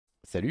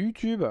Salut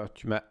YouTube,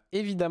 tu m'as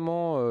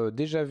évidemment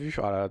déjà vu.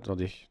 Ah là,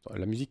 attendez,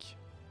 la musique.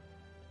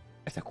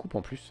 Ça coupe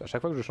en plus, à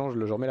chaque fois que je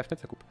remets la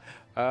fenêtre, ça coupe.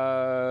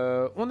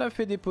 On a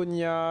fait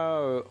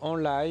Deponia en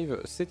live,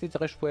 c'était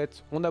très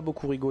chouette, on a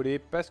beaucoup rigolé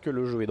parce que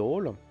le jeu est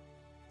drôle.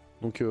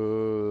 Donc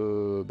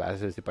bah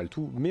c'est pas le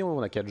tout, mais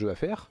on a 4 jeux à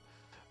faire.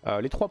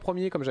 Les 3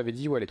 premiers, comme j'avais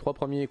dit, ouais, les 3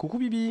 premiers, coucou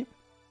Bibi.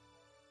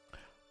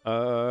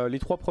 Les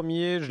 3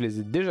 premiers, je les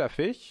ai déjà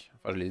fait.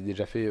 Enfin, je les ai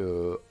déjà fait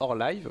hors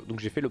live,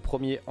 donc j'ai fait le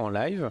premier en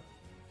live.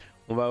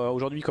 On va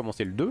aujourd'hui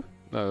commencer le 2,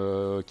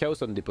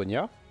 Chaos on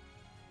Deponia.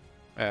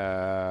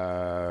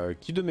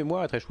 Qui de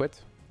mémoire est très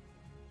chouette.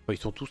 Enfin, ils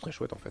sont tous très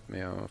chouettes en fait,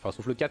 mais enfin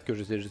sauf le 4 que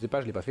je sais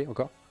pas, je l'ai pas fait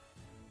encore.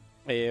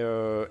 Et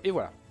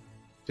voilà,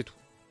 c'est tout.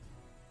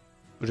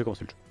 J'ai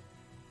commencé le jeu.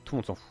 Tout le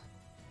monde s'en fout.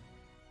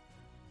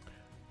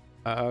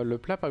 Le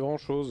plat pas grand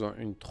chose.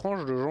 Une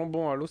tranche de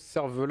jambon à l'os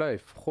cervelas et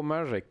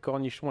fromage avec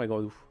cornichons et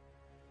gredou.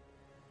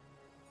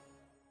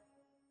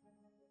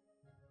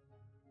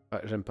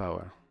 Ouais, j'aime pas,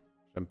 ouais.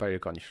 J'aime pas les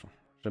cornichons.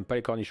 J'aime pas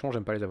les cornichons,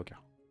 j'aime pas les avocats.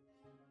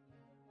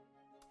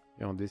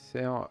 Et en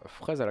dessert,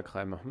 fraises à la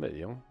crème.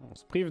 Mais on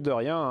se prive de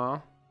rien,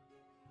 hein.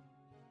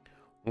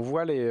 On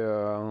voit les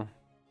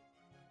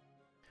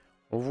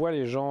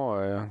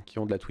gens qui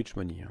ont de la Twitch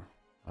money. Hein.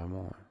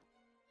 Vraiment.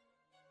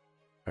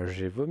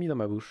 J'ai vomi dans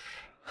ma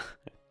bouche.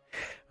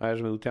 Ouais,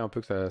 je me doutais un peu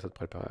que ça te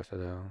préparait.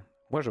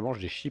 Moi, je mange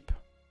des chips.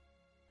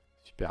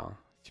 Super, hein.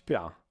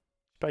 Super. Hein.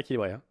 Super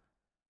équilibré. Hein.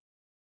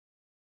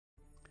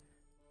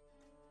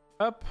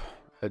 Hop.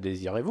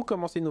 Désirez-vous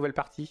commencer une nouvelle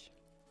partie?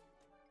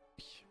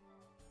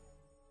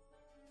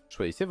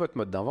 Choisissez votre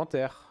mode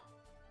d'inventaire.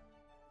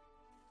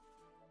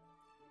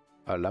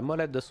 La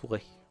molette de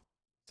souris.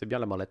 C'est bien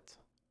la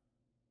molette.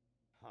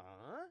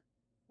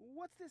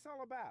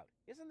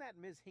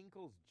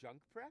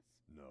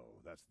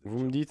 Vous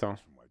me dites, hein.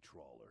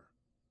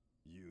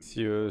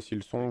 Si le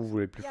son vous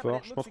voulez plus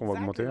fort, je pense qu'on va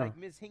augmenter. Hein.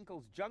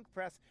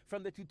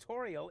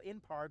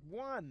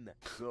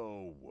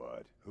 So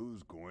what?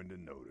 Who's going to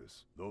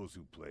notice? Those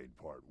who played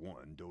part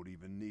 1 don't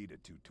even need a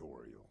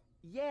tutorial.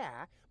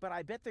 Yeah, but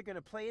I bet they're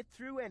gonna play it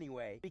through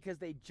anyway because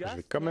they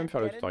just quand même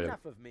faire le can't get tutoriel.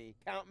 enough of me.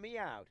 Count me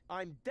out.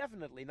 I'm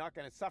definitely not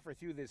gonna suffer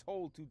through this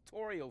whole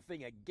tutorial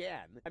thing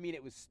again. I mean,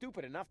 it was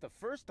stupid enough the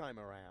first time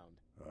around.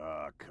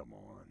 Ah, come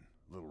on.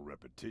 Little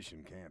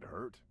repetition can't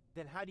hurt.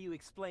 Then how do you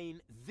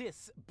explain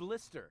this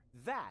blister?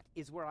 That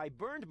is where I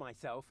burned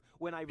myself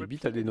when I Bibi,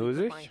 t'as des repeatedly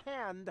nausées? put my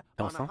hand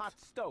on a hot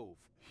stove.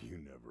 You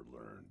never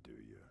learn, do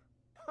you?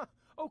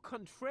 Au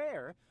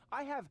contraire,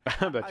 I have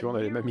bah tu vois, on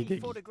a les mêmes idées.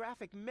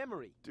 photographic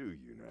memory.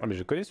 Ah mais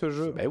je connais ce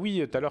jeu. Bah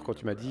oui, tout à l'heure quand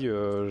tu m'as dit,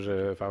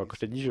 enfin quand je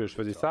t'ai dit je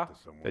faisais ça,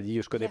 t'as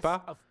dit je connais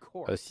pas.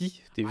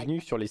 Si, t'es venu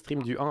sur les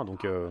streams du 1,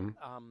 donc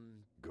bah,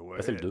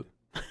 c'est le 2.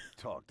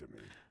 Talk to me.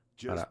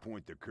 Just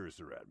point the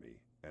cursor at me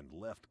and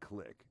left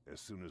click as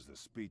soon as the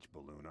speech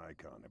balloon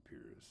icon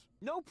appears.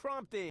 No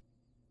prompting.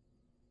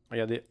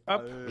 Regardez,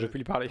 hop, je peux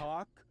lui parler.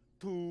 Talk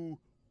to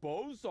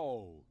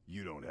Bozo.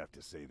 You don't have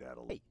to say that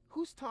alone. Hey,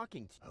 who's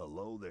talking to you?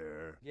 Hello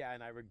there. Yeah,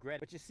 and I regret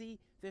it. But you see,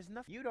 there's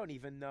nothing you don't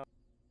even know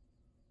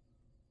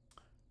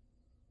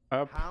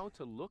Hop. how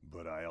to look.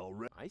 But I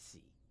already... I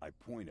see. I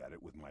point at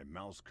it with my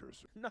mouse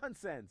cursor.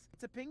 Nonsense.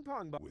 It's a ping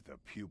pong ball. With a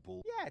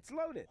pupil. Yeah, it's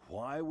loaded.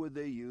 Why would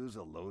they use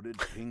a loaded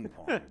ping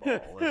pong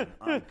ball as an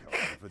icon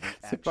for the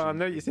C'est pas un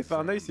œil,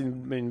 c'est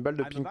une balle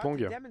de I'm about ping-pong.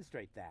 to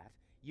demonstrate that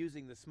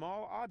using the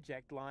small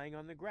object lying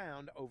on the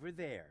ground over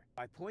there.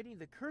 By pointing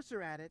the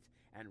cursor at it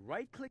and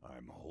right-click.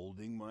 I'm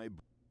holding my...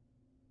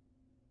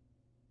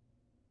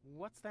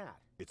 What's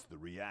that? It's the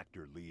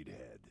reactor lead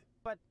head.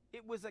 But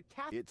it was a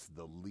cat. It's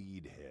the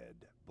lead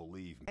head,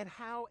 believe me. And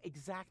how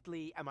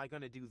exactly am I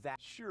going to do that?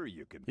 Sure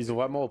you can. Ils ont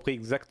vraiment repris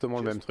exactement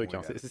le même truc.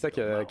 Hein. C'est ça qui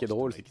est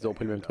drôle, c'est qu'ils ont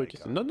repris le même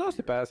truc. Non, non,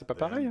 c'est pas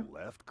pareil. Hein.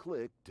 Left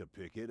click to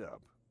pick it up.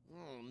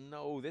 Oh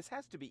no, this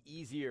has to be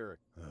easier.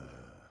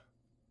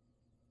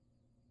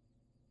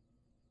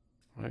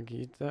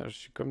 Guita, je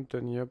suis comme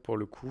Tonya pour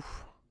le coup.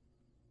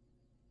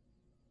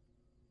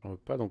 J'en veux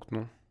pas donc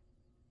non.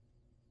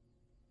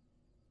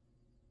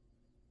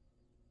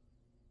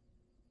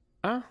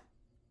 Hein?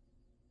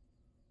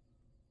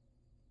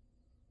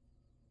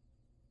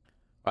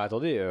 Ah,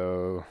 attendez,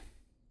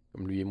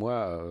 comme lui et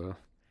moi,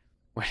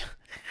 ouais,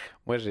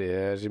 moi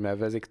j'ai ma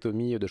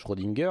vasectomie de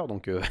Schrödinger,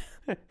 donc,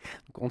 donc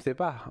on ne sait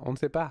pas, on ne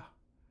sait pas.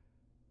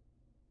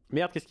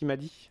 Merde, qu'est-ce qu'il m'a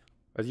dit?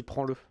 Vas-y,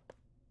 prends-le.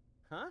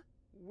 Huh?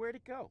 Where'd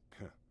it go?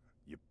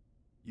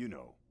 You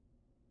know,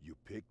 you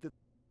pick the...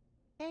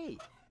 Hey,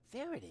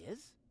 there it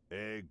is.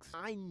 Eggs.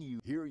 I knew.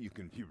 Here you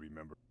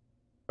remember.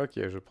 Ok,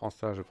 je prends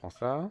ça, je prends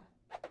ça.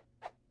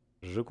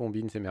 Je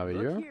combine, c'est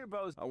merveilleux. Look here,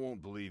 Bozo. I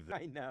won't believe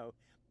that. I know.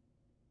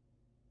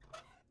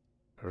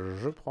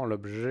 Je prends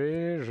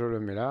l'objet, je le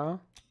mets là.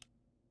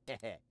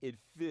 It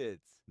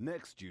fits.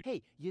 Next you...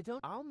 Hey, you don't...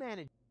 I'll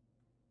manage...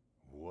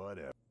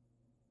 Whatever.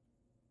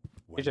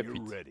 Et When j'appuie.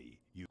 you're ready,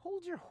 you...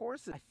 Hold your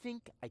horses. I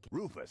think I can...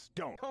 Rufus,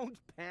 don't! Don't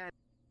panic.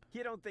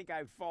 You don't think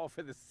I'd fall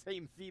for the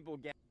same feeble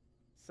game.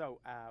 So,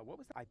 what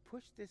was that? I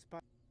pushed this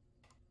button.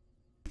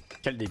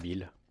 Quel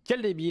débile.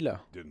 Quel débile.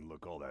 Didn't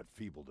look all that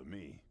feeble to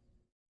me.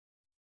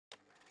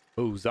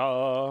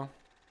 Huzzah!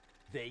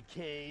 They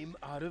came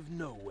out of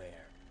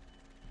nowhere.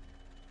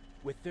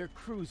 With their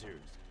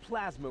cruisers,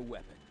 plasma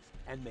weapons,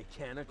 and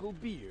mechanical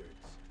beards.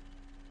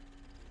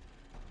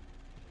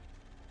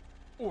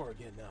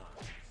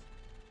 Organized.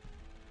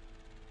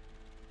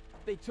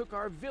 They took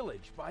our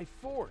village by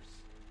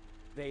force.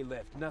 They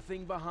left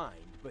nothing behind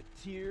but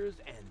tears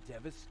and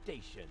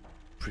devastation.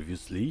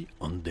 Previously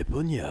on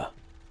Deponia.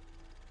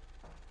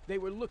 They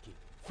were looking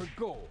for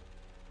gold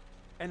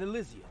and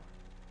Elysium,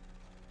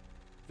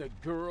 the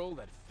girl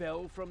that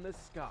fell from the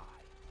sky.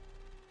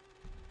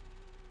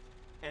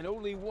 And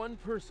only one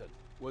person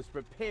was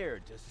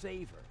prepared to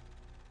save her.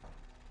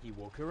 He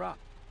woke her up,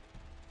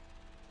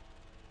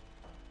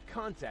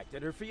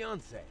 contacted her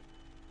fiancé,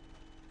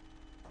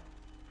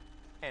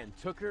 and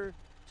took her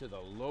to the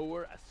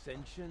lower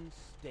Ascension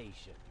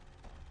Station,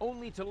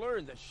 only to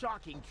learn the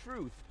shocking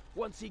truth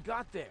once he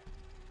got there.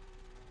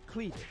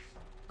 Cletus,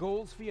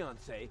 Gold's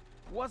fiancé,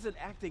 wasn't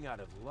acting out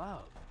of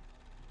love.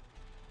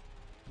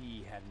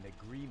 He had an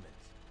agreement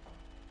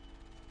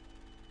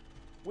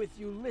with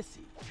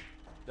Ulysses,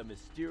 the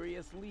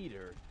mysterious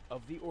leader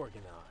of the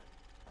Organon,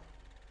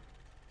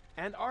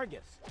 and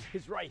Argus,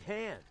 his right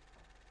hand.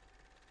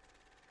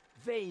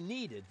 They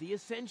needed the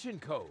Ascension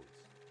codes,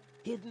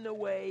 hidden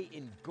away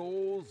in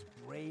Gold's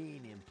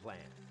brain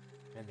implant,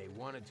 and they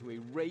wanted to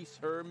erase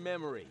her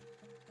memory.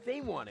 They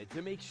wanted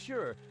to make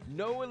sure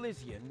no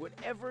Elysian would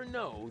ever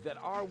know that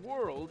our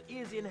world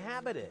is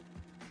inhabited.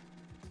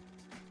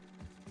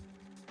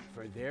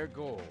 For their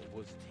goal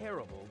was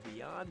terrible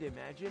beyond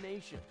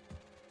imagination.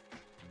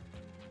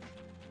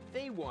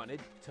 They wanted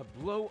to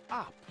blow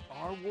up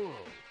our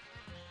world.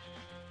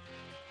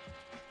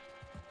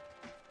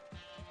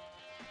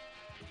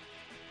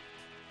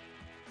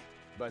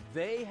 But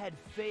they had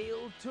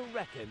failed to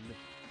reckon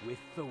with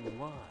the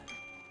One.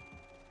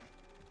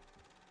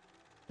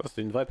 Oh,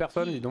 c'est une vraie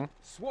personne, dis donc.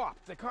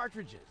 Swapped the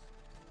cartridges.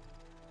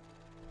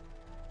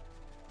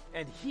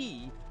 And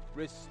he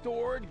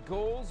restored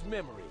Gold's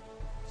memory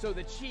so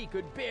that she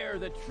could bear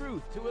the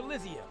truth to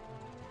Elysium.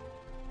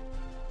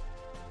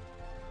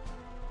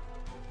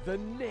 The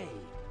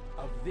name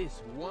of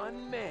this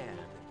one man,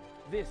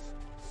 this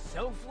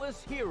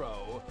selfless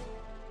hero,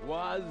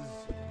 was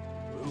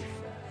Rufus.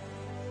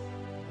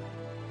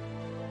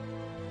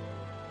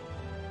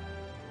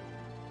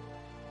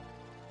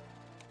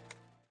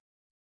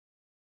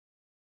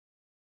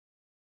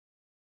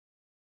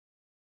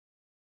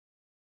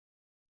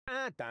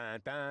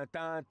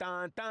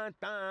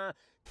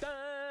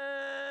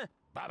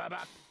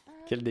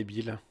 Quel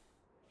débile.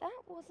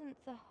 That wasn't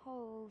the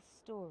whole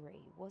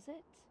story, was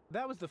it?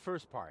 That was the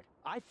first part.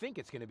 I think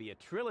it's going to be a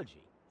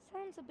trilogy.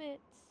 Sounds a bit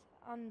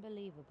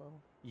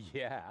unbelievable.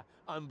 Yeah,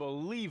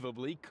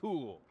 unbelievably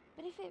cool.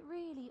 But if it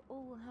really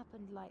all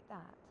happened like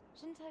that,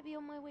 shouldn't I be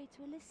on my way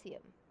to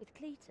Elysium with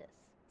Cletus?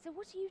 So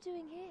what are you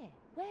doing here?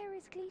 Where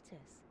is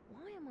Cletus?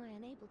 Why am I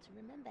unable to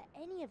remember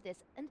any of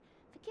this? And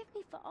forgive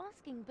me for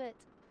asking, but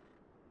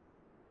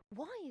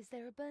why is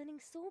there a burning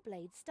saw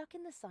blade stuck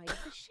in the side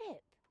of the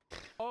ship?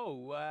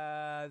 Oh,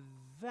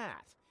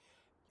 that.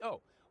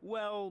 Oh,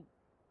 well,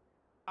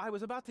 I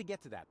was about to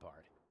get to that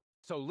part.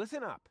 So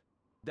listen up.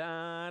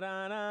 Da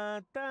da da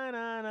da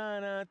da da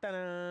da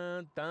da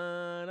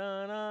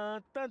da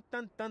da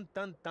dun dun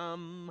dun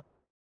dun.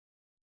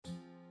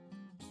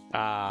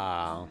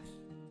 Ah.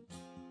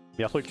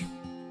 Meilleur truc.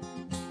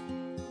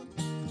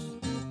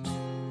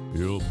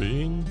 You're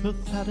being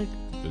pathetic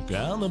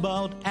again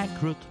about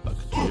accurate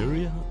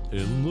bacteria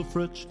in the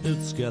fridge.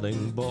 It's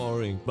getting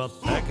boring, but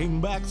packing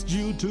bags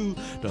due to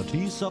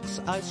dirty socks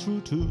ice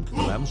through to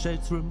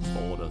lampshades rim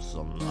borders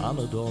on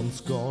Anadon's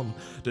gone.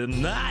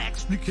 Didn't I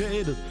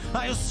explicate it?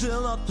 Are you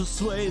still not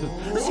persuaded?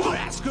 There's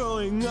cracks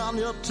growing on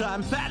your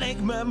tympanic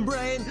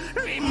membrane.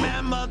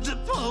 Remember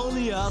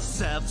Deponia,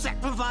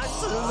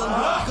 self-sacrifices, and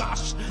oh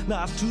gosh,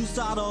 now to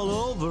start all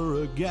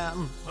over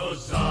again.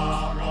 Huzzah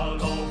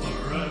all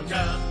over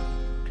again.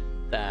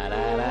 Da,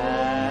 da,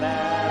 da, da,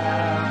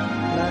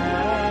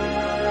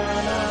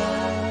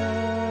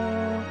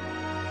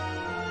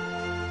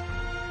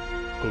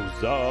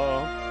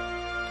 Huzzah.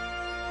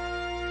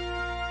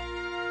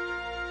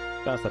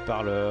 Putain,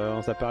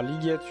 ça parle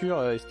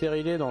ligature et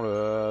stérilé dans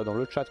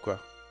le chat, quoi.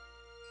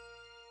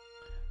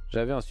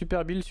 J'avais un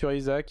super build sur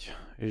Isaac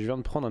et je viens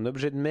de prendre un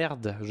objet de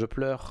merde, je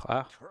pleure.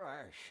 Ah,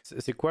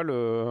 c'est quoi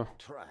le...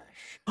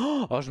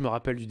 Oh, je me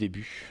rappelle du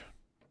début.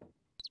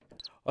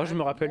 Oh, je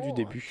me rappelle du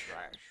début.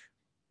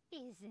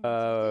 Isn't it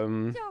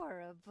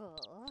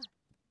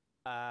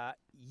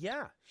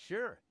Yeah,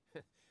 sure.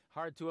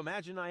 Hard to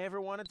imagine I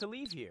ever wanted to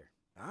leave here.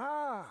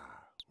 Ah,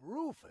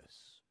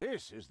 Rufus.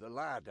 This is the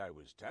lad I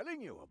was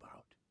telling you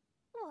about.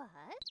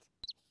 What?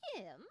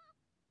 Him?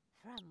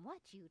 From what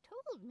you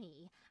told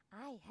me,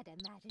 I had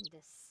imagined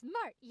a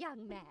smart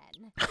young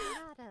man,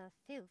 not a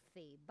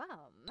filthy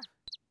bum.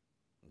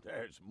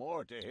 There's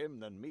more to him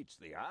than meets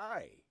the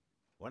eye.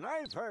 When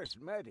I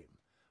first met him,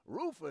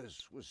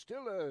 Rufus was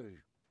still a...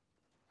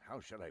 How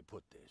shall I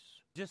put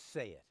this? Just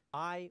say it.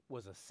 I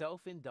was a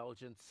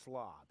self-indulgent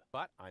slob,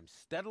 but I'm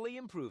steadily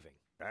improving.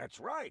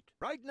 That's right.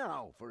 Right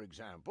now, for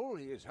example,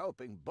 he is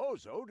helping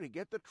Bozo to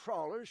get the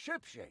trawler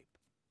shipshape.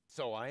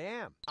 So I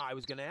am. I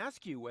was gonna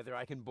ask you whether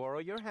I can borrow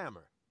your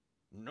hammer.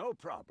 No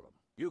problem.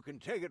 You can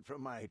take it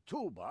from my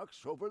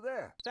toolbox over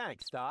there.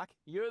 Thanks, Doc.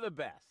 You're the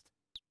best.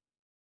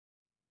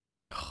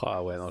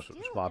 Ah ouais, non, je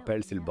me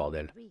rappelle, c'est le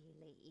bordel.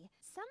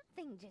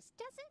 Something just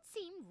doesn't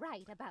seem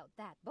right about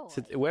that boy.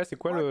 Ouais, c'est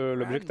quoi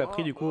l'objet que t'as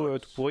pris du coup,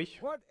 tout pourri?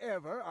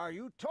 Whatever are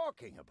you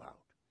talking about?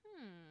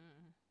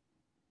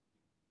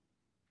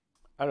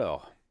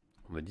 Alors,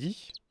 on me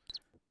dit,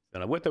 c'est dans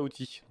la boîte à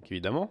outils. Donc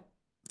évidemment,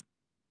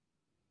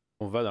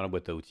 on va dans la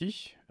boîte à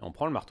outils et on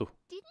prend le marteau.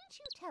 Didn't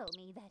you tell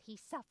me that he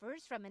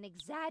suffers from an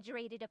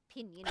exaggerated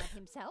opinion of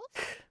himself?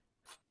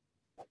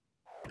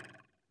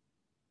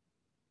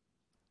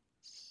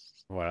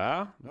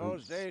 Voilà.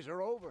 Those days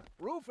are over.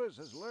 Rufus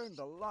has learned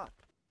a lot.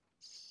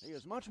 He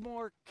is much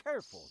more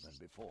careful than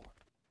before.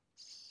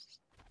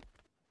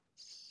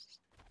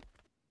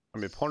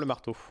 Mais prends le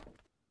marteau.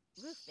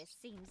 Rufus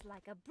seems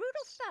like a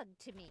brutal thug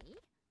to me.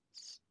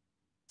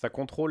 Ça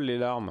contrôle les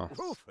larmes.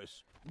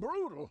 Rufus?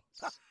 Brutal?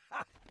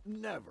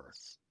 Never.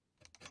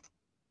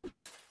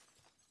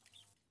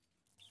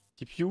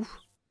 Petit piou.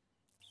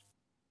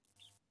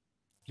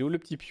 Il est où le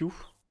petit piou?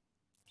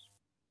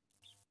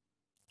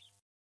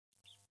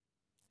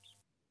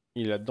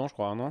 Il est là-dedans, je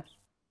crois, non?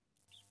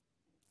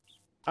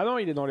 Ah non,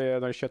 il est dans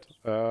les chiottes.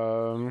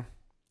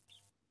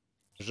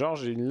 Genre,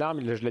 j'ai une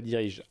larme, je la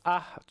dirige.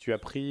 Ah, tu as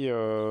pris...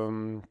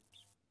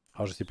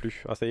 Ah, je sais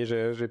plus. Ah, ça y est,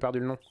 j'ai perdu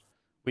le nom.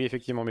 Oui,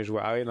 effectivement, mais je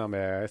vois. Ah oui, non,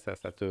 mais ça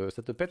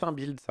te pète un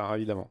build, ça,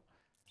 évidemment.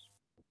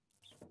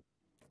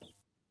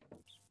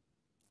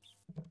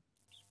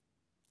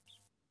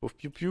 Pauvre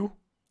piou-piou.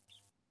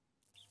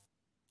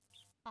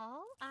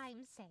 All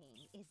I'm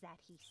saying is that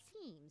he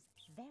seems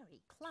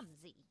very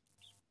clumsy.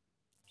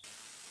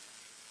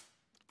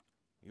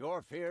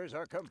 Your fears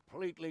are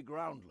completely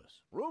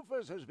groundless.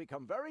 Rufus has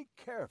become very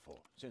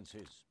careful since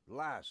his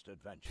last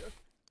adventure.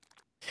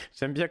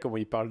 J'aime bien comment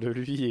il parle de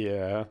lui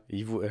et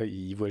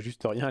il voit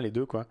juste rien, les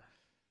deux, quoi.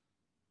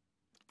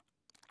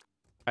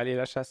 Allez,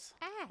 la chasse.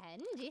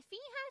 And if he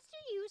has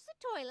to use the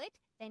toilet,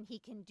 then he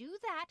can do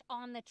that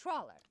on the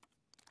trawler.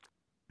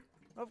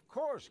 Of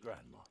course,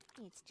 Grandma.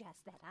 It's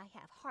just that I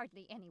have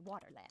hardly any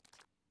water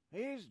left.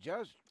 He's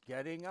just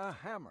getting a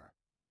hammer.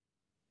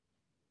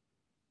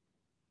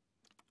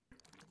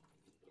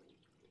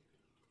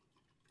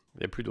 Il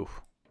n'y a plus d'eau.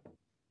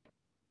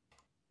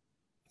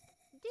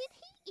 Did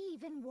he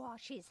even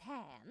wash his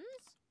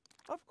hands?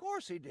 Of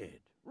course he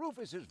did.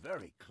 Rufus is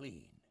very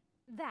clean.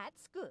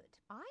 That's good.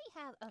 I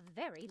have a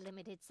very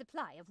limited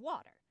supply of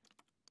water.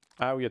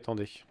 Ah oui,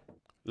 attendez.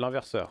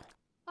 L'inverseur.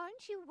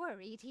 Aren't you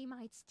worried he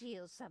might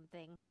steal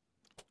something?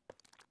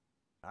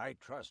 I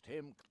trust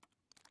him.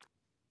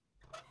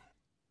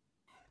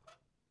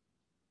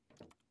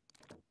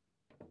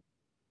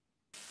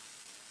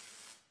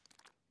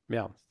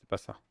 Merde, c'était pas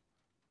ça.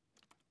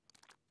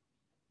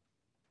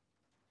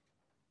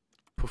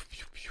 Pauvre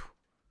piou-piou.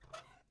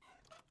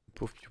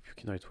 Pauvre piou-piou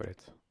qui est dans les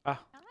toilettes.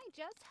 Ah! I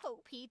just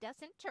hope he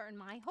doesn't turn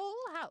my whole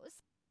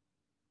house.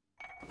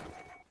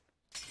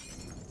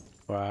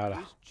 Voilà.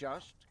 He's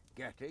just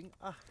getting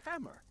a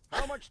hammer.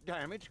 How much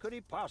damage could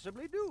he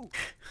possibly do?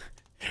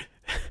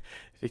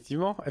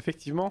 Effectivement,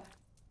 effectivement.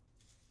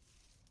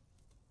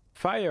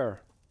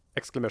 Fire!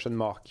 Exclamation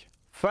mark.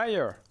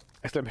 Fire!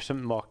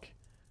 Exclamation mark.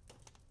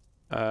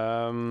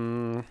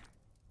 Can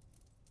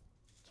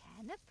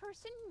a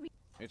person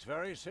It's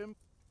very simple.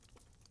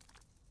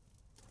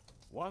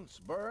 Once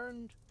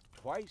burned,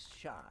 twice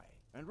shy.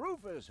 And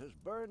Rufus has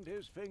burned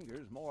his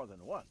fingers more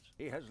than once.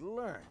 He has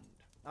learned.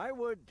 I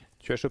would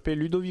Tu as chopé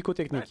Ludovico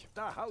bet Technique. the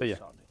Ça y est,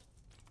 house on it.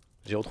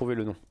 j'ai retrouvé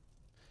le nom.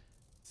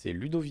 C'est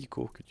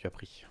Ludovico que tu as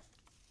pris.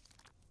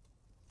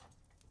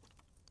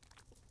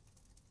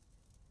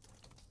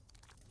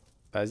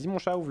 Vas-y mon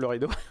chat, ouvre le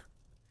rideau.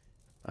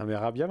 Ah mais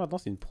Rabia maintenant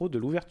c'est une pro de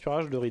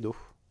l'ouverturage de rideau.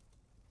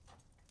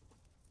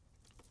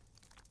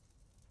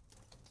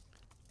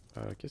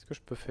 Qu'est-ce que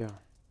je peux faire?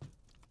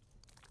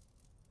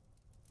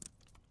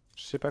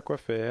 Je sais pas quoi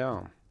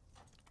faire.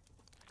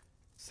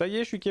 Ça y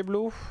est, je suis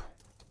Keblo.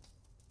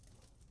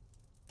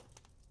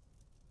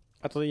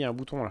 Attendez, il y a un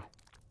bouton là.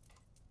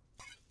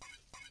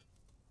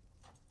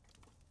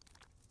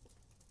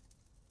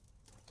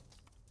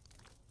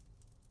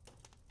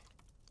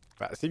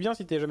 Bah, c'est bien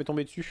si t'es jamais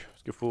tombé dessus,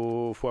 parce qu'il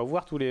faut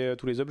avoir tous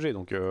les objets,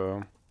 donc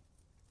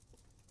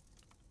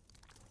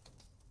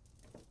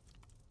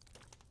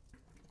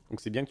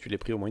c'est bien que tu l'aies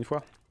pris au moins une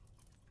fois.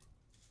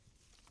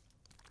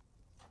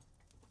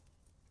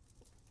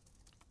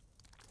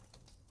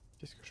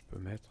 Qu'est-ce que je peux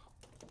mettre?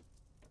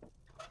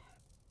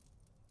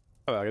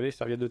 Ah bah regardez,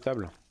 serviette de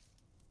table.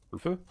 Le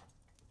feu?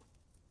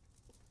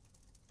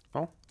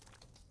 Non?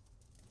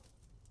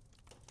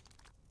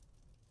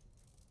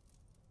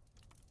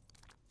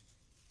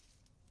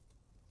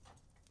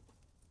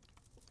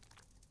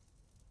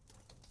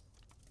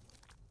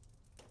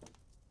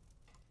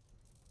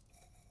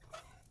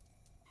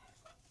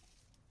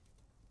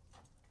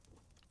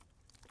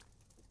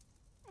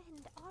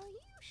 And are you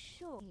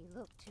sure he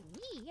looked to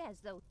me as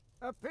though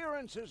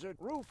Appearances are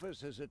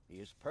Rufus is it? He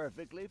is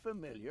perfectly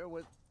familiar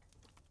with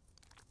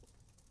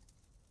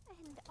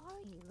And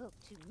are you look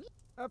to me?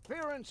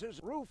 appearances.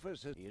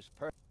 Rufus is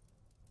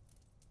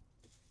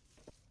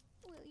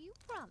Will you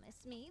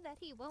promise me that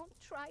he won't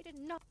try to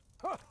knock?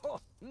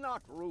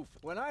 not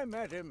Rufus. When I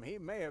met him, he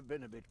may have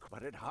been a bit,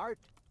 but at heart,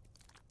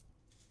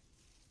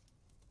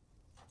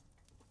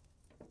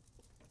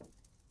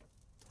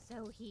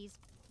 So he's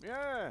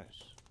yes,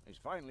 he's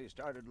finally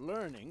started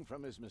learning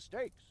from his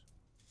mistakes.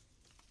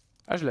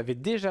 Ah, je l'avais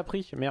déjà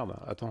pris. Merde.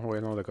 Attends,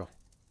 ouais, non, d'accord.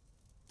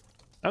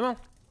 Ah non.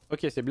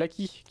 Ok, c'est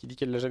Blacky qui dit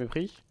qu'elle l'a jamais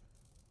pris.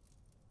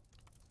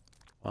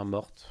 Ah,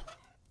 morte.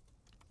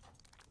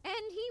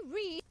 and he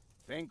read.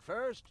 Think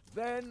first,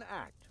 then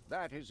act.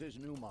 That is his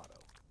new motto.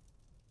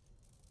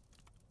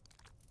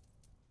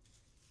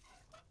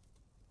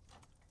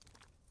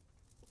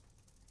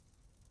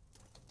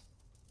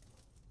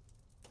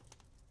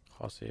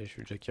 Oh, je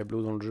suis déjà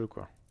câblo dans le jeu,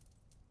 quoi.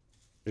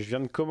 Je viens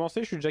de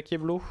commencer, je suis déjà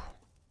câblo.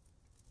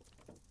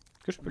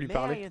 Est-ce que je peux lui May I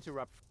parler?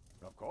 interrupt?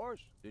 Of course.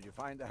 Did you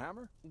find the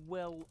hammer?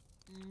 Well,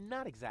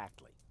 not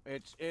exactly.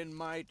 It's in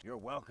my... You're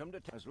welcome to...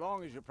 as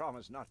long as you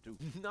promise not to...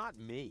 Not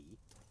me.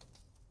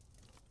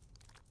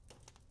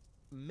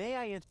 May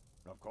I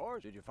Of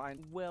course. Did you find...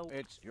 Well,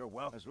 It's... You're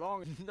welcome... As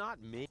long as...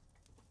 not me.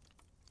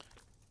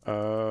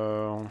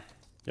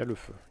 Il y a le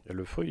feu. Il y a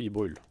le feu, il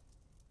brûle.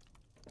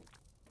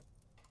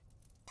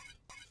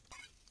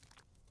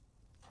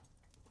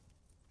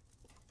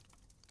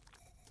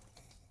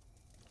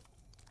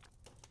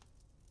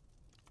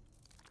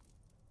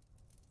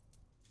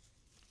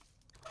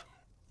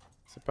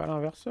 C'est pas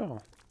l'inverseur.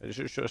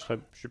 Je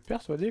suis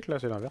persuadé que là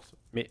c'est l'inverse.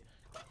 Mais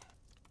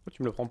pourquoi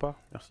tu me le prends pas?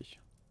 Merci.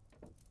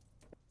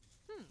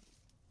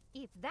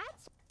 If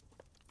that's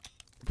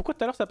Pourquoi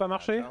tout à l'heure ça a pas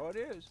marché? That's how it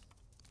is.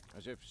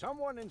 As if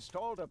someone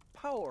installed a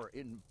power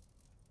in...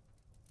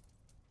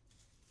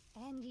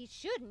 and he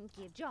shouldn't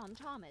give John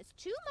Thomas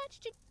too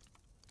much to.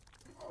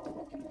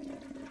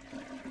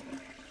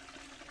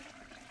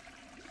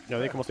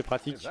 Regardez comment c'est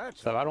pratique. If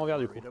that's Ça va à l'envers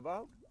du coup. worried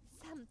about,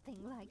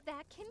 Something like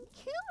that can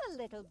kill a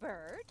little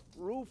bird.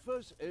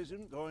 Rufus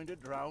isn't going to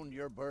drown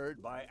your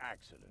bird by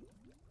accident.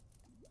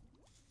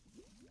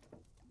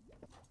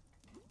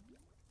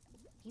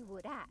 He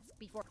would ask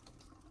before.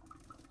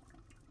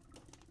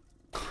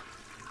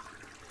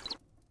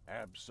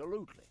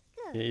 Absolutely.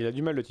 Good. Et il a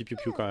du mal le petit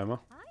piou-piou quand même. Hein.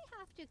 I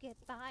have to get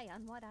by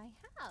on what I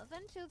have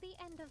until the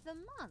end of the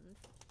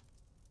month.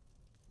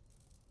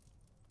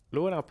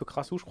 L'eau elle est un peu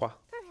crassou je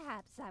crois.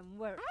 Perhaps I'm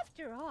worried.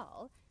 After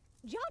all,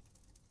 John.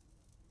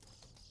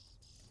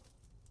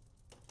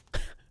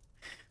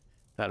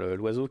 Ah,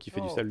 l'oiseau qui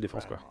fait du Oh,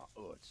 self-défense quoi.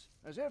 Grandma Utz,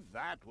 as if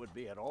that would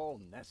be at all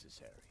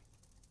necessary.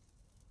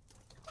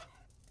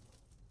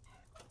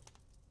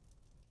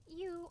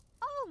 You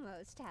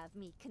almost have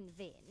me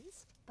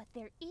convinced, but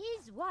there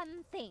is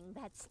one thing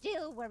that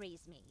still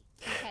worries me.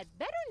 You had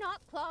better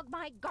not clog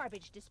my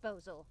garbage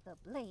disposal. The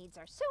blades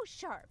are so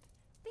sharp.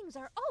 Things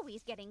are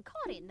always getting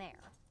caught in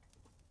there.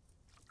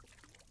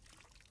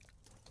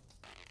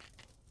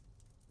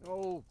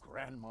 Oh,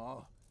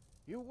 Grandma,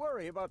 you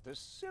worry about the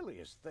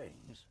silliest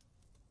things.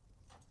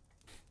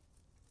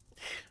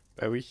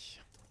 Bah oui.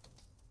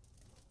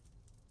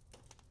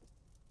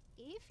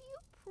 If you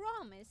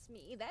promise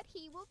me that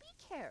he will be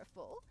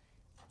careful,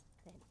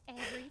 then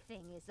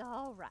everything is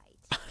all right.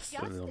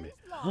 Just non, mais-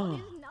 as long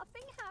as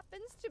nothing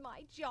happens to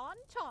my John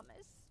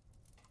Thomas.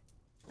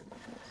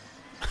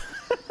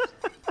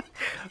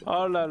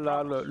 Oh là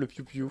là, le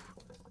piou-piou.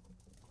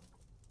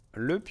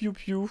 Le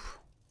piou-piou.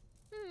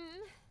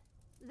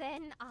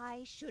 Then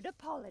I should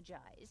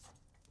apologize.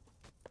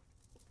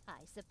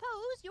 I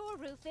suppose your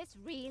Rufus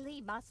really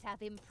must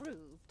have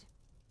improved.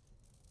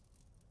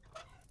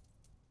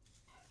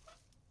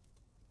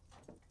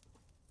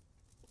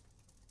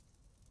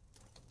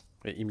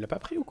 Mais il me l'a pas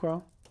pris ou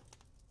quoi?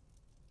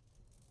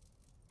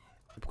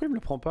 Pourquoi il me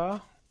le prend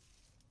pas?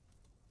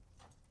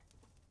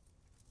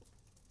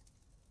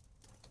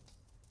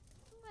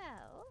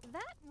 Well,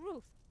 that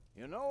Rufus,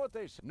 You know what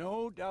they say?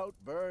 No doubt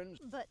burns.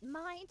 but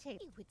my tail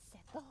would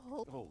set the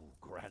whole. Oh,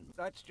 Grandma,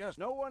 that's just...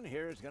 No one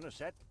here is gonna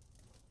set...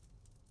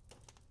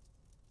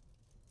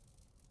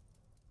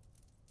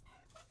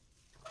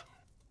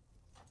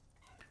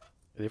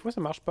 Et des fois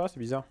ça marche pas, c'est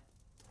bizarre.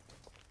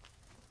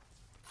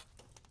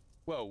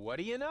 Well, what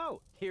do you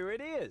know? Here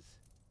it is.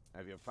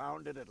 Have you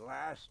found it at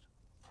last?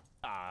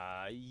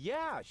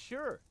 Yeah,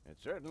 sure. It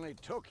certainly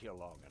took you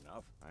long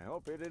enough. I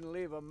hope you didn't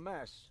leave a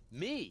mess.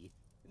 Me?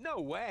 No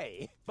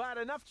way. But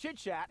enough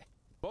chit-chat.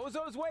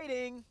 Bozo's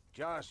waiting.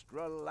 Just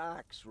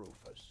relax,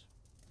 Rufus.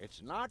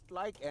 It's not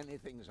like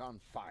anything's on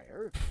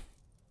fire.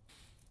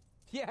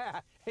 Yeah,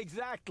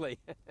 exactly.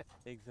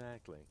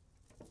 Exactly.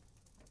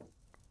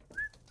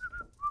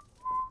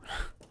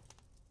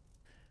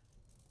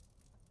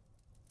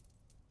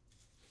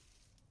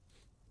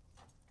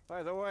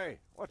 By the way,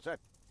 what's that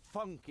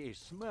funky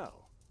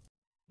smell?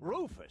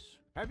 Rufus,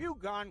 have you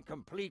gone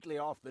completely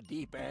off the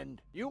deep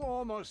end? You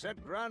almost set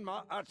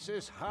Grandma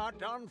Utz's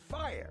heart on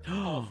fire.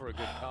 All for a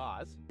good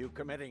cause. You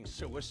committing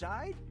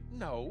suicide?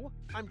 No,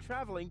 I'm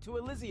traveling to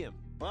Elysium.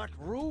 But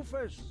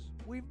Rufus,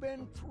 we've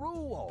been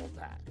through all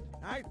that.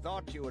 I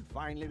thought you would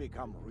finally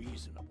become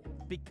reasonable.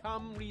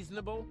 Become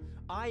reasonable?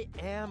 I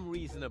am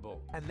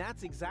reasonable. And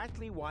that's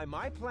exactly why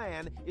my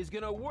plan is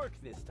gonna work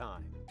this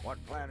time.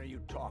 What plan are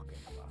you talking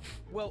about?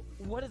 Well,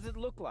 what does it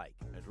look like?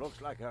 It looks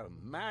like a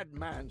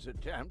madman's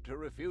attempt to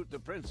refute the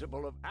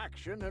principle of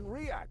action and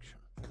reaction.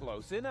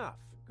 Close enough.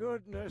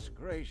 Goodness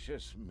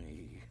gracious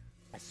me.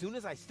 As soon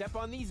as I step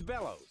on these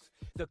bellows,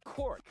 the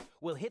cork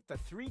will hit the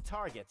 3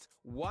 targets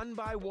one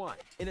by one.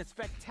 In a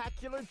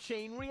spectacular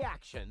chain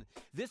reaction,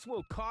 this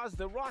will cause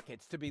the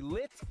rockets to be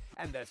lit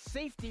and the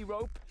safety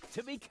rope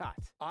to be cut.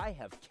 I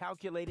have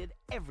calculated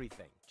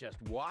everything.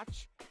 Just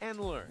watch and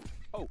learn.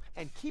 Oh,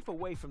 and keep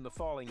away from the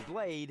falling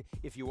blade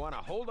if you want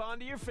to hold on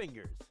to your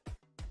fingers.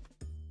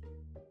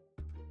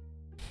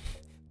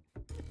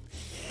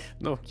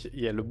 Donc, il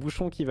y a le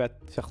bouchon qui va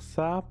faire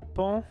ça.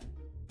 Pan.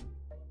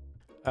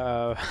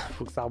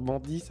 Faut que ça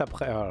rebondisse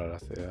après. Oh là là,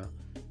 c'est...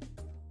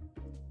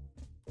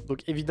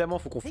 Donc évidemment,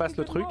 faut qu'on fasse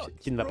le truc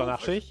qui ne va pas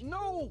marcher.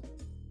 No!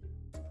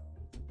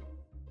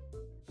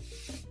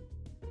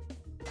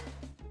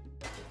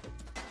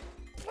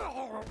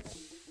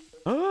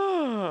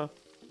 Ah!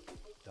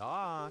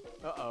 Doc.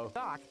 Uh-oh.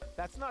 Doc,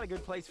 that's not a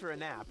good place for a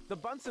nap. The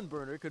Bunsen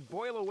burner could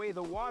boil away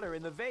the water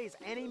in the vase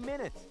any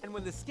minute. And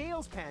when the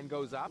scales pan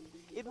goes up,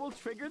 it will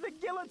trigger the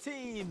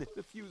guillotine.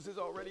 The fuse is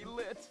already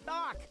lit.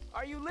 Doc,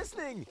 are you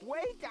listening?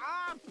 Wake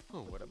up!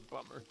 Oh, what a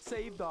bummer.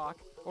 Save Doc,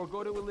 or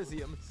go to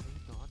Elysium.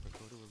 Save Doc, or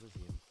go to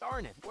Elysium.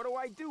 Darn it, what do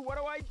I do? What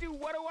do I do?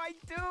 What do I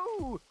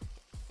do?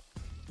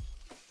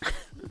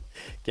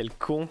 Quel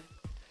con!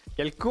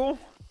 Quel con!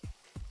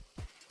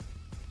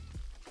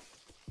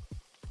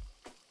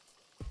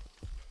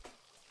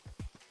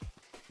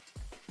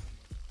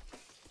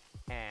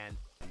 And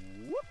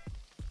whoop!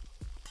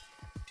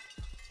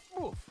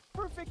 Woof!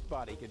 Perfect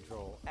body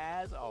control,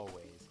 as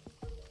always.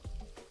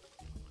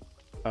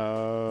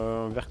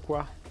 Vers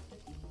quoi?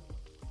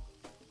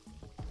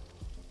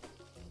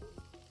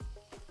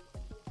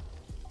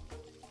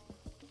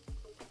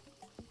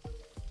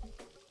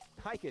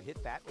 I could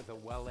hit that with a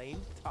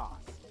well-aimed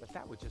toss, but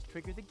that would just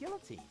trigger the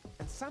guillotine.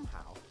 And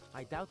somehow,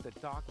 I doubt that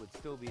Doc would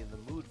still be in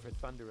the mood for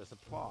thunderous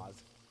applause.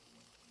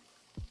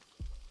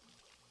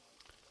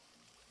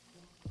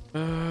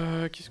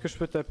 Qu'est-ce que je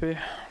peux taper?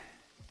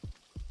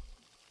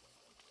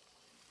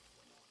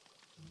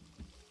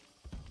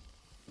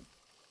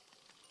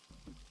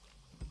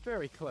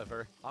 Very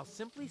clever. I'll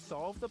simply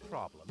solve the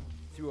problem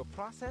through a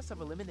process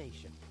of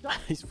elimination.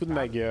 Il se fout de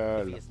ma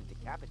gueule. If he isn't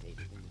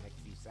decapitated in the next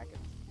few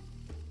seconds.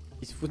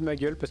 Il se fout de ma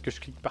gueule parce que je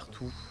clique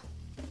partout.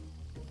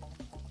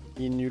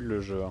 Il est nul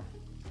le jeu.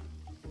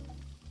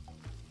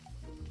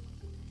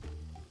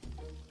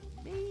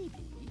 Maybe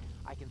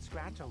I can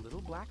scratch a little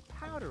black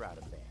powder out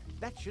of there.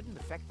 That shouldn't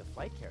affect the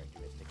flight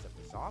characteristics of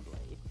the saw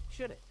blade,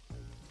 should it?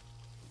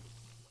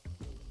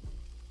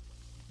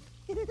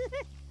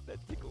 That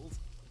tickles.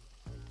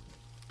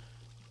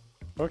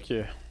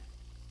 Ok.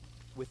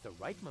 With the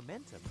right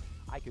momentum,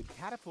 I could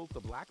catapult the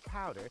black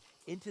powder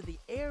into the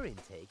air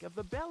intake of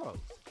the bellows.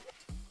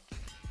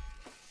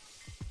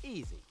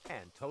 Easy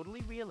and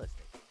totally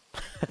realistic.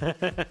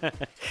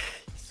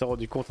 Il s'est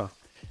rendu compte. Hein.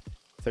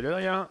 Salut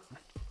Adrien.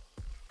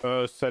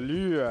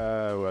 Salut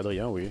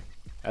Adrien, oui.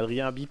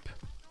 Adrien bip.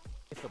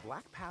 If the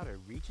black powder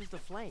reaches the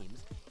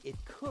flames, it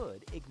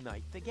could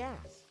ignite the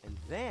gas. And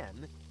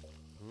then,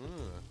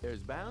 there's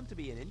bound to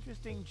be an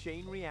interesting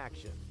chain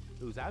reaction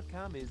whose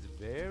outcome is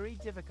very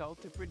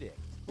difficult to predict.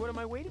 What am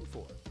I waiting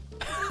for?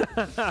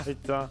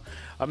 Putain.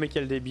 Ah mais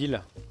quel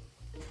débile.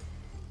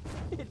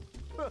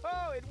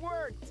 Oh, it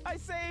worked! I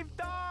saved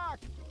Doc!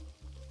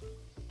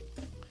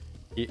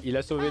 Il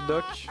a sauvé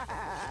Doc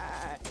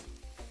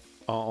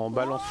en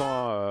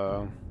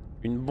balançant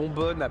une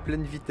bonbonne à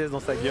pleine vitesse dans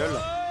sa gueule.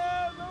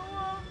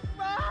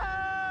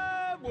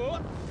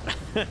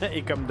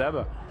 Et comme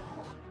d'hab,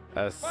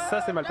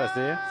 ça s'est mal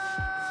passé.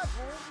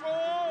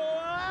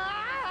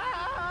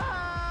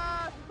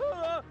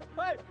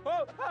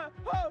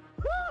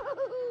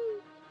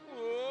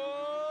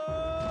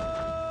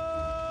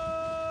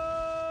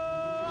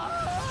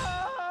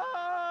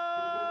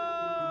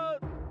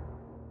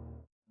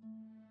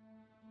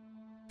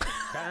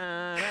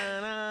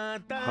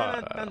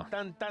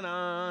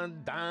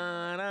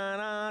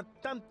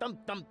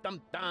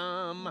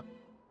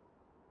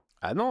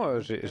 Ah non,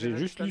 j'ai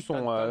juste lu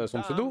son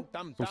pseudo.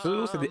 Son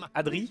pseudo c'est des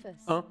Adri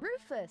 1.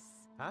 Rufus!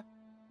 Huh?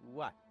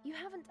 What? You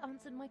haven't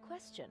answered my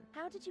question.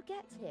 How did you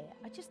get here?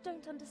 I just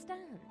don't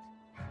understand.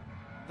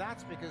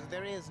 That's because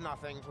there is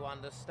nothing to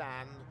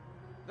understand.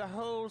 The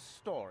whole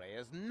story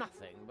is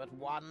nothing but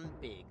one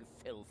big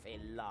filthy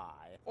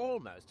lie.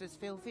 Almost as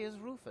filthy as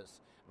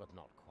Rufus, but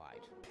not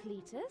quite.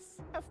 Cletus?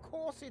 Of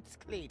course it's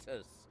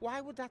Cletus. Why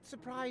would that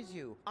surprise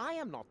you? I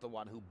am not the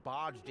one who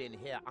barged in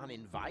here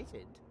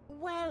uninvited.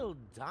 Well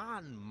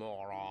done,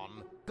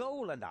 moron.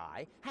 Goal and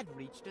I had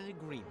reached an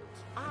agreement.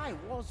 I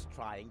was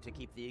trying to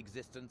keep the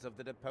existence of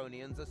the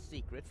Deponians a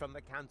secret from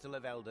the Council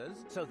of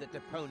Elders so that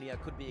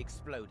Deponia could be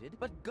exploded,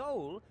 but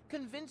Goal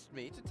convinced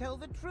me to tell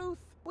the truth.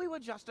 We were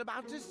just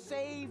about to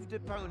save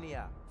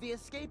Deponia. The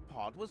escape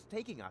pod was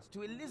taking us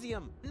to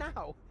Elysium.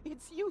 Now,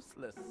 it's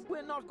useless.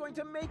 We're not going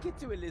to make it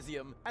to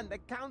Elysium, and the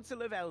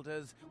Council of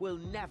Elders will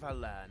never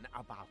learn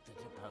about the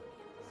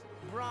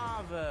Deponians.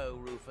 Bravo,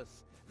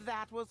 Rufus.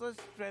 That was a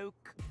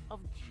stroke of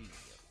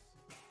genius.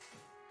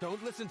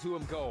 Don't listen to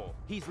him, Goal.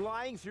 He's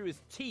lying through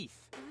his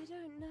teeth. I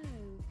don't know.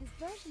 His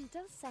version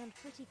does sound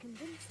pretty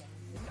convincing.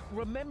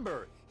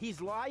 Remember,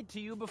 he's lied to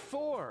you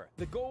before.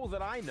 The Goal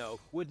that I know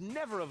would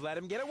never have let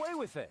him get away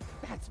with it.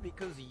 That's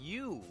because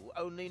you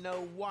only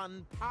know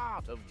one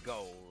part of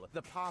Goal,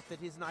 the part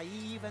that is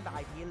naive and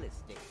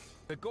idealistic.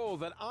 The Goal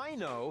that I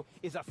know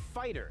is a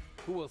fighter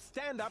who will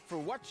stand up for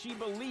what she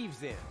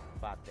believes in.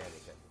 But there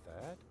is a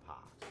third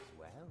part as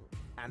well.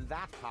 And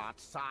that part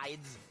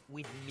sides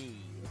with me.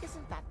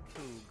 Isn't that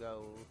true,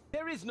 Goal?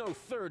 There is no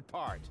third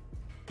part.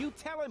 You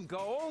tell him,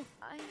 Goal.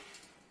 I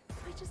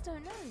just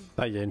don't know.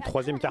 Ah, il y a une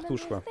troisième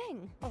cartouche, quoi.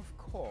 Of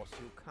course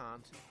you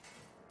can't.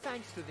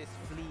 Thanks to this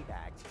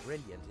Fleabag's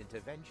brilliant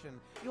intervention,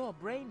 your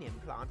brain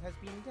implant has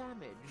been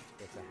damaged.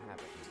 It's a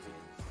habit of his.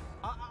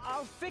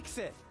 I'll fix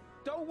it.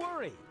 Don't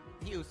worry.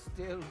 You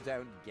still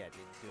don't get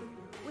it, do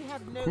you? We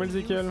have no Comment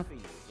use for Ezekiel? you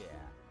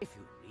here. If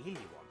you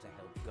really want to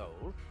help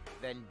Goal,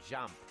 then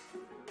jump.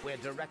 We're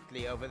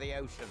directly over the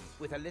ocean.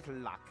 With a little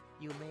luck,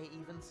 you may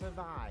even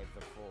survive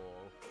the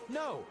fall.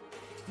 No,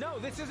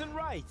 this isn't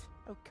right.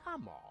 Oh,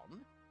 come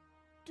on.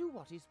 Do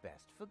what is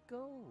best for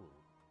Goal.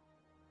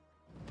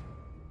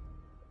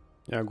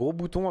 Il y a un gros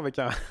bouton avec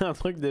un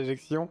truc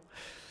d'éjection.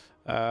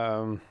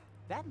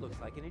 That looks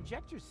like an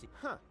ejector seat.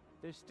 Huh,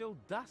 there's still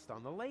dust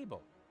on the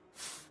label.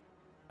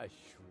 A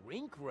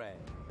shrink ray.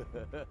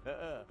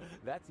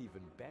 That's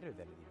even better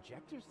than an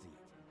ejector seat.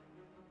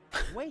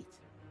 Wait,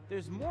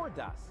 there's more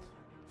dust.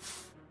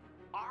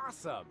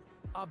 Awesome!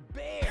 A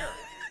bear!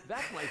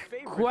 That's my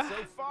favorite Quoi?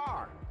 so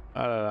far.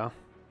 Ah là là.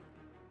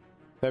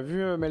 T'as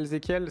vu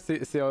Melzekiel,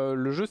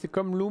 le jeu c'est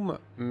comme Loom,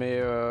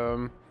 mais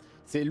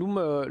c'est Loom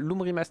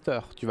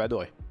Remaster. Tu vas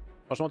adorer.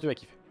 Franchement, tu vas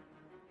kiffer.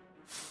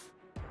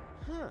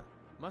 Huh,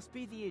 must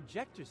be the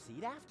ejector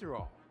seat after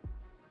all.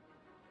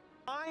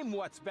 I'm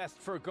what's best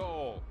for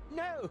Goal.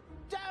 No,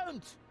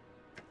 don't!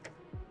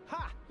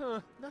 Ha!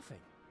 Nothing.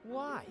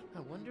 Why? I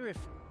wonder if...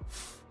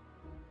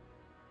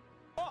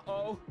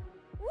 Uh-oh!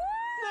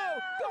 No!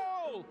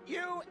 Goal!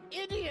 You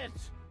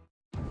idiot!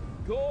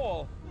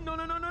 Goal!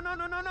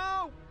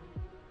 No!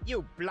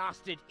 You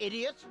blasted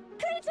idiot!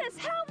 Cletus,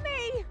 help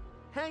me!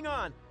 Hang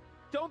on!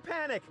 Don't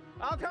panic!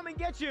 I'll come and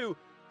get you!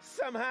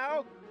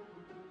 Somehow!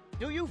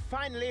 Do you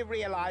finally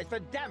realize the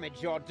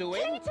damage you're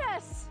doing?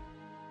 Cletus!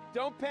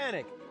 Don't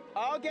panic!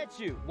 I'll get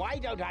you! Why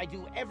don't I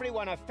do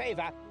everyone a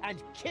favor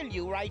and kill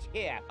you right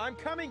here? I'm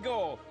coming,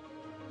 Goal!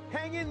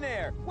 Hang in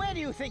there! Where do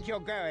you think you're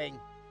going?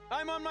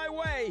 I'm on my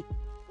way!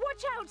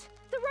 Watch out!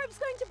 The rope's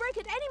going to break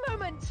at any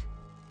moment!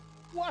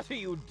 What are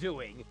you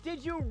doing?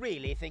 Did you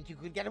really think you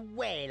could get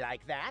away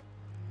like that?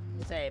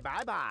 Say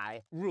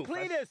bye-bye, Rufus.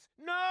 Cletus!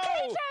 No!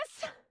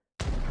 Cletus!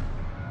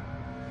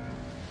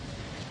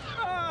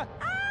 Ah!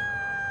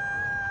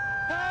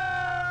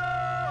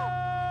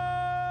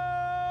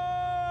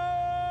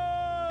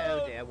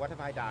 Oh dear, what have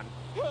I done?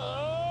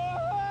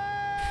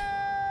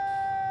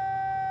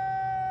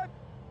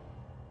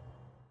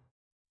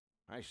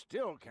 I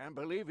still can't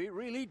believe he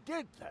really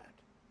did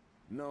that.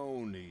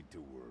 No need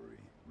to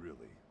worry,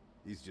 really.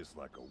 He's just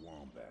like a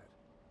wombat.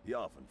 He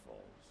often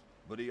falls,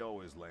 but he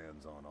always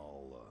lands on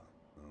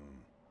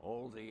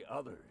All the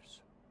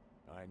others.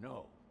 I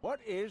know.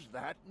 What is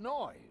that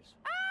noise?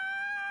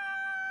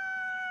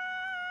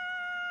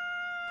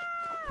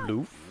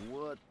 Loof.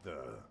 What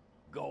the?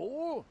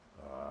 Goal?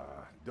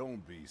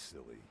 Don't be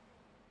silly.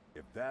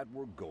 If that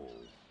were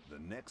gold, the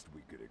next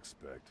we could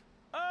expect.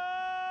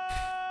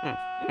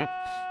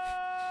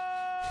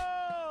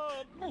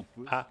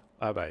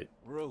 Ah bah.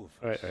 Rufus.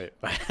 Ouais.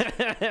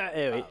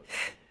 Eh oui.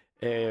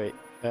 Eh oui.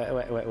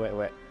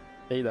 Ouais.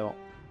 Évidemment.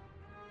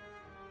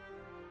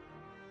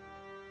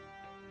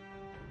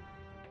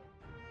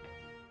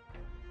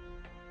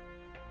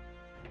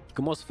 Il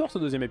commence fort ce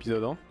deuxième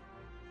épisode, hein.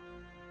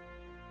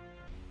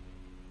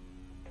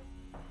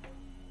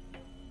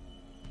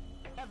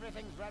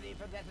 Everything's ready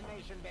for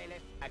detonation,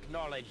 Bailiff.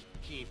 Acknowledged,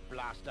 Chief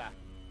Blaster.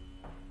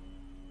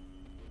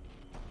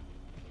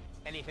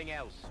 Anything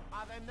else?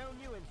 Are there no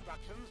new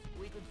instructions?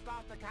 We could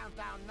start the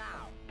countdown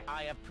now.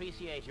 I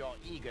appreciate your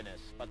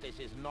eagerness, but this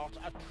is not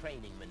a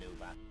training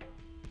maneuver.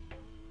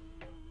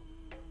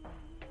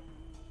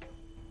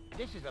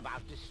 This is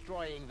about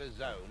destroying the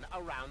zone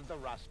around the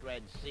Rust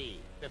Red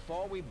Sea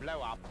before we blow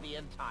up the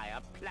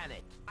entire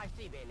planet. I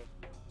see, Bailey.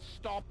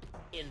 Stop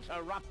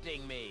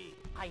interrupting me.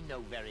 I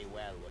know very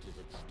well what is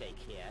at stake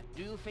here.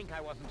 Do you think I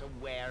wasn't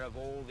aware of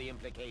all the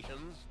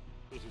implications?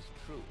 It is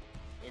true.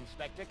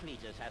 Inspector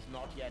Cletus has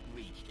not yet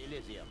reached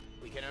Elysium.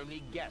 We can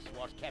only guess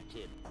what kept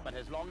him, but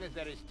as long as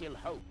there is still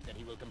hope that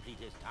he will complete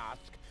his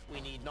task, we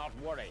need not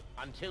worry.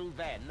 Until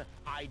then,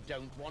 I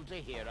don't want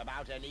to hear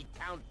about any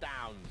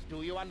countdowns.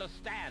 Do you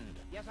understand?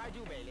 Yes, I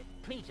do, Bailiff.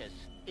 Cletus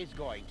is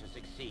going to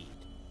succeed.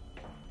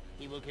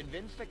 He will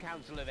convince the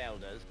Council of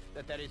Elders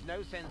that there is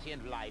no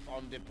sentient life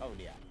on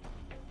Deponia.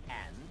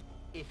 And,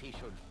 if he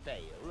should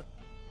fail,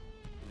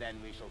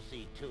 then we shall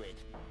see to it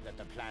that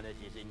the planet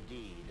is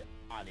indeed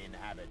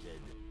uninhabited.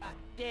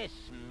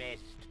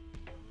 Dismissed.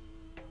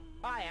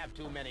 I have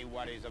too many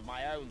worries of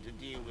my own to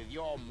deal with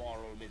your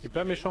moral misgivings. Il est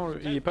pas méchant,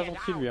 il est pas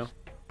gentil lui. Hein.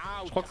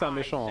 Je crois que c'est un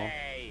méchant. Hein.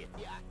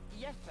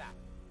 Yes, sir.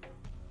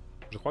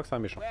 Je crois que c'est un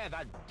méchant. Where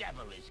the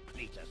devil is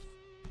Cletus?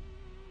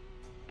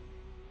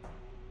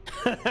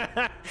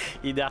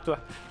 Il est derrière toi.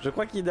 Je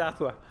crois qu'il est derrière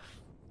toi.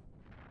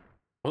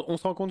 On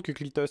se rend compte que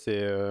Cletus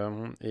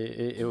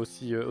est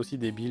aussi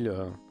débile.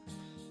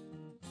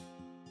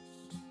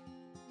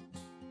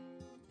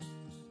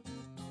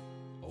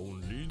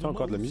 T'as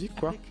encore de la musique,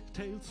 quoi?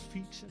 Tales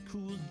feature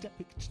cool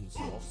depictions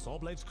of saw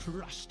blades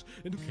crushed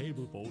into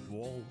cable boat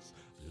walls.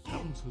 The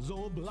attempt was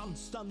all blunt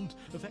stunt,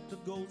 affected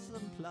goals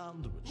and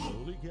planned, which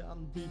surely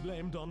can't be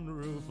blamed on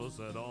Rufus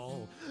at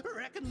all.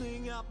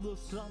 Reckoning up the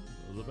sum,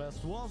 the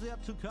best was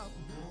yet to come.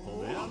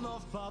 For the end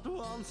of part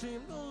one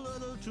seemed a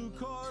little too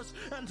coarse,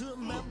 and to a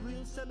man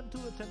we'll send him to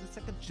attend a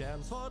second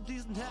chance for a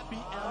decent happy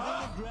ending,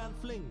 a grand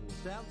fling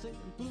with dancing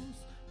and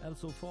booze and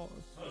so forth.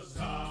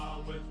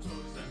 Huzzah with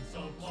booze and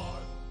so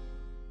forth.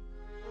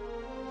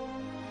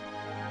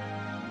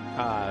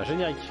 Ah,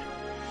 générique.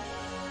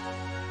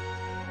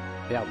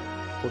 Merde,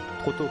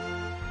 trop tôt.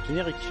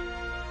 Générique.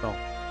 Non,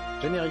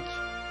 générique.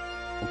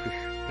 Non plus.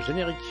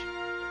 Générique.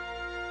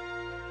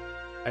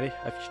 Allez,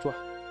 affiche-toi.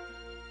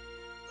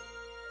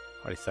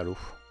 Oh, les salauds.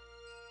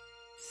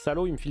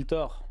 Salaud, il me file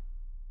tort.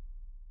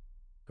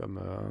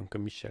 Comme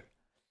Michel.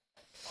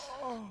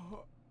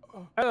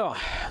 Alors,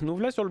 nous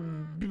voilà sur le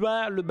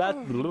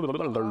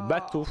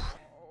bateau.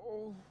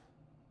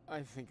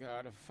 I think I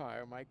ought to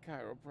fire my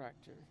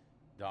chiropractor.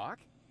 Doc?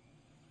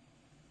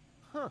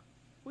 Huh.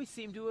 We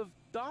seem to have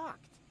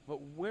docked.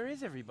 But where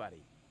is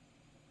everybody?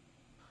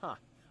 Huh.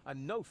 A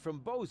note from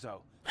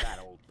Bozo, that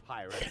old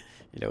pirate.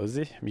 Il a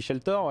osé. Michel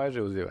Thor, ouais, j'ai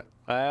osé, ouais.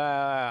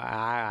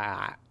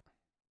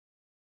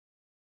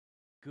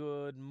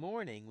 Good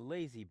morning,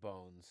 lazy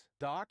bones.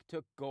 Doc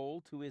took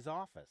Gold to his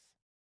office.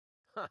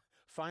 Huh.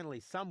 Finally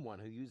someone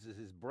who uses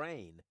his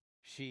brain.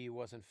 She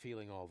wasn't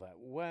feeling all that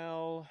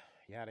well.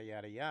 Yada,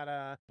 yada,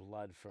 yada.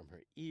 Blood from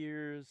her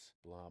ears.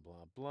 Blah,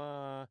 blah,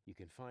 blah. You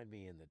can find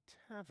me in the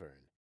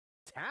tavern.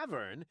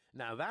 Tavern?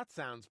 Now that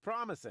sounds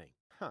promising.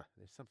 Huh,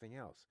 there's something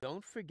else.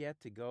 Don't forget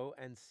to go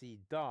and see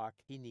Doc.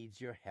 He needs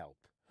your help.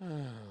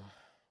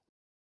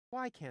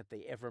 Why can't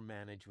they ever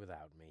manage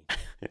without me?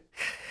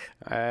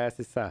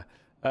 C'est ça.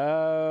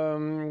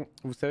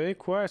 Vous savez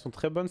quoi? Elles sont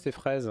très bonnes ces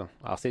fraises.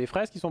 Alors c'est les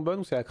fraises qui sont bonnes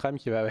ou c'est la crème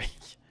qui va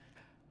avec?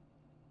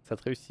 Ça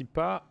te réussit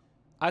pas.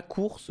 À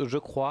course, je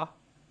crois.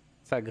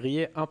 Ça a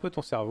grillé un peu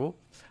ton cerveau.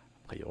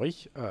 A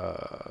priori,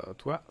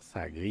 toi,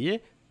 ça a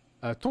grillé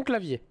ton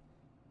clavier.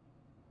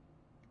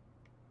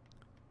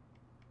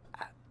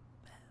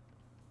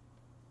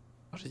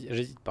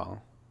 J'hésite pas.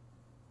 Hein.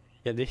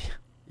 Il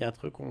y a un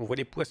truc, on voit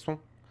les poissons.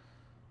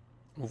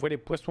 On voit les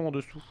poissons en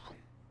dessous.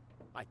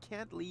 I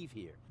can't leave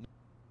here.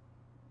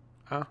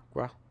 Hein,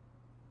 quoi?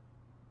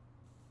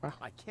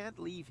 I can't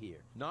leave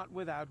here, not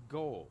without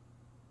gold.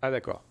 Ah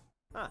d'accord.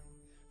 Huh.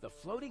 The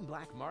floating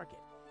black market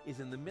is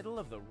in the middle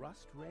of the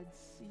rust-red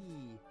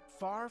sea,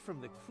 far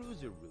from the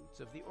cruiser routes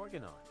of the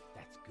Orgonon.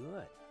 That's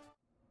good.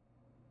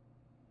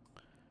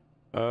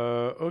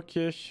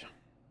 Ok.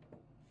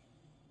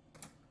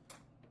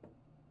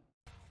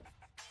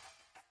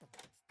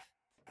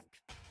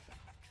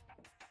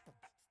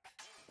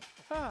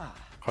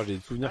 Oh, j'ai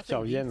des souvenirs qui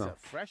reviennent.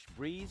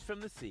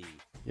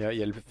 Il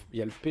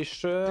y a le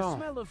pêcheur. The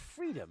smell of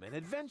freedom and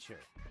adventure.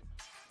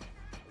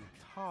 And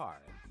tar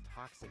and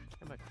toxic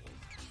chemicals.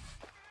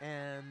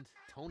 And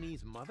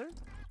Tony's mother?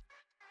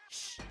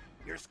 Shh!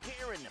 You're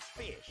scaring the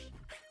fish.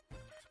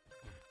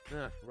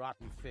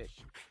 Rotten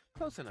fish.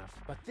 Close enough.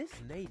 But this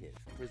native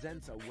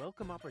presents a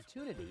welcome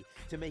opportunity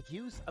to make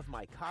use of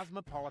my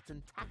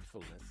cosmopolitan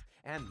tactfulness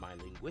and my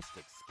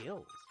linguistic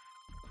skills.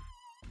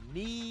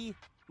 Me,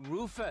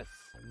 Rufus,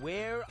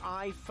 where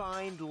I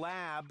find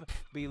lab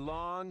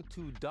belong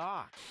to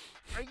Doc.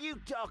 Are you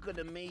talking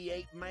to me,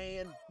 ape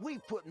man? We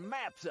put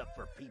maps up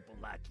for people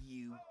like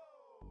you.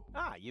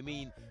 Ah, you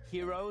mean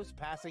heroes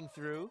passing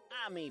through?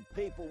 I mean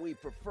people we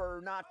prefer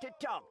not to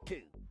talk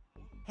to.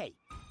 Hey,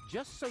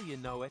 just so you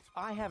know it,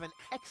 I have an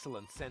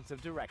excellent sense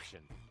of direction.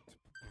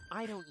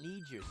 I don't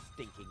need your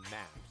stinking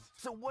maps.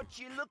 So what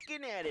you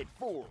looking at it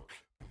for?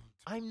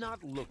 I'm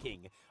not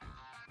looking.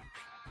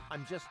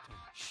 I'm just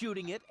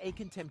shooting it a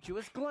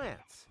contemptuous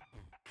glance.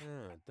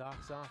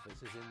 Doc's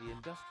office is in the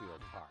industrial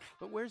park.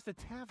 But where's the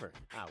tavern?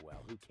 Ah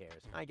well, who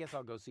cares? I guess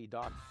I'll go see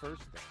Doc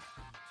first then.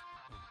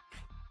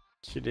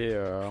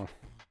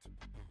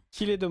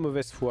 Qu'il est de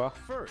mauvaise foi.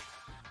 First,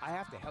 I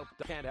have to help.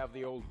 Can't have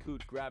the old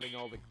coot grabbing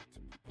all the.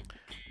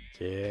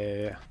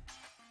 Ok.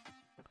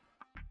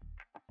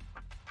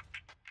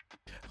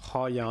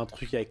 Oh, il y a un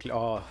truc avec...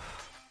 Oh.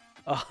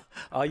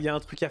 Ah, il y a un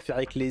truc à faire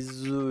avec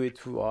les œufs et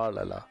tout. Oh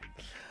là là.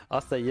 Ah,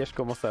 ça y est, je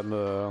commence à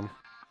me...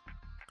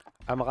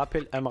 À me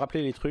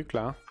rappeler les trucs,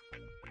 là.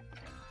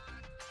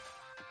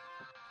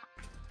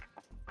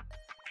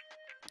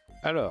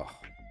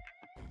 Alors.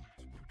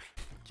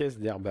 Caisse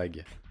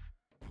d'airbag.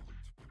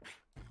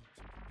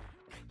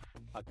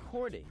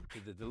 According to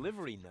the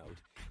delivery note,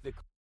 the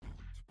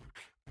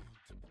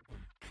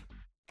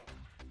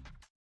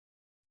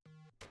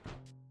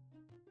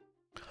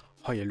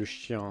Oh, il y a le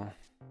chien.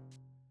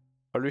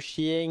 Oh, le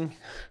chien.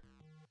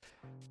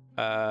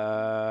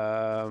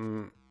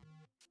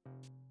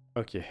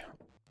 Ok.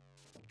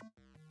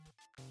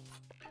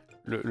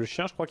 Le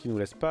chien, je crois qu'il nous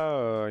laisse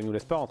pas, il nous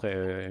laisse pas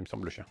rentrer, il me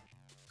semble, le chien.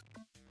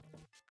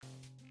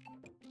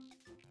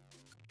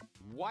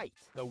 white,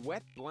 the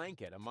wet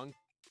blanket among...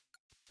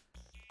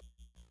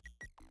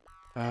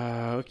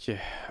 Ok.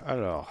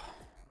 Alors,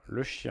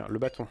 le chien, le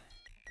bâton.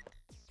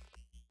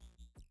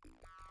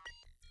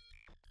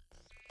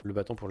 Le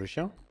bâton pour le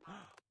chien.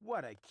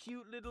 What a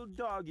cute little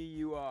doggy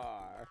you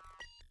are.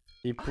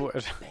 Et pour...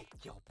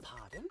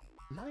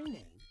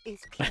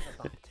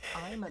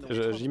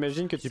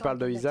 J'imagine que tu parles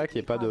de Isaac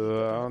et pas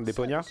de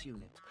Deponia.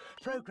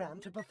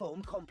 Programmed to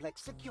perform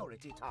complex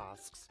security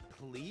tasks.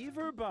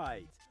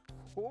 Cleaverbite.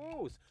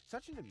 Oh,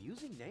 such an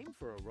amusing name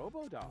for a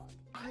robo-dog.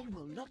 I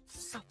will not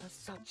suffer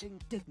such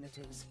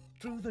indignities.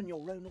 Through the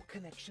neuronal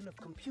connection of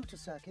computer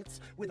circuits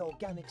with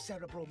organic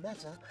cerebral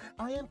matter,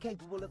 I am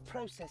capable of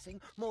processing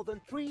more than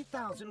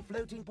 3,000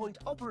 floating point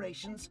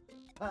operations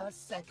per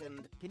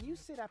second. Can you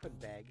sit up and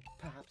beg?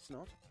 Perhaps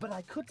not, but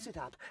I could sit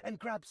up and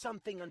grab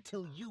something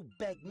until you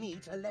beg me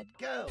to let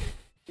go.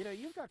 You know,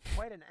 you've got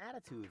quite an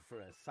attitude for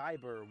a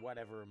cyber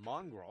whatever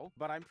mongrel,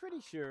 but I'm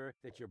pretty sure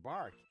that your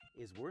bark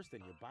is worse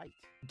than your bite.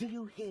 Do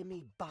you hear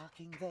me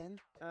barking then?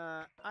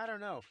 I don't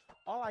know.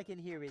 All I can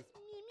hear is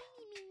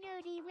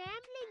Nerdy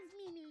ramblings,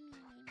 me.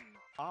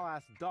 I'll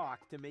ask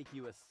Doc to make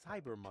you a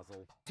cyber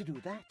muzzle. To do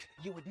that,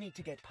 you would need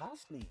to get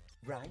past me,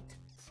 right?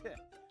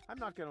 I'm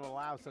not going to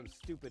allow some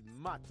stupid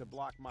mutt to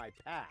block my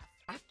path.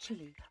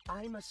 Actually,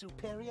 I'm a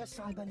superior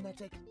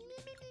cybernetic...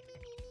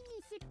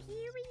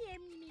 Superior,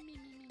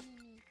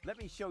 Let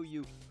me show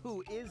you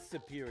who is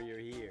superior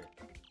here.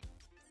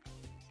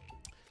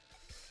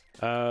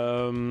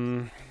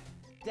 Down.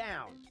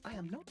 I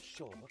am not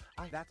sure.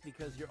 That's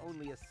because you're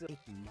only a It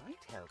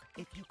might help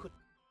if you could...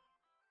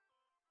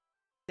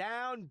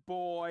 Down,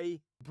 boy!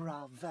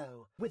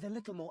 Bravo! With a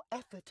little more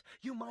effort,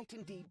 you might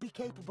indeed be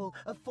capable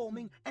of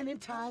forming an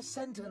entire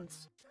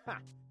sentence. Ha!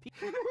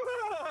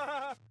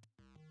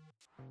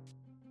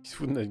 Il se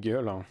fout de notre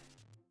gueule, hein.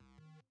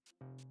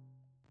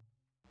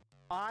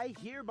 I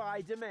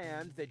hereby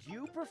demand that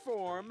you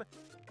perform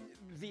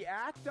the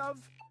act of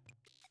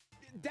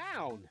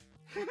down.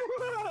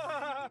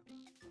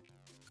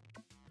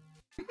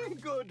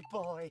 Good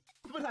boy.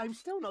 But I'm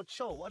still not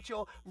sure what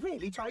you're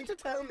really trying to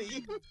tell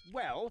me.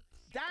 Well,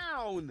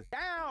 down,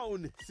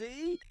 down,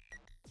 see?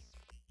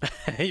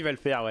 Il va le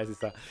faire, ouais, c'est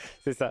ça.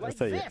 C'est ça, Like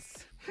ça y est.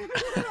 this.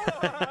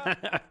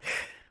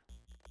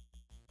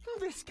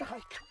 This guy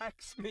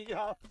cracks me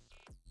up.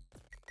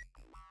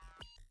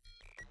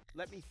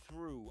 Let me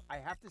through. I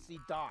have to see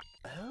Doc.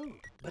 Oh,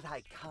 but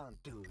I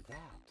can't do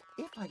that.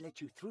 If I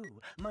let you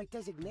through, my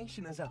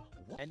designation as a...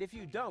 And if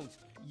you don't,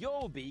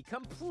 you'll be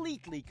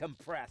completely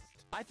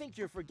compressed. I think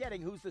you're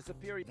forgetting who's the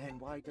superior... Then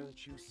why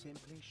don't you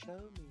simply show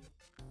me?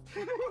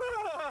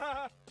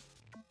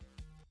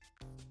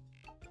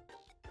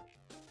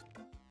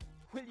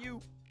 Will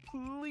you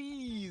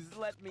please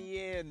let me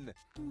in?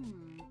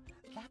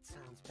 That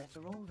sounds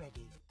better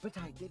already. But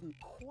I didn't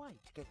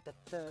quite get the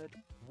third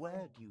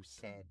word you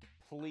said.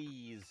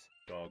 Please.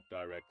 Talk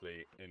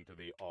directly into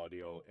the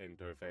audio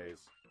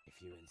interface.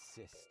 If you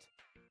insist.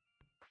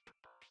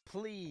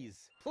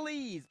 Please,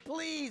 please,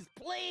 please,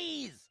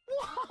 please!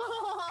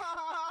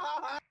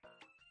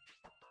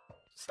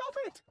 Stop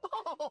it!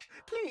 Oh,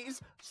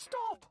 please,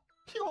 stop!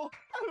 You're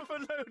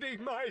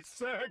overloading my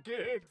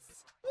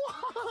circuits!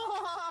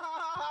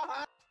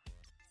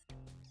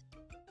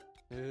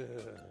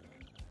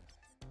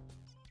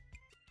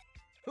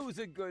 Who's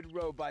a good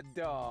robot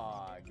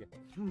dog?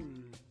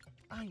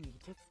 I need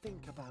to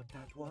think about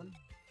that one.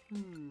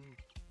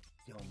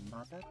 Your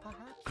mother,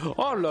 perhaps?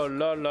 Oh là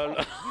là là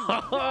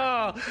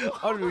là.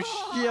 Oh le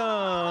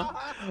chien.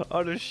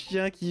 Oh le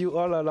chien qui...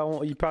 Oh là là,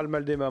 il parle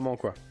mal des mamans,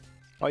 quoi.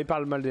 Oh, il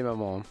parle mal des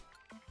mamans. Hein.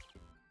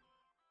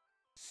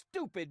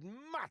 Stupid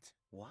mutt!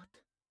 What?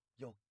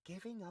 You're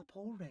giving up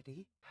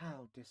already?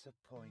 How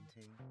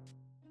disappointing.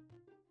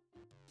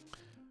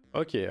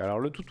 Ok, alors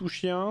le toutou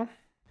chien...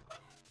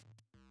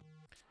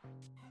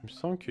 Il me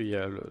semble qu'il y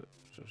a le...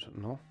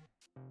 Non.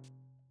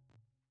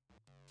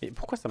 Et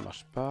pourquoi ça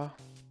marche pas?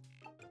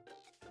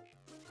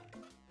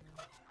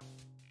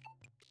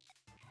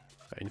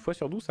 Une fois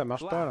sur 12, ça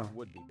marche pas là.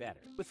 Would be better.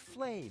 With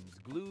flames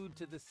glued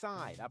to the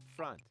side up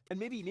front. And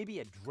maybe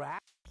a drag.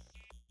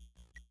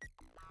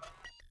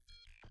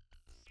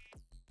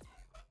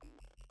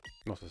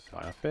 Non, ça sert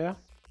à rien faire.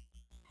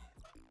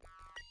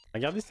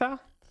 Regardez ça.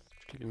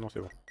 Non,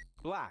 c'est bon.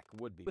 Black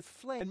would be with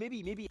flame and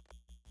maybe.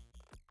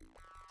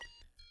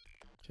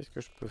 Qu'est-ce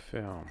que je peux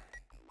faire?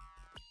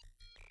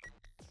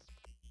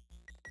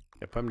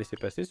 Il va pas me laisser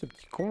passer ce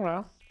petit con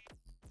là.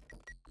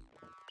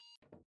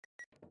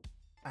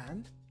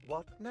 And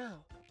what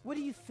now? What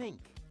do you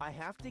think? I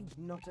have to.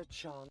 Not a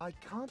chance. I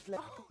can't let.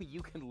 Oh,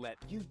 you can let.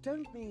 You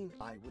don't mean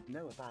I would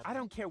know about. I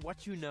don't care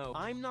what you know.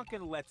 I'm not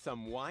gonna let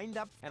some wind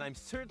up, and I'm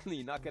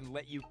certainly not gonna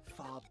let you.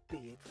 Far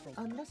be it from.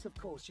 Unless, of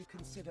course, you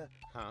consider.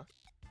 Huh?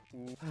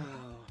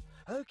 Oh,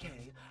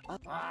 okay.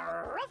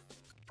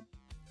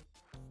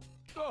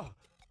 Oh,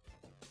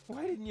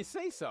 why didn't you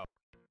say so?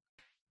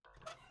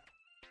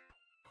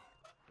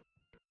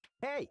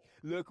 Hey,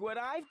 look what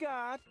I've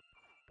got.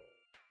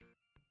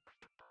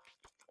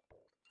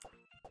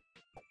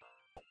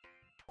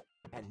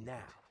 And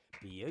now,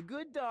 be a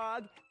good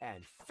dog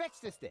and fetch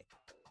the stick.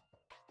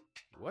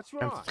 What's Un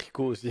wrong? petit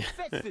tricot aussi.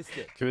 Fetch the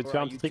stick. Tu veux te Or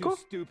faire are un petit you too tricot?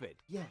 stupid?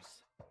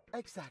 Yes,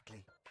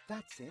 exactly.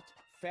 That's it.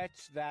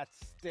 Fetch that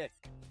stick.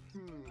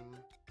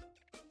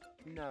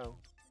 No.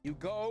 You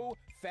go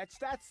fetch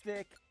that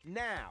stick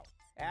now.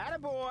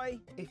 Attaboy.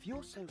 If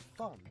you're so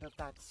fond of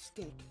that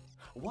stick,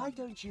 why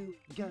don't you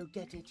go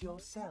get it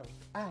yourself?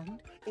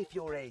 And if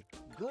you're a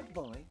good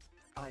boy,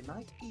 I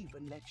might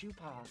even let you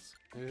pass.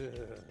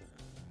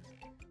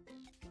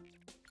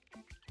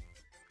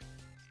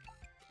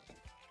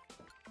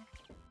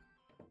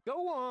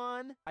 Go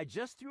on. I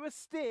just threw a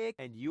stick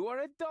and you are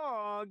a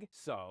dog.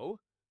 So,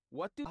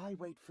 what do... I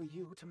wait for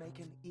you to make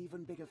an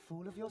even bigger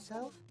fool of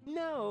yourself?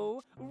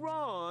 No,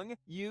 wrong.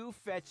 You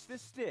fetch the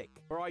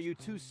stick. Or are you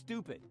too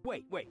stupid?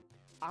 Wait.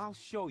 I'll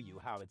show you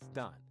how it's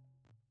done.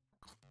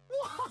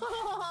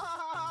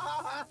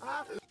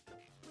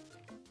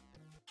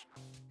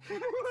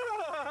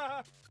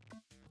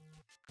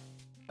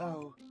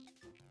 Oh,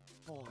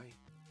 boy.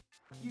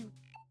 You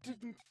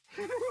didn't...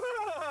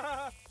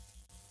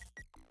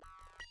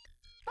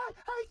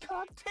 I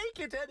can't take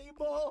it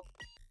anymore!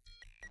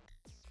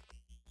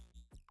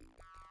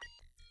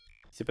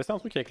 Il s'est passé un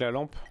truc avec la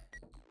lampe.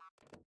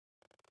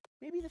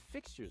 Maybe the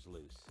fixture's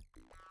loose.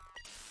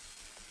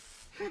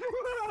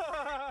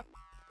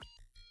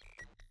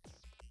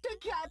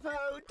 Decapo!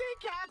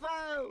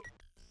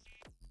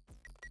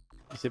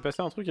 Il s'est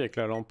passé un truc avec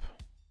la lampe.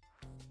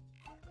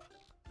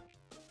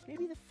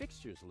 Maybe the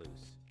fixture's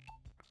loose.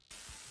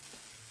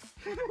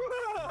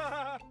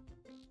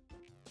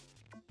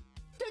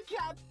 Ok.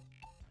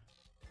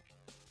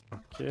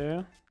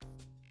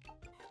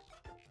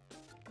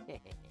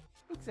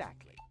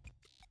 Exactly.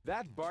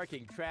 That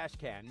barking trash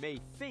can may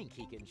think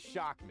he can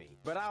shock me,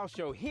 but I'll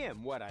show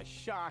him what a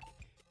shock...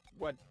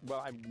 when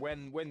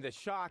the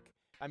shock...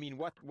 I mean,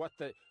 what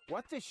the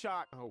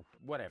shock... Oh,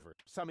 whatever.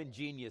 Some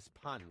ingenious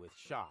pun with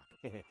shock.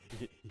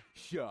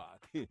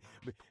 Shock.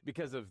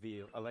 Because of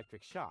the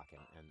electric shock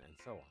and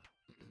so on.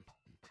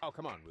 Oh,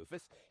 come on,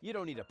 Rufus. You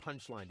don't need a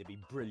punchline to be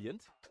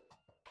brilliant.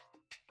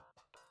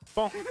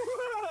 Bon.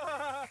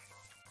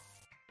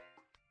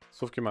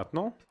 Sauf que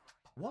maintenant...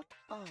 What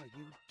are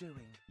you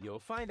doing? You'll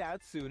find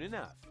out soon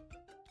enough.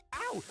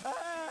 Ow!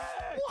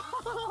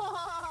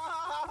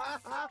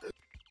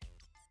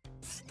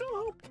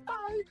 Stop!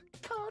 I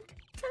can't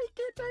take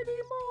it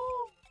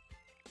anymore!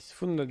 Il se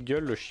fout de notre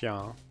gueule, le chien.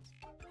 Hein.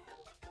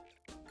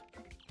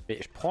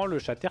 Mais je prends le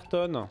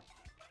Chatterton.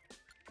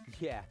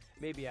 Yeah,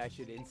 maybe I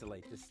should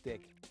insulate the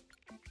stick.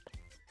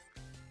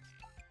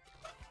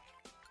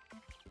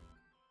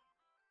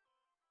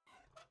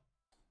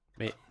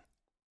 Mais...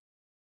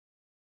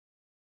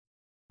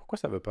 Pourquoi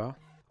ça veut pas?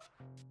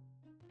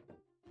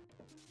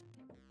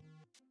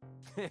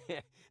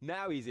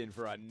 Now he's in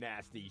for a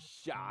nasty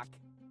shock.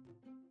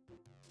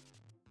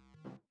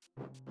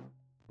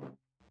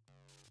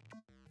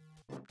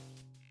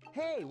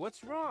 Hey,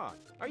 what's wrong?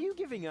 Are you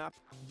giving up?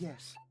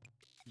 Yes,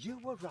 you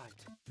were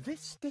right.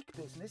 This stick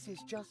business is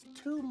just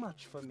too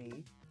much for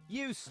me.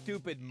 You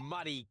stupid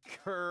muddy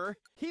cur.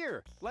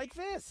 Here, like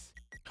this.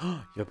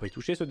 Oh, il va pas y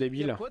toucher ce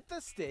débile. You put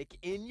the stick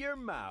in your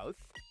mouth.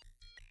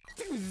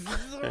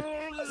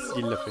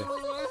 Il l'a fait.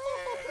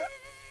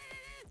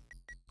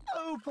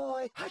 Oh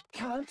boy, I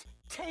can't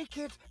take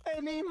it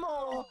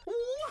anymore.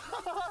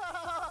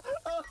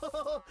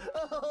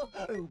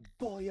 Oh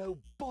boy, oh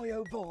boy,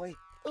 oh boy.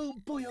 Oh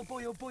boy, oh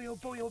boy, oh boy, oh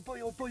boy, oh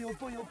boy, oh boy, oh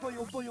boy, oh boy,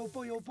 oh boy, oh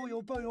boy, oh boy,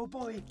 oh boy, oh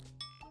boy.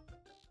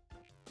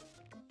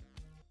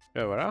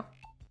 Et voilà.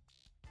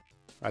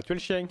 Ah, tuer le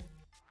chien.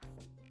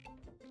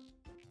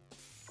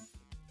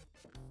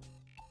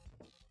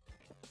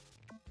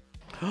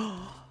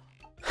 Oh,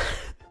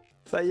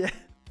 ça y est.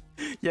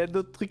 Il y a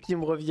d'autres trucs qui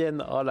me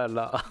reviennent. Oh là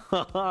là.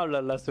 Oh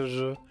là là, ce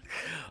jeu.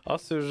 Oh,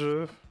 ce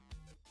jeu.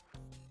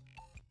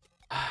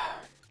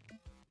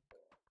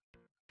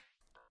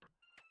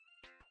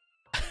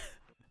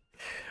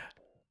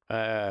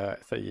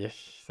 Ça y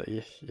est. Ça y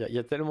est. Il y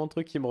a tellement de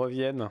trucs qui me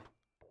reviennent.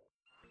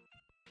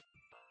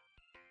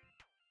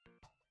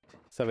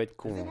 Ça va être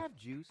con. Does it have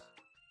juice?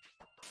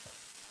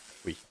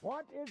 Oui.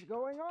 What is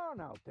going on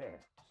out there?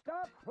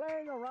 Stop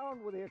playing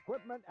around with the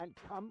equipment and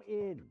come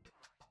in.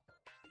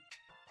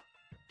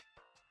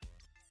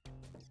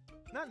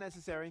 Not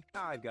necessary.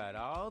 I've got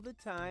all the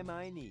time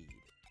I need.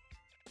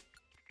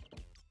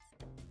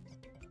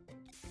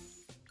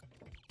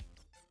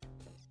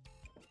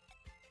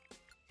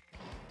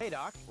 Hey,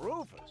 Doc.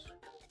 Rufus.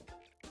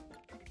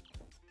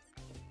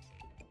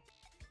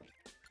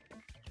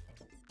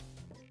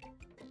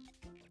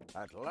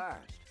 At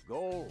last,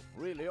 gold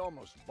really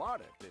almost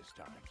bought it this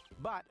time.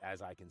 But,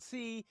 as I can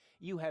see,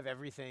 you have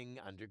everything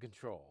under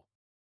control.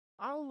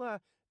 I'll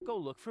go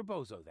look for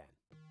Bozo then.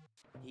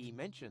 He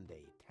mentioned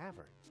a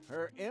tavern.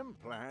 Her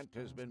implant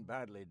has been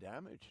badly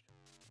damaged.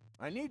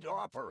 I need to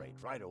operate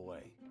right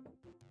away.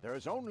 There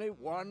is only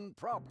one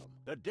problem.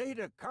 The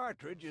data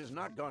cartridge is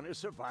not going to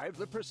survive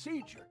the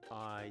procedure.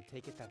 I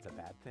take it that's a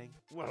bad thing?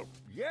 Well,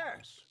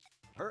 yes.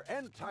 Her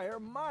entire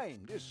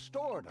mind is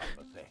stored on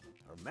the thing.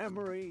 Her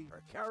memory,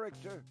 her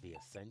character. The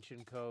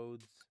ascension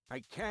codes.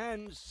 I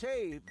can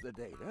save the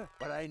data,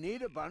 but I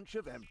need a bunch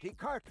of empty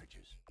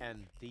cartridges.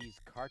 And these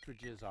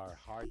cartridges are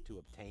hard to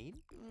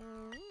obtain?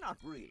 Not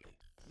really.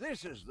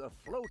 This is the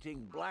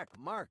floating black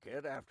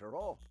market after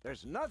all.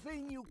 There's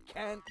nothing you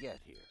can't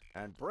get here.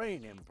 And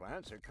brain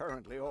implants are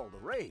currently all the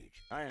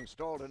rage. I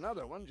installed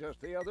another one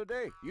just the other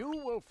day. You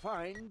will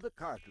find the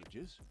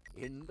cartridges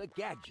in the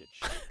gadget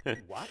shop.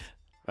 What?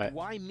 Ouais.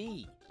 Why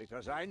me?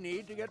 Because I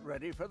need to get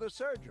ready for the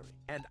surgery.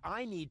 And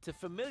I need to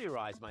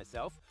familiarize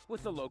myself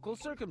with the local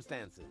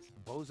circumstances.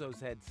 Bozo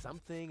said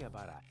something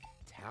about a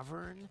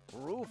tavern?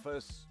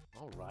 Rufus.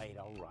 All right,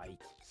 all right.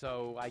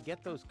 So I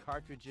get those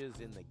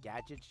cartridges in the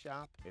gadget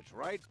shop? It's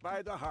right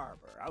by the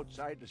harbor,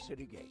 outside the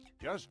city gate.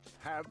 Just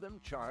have them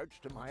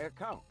charged to my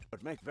account.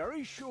 But make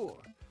very sure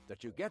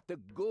that you get the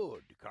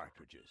good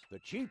cartridges. The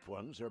cheap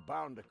ones are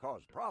bound to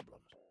cause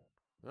problems.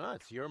 Oh,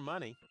 it's your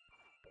money.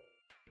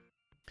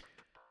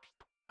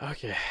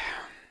 Ok.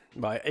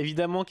 Bah,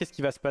 évidemment, qu'est-ce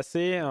qui va se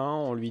passer hein?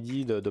 On lui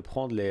dit de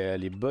prendre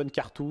les bonnes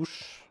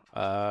cartouches.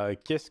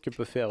 Qu'est-ce que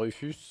peut faire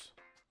Rufus?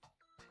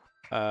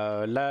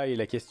 Là est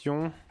la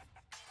question.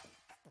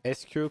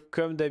 Est-ce que,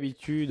 comme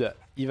d'habitude,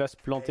 il va se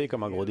planter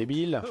comme un gros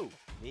débile?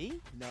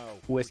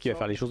 Ou est-ce qu'il va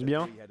faire les choses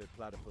bien?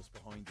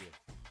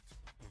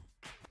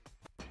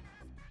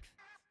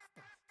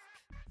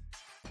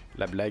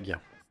 La blague.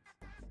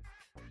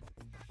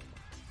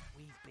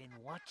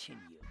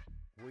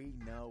 We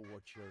know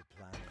what you're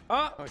planning.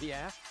 Ah! Oh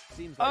yeah?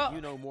 Seems like you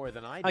know more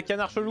than I do. Un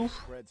canard chelou.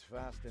 Spreads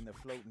fast in the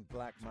floating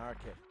black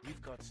market.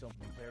 You've got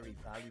something very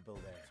valuable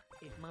there.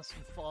 It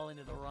mustn't fall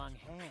into the wrong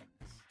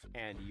hands.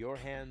 And your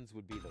hands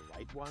would be the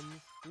right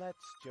ones?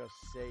 Let's just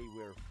say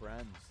we're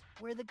friends.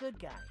 We're the good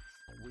guys.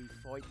 We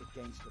fight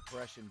against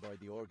oppression by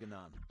the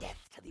Organon.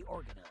 Death to the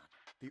Organon.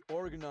 The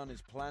Organon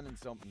is planning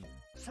something.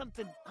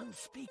 Something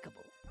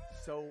unspeakable.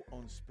 So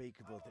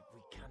unspeakable that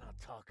we cannot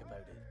talk about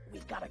it.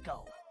 We've gotta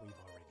go. We've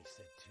already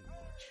said too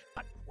much.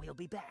 But we'll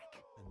be back.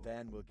 And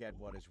then we'll get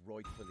what is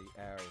rightfully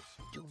ours.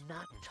 Do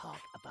not talk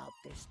about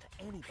this to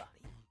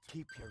anybody.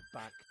 Keep your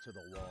back to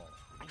the wall.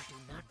 And do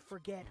not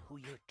forget who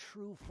your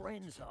true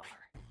friends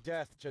are.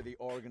 Death to the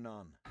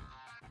Organon.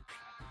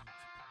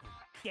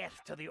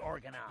 Death to the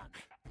Organon.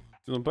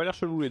 Ils ont pas l'air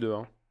chelous les deux.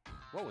 Hein.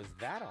 What was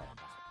that all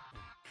about?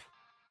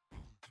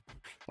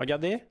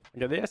 Regardez,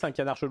 regardez, c'est un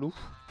canard chelou.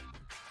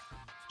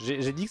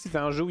 J'ai dit que c'était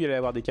un jeu où il allait y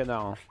avoir des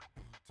canards. Hein.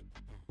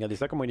 Regardez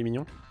ça, comment il est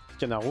mignon. Petit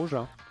canard rouge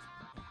là.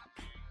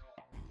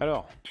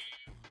 Alors.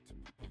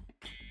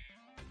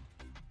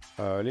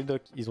 Les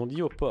docs, ils ont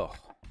dit au port.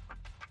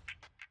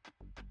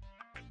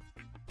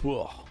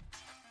 Port.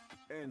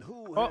 And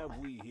who Oh. have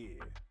we here?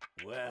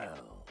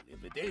 Well,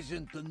 if it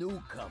isn't the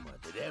newcomer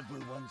that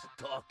everyone's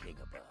talking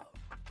about.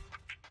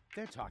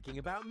 They're talking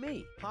about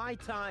me. High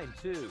time,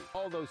 too.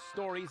 All those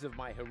stories of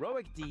my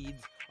heroic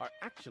deeds are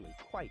actually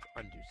quite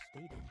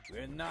understated.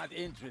 We're not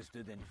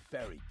interested in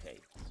fairy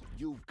tales.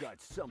 You've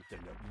got something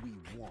that we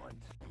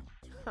want.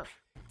 Huh.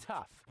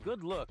 Tough.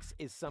 Good looks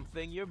is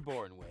something you're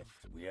born with.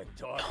 We are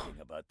talking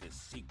about the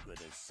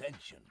secret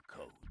ascension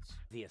codes.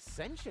 The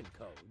ascension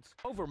codes?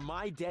 Over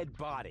my dead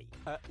body.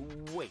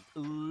 Wait,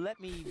 let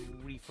me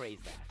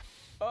rephrase that.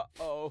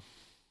 Uh-oh.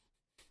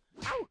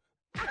 Ow!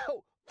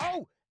 Ow!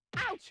 Oh!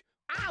 Ouch!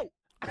 Ow!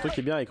 Le truc qui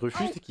est bien avec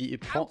Rufus, c'est qu'il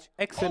prend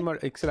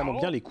excellemment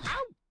bien les coups.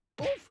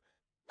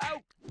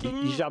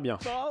 Il gère bien.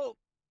 Sans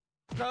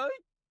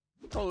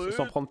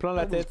prendre plein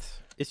la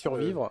tête et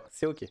survivre,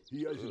 c'est ok.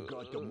 He hasn't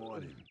got the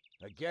money.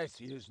 I guess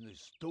he isn't as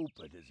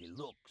stupid as he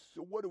looks.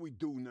 So what do we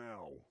do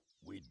now?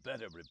 We'd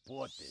better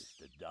report this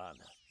to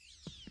Donna.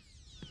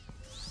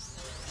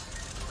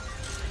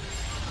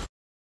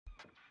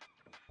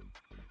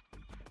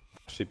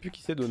 Je sais plus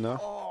qui c'est Donna.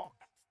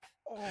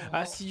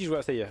 Ah si, je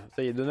vois, ça y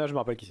est, Donna, je me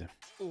rappelle qui c'est.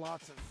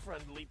 Lots of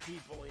friendly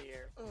people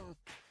here.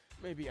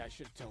 Maybe I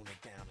should tone it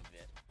down a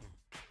bit.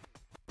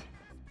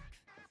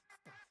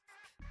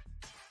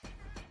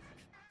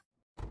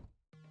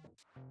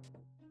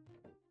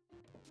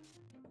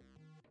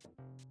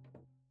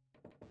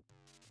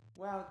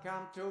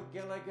 Welcome to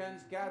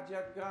Gilligan's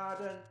Gadget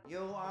Garden.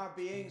 You are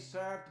being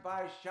served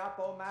by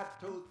Shopomat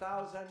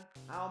 2000.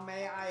 How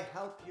may I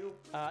help you?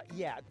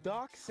 Yeah,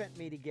 Doc sent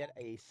me to get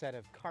a set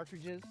of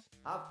cartridges.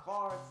 Of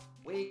course,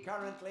 we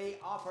currently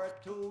offer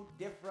 2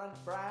 different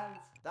brands.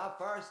 The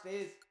first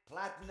is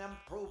Platinum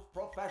Proof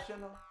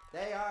Professional.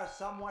 They are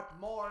somewhat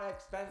more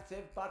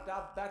expensive, but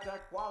of better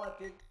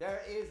quality.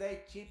 There is a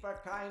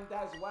cheaper kind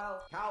as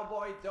well.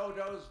 Cowboy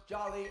Dodo's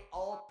Jolly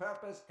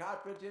All-Purpose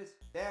Cartridges.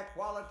 Their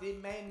quality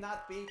may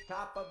not be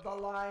top of the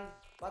line,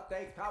 but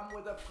they come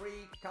with a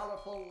free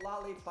colorful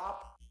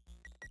lollipop.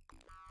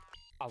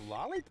 A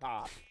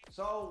lollipop?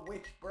 So,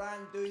 which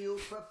brand do you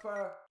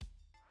prefer?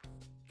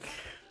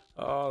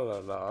 Oh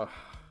là là.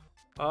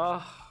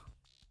 Ah.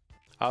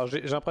 Alors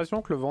j'ai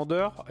l'impression que le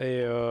vendeur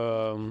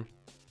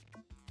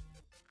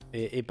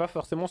est pas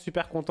forcément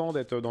super content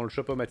d'être dans le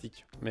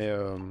shop-o-matic. Mais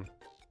on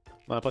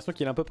a l'impression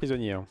qu'il est un peu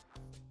prisonnier. Hein.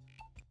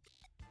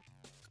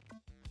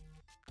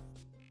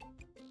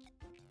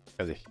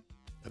 Vas-y.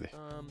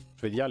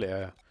 Je vais dire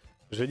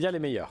les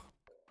meilleurs.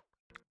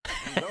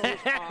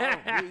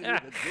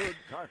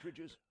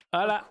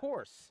 Voilà.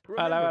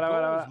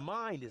 Voilà.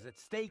 Mind is at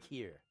stake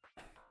here.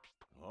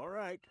 All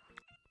right.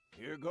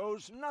 Here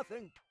goes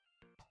nothing.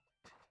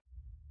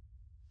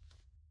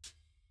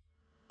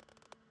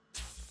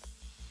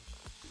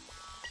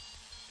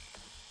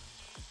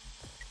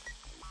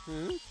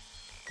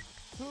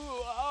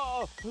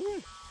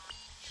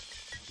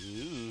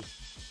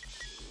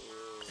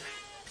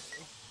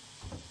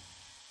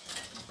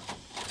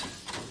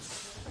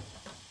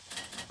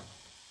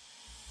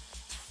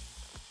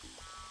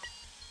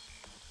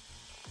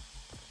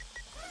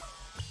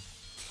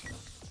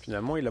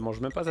 Finalement, il la mange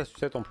même pas sa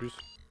sucette en plus.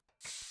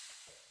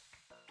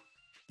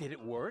 Did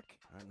it work?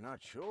 I'm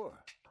not sure.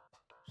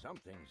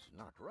 Something's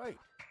not right.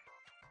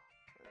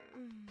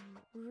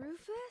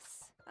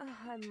 Rufus?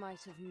 I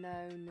might have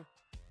known.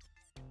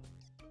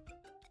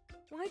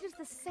 Why does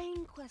the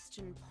same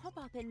question pop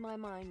up in my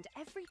mind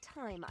every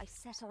time I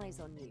set eyes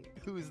on you?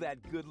 Who's that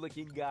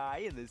good-looking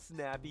guy in the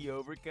snappy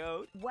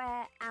overcoat?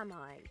 Where am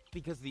I?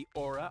 Because the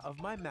aura of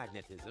my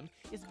magnetism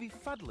is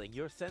befuddling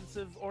your sense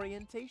of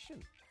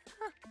orientation.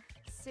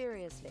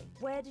 Seriously,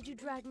 where did you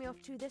drag me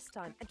off to this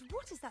time? And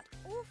what is that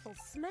awful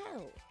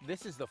smell?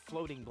 This is the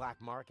floating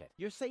black market.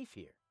 You're safe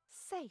here.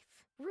 Safe?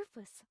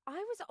 Rufus, I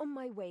was on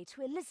my way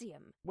to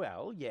Elysium.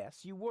 Well,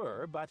 yes, you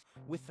were, but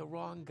with the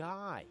wrong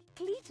guy.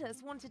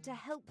 Cletus wanted to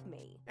help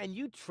me. And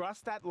you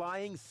trust that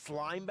lying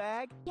slime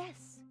bag?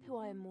 Yes, who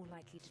I am more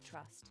likely to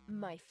trust.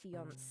 My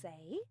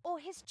fiancé or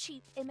his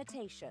cheap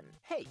imitation?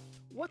 Hey,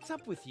 what's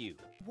up with you?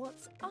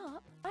 What's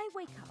up? I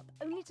wake up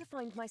only to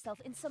find myself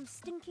in some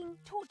stinking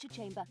torture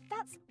chamber.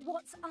 That's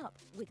what's up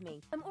with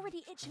me. I'm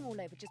already itching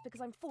all over just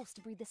because I'm forced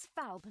to breathe this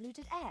foul,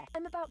 polluted air.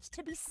 I'm about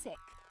to be sick.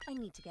 I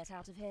need to get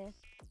out of here.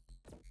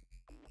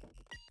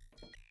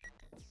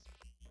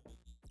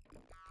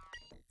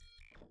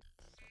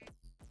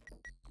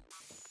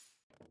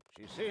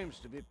 She seems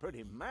to be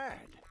pretty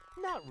mad.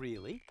 Not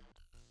really.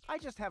 I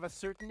just have a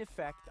certain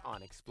effect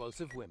on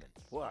explosive women.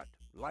 What,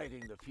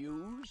 lighting the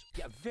fuse?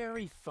 Yeah,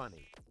 very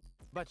funny.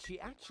 But she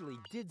actually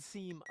did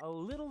seem a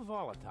little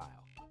volatile.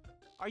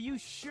 Are you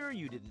sure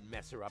you didn't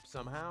mess her up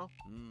somehow?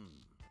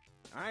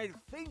 I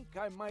think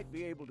I might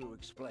be able to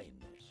explain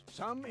this.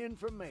 Some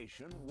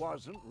information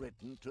wasn't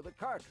written to the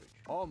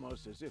cartridge,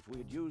 almost as if we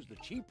had used the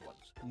cheap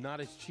ones. Not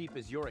as cheap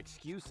as your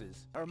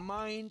excuses. Her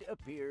mind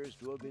appears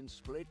to have been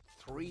split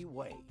 3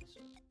 ways.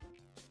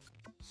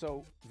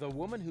 So, the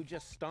woman who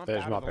just stomped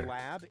out of the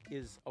lab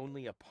is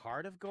only a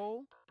part of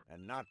Goal?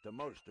 And not the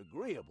most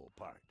agreeable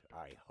part,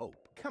 I hope.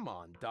 Come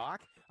on,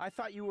 Doc. I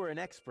thought you were an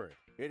expert.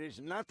 It is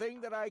nothing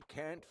that I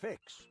can't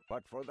fix,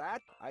 but for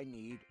that, I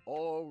need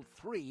all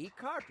 3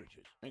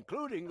 cartridges,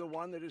 including the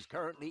one that is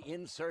currently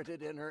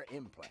inserted in her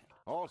implant.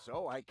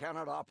 Also, I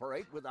cannot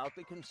operate without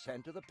the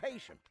consent of the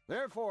patient.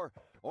 Therefore,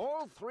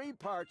 all 3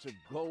 parts of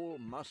Goal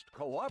must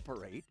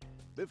cooperate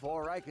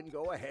before I can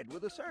go ahead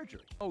with the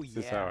surgery. Oh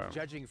yeah,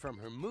 judging from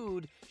her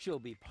mood, she'll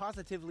be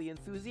positively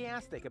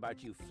enthusiastic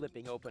about you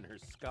flipping open her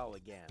skull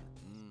again.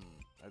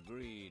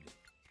 Agreed.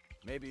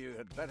 Maybe you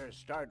had better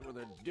start with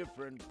a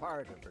different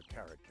part of her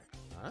character.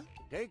 Huh?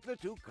 Take the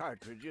 2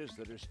 cartridges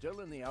that are still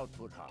in the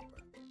output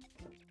hopper.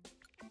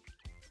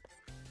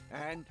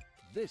 And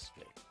this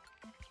thing.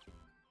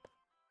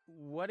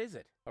 What is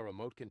it? A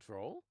remote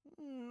control?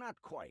 Not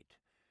quite.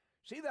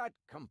 See that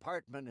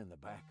compartment in the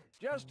back?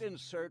 Just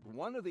insert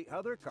one of the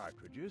other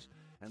cartridges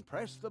and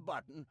press the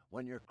button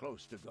when you're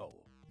close to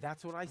Goal.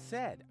 That's what I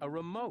said, a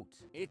remote.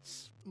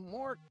 It's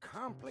more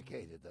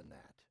complicated than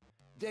that.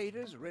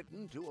 Data's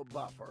written to a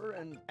buffer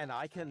and... And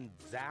I can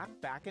zap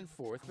back and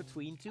forth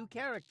between 2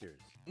 characters.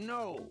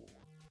 No.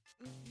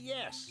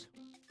 Yes.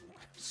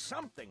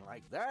 Something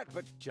like that,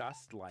 but...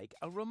 Just like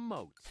a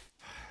remote.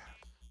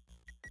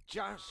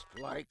 Just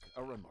like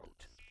a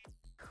remote.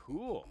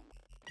 Cool.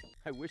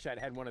 I wish I'd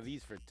had one of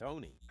these for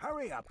Tony.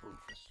 Hurry up,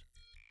 Rufus.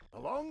 The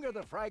longer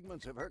the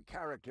fragments of her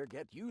character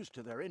get used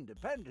to their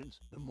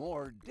independence, the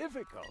more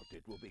difficult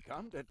it will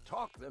become to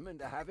talk them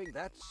into having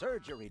that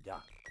surgery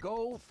done.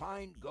 Go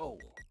find Goal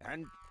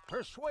and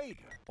persuade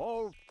her.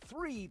 All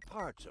 3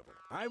 parts of her.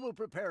 I will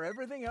prepare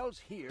everything else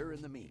here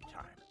in the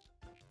meantime.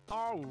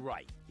 All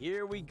right,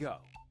 here we go.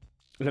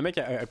 Le mec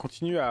a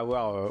continue à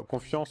avoir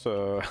confiance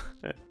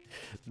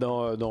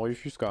dans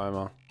Rufus quand même.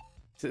 Hein.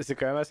 C'est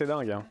quand même assez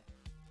dingue. Hein.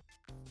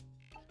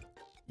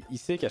 Il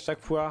sait qu'à chaque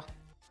fois,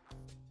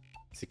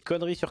 c'est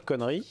connerie sur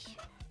connerie.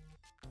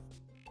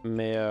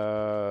 Mais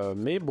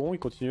bon, il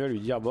continue à lui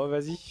dire, bon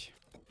vas-y.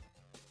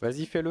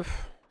 Vas-y, fais-le.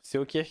 C'est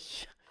ok.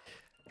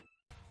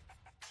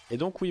 Et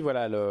donc oui,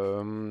 voilà,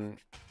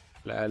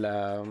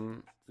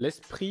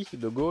 l'esprit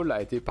de Gaul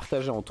a été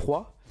partagé en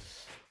 3.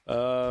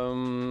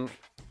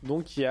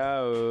 Donc il y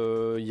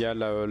a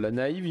la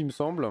naïve, il me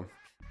semble.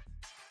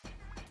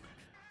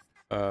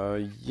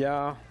 Il y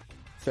a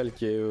celle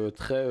qui est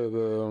très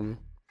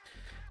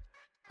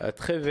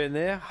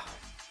vénère.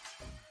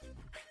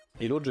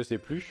 Et l'autre, je sais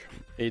plus.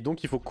 Et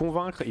donc il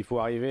faut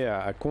arriver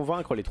à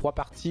convaincre les 3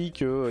 parties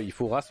qu'il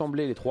faut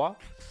rassembler les 3.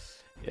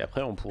 Et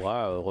après on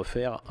pourra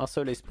refaire un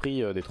seul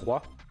esprit des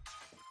 3.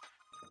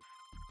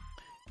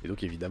 Et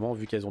donc évidemment,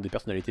 vu qu'elles ont des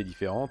personnalités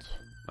différentes,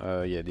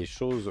 il y a des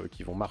choses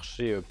qui vont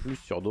marcher plus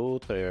sur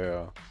d'autres.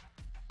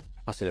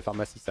 Ah, c'est la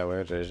pharmacie, ça,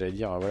 ouais, j'allais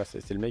dire, voilà,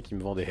 c'est le mec qui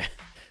me vend des...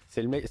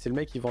 c'est le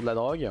mec qui vend de la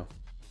drogue.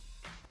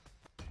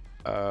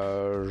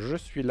 Je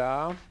suis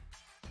là.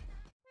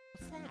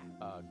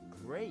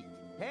 Great.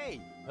 Hey,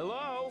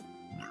 hello.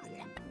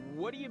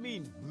 What do you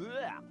mean,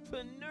 blah,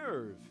 the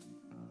nerve?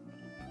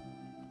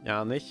 Il y a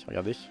un nez,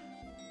 regardez.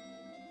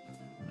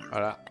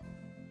 Voilà.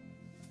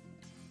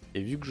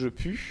 Et vu que je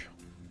pue,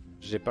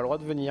 j'ai pas le droit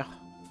de venir.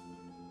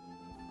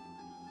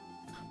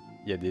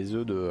 Il y a des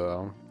œufs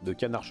de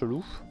canard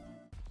chelou.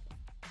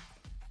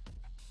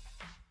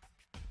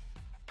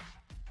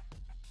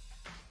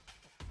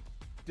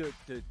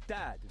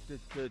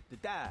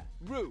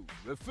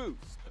 Rufus,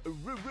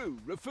 Rufus,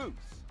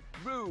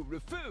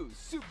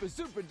 Rufus,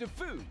 super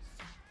diffuse.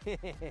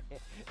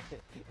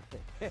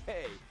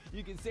 Hey,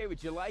 you can say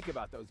what you like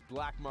about those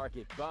black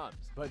market bums,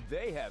 but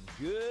they have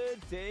good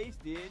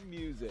taste in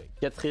music.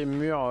 4e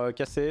mur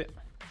cassé.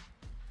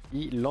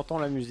 Il entend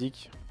la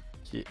musique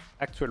qui est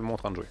actuellement en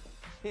train de jouer.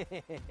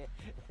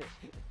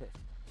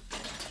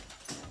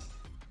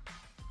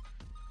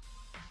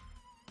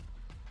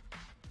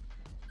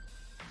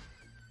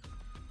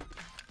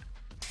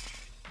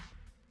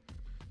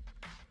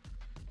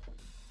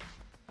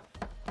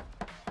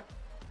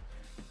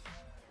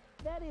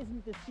 That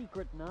isn't the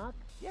secret knock.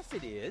 Yes,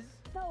 it is.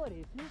 No, it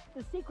isn't.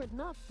 The secret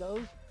knock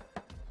goes...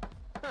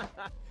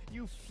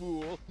 You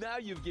fool. Now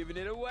you've given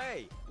it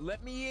away.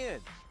 Let me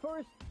in.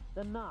 First,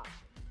 the knock.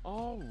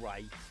 All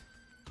right.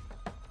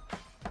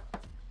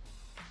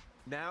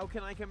 Now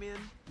can I come in?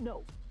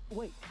 No,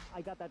 wait,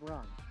 I got that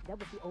wrong. That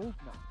was the old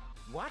knock.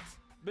 What?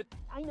 But...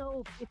 I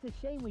know, it's a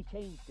shame we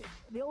changed it.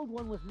 The old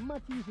one was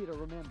much easier to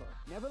remember.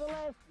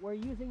 Nevertheless, we're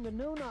using the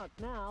new knock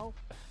now.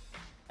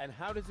 And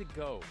how does it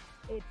go?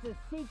 It's a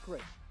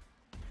secret.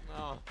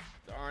 Oh,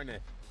 darn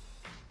it.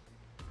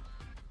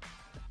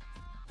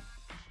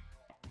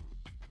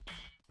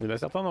 Il y en a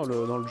certains dans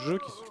le jeu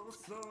qui sont...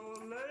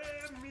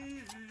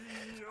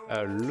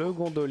 le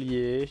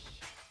gondolier.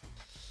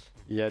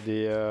 Il y a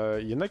des...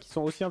 il y en a qui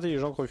sont aussi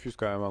intelligents que Rufus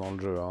quand même hein, dans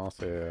le jeu. Hein.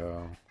 C'est...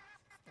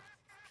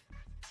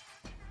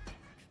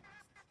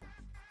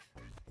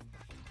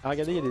 Ah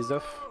regardez, il y a des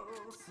œufs.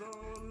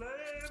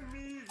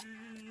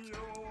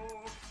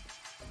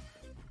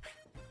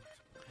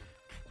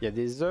 Il y a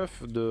des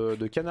œufs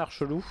de canard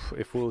chelou et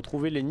il faut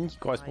trouver les nids qui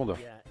correspondent.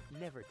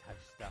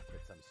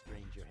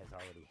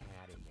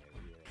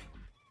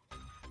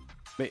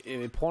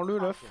 Mais prends-le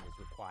l'œuf.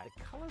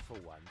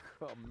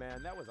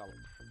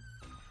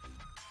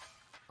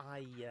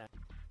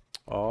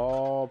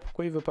 Oh,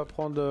 pourquoi il veut pas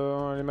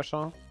prendre les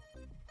machins?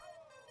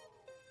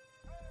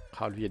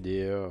 Ah lui il y a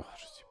des...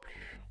 je sais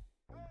plus.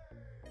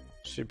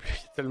 Je sais plus,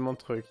 il y a tellement de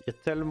trucs. Il y a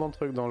tellement de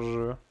trucs dans le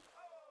jeu.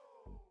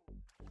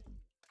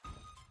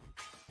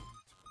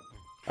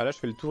 Ah là je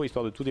fais le tour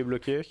histoire de tout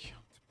débloquer.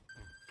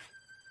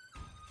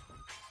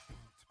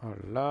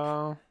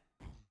 Voilà.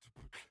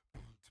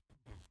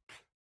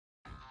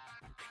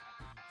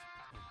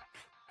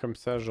 Comme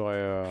ça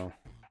j'aurai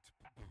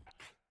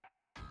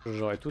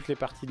toutes les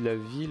parties de la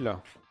ville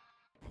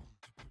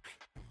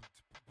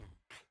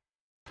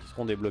qui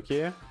seront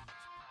débloquées.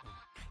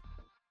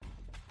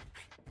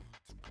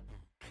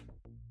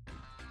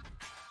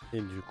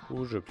 Et du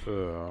coup je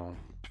peux...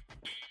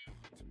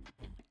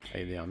 Ah,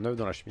 il y a un œuf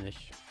dans la cheminée.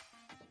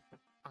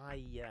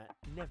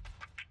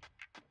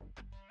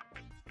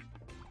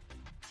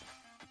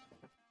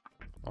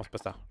 Non, c'est pas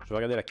ça. Je vais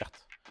regarder la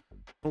carte.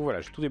 Donc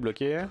voilà, j'ai tout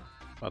débloqué.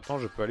 Maintenant,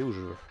 je peux aller où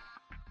je veux.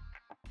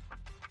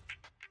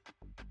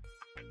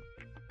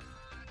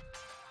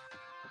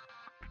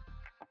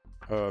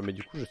 Mais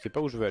du coup, je sais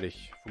pas où je vais aller.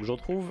 Faut que je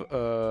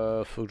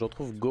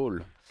retrouve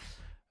Gaul.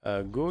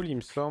 Gaul, il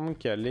me semble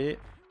qu'elle est...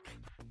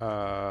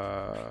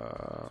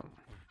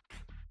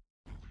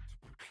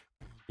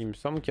 Il me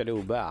semble qu'elle est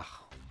au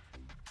bar.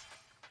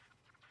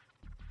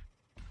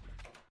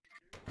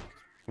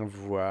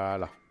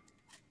 Voilà.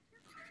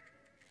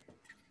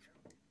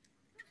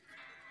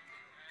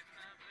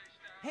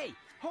 Hey,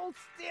 hold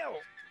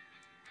still!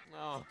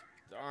 Oh,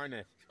 darn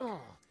it.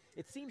 Oh,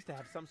 it seems to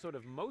have some sort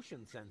of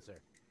motion sensor.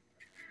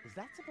 Is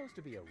that supposed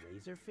to be a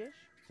razorfish?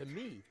 To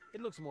me,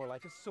 it looks more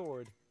like a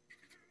sword.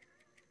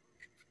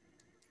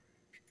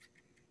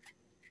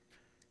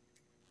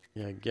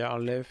 Il y a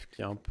Garlef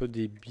qui est un peu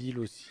débile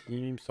aussi,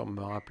 il me semble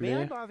me May I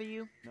rappeler. bother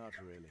you? Not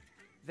really.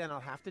 Then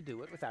I'll have to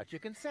do it without your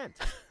consent.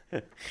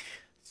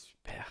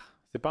 Super.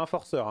 C'est pas un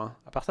forceur, hein.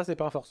 À part ça, c'est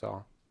pas un forceur.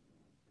 Hein.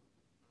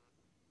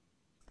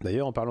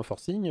 D'ailleurs, en parlant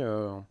forcing,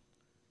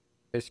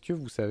 est-ce que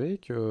vous savez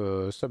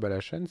que sub à la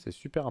chaîne, c'est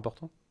super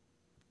important?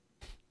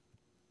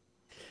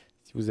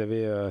 Si vous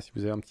avez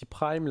un petit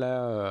prime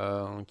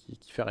là qui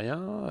fait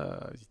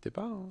rien, n'hésitez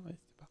pas. Hein,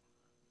 n'hésitez pas.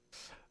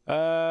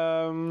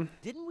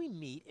 Didn't we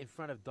meet in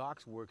front of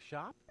Doc's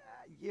workshop?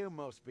 You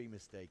must be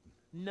mistaken.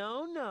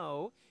 No,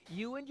 no.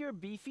 You and your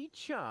beefy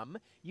chum,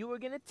 you were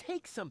gonna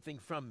take something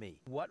from me.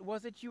 What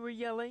was it you were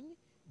yelling?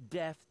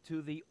 Death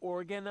to the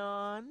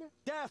Organon?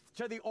 Death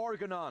to the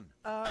Organon!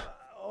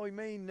 I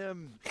mean,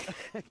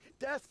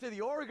 death to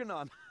the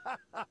Organon!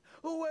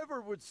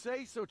 Whoever would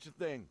say such a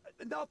thing?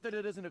 Not that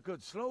it isn't a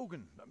good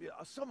slogan. I mean,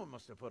 someone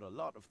must have put a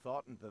lot of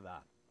thought into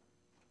that.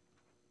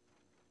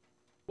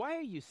 Why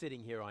are you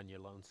sitting here on your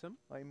lonesome?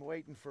 I'm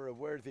waiting for a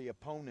worthy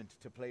opponent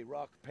to play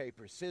rock,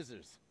 paper,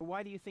 scissors.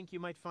 Why do you think you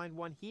might find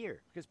one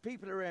here? Because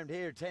people around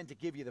here tend to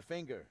give you the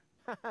finger.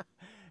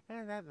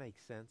 That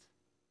makes sense.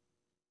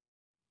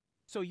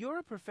 So you're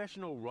a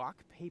professional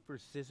rock, paper,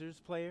 scissors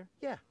player?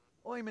 Yeah,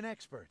 I'm an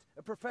expert,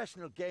 a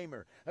professional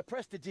gamer, a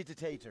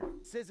prestidigitator.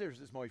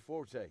 Scissors is my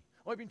forte.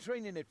 I've been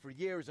training it for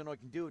years and I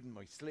can do it in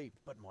my sleep.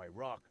 But my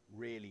rock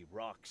really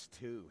rocks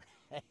too.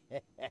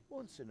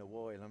 Once in a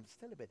while, I'm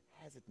still a bit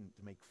hesitant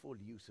to make full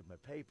use of my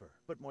paper.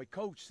 But my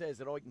coach says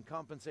that I can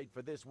compensate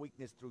for this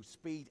weakness through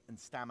speed and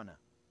stamina.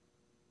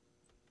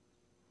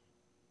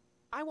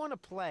 I want to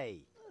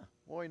play.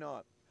 Why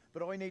not?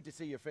 But I need to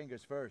see your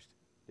fingers first.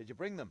 Did you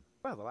bring them?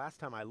 Well, the last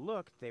time I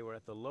looked, they were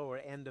at the lower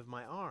end of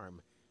my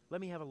arm. Let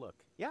me have a look.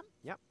 Yep,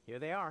 here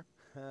they are.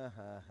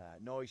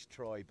 Nice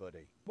try,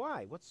 buddy.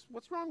 Why? What's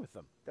wrong with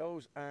them?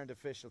 Those aren't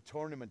official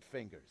tournament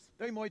fingers.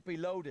 They might be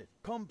loaded.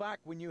 Come back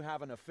when you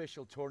have an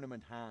official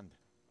tournament hand.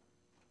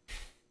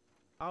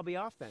 I'll be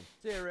off then.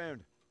 See you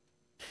around.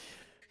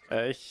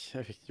 Oui,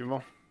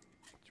 effectivement.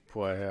 Tu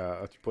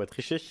pourrais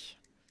tricher.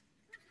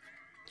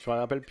 Je me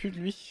rappelle plus de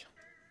lui.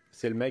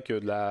 C'est le mec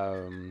de la...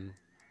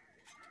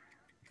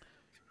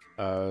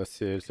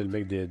 c'est le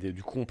mec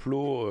du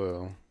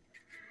complot...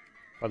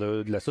 Enfin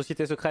de la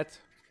société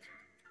secrète.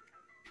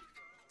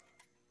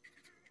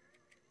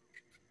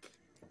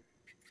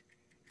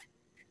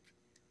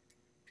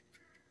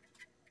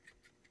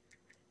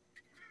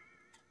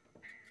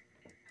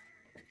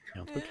 Il y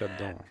a un truc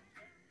là-dedans.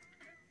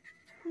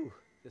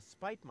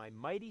 Despite my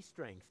mighty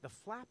strength, the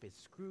flap is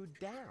screwed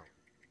down.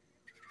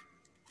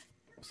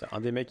 C'est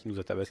un des mecs qui nous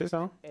a tabassé ça,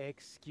 hein?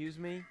 Excuse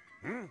me?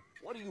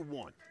 What do you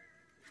want?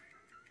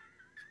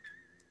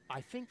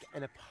 I think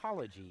an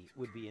apology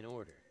would be in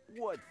order.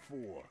 What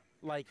for?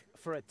 Like,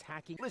 for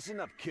attacking... Listen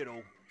up,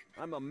 kiddo.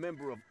 I'm a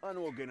member of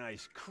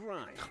unorganized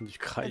crime. du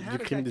crime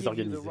give désorganisé.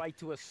 you the right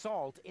to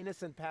assault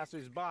innocent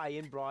passers-by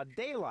in broad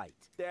daylight?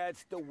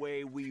 That's the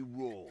way we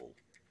roll.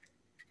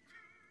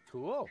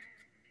 Cool.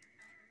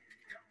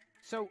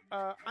 So,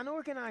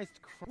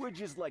 unorganized crime... We're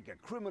just like a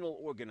criminal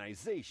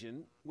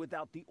organization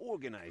without the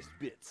organized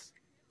bits.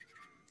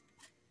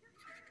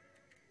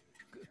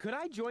 Could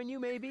I join you,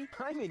 maybe?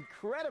 I'm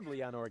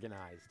incredibly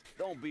unorganized.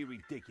 Don't be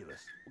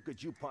ridiculous. What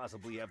could you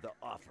possibly have to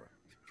offer?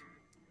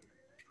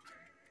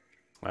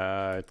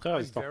 Très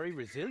I'm résistant. very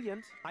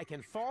resilient. I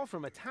can fall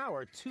from a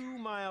tower 2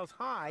 miles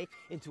high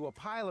into a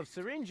pile of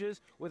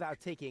syringes without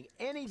taking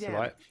any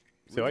damage.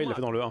 C'est vrai, il l'a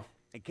fait dans le 1.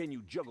 And can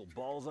you juggle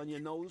balls on your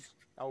nose?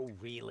 Oh,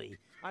 really?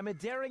 I'm a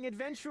daring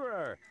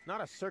adventurer,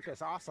 not a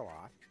circus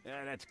ocelot.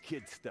 That's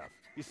kid stuff.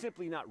 You're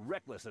simply not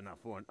reckless enough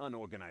for an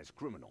unorganized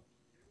criminal.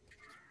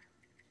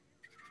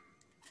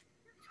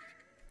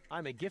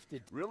 I'm a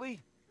gifted...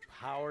 Really?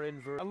 Power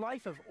a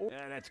life of...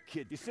 That's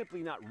kid. You're simply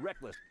not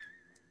reckless.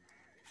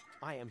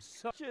 I am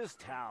so...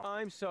 Just how?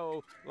 I'm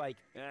so, like...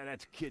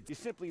 That's kid. You're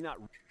simply not...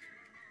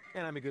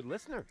 And I'm a good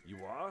listener.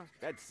 You are?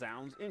 That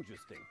sounds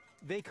interesting.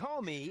 They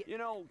call me... You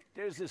know,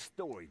 there's this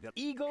story that...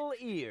 Eagle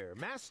Ear,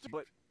 master...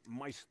 But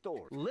my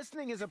story...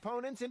 Listening his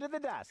opponents into the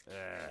dust.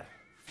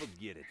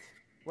 Forget it.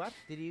 What?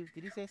 Did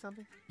you say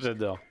something?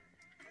 J'adore.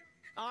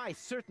 I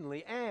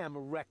certainly am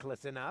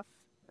reckless enough.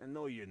 And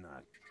no, you're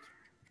not.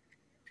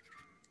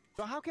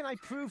 So how can I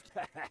prove...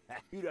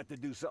 You'd have to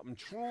do something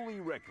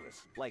truly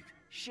reckless. Like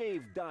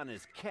shave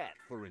Donna's cat,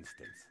 for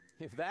instance.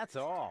 If that's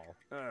all.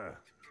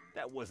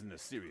 That wasn't a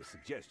serious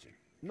suggestion.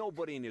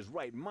 Nobody in his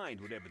right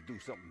mind would ever do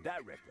something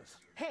that reckless.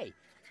 Hey,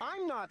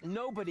 I'm not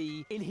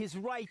nobody in his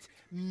right...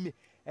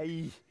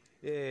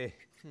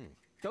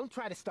 Don't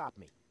try to stop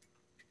me.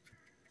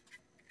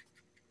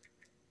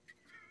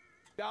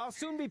 I'll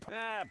soon be...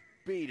 Ah,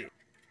 beat it.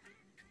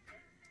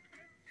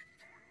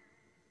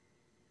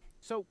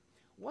 So,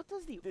 what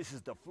does the... This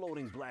is the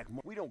floating black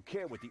market. We don't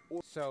care what the...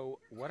 So,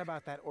 what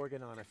about that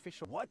organ on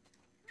official... What?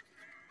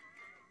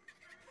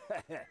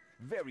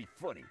 Very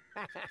funny.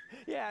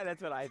 Yeah,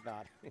 that's what I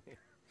thought.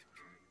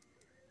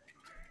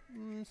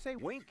 Say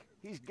Wink?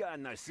 He's got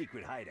in our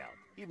secret hideout,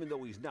 even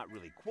though he's not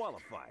really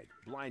qualified.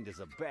 Blind as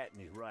a bat in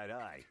his right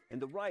eye.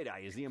 And the right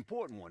eye is the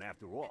important one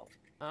after all.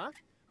 Huh?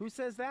 Who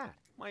says that?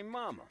 My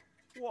mama.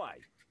 Why?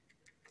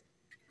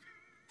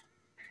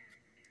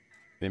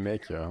 Les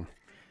mecs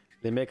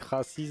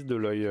racistes de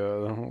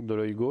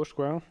l'œil gauche,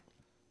 quoi.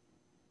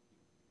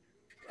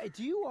 Hey,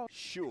 do you all...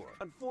 Sure.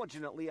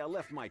 Unfortunately, I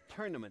left my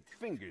tournament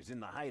fingers in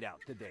the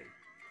hideout today.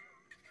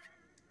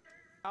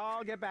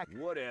 I'll get back.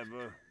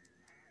 Whatever.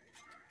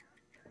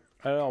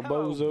 Alors,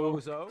 Hello, Bozo.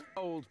 Bozo,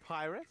 old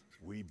pirate.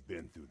 We've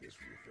been through this,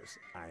 Rufus.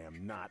 I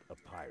am not a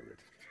pirate.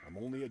 I'm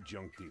only a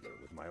junk dealer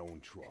with my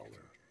own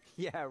trawler.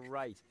 Yeah,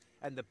 right.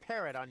 And the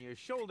parrot on your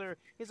shoulder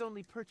is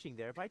only perching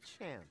there by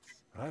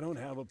chance. I don't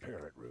have a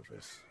parrot,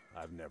 Rufus.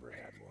 I've never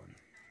had one.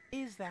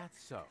 Is that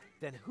so?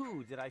 Then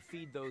who did I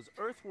feed those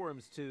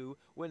earthworms to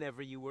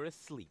whenever you were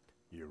asleep?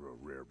 You're a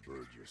rare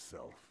bird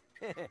yourself.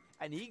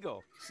 An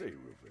eagle. Say,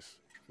 Rufus,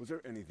 was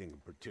there anything in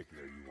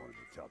particular you wanted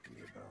to talk to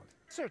me about?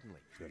 Certainly.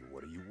 Then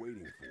what are you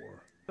waiting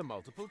for? The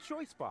multiple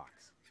choice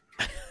box.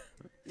 Wait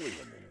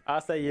a minute. Ah,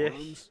 ça y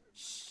est.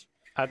 Shh.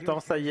 Attends,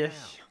 ça y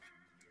est.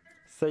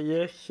 Ça y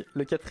est,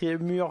 le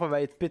quatrième mur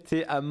va être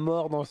pété à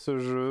mort dans ce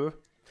jeu.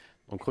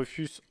 Donc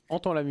Rufus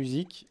entend la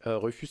musique,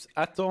 Rufus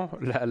attend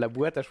la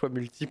boîte à choix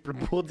multiples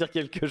pour dire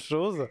quelque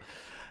chose.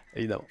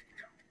 Évidemment.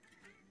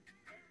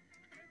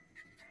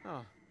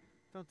 Oh,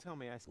 don't tell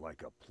me I...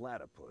 Like a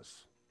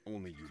platypus.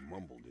 Only you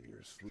mumbled in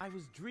your sleep. I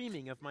was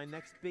dreaming of my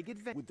next big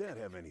adventure. Would that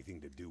have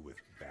anything to do with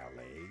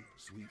ballet,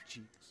 sweet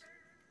cheeks?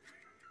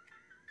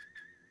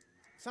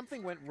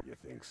 Something went wrong. You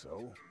think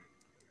so?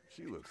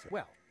 She looks...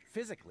 Well,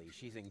 physically,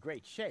 she's in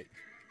great shape.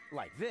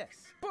 Like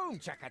this. Boom,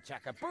 chaka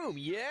chaka, boom,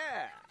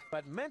 yeah!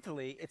 But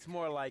mentally, it's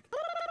more like...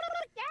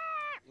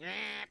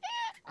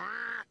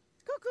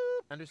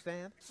 Cuckoo!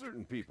 Understand?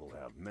 Certain people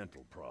have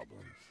mental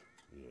problems.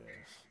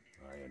 Yes,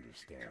 I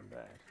understand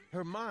that.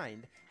 Her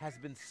mind has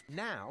been...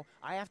 Now,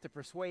 I have to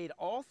persuade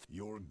all...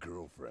 Your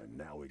girlfriend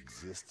now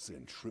exists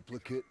in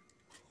triplicate?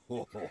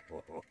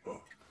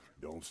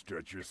 Don't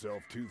stretch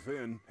yourself too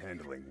thin.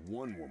 Handling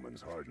one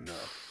woman's hard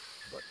enough.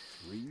 But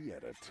 3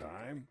 at a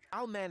time?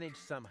 I'll manage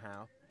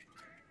somehow.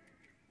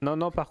 Non,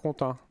 non, par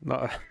contre, hein.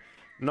 Non,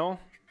 non.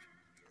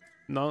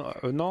 Non,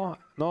 non,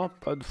 non,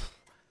 pas de...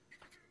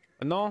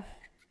 Non.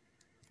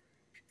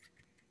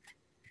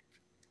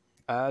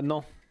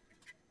 Non.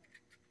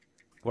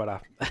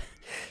 Voilà.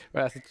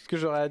 Voilà, c'est tout ce que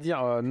j'aurais à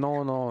dire.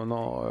 Non, non,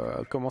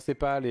 non. Commencez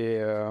pas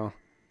les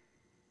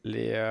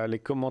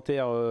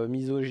commentaires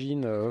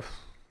misogynes.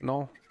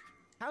 Non.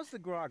 How's the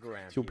grog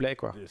around? S'il vous plaît,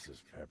 quoi. This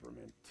is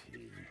peppermint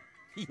tea.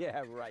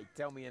 Yeah, right.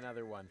 Tell me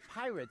another one.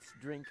 Pirates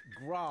drink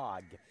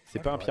grog.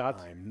 C'est pas un pirate.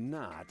 I'm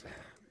not.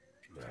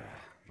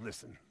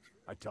 Listen,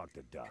 I talked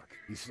to Doc.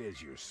 He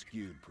says your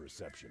skewed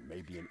perception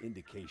may be an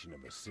indication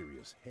of a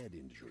serious head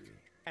injury.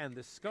 And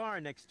the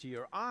scar next to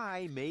your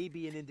eye may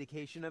be an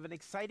indication of an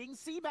exciting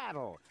sea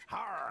battle.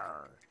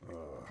 Harr!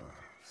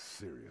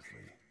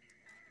 Seriously.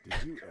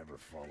 Did you ever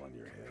fall on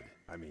your head?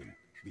 I mean,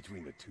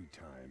 between the 2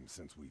 times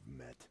since we've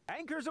met.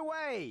 Anchors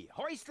away!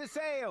 Hoist the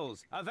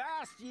sails!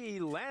 Avast ye,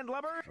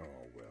 landlubber!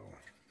 Oh, well.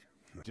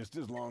 Just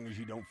as long as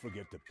you don't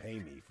forget to pay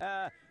me.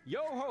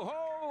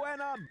 Yo-ho-ho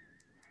and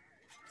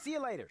see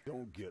you later.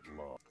 Don't get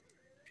lost.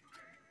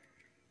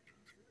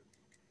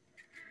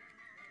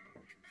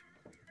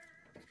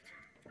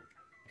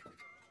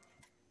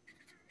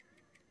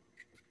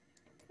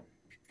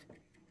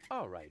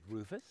 All right,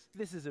 Rufus.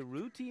 This is a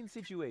routine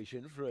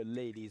situation for a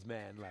ladies'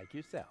 man like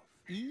yourself.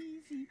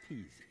 Easy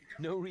peasy.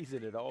 No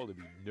reason at all to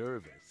be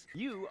nervous.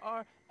 You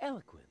are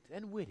eloquent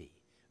and witty.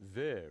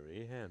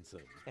 Very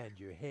handsome. And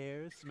your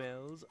hair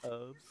smells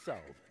of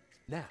solvent.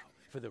 Now,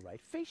 for the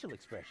right facial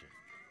expression.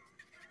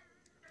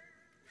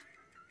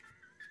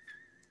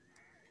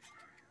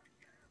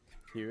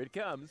 Here it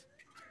comes.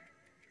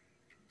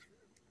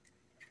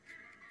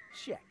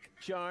 Check.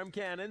 Charm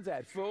cannons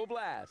at full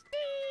blast.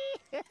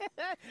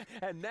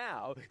 And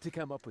now, to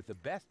come up with the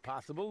best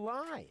possible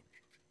line.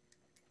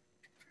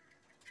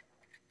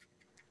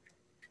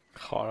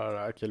 Oh là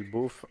là, quel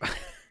beauf.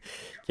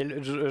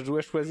 Je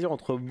dois choisir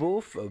entre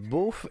beauf,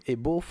 beauf et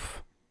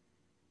beauf.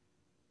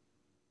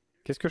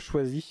 Qu'est-ce que je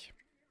choisis?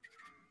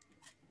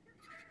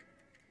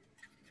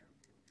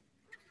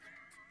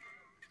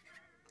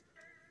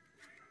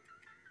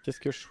 Qu'est-ce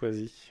que je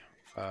choisis?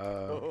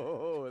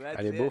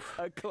 Allez, beauf.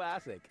 A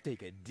classic.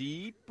 Take a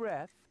deep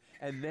breath,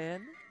 and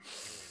then...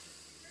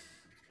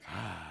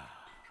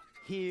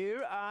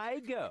 Here I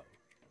go.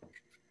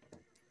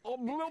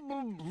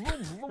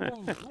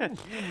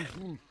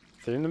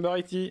 Salut Number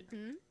 80.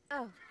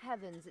 Oh,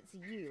 heavens, it's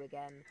you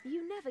again.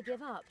 You never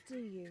give up, do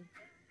you?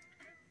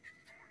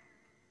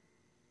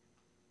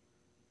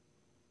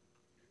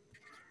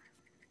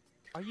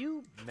 Are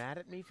you mad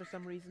at me for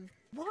some reason?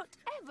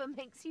 Whatever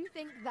makes you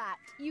think that?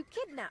 You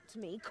kidnapped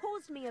me,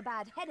 caused me a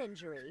bad head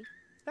injury.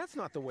 That's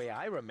not the way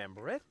I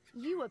remember it.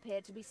 You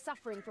appear to be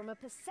suffering from a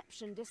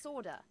perception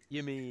disorder.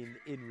 You mean,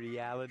 in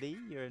reality,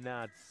 you're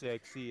not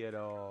sexy at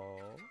all?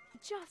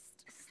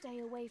 Just stay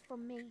away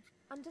from me.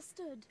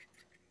 Understood?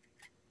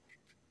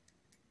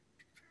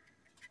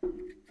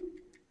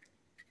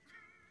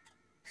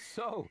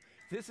 So,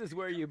 this is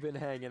where you've been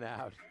hanging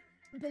out.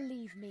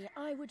 Believe me,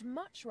 I would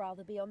much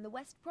rather be on the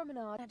West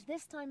Promenade. At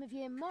this time of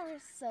year,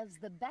 Morris serves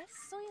the best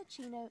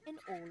soyachino in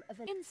all of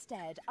it.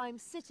 Instead, I'm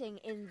sitting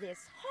in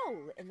this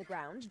hole in the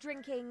ground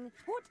drinking...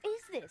 What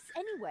is this,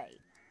 anyway?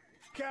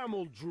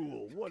 Camel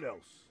drool, what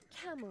else?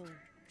 Camel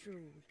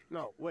drool.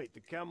 No, wait, the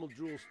camel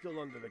drool's still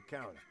under the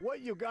counter. What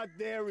you got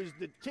there is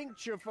the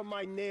tincture for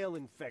my nail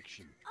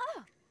infection.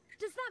 Ah!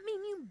 Does that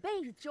mean you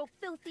bathed your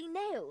filthy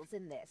nails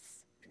in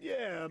this?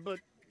 Yeah, but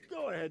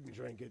go ahead and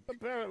drink it.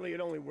 Apparently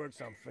it only works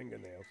on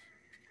fingernails.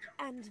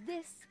 And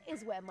this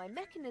is where my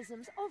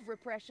mechanisms of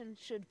repression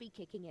should be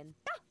kicking in.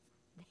 Ah!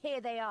 Here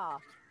they are.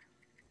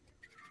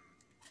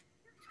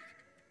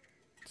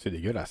 C'est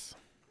dégueulasse.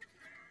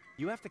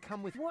 You have to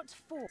come with... What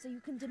for? So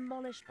you can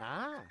demolish...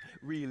 Ah,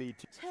 really?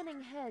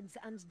 Turning heads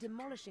and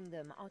demolishing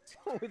them are...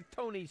 With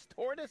Tony's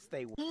tortoise,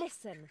 they...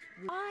 Listen,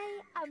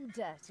 I am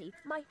dirty,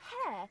 my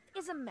hair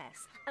is a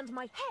mess, and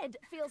my head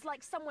feels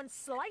like someone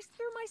sliced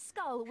through my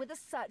skull with a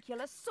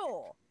circular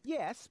saw.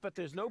 Yes, but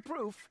there's no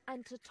proof.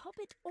 And to top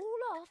it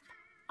all off,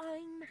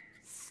 I'm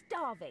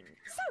starving.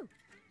 So,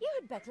 you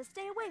had better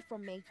stay away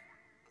from me.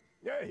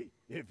 Hey,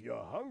 if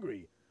you're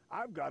hungry,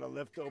 I've got a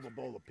leftover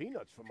bowl of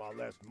peanuts from our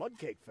last mud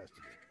cake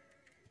festival.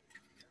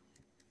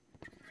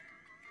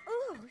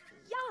 Ooh,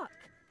 yuck!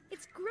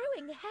 It's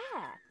growing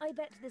hair. I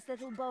bet this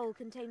little bowl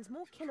contains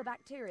more killer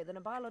bacteria than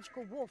a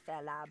biological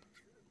warfare lab.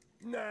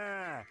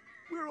 Nah,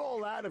 we're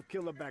all out of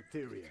killer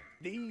bacteria.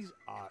 These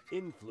are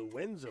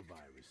influenza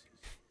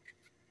viruses.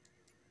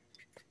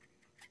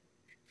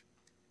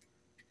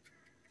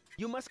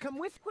 You must come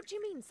with... What do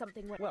you mean,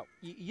 something went... Well,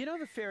 you know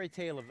the fairy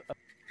tale of...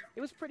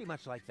 It was pretty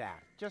much like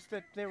that, just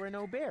that there were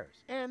no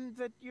bears. And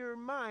that your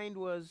mind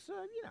was,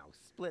 you know,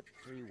 split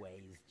 3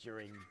 ways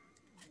during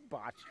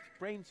botched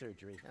brain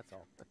surgery, that's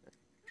all.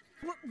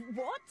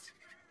 What?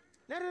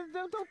 No,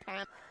 don't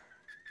panic.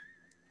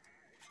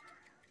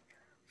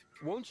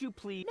 Won't you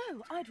please...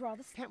 No, I'd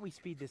rather... Can't we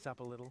speed this up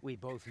a little? We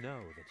both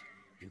know that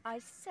you... I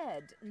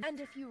said, and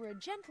if you were a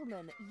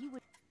gentleman, you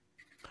would...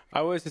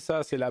 Ah ouais, c'est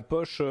ça, c'est la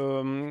poche...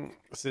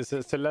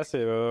 Celle-là,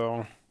 c'est...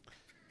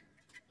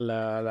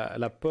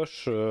 La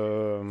poche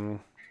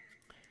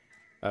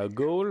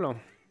goal,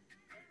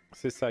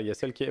 c'est ça, il y a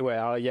celle qui est... Ouais,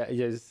 alors il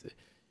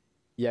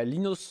y a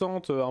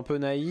l'innocente un peu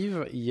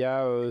naïve, il y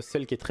a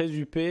celle qui est très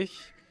huppée,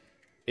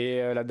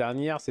 et la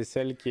dernière, c'est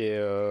celle qui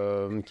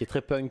est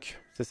très punk.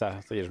 C'est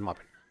ça, ça y est, je me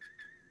rappelle.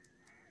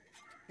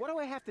 What do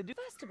I have to do?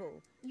 First of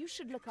all, you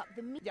should look up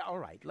the... Yeah, all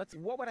right,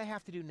 what would I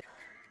have to do now?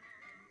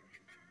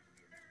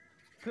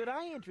 Could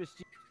I interest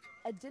you?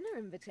 A dinner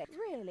invitation?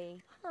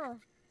 Really? Huh.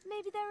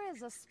 Maybe there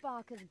is a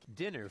spark of...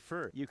 Dinner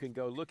first. You can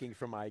go looking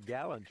for my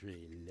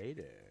gallantry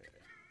later.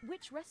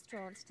 Which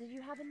restaurants did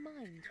you have in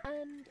mind?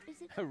 And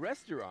is it... A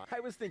restaurant? I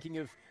was thinking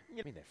of...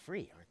 I mean, they're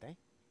free, aren't they?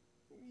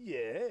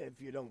 Yeah,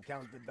 if you don't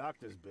count the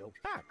doctor's bill.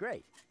 Ah,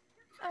 great.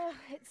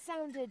 It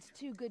sounded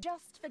too good.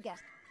 Just forget.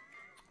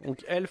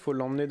 Donc elle, faut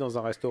l'emmener dans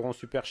un restaurant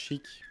super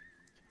chic.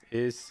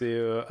 Et c'est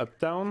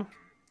Uptown.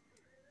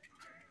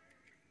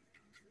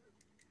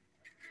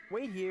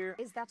 Wait here.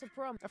 Is that a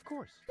prom? Of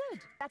course.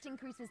 Good. That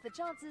increases the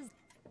chances.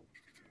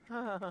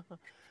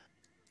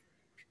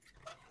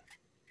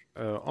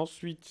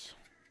 Ensuite...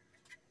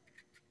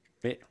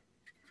 Mais...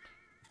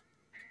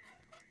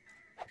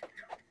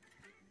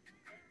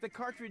 The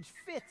cartridge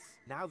fits.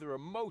 Now the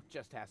remote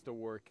just has to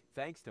work.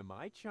 Thanks to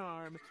my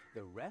charm,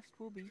 the rest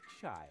will be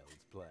child's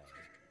play.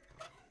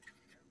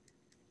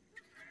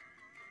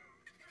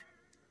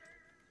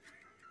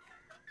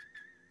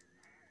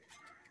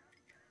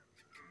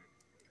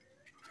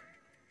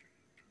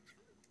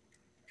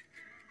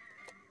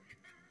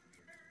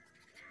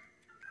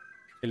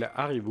 Et la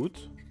Harry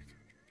Boot.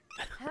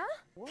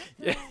 Huh?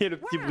 Il y a le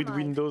petit bruit de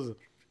Windows.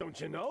 Don't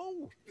you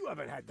know? You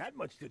haven't had that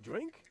much to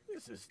drink.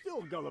 This is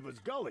still Gulliver's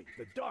Gully,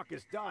 the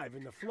darkest dive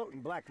in the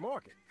floating black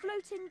market.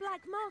 Floating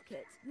black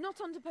market?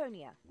 Not on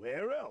Deponia.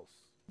 Where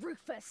else?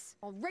 Rufus,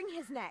 I'll wring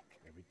his neck.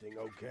 Everything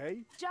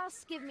okay?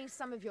 Just give me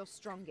some of your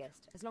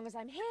strongest. As long as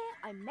I'm here,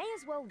 I may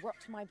as well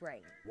rot my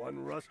brain. One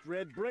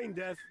rust-red brain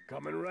death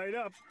coming right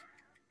up.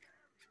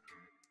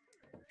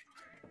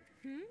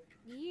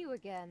 You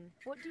again.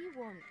 What do you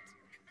want?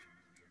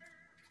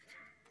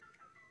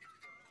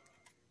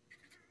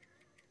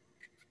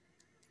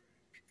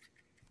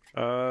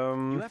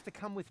 You have to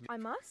come with me. I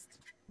must?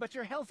 But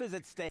your health is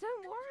at stake.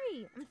 Don't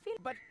worry, I'm feeling...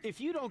 But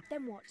if you don't...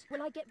 Then what?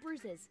 Will I get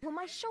bruises? Will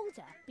my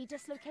shoulder be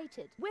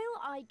dislocated? Will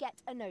I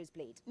get a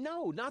nosebleed?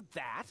 No, not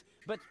that,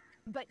 but...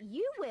 But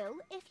you will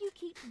if you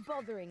keep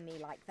bothering me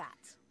like that.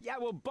 Yeah,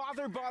 well,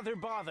 bother.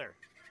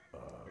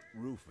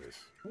 Rufus.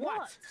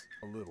 What?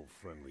 A little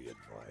friendly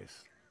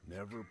advice.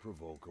 Never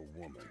provoke a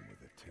woman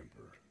with a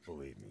temper.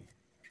 Believe me,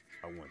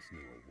 I once knew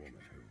a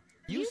woman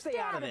who... You stay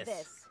out of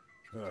this!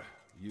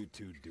 You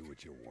two do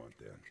what you want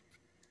then.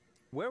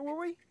 Where were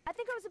we? I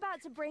think I was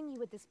about to bring you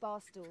with this bar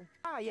stool.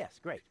 Ah, yes,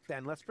 great.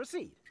 Then let's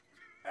proceed.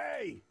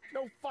 Hey!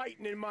 No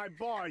fighting in my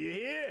bar, you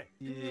hear?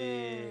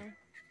 Yeah.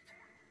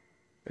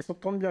 Ils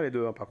s'entendent bien les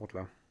deux, hein, par contre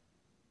là.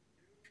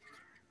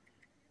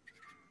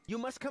 You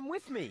must come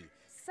with me.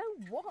 So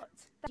what?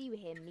 Do you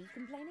hear me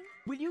complaining?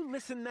 Will you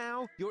listen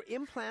now? Your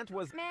implant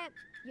was... Meh,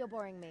 you're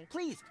boring me.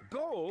 Please,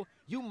 Goal,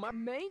 you must...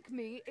 Make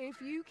me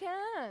if you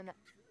can.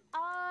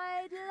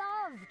 I'd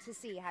love to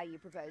see how you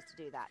propose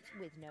to do that,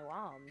 with no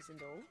arms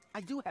and all.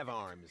 I do have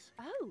arms.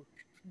 Oh,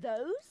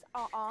 those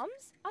are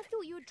arms? I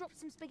thought you had dropped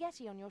some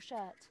spaghetti on your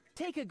shirt.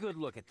 Take a good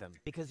look at them,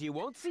 because you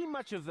won't see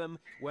much of them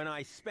when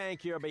I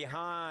spank your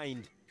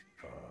behind.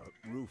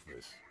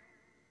 Rufus.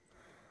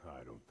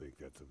 I don't think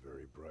that's a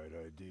very bright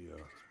idea.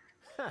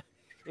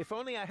 If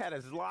only I had a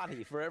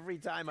zloty for every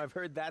time I've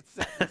heard that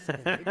sentence.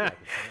 Maybe I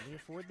could finally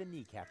afford the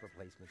kneecap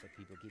replacement that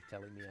people keep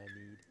telling me I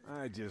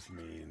need. I just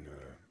mean,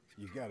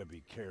 you gotta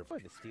be careful. Or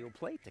the steel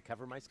plate to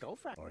cover my skull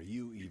fracture. Are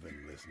you even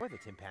listening? Or the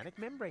tympanic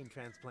membrane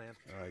transplant.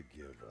 I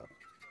give up.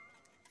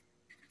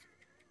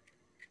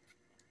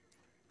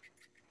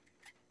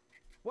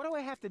 What do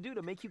I have to do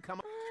to make you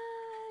come?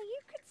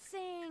 You could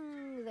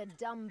sing the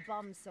Dumb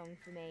Bum song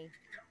for me.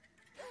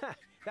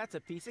 That's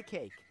a piece of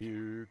cake.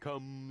 Here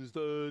comes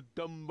the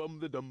dum bum,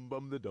 the dum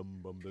bum, the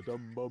dum bum, the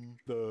dum bum,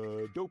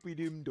 the dopey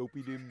dim,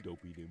 dopey dim,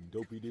 dopey dim,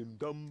 dopey dim,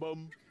 dum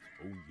bum.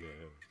 Oh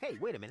yeah. Hey,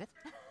 wait a minute.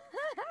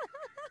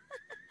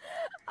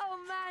 Oh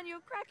man,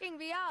 you're cracking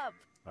me up.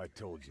 I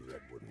told you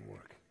that wouldn't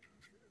work.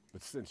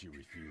 But since you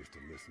refuse to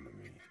listen to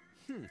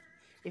me...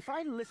 If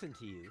I listen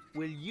to you,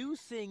 will you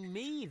sing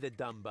me the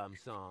Dum Bum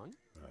song?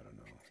 I don't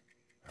know.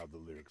 How'd the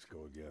lyrics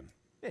go again?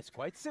 It's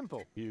quite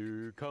simple.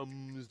 Here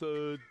comes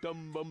the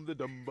dum bum, the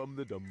dum bum,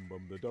 the dum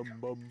bum, the dum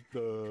bum,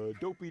 the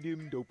dopey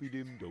dim, dopey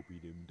dim, dopey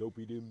dim,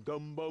 dopey dim,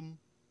 dum bum.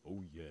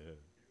 Oh yeah.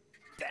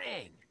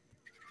 Dang!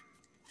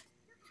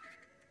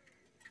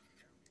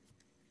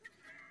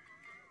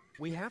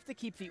 We have to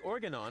keep the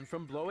organ on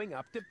from blowing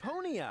up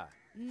Deponia.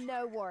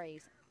 No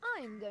worries.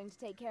 I'm going to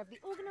take care of the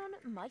organon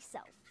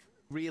myself.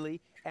 Really?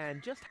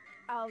 And just...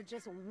 I'll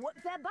just whoop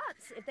their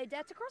butts if they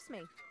dare to cross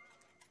me.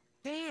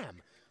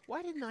 Damn!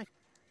 Why didn't I...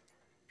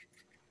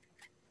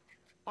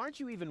 Aren't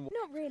you even...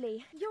 Not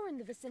really. You're in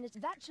the vicinity.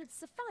 That should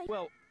suffice.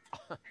 Well...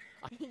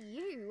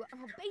 You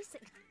are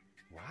basic.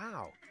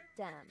 Wow.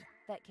 Damn,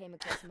 that came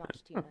across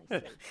much too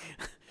nicely.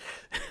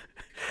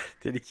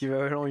 T'es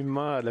l'équivalent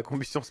humain à de la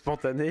combustion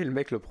spontanée, et le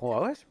mec le prend.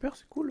 Ah ouais, super,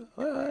 c'est cool.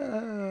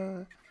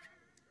 Ouais.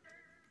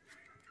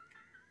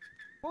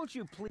 Won't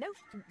you please...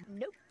 Nope.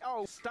 Nope.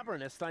 Oh,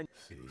 stubbornness, I...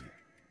 See,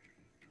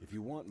 if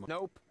you want my...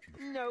 Nope.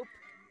 Nope.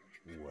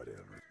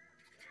 Whatever.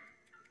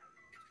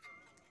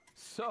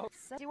 So...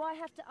 Do I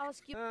have to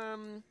ask you...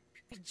 A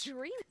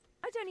dream?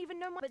 I don't even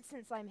know my... But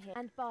since I'm here,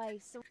 and by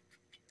some...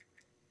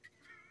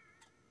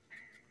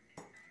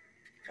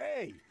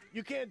 Hey!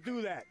 You can't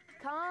do that!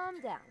 Calm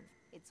down.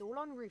 It's all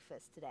on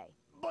Rufus today.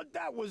 But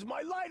that was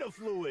my lighter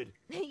fluid!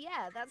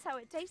 Yeah, that's how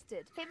it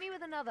tasted. Hit me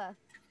with another.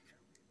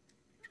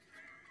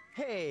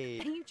 Hey!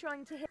 Are you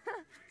trying to hit...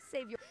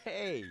 Save your...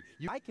 Hey!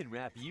 I can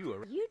wrap you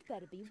around... You'd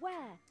better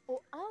beware,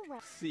 or I'll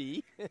wrap...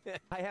 See?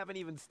 I haven't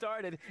even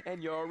started,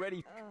 and you're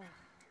already...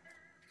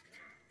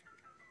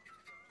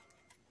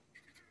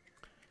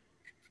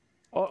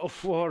 Oh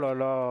là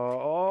là.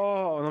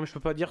 Oh non mais je peux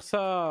pas dire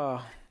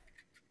ça.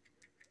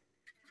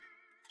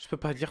 Je peux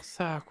pas dire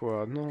ça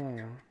quoi.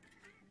 Non.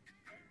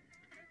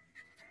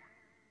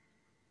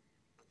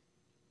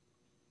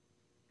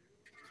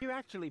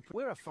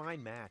 We're a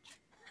fine match.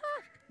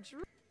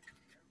 Drew.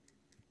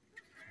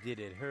 Did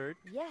it hurt?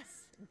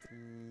 Yes.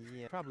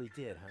 Yeah, probably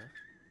did, huh?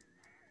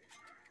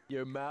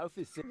 Your mouth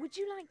is... Would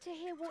you like to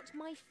hear what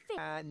my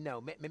fit... No,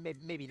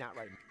 maybe not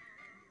right now.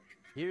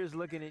 Here's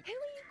looking at... Who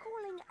are you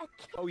calling a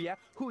kid? Oh yeah?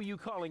 Who are you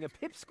calling a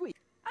pipsqueak?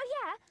 Oh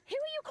yeah? Who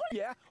are you calling...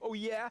 Yeah? Oh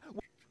yeah?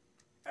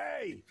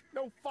 Hey!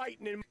 No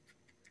fighting in...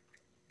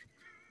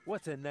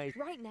 What's a nice...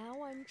 Right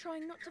now, I'm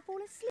trying not to fall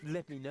asleep.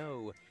 Let me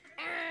know.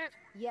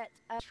 Yet,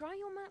 try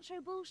your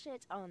macho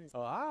bullshit on...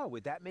 Ah,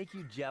 would that make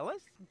you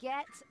jealous?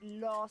 Get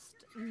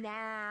lost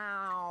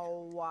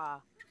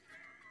now.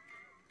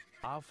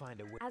 I'll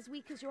find a way. As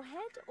weak as your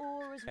head,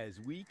 or as... As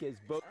weak as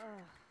both...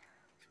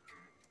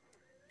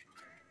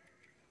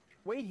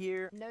 Wait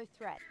here. No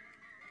threat.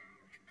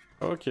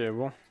 Ok,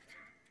 bon.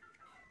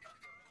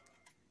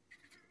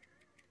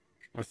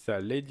 C'est à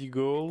Lady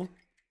Goal.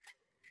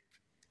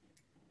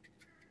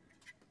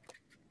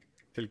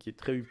 Celle qui est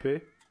très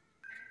huppée.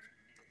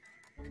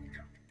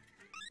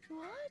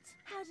 What?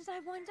 How did I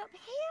wind up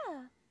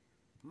here?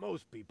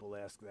 Most people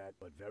ask that,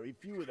 but very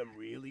few of them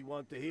really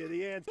want to hear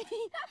the answer.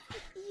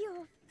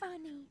 You're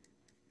funny.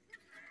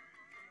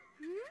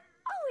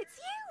 Oh, it's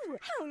you!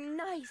 How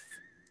nice!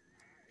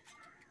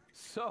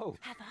 So...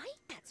 Have I?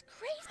 That's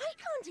crazy. I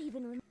can't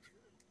even remember.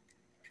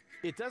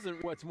 It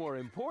doesn't... What's more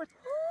important...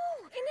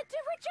 Oh, in a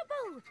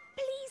dirigible!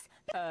 Please...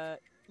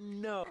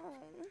 No.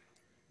 Oh.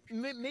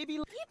 maybe...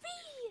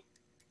 Yippee!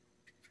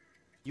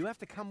 You have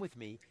to come with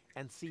me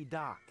and see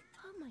Doc.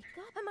 Oh my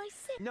god, am I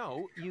sick?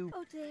 No, you...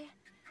 Oh dear.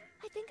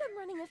 I think I'm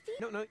running a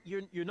fever. No,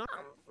 you're not...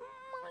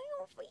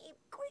 My feet,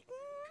 quick.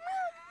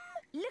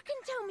 Look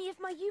and tell me if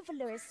my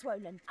uvula is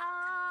swollen.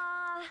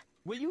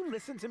 Will you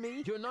listen to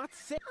me? You're not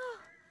sick. Oh,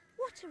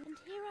 water, and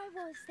here I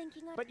was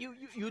thinking I... But you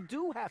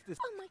do have to...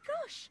 Oh my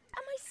gosh,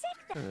 am I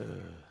sick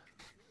then?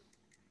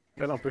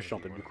 Elle est un peu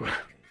chiante, du coup.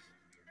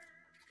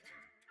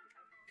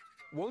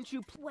 Won't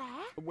you... Where?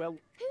 Well...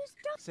 Who's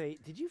Doc? Say,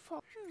 did you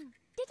fall...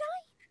 Did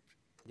I?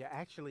 Yeah,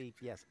 actually,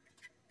 yes.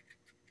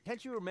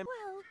 Can't you remember...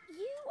 Well,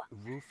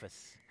 you...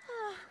 Rufus.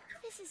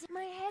 This is...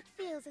 My head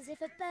feels as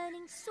if a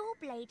burning saw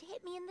blade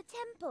hit me in the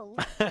temple.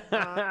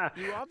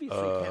 You obviously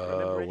can't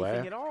remember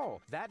anything at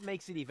all. That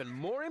makes it even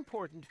more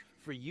important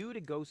for you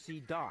to go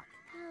see Doc.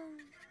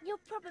 You're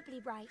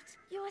probably right.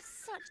 You're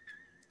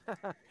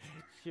such...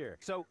 Sure.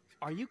 So,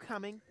 are you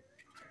coming?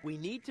 We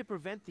need to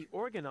prevent the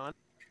Organon...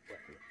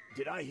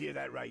 Did I hear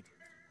that right?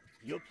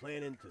 You're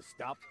planning to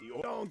stop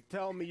the... Don't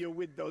tell me you're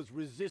with those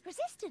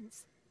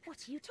Resistance? What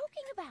are you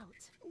talking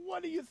about?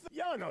 What do you think?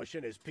 Janosch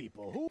and his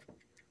people, who...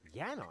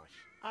 Janosch?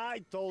 I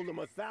told him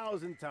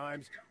 1,000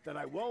 times that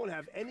I won't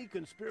have any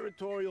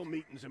conspiratorial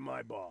meetings in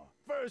my bar.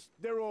 First,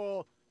 they're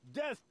all,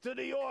 death to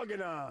the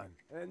Organon.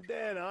 And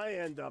then I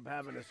end up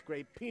having to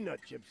scrape peanut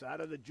chips out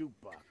of the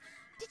jukebox.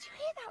 Did you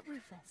hear that,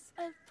 Rufus?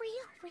 A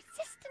real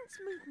resistance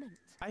movement.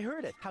 I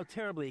heard it. How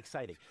terribly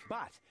exciting.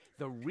 But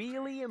the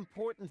really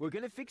important... We're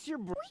gonna fix your...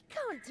 We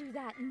can't do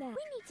that now. We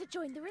need to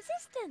join the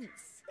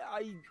resistance.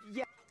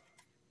 Yeah.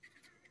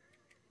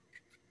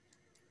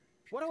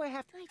 What do I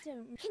have to... I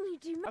don't... Can you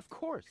do... Of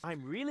course.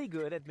 I'm really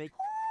good at making...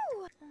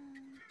 Oh,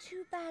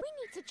 too bad. We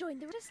need to join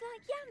the... Just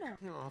like Yana.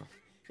 Oh,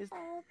 please.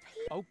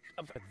 Oh,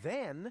 but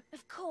then...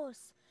 Of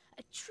course.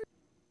 A true...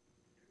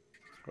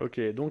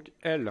 Ok, donc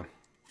elle.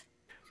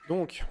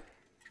 Donc...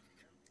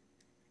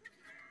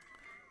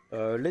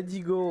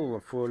 Lady Go,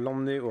 faut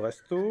l'emmener au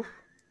resto.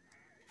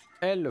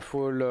 Elle,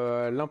 faut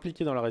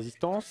l'impliquer dans la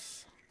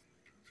résistance.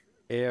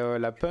 Et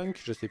la punk,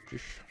 je sais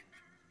plus.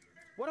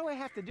 What do I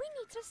have to do?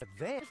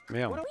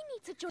 Merde.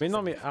 Mais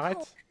non, mais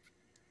arrête.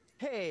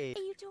 Hey.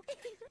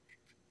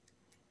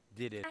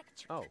 Did it?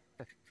 Oh.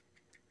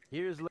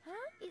 Here's... Huh?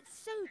 It's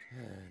so...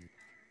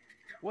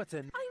 What's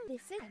in... I'm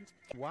listening.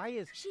 Why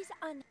is... She's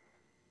un...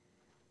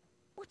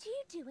 What are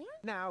you doing?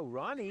 Now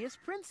Ronnie is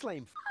Prince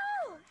Lame.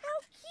 Oh, how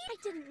cute! I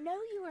didn't know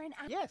you were an...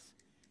 Yes.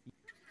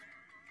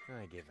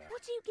 I give up.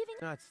 What are you giving...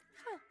 No,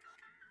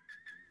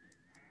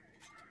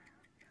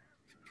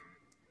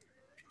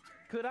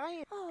 Could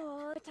I...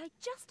 Oh, but I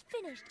just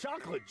finished...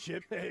 Chocolate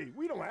chip? Hey,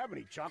 we don't have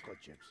any chocolate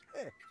chips.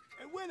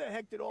 And where the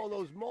heck did all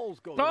those moles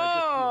go?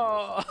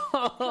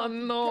 Oh,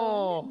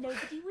 non.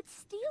 Nobody would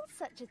steal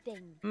such a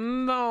thing.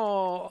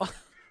 Non.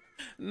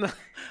 Non.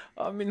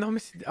 Oh, mais non, mais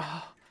c'est...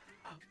 Ah,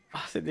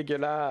 c'est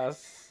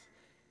dégueulasse.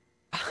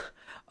 Ah,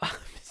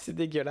 mais c'est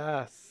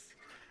dégueulasse.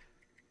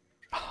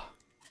 Ah,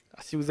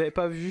 si vous avez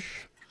pas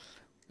vu...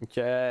 Donc,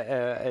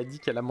 elle dit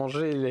qu'elle a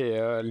mangé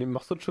les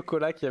morceaux de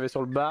chocolat qu'il y avait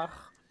sur le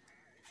bar.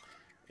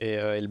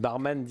 Et le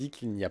barman dit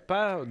qu'il n'y a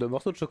pas de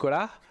morceaux de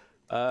chocolat.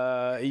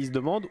 Et il se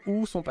demande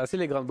où sont passés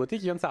les grains de beauté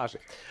qui viennent de s'arracher.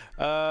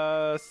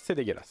 C'est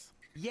dégueulasse.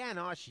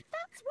 Janosch.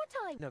 That's what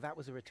I... No, that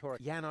was a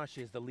rhetoric. Janosch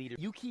is the leader.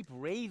 You keep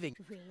raving.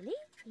 Really?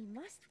 He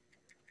must...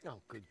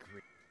 Oh, good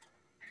grief.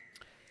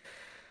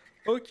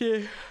 Ok.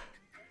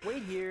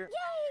 Wait here.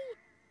 Yay!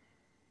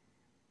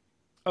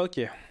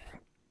 Ok.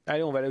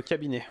 Allez, on va aller au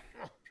cabinet.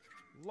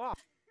 Ah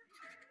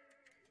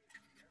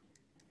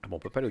bon, on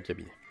peut pas aller au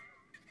cabinet.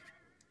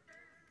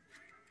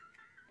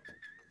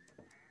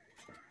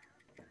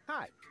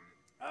 Hi.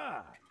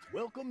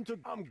 Welcome to...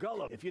 I'm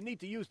Gullah. If you need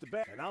to use the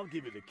bed, and I'll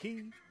give you the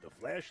key, the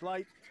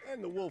flashlight,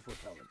 and the wolf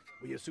repellent.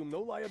 We assume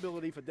no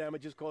liability for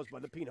damages caused by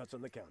the peanuts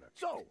on the counter.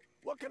 So,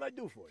 what can I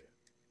do for you?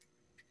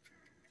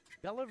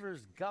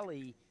 Gulliver's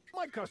Gully.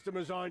 My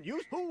customers aren't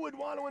used. Who would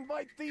want to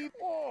invite thieves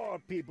or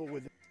people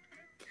with...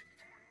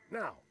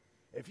 Now,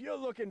 if you're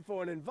looking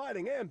for an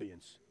inviting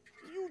ambience,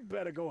 you'd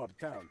better go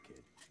uptown,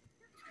 kid.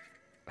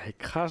 Elle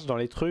crache dans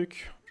les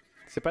trucs.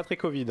 C'est pas très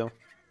Covid, hein.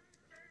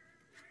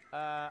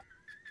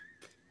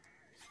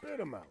 Spit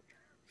them out.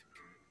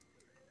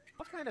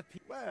 What kind of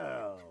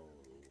Well,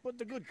 but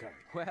the good kind.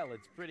 Well,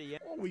 it's pretty...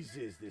 Always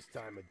is this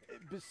time of...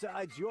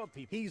 Besides your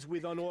people, he's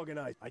with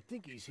unorganized. I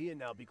think he's here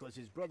now because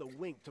his brother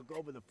Wink took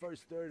over the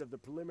first third of the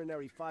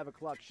preliminary 5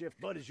 o'clock shift.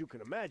 But as you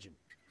can imagine,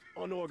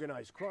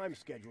 unorganized crime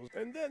schedules.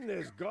 And then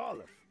there's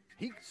Garliff.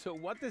 So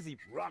what does he...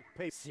 Rock,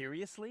 paper...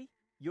 Seriously?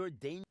 You're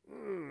dangerous?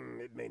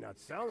 It may not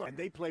sound like... And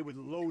they play with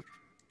low...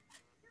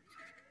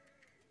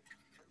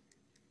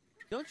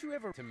 Don't you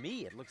ever... To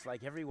me, it looks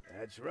like everyone...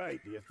 That's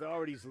right. The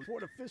authorities...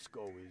 Porto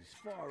Fisco is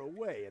far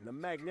away, and the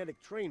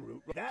magnetic train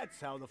route... That's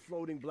how the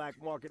floating black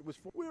market was...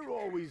 We're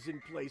always in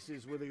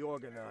places where the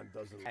Organon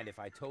doesn't... And if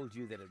I told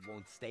you that it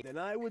won't stay... Then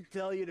I would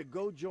tell you to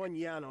go join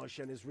Janosch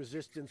and his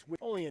resistance with...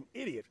 Only an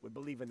idiot would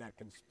believe in that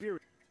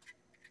conspiracy.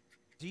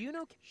 Do you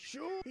know?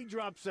 Sure. He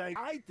drops saying,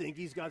 I think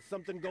he's got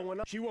something going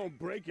on. She won't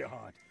break your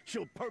heart.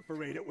 She'll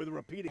perforate it with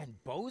repeating. And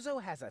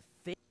Bozo has a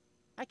thing?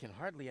 I can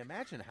hardly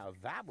imagine how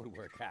that would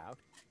work out.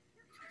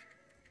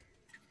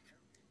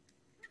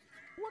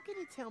 What can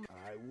you tell me?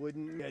 I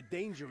wouldn't. They're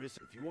dangerous.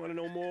 If you want to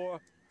know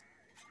more.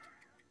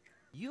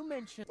 You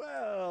mentioned...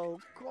 Well,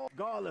 call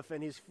Garliff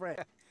and his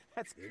friend.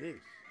 That's it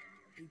is.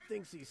 He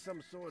thinks he's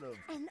some sort of...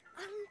 An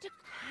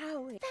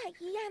undercrowd. That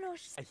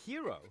Janos... A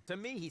hero? To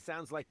me, he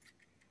sounds like...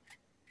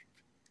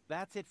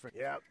 That's it for...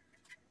 Yeah.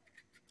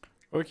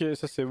 Ok,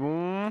 ça c'est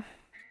bon.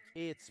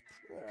 It's...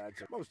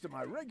 Most of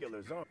my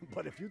regulars are,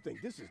 but if you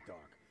think this is dark,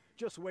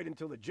 just wait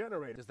until the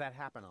generator... Does that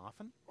happen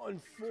often?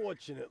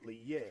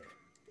 Unfortunately, yeah.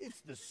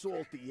 It's the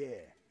salty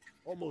air.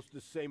 Almost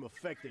the same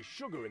effect as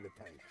sugar in the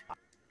tank.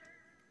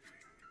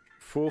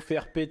 Faut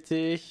faire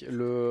péter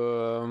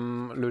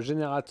le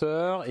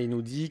générateur et il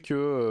nous dit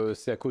que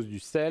c'est à cause du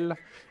sel.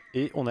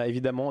 Et on a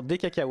évidemment des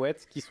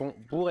cacahuètes qui sont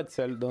bourrées de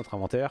sel dans notre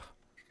inventaire.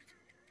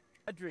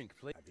 A drink,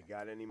 please. Have you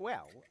got any...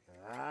 Well...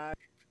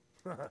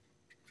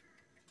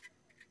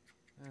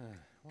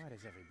 Why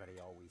does everybody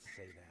always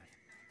say that?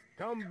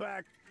 Come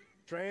back,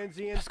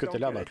 transient. Parce que t'as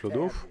l'air d'un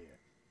clodo.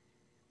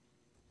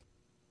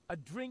 A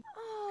drink?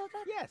 Oh,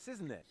 that... Yes,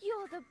 isn't it?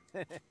 You're the...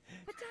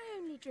 But I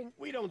only drink...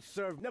 We don't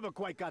serve... Never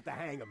quite got the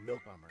hang of milk.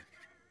 Bummer.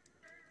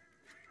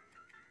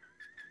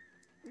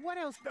 What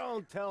else?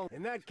 Don't tell.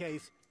 In that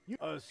case, you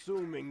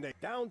assuming that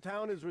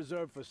downtown is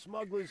reserved for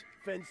smugglers,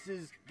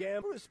 fences,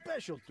 gamblers, a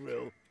special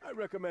thrill, I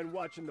recommend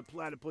watching the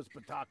platypus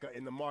Pataka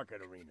in the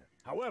market arena.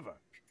 However,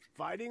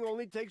 fighting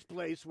only takes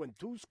place when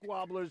two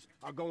squabblers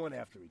are going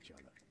after each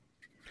other.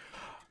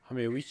 Ah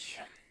mais oui.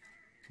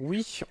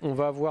 Oui, on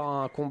va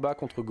avoir un combat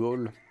contre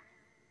Gaul.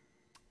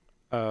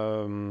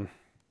 Go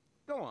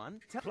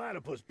on.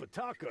 Platypus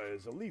Pataka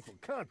is a lethal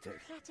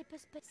contest.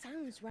 Platypus, but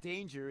sounds right.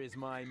 Danger is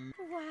my...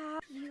 Wow,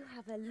 you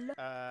have a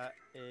lot...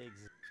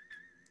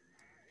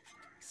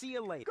 See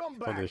you later. Come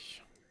back.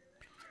 Attendez.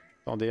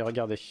 Attendez,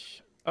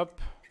 regardez. Hop.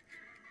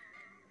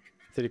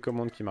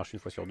 Télécommande qui marche une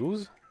fois sur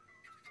 12.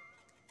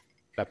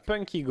 La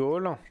Punky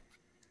Gaul.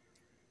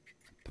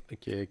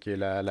 Qui est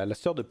la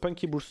sœur de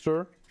Punky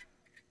Booster.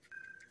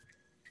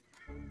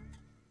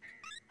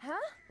 Huh?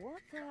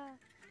 What the...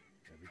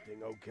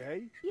 Everything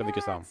okay?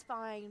 Avec ça. It's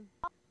fine.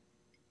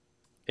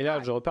 Et là,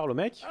 je reparle au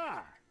mec.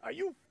 Ah, are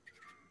you...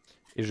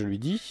 Et je lui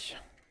dis...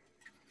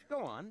 Go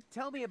on,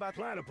 tell me about...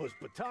 Platypus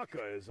Pataka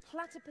is...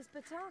 Platypus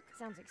Batak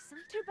sounds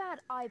exciting. Too bad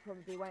I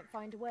probably won't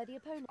find a worthy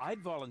opponent. I'd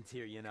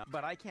volunteer, you know,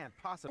 but I can't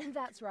possibly...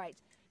 That's right.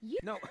 You...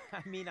 No,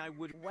 I mean I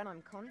would... When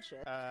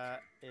unconscious.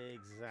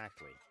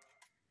 Exactly.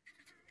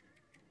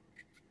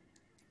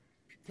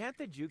 Can't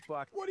the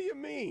jukebox... What do you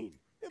mean?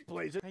 It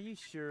plays it. Are you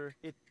sure?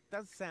 It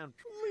does sound...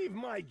 Leave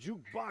my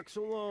jukebox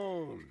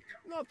alone.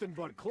 Nothing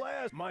but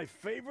class. My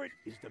favorite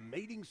is the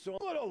mating song,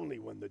 but only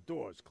when the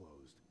door's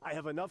closed. I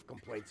have enough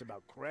complaints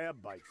about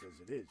crab bites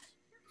as it is.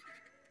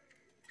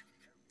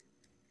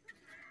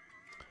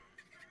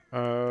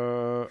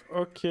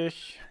 Ok.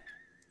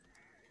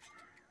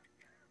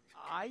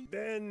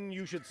 Then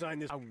you should sign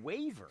this... A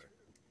waiver?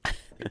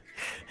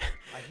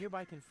 I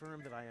hereby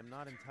confirm that I am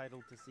not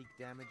entitled to seek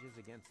damages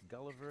against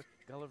Gulliver,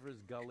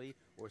 Gulliver's Gully,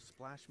 or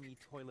Splash Me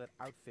Toilet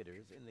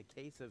Outfitters in the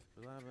case of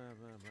blah blah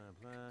blah blah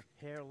blah,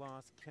 hair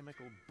loss,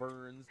 chemical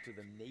burns to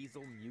the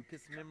nasal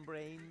mucous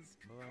membranes,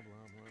 blah blah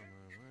blah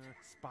blah blah,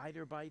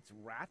 spider bites,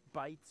 rat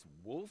bites,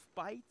 wolf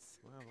bites,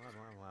 blah blah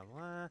blah blah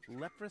blah,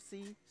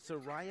 leprosy,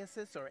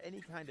 psoriasis, or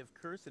any kind of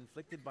curse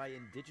inflicted by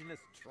indigenous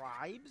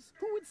tribes?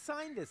 Who would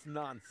sign this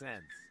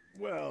nonsense?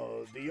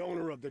 Well, the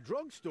owner of the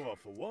drugstore,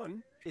 for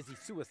one. Is he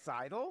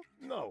suicidal?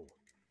 No.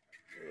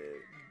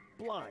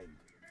 Blind.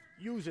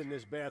 Using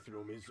this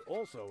bathroom is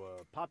also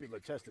a popular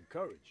test of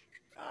courage.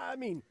 I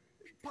mean,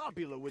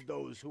 popular with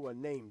those who are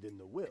named in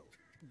the will.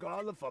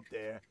 Garliff up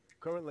there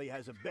currently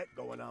has a bet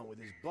going on with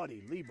his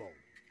buddy, Lebo.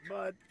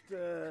 But,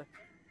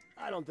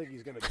 I don't think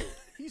he's gonna do it.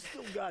 He's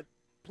still got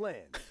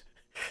plans.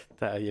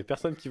 Il y a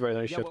personne qui va aller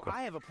dans les Yeah, chiottes, well, quoi.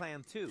 I have a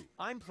plan too.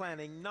 I'm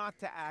planning not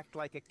to act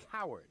like a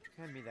coward.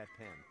 Hand me that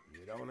pen.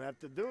 You don't have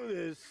to do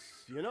this.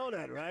 You know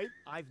that, right?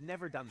 I've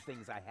never done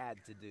things I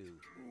had to do.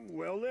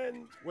 Well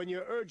then, when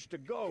your urge to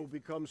go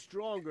becomes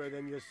stronger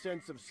than your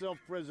sense of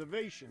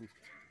self-preservation,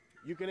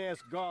 you can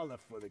ask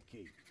Garliff for the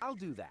key. I'll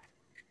do that.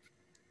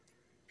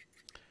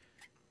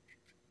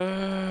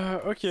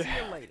 Ok. See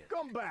you later.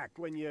 Come back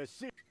when you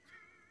see...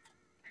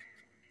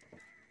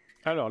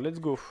 Alors, let's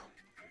go.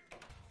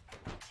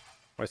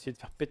 On va essayer de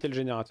faire péter le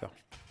générateur.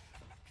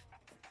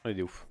 On est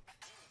des ouf.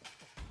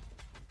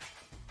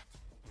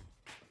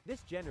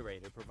 This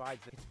generator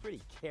provides... It's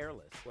pretty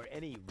careless, where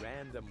any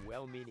random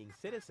well-meaning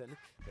citizen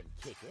can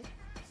kick it,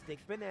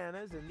 stick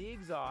bananas in the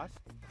exhaust.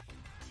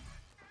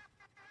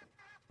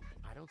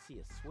 I don't see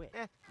a switch.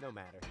 No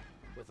matter.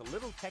 With a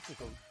little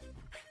technical...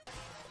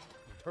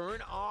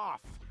 Turn off!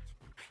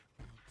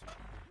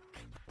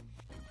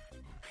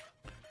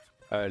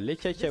 Les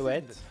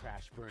cacahuètes. This isn't the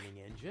crash-burning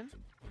engine.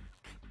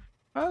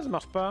 Ah, ça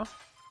marche pas.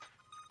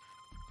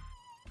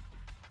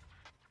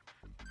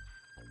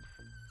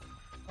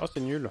 Oh,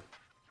 c'est nul.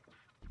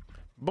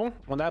 Bon,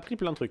 on a appris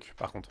plein de trucs,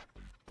 par contre.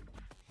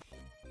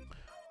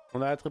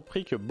 On a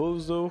appris que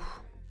Bozo...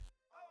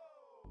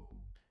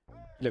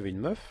 Il avait une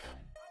meuf.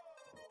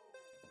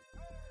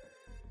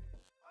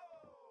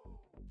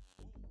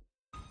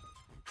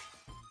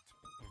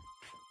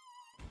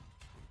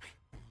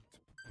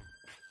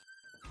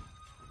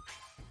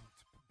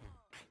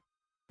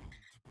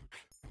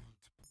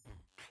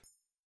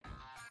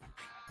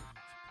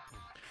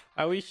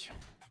 Ah oui.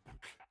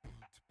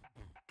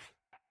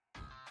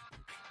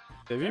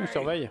 T'as vu, il me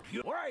surveille.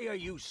 Why are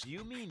you?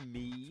 You mean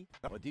me?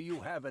 Or do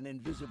you have an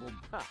invisible...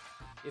 Huh.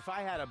 If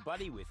I had a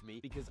buddy with me,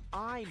 because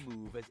I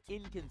move as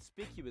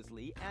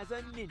inconspicuously as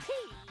a ninja.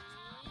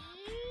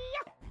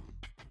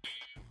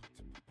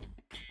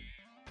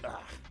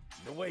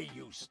 The way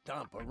you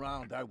stomp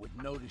around, I would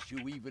notice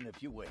you even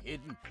if you were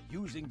hidden,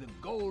 using the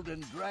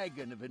golden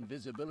dragon of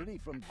invisibility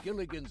from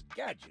Gilligan's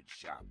Gadget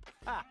Shop.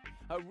 Ha!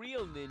 A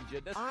real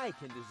ninja does. I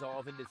can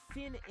dissolve into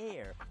thin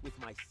air with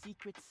my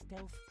secret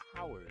stealth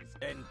powers.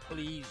 Then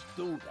please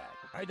do that.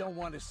 I don't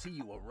want to see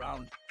you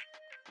around.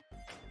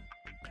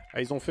 Ah,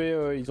 ils ont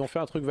fait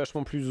un truc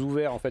vachement plus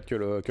ouvert en fait que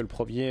le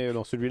premier.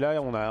 Dans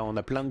celui-là, on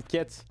a plein de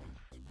quêtes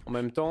en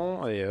même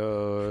temps et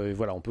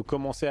voilà, on peut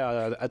commencer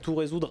à tout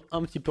résoudre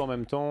un petit peu en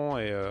même temps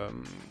et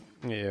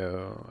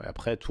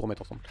après tout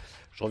remettre ensemble.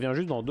 Je reviens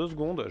juste dans 2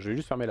 secondes, je vais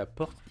juste fermer la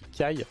porte, il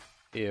caille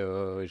et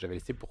j'avais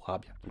laissé pour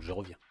Rabia, donc je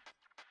reviens.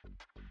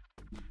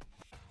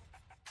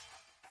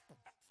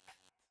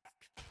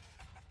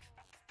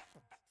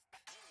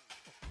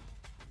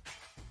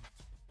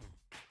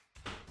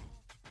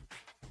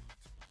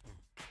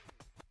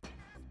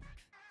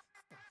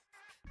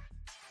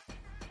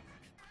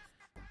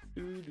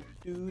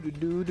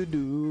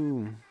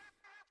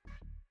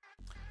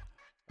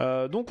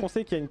 Donc on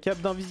sait qu'il y a une cape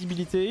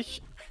d'invisibilité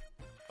qu'il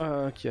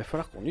va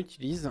falloir qu'on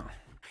utilise.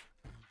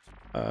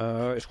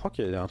 Je crois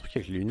qu'il y a un truc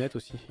avec les lunettes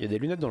aussi. Il y a des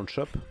lunettes dans le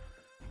shop.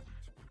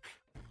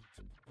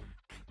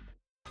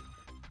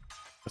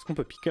 Est-ce qu'on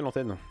peut piquer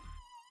l'antenne?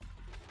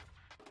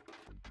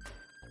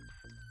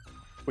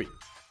 Oui.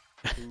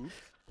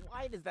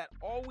 Why does that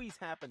always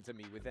happen to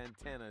me with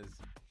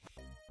antennas?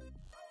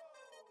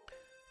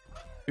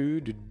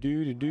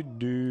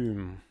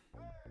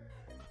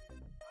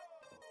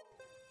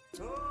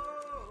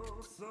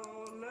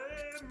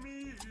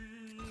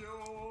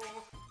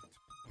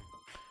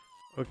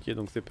 Ok,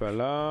 donc c'est pas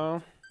là.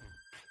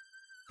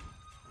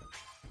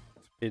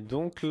 Et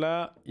donc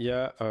là, il y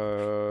a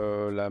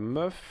la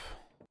meuf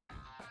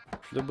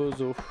de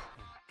Bozo.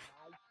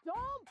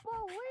 Don't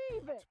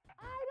believe it!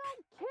 I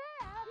don't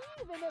care!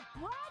 Even if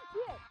Brad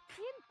Pitt,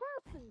 in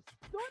person,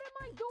 stood at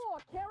my door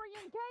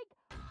carrying cake.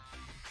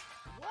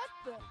 What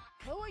the?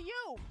 Who are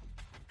you?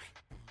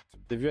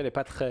 T'as vu, elle est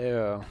pas très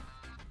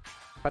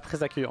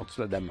accueillante,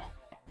 la dame.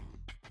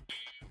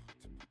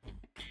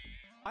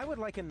 I would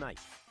like a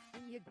knife.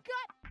 In your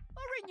gut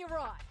or in your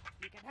eye?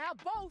 You can have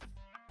both.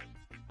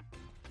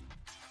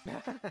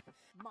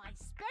 My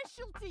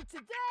specialty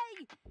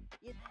today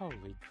is...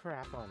 Holy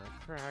crap on a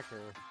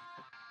cracker.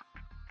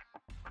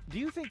 Do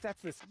you think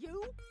that's this?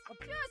 You?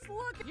 Just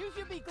look. You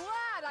should be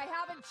glad I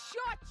haven't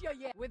shot you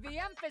yet, with the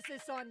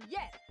emphasis on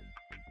yet.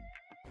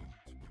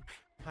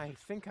 I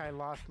think I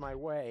lost my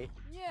way.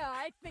 Yeah,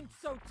 I think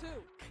so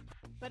too.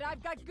 But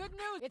I've got good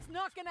news. It's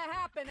not gonna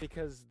happen.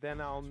 Because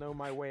then I'll know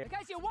my way.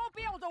 Because you won't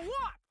be able to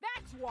walk.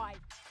 That's why.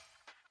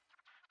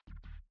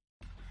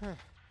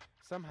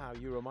 Somehow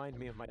you remind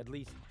me of my at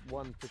least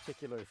one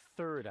particular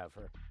third of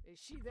her. Is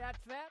she that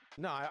fat?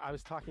 No, I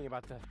was talking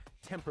about the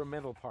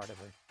temperamental part of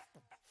her.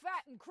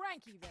 Fat and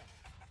cranky then.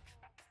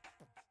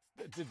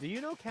 Do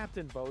you know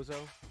Captain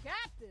Bozo?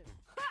 Captain?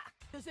 Ha!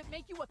 Does it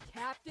make you a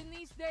captain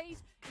these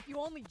days? If you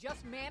only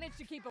just manage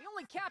to keep a... The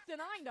only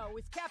captain I know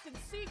is Captain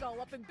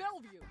Seagull up in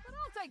Bellevue. But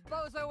I'll take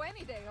Bozo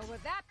any day over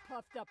that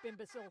puffed up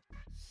imbecile.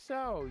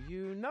 So,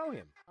 you know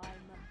him?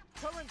 I'm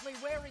currently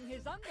wearing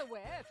his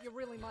underwear, if you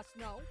really must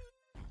know.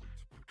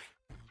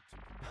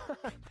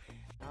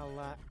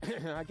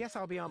 I guess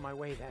I'll be on my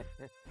way then.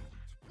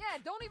 Yeah,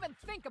 don't even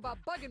think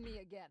about bugging me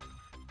again.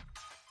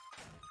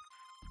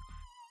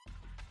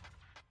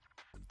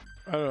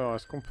 Alors,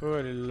 est-ce qu'on peut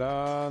aller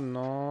là?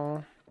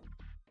 Non.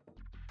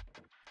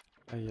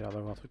 Ah, il y a l'air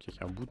d'avoir un truc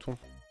avec un bouton.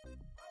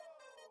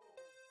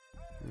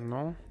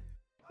 Non.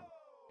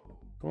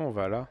 Comment on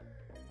va là?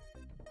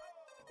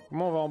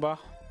 Comment on va en bas?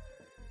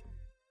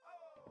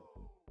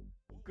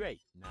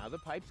 Great, now the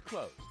pipe's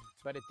closed.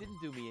 But it didn't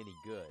do me any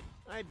good.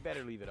 I'd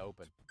better leave it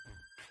open.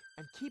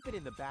 And keep it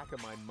in the back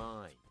of my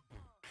mind.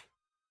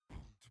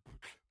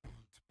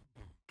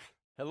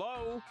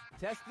 Hello?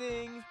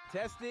 Testing,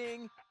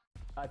 testing.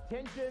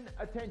 Attention,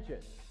 attention.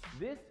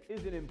 This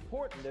is an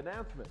important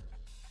announcement.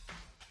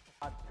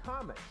 A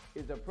comet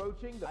is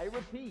approaching. I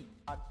repeat,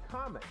 a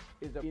comet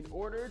is in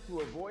order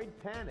to avoid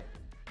panic.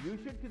 You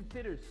should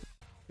consider.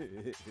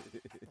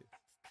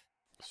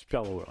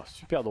 Super drôle,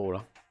 super drôle.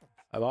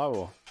 Ah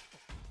bravo.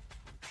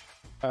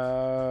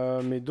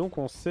 Mais donc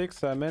on sait que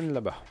ça amène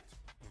là-bas.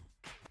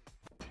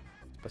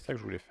 C'est pas ça que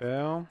je voulais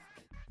faire.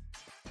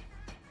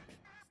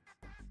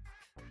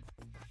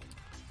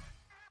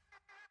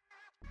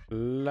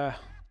 Là.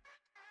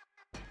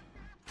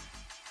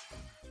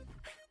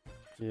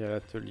 Il y a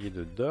l'atelier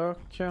de Doc.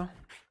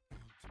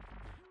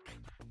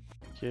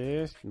 Ok,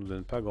 ce qui nous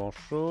donne pas grand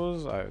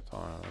chose. Ah,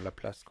 attends, la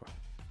place quoi.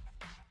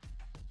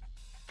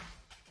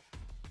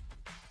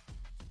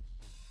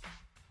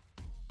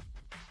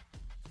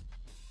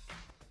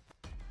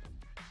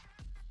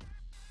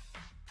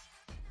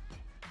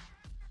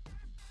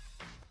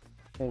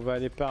 On va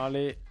aller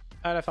parler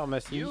à la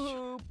pharmacie.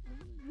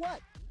 What?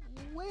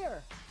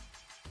 Where?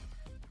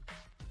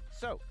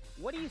 So,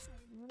 what do you...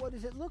 What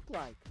does it look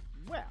like?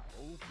 Well...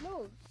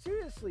 No,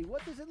 seriously,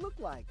 what does it look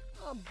like?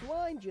 I'm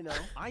blind, you know.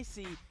 I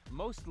see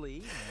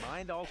mostly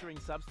mind-altering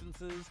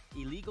substances,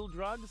 illegal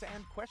drugs,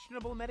 and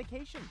questionable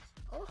medications.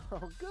 Oh,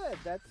 good.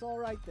 That's all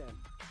right then.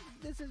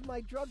 This is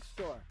my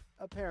drugstore,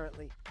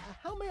 apparently.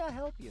 How may I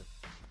help you?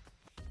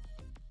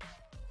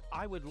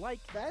 I would like...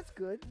 That's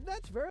good.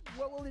 That's very...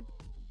 What will it...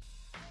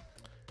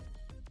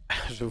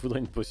 Je voudrais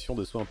une potion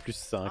de soin plus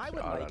 5. I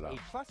would Ah là like là.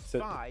 a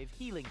 +5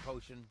 healing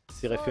potion.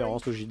 C'est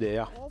référence au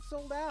JDR. All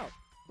sold out.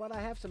 But I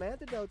have some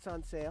antidotes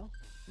on sale.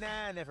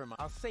 Nah, never mind.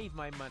 I'll save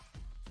my money.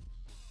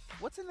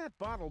 What's in that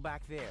bottle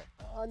back there?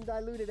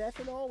 Undiluted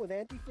ethanol with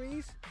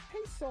antifreeze?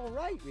 Tastes all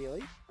right,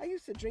 really. I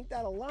used to drink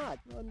that a lot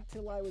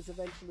until I was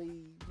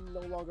eventually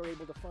no longer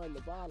able to find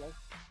the bottle.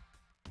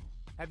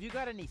 Have you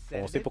got any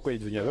On sait pourquoi il est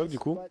devenu aveugle du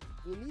coup. But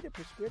you need a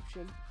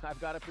prescription. I've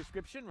got a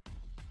prescription.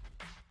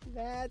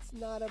 That's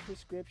not a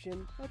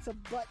prescription. That's a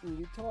button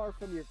you tore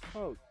from your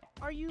coat.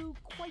 Are you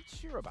quite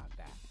sure about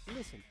that?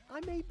 Listen,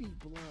 I may be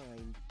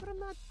blind, but I'm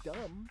not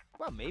dumb.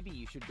 Well, maybe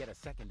you should get a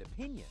second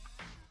opinion.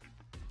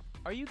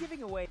 Are you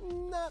giving away...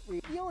 Not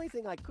really. The only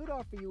thing I could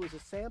offer you is a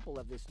sample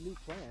of this new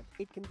plant.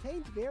 It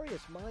contains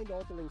various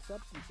mind-altering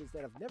substances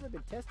that have never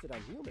been tested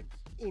on humans.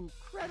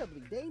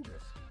 Incredibly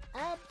dangerous.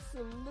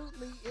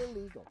 Absolutely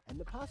illegal. And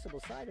the possible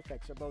side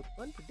effects are both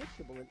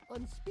unpredictable and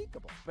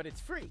unspeakable. But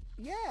it's free.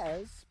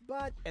 Yes,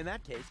 but... In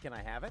that case, can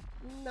I have it?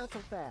 Not so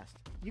fast.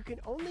 You can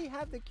only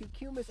have the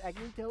Cucumis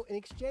agnito in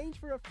exchange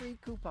for a free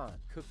coupon.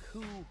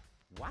 Cuckoo...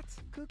 what?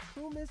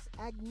 Cucumis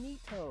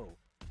agnito.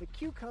 The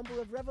cucumber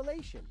of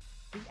revelation.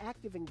 The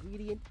active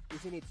ingredient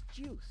is in its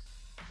juice.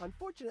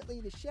 Unfortunately,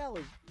 the shell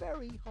is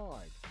very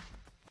hard.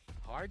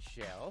 Hard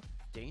shell,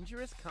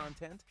 dangerous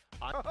content...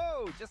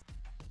 Oh, just...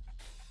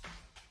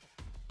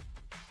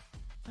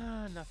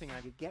 nothing I...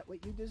 You get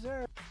what you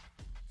deserve.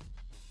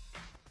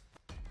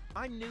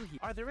 I'm new here.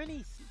 Are there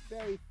any...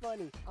 Very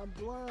funny. I'm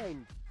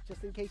blind.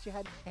 Just in case you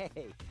had...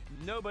 Hey,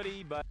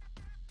 nobody but...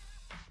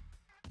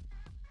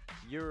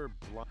 You're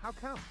blind. How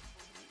come?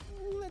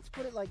 Let's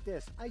put it like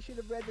this. I should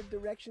have read the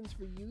directions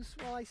for use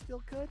while I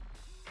still could.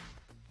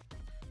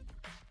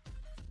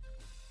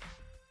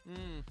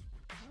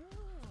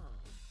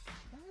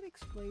 That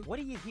explains... What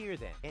do you hear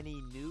then?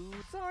 Any news?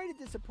 Sorry to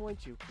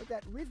disappoint you, but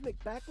that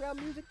rhythmic background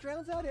music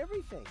drowns out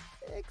everything.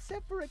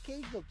 Except for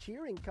occasional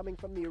cheering coming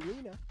from the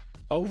arena.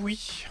 Oh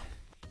oui.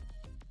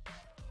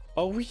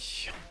 Oh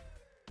oui.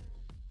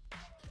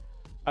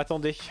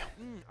 Attendez.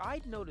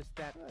 I'd noticed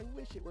that. I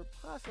wish it were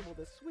possible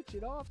to switch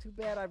it off. Too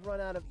bad I've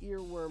run out of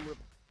earworm.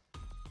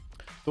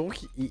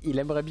 Donc il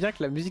aimerait bien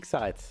que la musique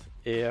s'arrête.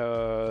 Et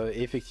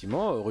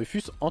effectivement,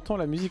 Rufus entend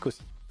la musique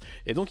aussi.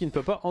 Et donc il ne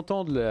peut pas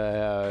entendre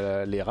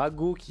les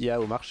ragots qu'il y a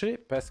au marché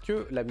parce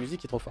que la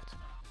musique est trop forte.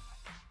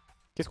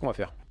 Qu'est-ce qu'on va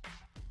faire?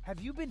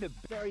 Have you been to...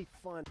 Very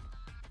fun.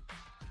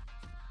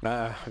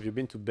 Ah, have you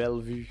been to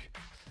Bellevue?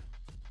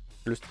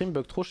 Le stream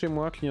bug trop chez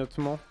moi,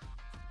 clignotement.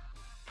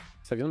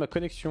 Ça vient de ma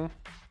connexion.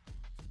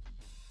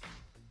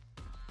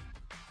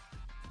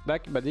 Bah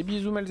des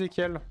bisous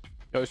Malzekiel.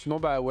 Sinon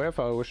bah ouais,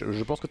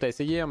 je pense que t'as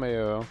essayé hein, mais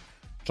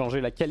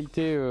changer la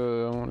qualité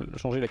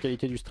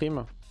du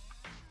stream.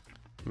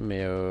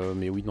 Mais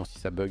oui non si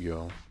ça bug,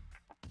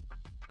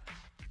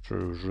 je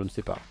ne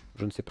sais pas.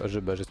 Je ne sais pas.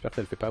 J'espère que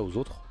ça le fait pas aux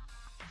autres.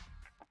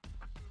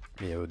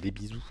 Mais des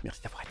bisous.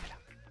 Merci d'avoir été là.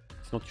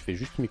 Sinon tu fais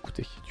juste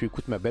m'écouter. Tu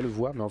écoutes ma belle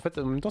voix. Mais en fait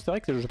en même temps c'est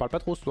vrai que je parle pas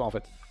trop ce soir en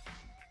fait.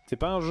 C'est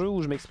pas un jeu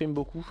où je m'exprime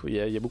beaucoup. Il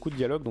y a beaucoup de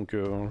dialogues donc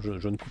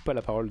je ne coupe pas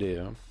la parole des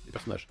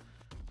personnages.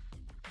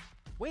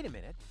 Wait a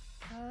minute.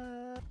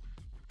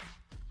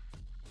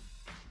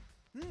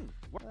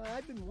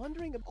 I've been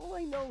wondering. All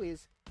I know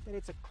is that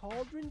it's a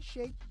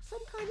cauldron-shaped,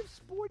 some kind of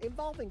sport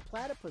involving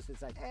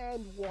platypuses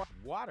and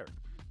water.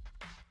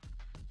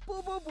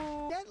 Boo boo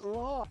boo. Get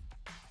lost.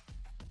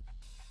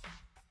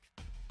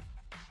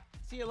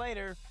 See you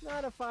later.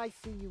 Not if I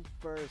see you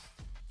first.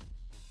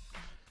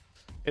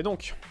 Et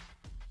donc,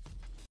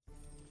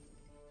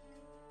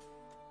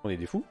 on est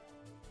des fous.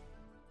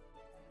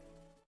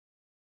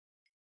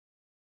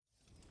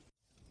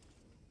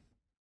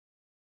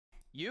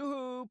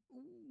 Yoo-hoo!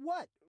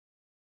 What?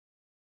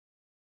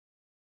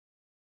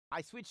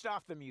 I switched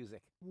off the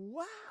music.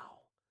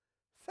 Wow!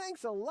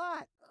 Thanks a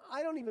lot.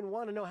 I don't even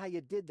want to know how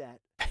you did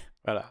that.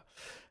 Voilà.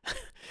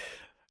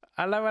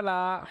 Voilà,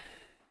 voilà.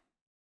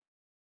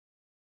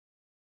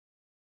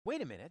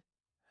 Wait a minute.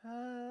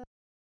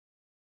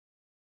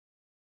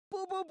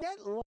 Boo boo.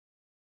 Get lost.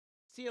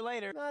 See you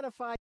later. Not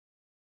if I...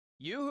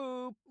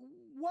 Yoo-hoo!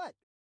 What?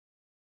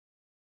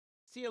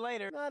 See you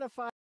later. Not if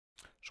I...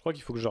 crois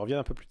qu'il faut que je revienne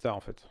un peu plus tard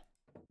en fait.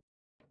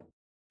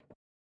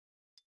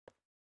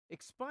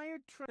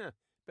 Expired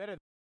better.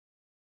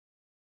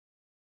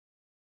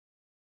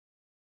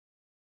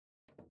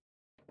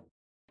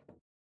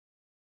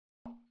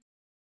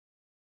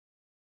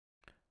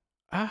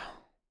 Ah!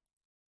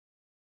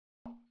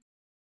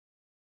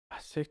 Ah,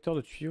 sélecteur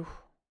de tuyaux.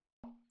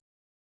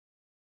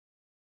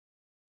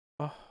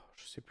 Oh,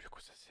 je sais plus à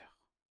quoi ça sert.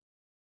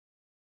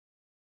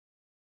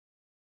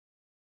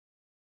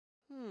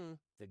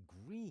 The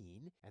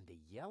green and the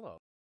yellow.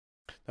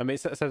 Non mais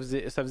ça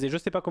faisait je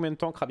sais pas combien de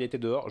temps que Rabia était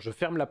dehors. Je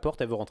ferme la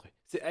porte, elle veut rentrer.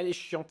 Elle est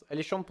chiante. Elle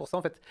est chiante pour ça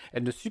en fait.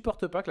 Elle ne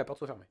supporte pas que la porte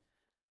soit fermée.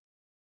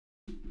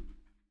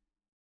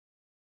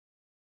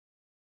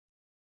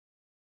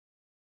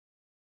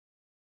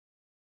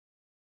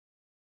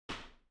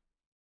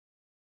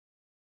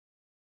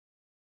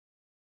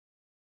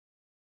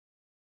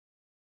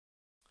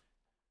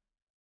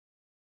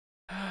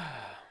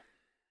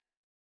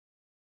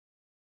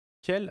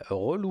 Quel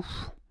relou.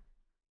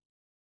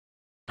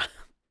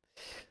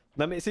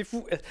 Non mais c'est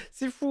fou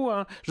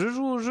hein. Je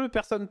joue au jeu,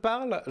 personne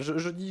parle.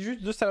 Je dis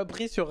juste deux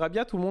saloperies sur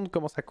Rabia, tout le monde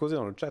commence à causer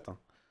dans le chat. Hein.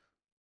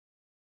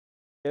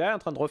 Et là, elle est en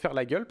train de refaire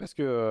la gueule parce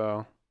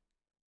que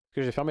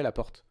j'ai fermé la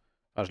porte.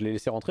 Enfin, je l'ai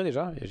laissé rentrer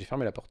déjà et j'ai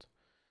fermé la porte.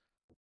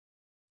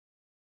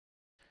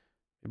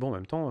 Mais bon, en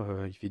même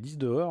temps, il fait 10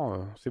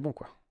 dehors, c'est bon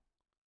quoi.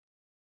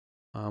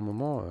 À un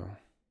moment...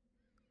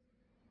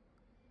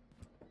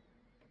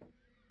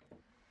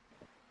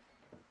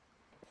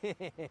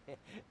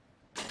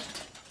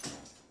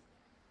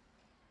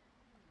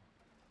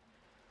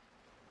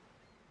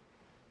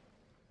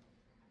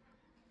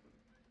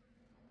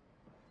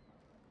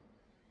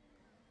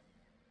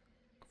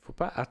 Faut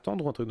pas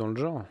attendre un truc dans le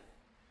genre.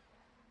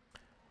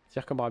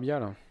 Tire comme Rabia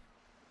là.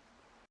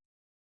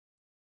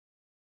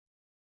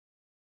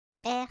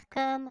 R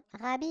comme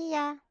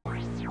Rabia.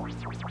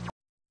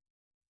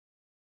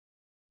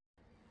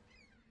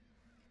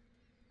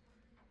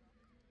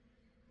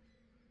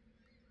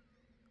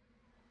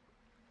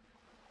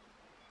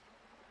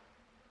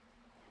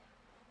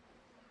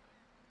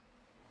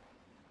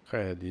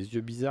 Après, elle a des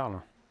yeux bizarres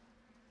là.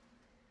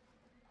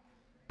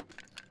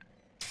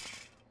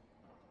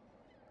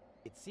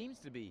 It seems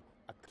to be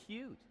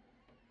acute.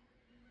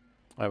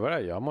 Ouais,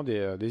 voilà, il y a vraiment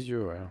des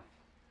yeux, ouais.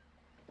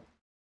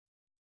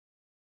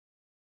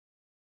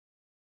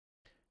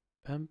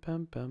 Pam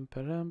pam pam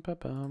pam pam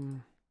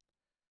pam.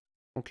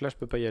 Donc là, je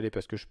peux pas y aller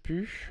parce que je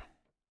pue.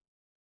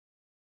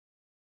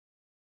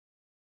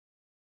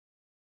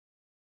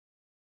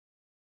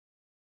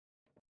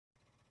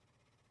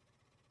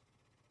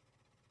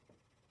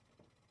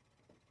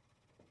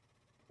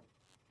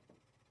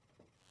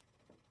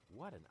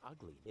 What an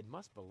ugly. It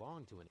must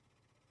belong to an.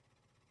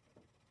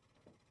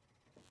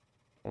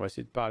 On va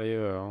essayer de parler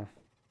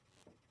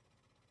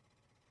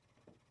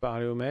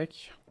au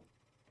mec.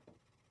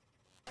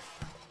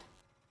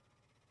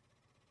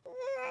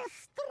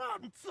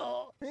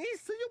 Stronzo!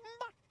 Is you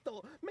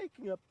matto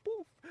making a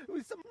poof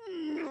with some.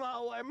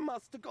 Now I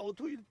must go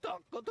to Il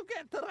Tocco to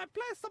get a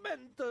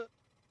replacement.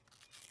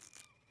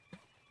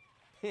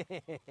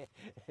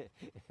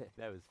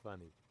 That was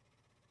funny.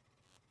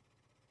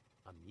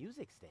 A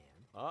music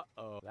stand?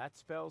 Uh-oh. That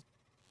spells...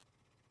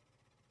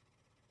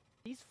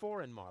 These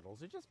foreign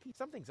models are just...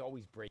 Something's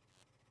always breaking.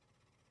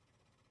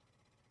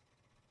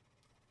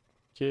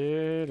 Ok,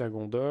 la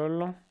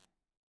gondole.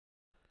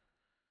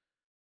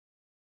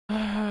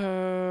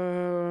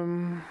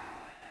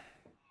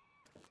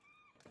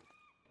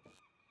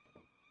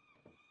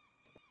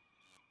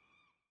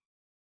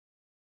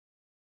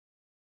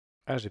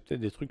 Ah, j'ai peut-être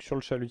des trucs sur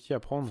le chalutier à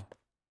prendre.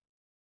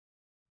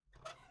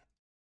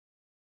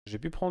 J'ai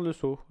pu prendre le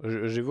seau.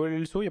 J'ai volé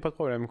le seau, y a pas de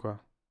problème quoi.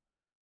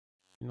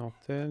 Une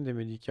antenne, des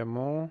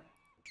médicaments.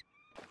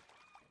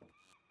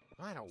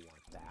 I don't want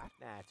that.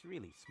 That's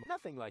really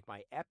nothing like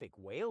my epic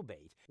whale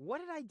bait. What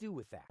did I do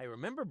with that? I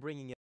remember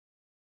bringing it...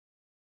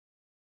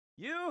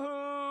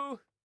 Yoo-hoo!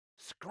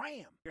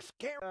 Scram! You're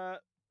scared.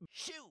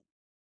 Shoot!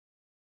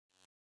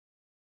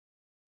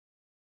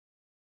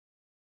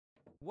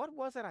 What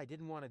was it I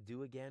didn't want to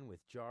do again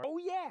with jar? Oh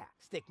yeah!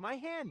 Stick my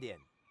hand in.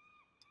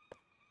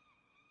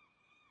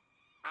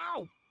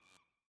 Ow!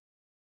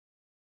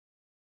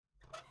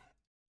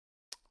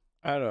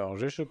 Alors,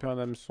 j'ai chopé un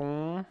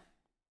hameçon.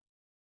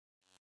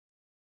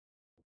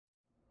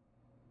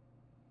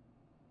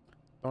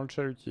 Dans le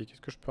chalutier,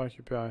 qu'est-ce que je peux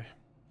récupérer?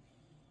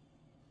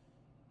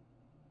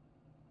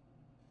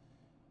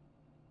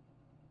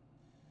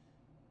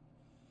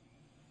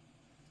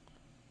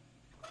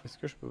 Est-ce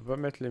que je peux pas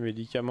mettre les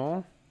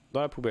médicaments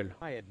dans la poubelle?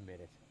 I admit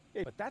it.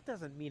 But that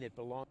doesn't mean it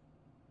belongs...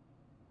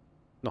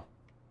 Non.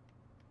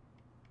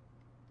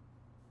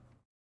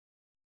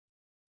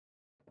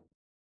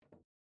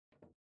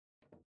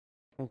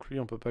 Donc lui,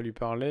 on peut pas lui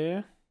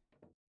parler.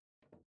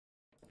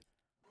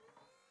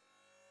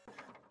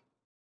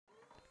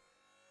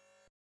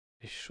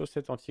 Les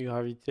chaussettes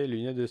anti-gravité,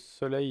 lunettes de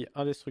soleil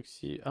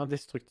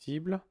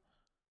indestructibles.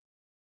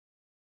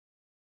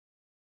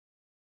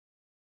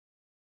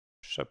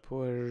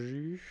 Chapeau à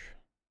jus.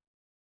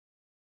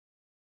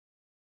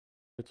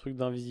 Le truc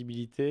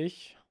d'invisibilité.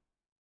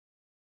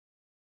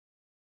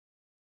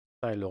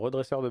 Ah, et le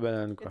redresseur de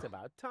banane, quoi. It's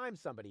about time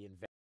somebody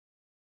invented.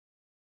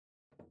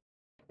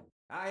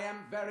 I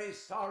am very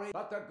sorry,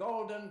 but the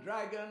golden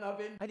dragon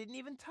of I didn't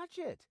even touch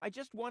it. I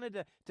just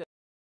wanted to...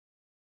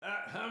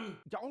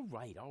 All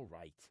right, all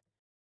right.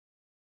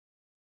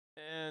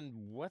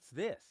 And what's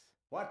this?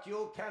 What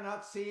you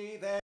cannot see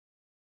there.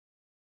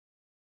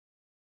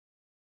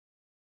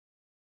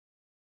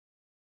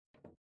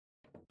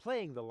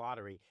 Playing the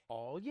lottery,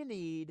 all you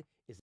need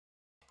is...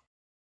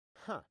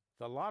 Huh,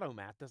 the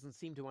Lotto-Mat doesn't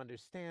seem to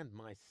understand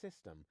my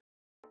system.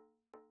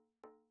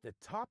 The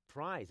top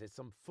prize is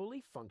some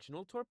fully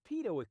functional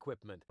torpedo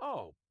equipment.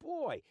 Oh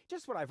boy,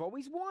 just what I've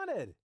always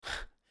wanted.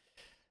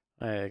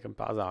 Ouais, comme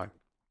par hasard.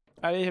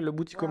 Allez, le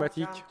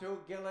boutique-o-matique. Welcome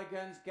to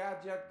Gilligan's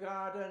Gadget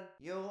Garden.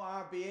 You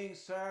are being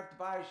served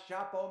by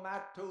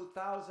Chapomat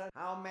 2000.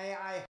 How may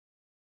I...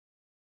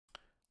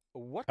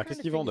 What Ah, kind qu'est-ce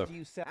of qu'ils things vendent? do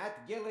you sell?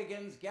 At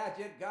Gilligan's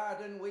Gadget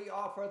Garden, we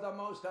offer the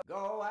most...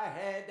 Go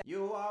ahead.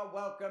 You are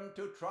welcome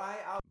to try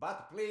out.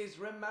 But please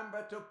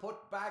remember to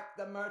put back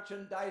the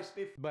merchandise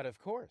before... But of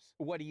course.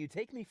 What do you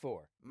take me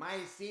for? My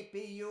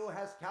CPU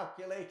has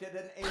calculated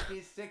an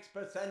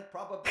 86%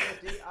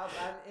 probability of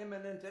an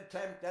imminent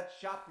attempt at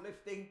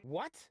shoplifting.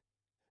 What?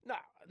 No,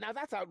 now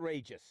that's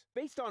outrageous.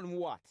 Based on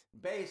what?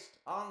 Based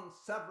on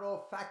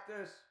several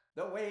factors.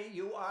 The way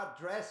you are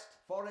dressed,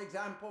 for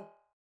example.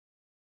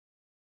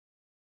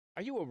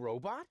 Are you a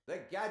robot?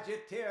 The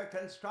gadgeteer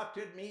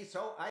constructed me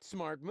so I...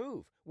 Smart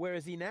move. Where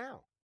is he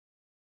now?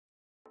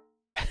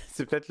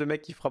 C'est peut-être le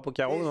mec qui frappe au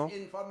carreau, non? This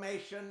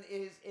information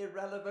is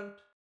irrelevant.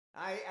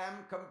 I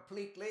am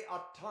completely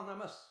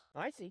autonomous.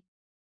 I see.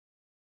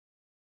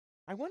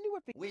 I wonder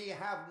what... We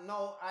have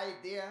no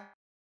idea.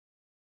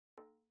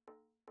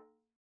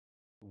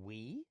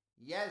 We?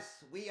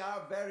 Yes, we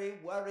are very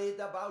worried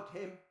about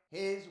him,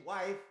 his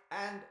wife,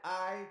 and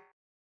I.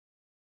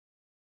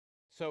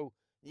 So...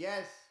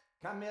 Yes,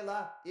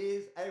 Camilla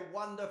is a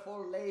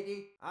wonderful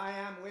lady. I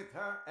am with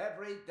her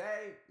every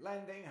day,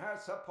 lending her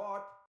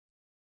support.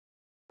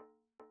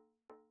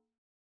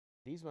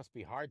 These must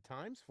be hard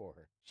times for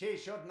her. She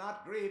should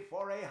not grieve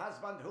for a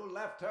husband who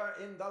left her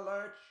in the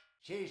lurch.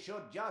 She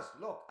should just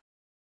look.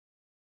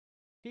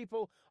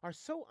 People are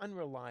so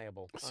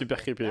unreliable. Super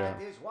creepy, là.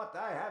 That is what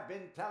I have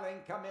been telling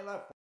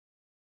Camilla.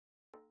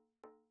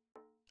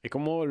 Et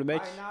comment le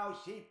mec... By now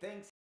she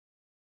thinks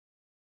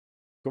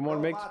Comment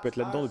le mec qui peut être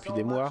là-dedans depuis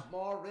des mois?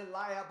 more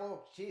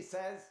reliable, she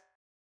says.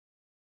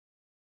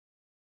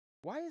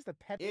 Why is the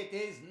pet... It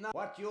is not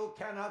what you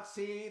cannot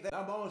see,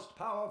 the most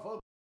powerful.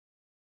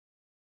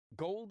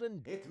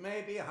 Golden... It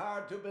may be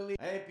hard to believe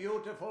a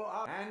beautiful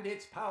art and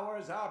its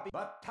powers are...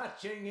 But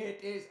touching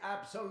it is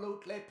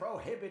absolutely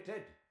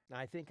prohibited.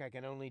 I think I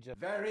can only just...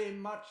 Very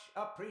much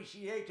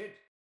appreciated.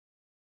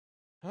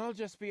 I'll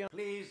just be...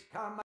 Please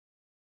come.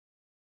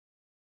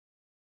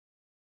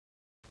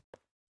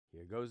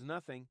 Here goes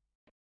nothing.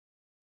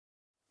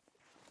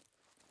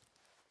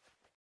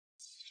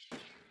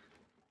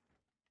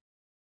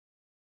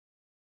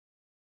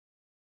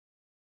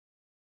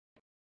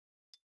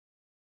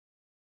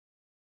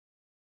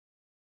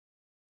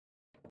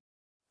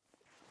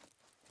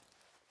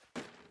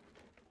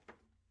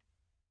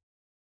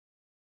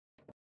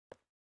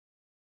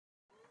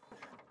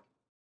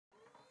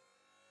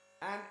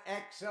 An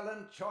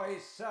excellent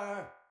choice,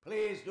 sir.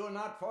 Please do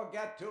not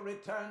forget to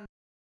return.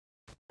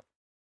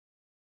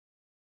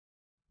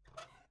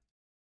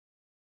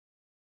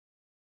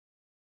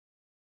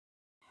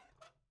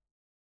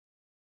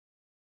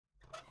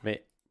 Mais,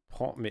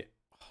 prends... Mais...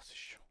 Oh, c'est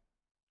chiant.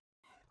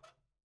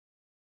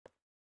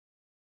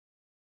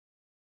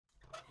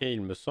 Et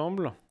il me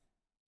semble...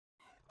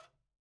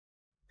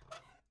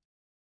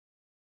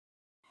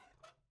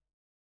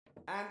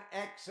 An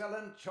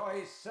excellent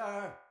choice,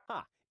 sir.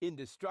 Ha!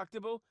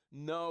 Indestructible?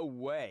 No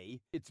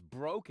way. It's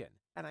broken.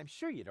 And I'm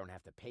sure you don't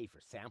have to pay for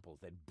samples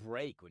that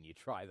break when you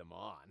try them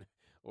on.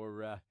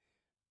 Or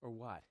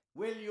what?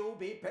 Will you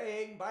be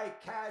paying by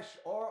cash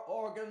or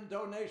organ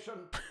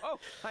donation? Oh,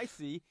 I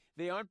see.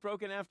 They aren't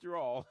broken after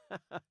all.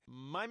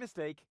 My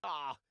mistake.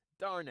 Ah,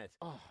 darn it.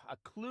 Oh, a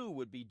clue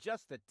would be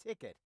just a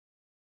ticket.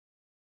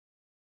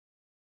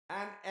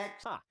 An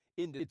ex... Ha!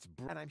 It's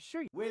and I'm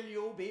sure you... Will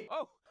you be...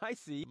 Oh, I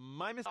see.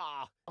 My mistake.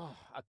 Ah! Oh,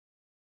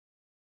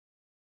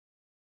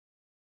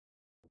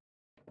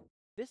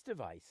 This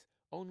device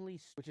only...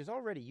 Which is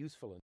already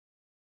useful in...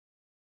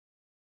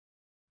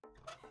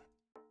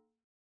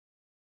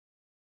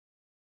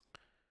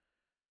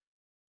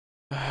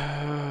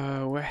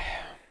 Ouais.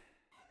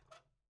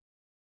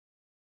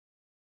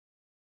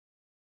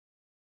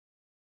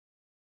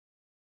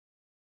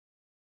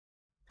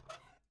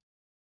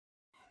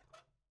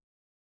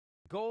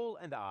 Goal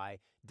and I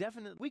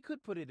definitely... We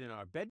could put it in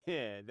our bed.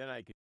 Yeah, then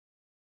I could...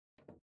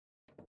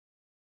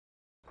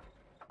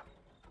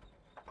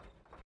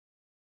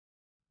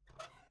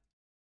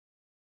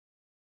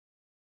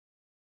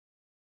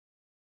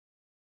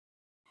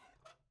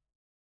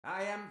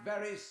 I am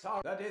very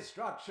sorry. The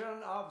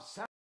destruction of...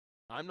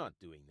 I'm not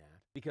doing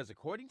that. Because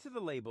according to the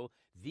label,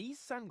 these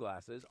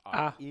sunglasses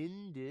are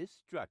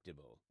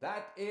indestructible.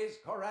 That is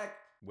correct.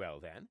 Well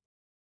then.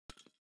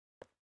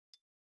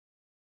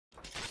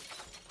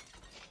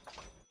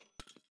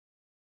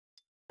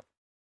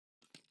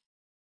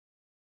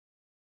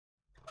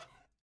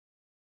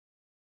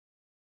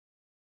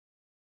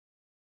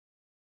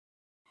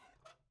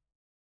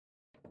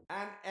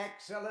 An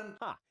excellent.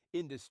 Ha!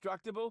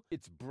 Indestructible?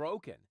 It's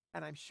broken.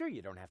 And I'm sure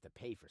you don't have to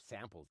pay for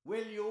samples.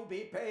 Will you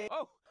be paying?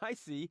 Oh, I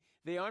see.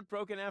 They aren't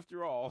broken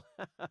after all.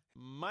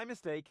 My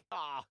mistake.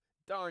 Ah,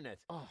 darn it.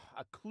 Oh,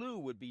 a clue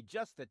would be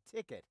just the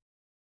ticket.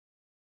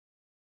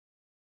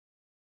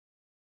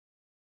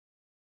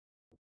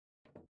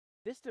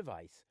 This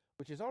device,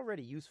 which is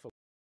already useful.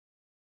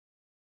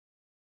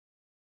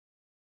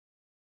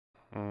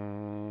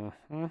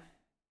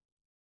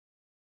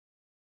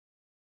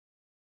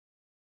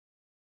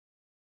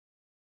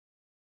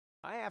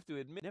 I have to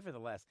admit,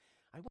 nevertheless,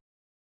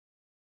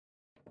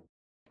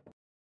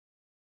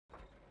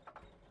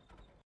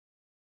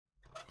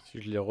 Si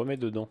je les remets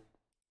dedans.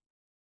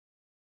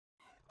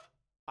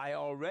 I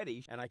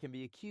already, and I can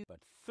be accused, but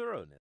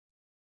thoroughness.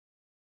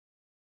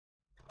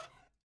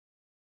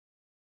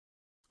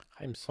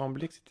 Ah, il me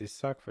semblait que c'était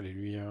ça qu'il fallait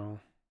lui...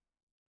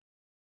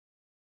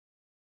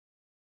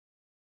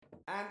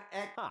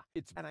 Ah,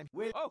 it's and I'm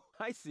oh,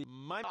 I see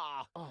my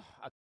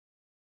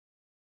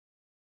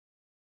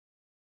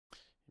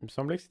Il me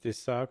semblait que c'était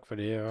ça qu'il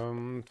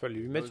fallait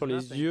lui mettre sur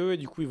les yeux et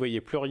du coup il voyait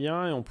plus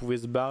rien et on pouvait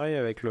se barrer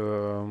avec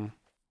le...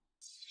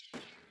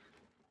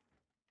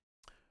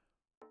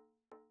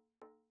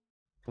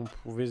 On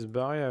pouvait se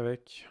barrer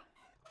avec...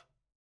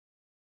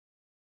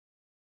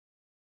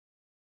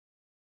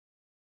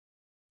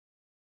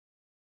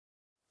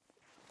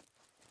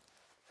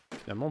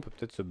 Finalement on peut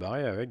peut-être se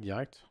barrer avec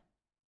direct.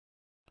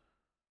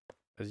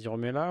 Vas-y,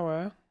 remets-la,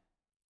 ouais.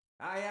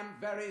 I am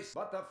very,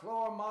 but the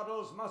floor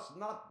models must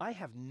not. I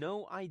have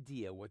no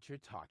idea what you're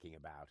talking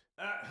about.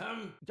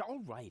 All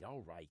right,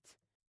 all right.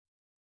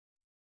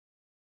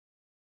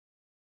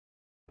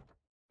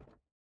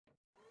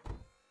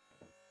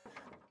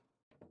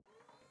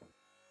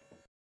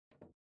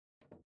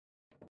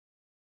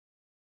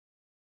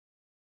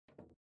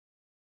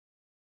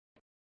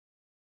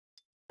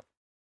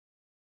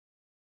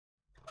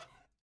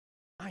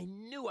 I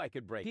knew I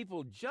could break.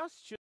 People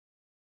just should.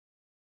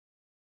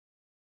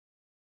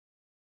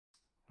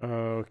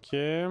 Ok.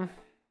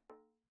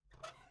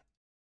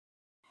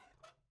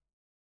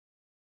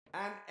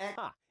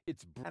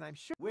 It's and I'm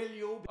sure. Will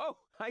you? Oh,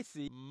 I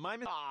see. My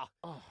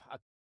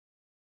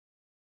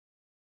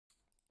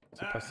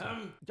C'est pas ça.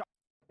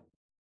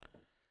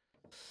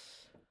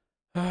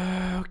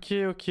 Ok.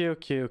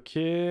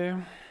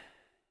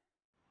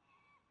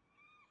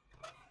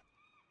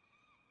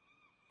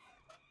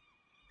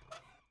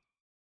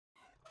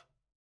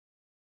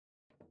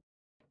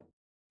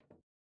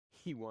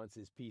 He wants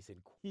his piece and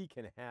he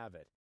can have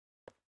it.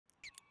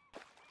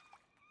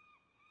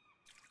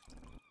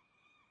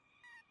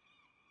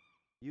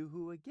 You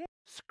who again?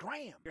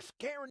 Scram! You're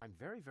scaring. I'm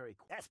very, very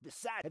cool. That's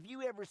beside. Have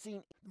you ever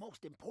seen the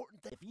most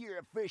important thing? If you're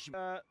a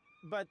fisherman.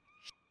 But.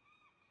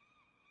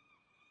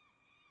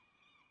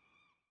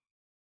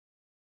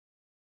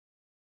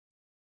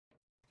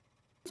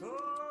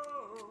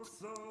 Oh,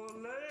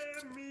 sole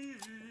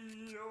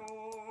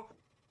mio.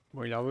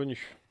 Bon, il est revenu.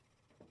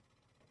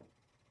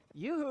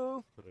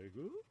 Yoo-hoo!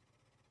 Prego?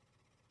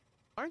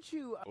 Aren't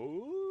you...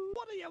 Oh,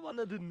 what do you want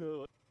to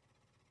know?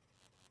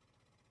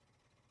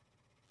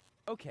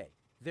 Okay,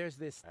 there's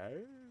this...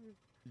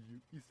 You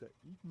is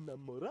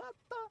innamorata,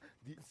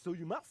 so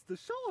you must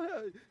show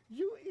her.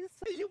 You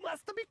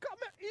must become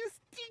a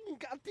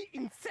stingati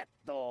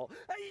insecto.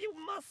 You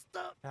must...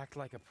 Act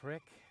like a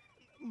prick?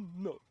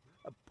 No,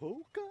 a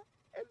poker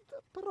and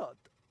a prod.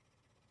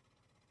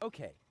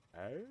 Okay.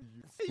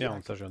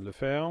 Merde, ça je viens de le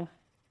faire.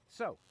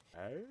 So...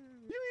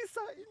 You is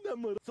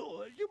innamorata,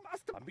 so you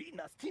must be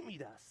nas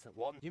timidas.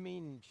 You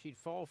mean she'd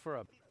fall for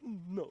a...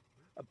 No.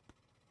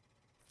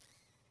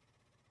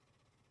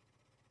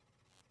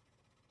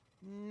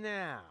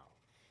 Now...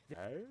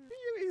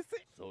 You is...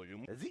 So you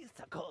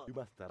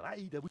must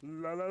ride a...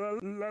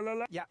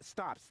 La. Yeah,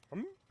 stop.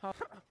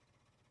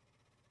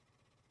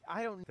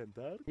 I don't...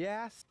 Tentar?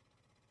 Yes?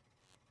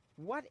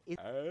 What is...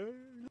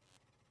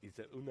 Is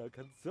it una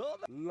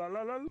canzone? La.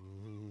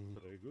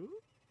 Prego?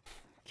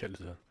 Quelle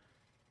zone?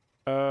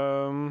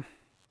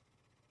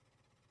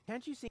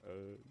 Can't you see...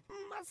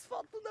 Ma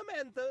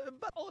sfortunatamente,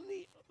 but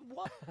only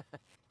one...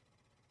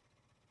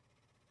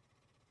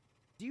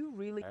 Do you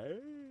really...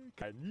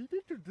 I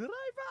needed to drive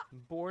a...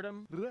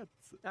 Boredom?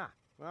 Rats. Ah,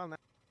 well, now...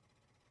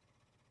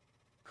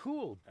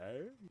 Cool.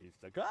 Is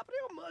the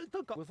Gabriel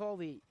molto... With all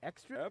the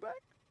extra...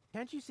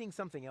 Can't you sing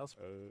something else?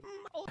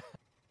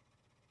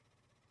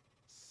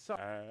 So...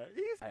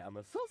 I am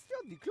a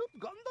socio di Club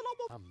Gondola...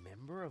 A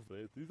member of...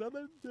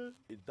 Precisamente.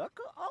 Il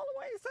doco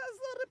always has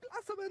the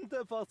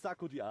replacement for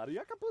sacco di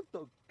aria,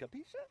 caputo.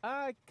 Capisce?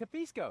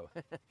 Capisco.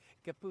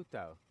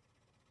 Caputo.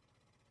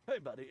 Hey,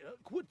 buddy,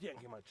 quit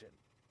yanking my chin.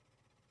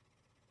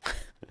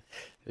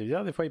 C'est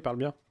bizarre, des fois il parle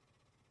bien.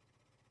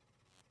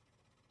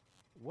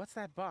 What's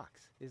that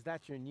box? Is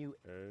that your new...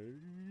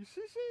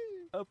 Sì,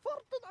 sì.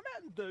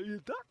 Fortunatamente, il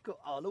duck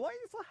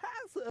always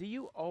has. Do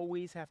you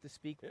always have to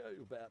speak? Yeah,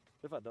 you bet.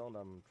 If I don't,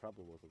 I'm in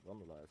trouble with the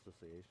Gondola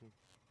Association.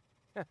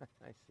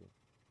 I see.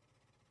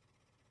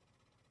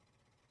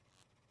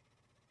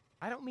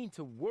 I don't mean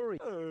to worry.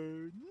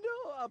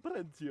 No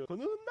apprezio. Con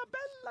una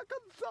bella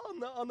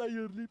canzone on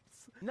your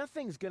lips.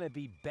 Nothing's gonna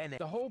be Bennett.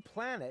 The whole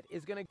planet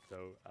is gonna...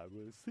 So I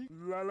will sing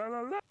la la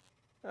la la.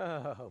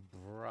 Oh,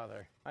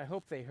 brother. I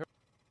hope they heard...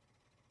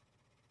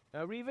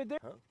 Arrivederci.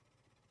 Huh?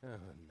 Oh,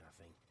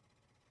 nothing.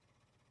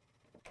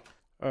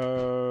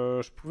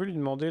 Je pouvais lui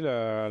demander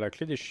la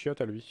clé des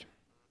chiottes à lui.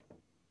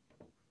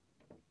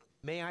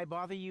 May I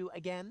bother you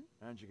again?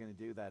 Aren't you gonna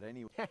do that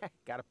anyway?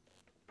 Gotta...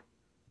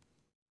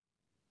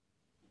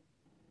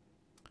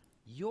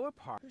 Your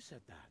part... Who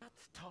said that?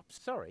 That's top...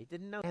 Sorry,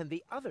 didn't know. And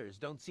the others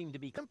don't seem to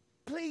be...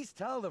 Please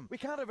tell them. We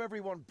can't have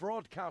everyone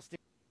broadcasting.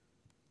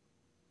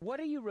 What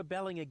are you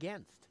rebelling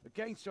against?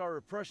 Against our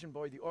oppression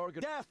by the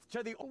organ. Death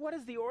to the... What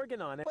is the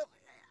organon? Well,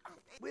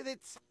 with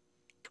its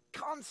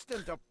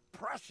constant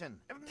oppression.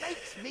 It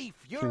makes me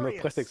Il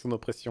m'oppresse avec furious. son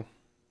oppression.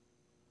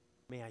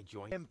 May I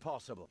join?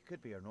 Impossible.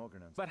 Could be an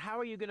organon. But how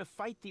are you going to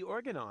fight the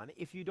organon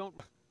if you don't...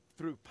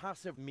 Through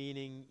passive,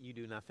 meaning you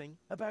do nothing?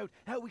 About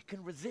how we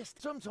can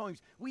resist.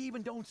 Sometimes we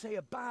even don't say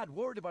a bad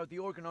word about the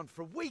organon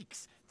for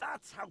weeks.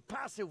 That's how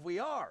passive we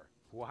are.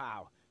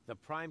 Wow. The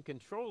Prime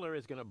Controller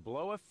is going to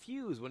blow a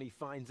fuse when he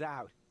finds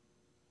out.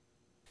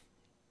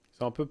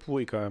 C'est un peu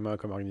pourri quand même hein,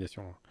 comme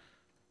organisation.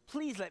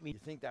 Please let me... You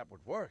think that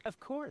would work? Of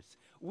course.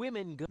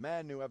 Women go...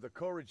 Men who have the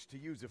courage to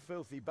use a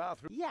filthy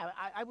bathroom. Yeah,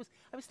 I was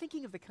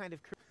thinking of the kind of...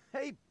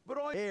 Hey, but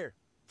I... Here,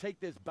 take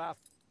this bath.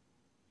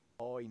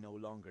 I no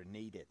longer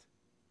need it.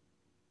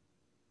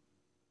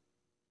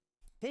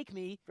 Take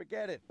me.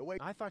 Forget it. Wait.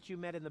 I thought you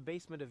met in the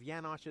basement of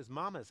Janosch's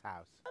mama's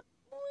house.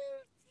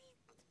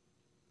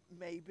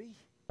 Maybe.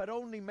 But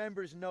only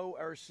members know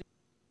our...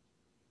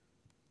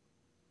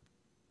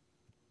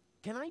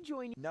 Can I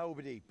join you?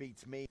 Nobody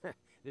beats me.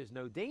 There's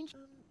no danger.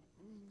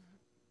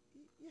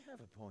 You have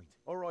a point.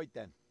 All right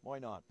then. Why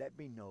not? Let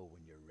me know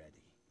when you're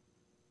ready.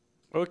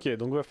 Ok,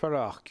 donc va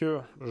falloir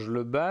que je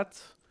le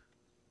batte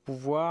pour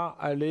pouvoir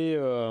aller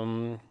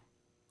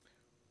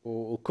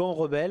au camp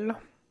rebelle.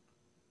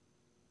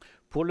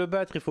 Pour le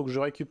battre, il faut que je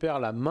récupère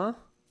la main.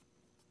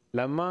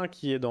 La main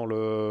qui est dans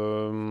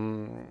le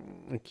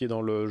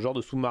genre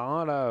de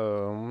sous-marin là,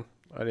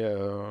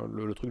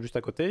 le truc juste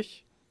à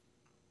côté.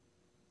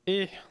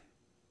 Et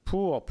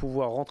pour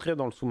pouvoir rentrer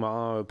dans le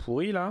sous-marin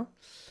pourri là,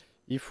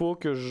 il faut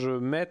que je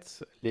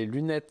mette les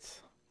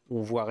lunettes où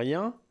on voit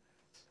rien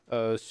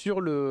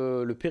sur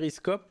le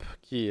périscope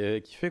qui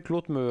fait que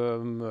l'autre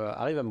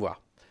arrive à me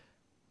voir.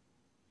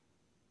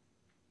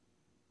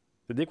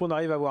 C'est dès qu'on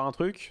arrive à voir un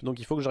truc, donc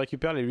il faut que je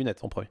récupère les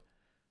lunettes en premier.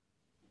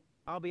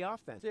 I'll be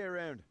off then. Stay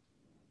around.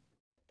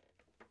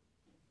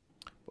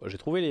 Bon, j'ai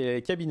trouvé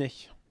les cabinets.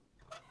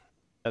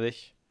 Regardez.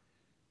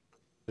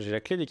 J'ai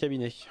la clé des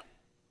cabinets.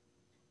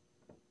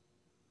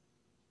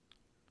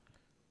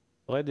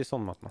 Faudrait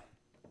descendre maintenant.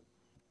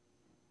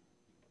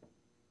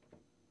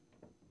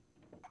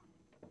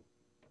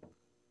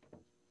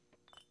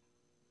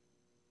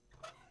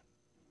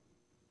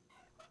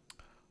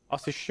 Ah,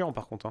 c'est chiant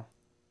par contre. Hein.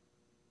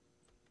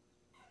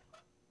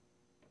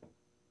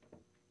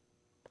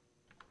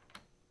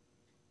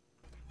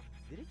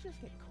 Did it just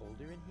get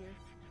colder in here?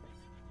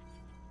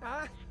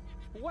 Ah!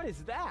 What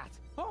is that?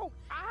 Oh!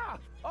 Ah!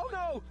 Oh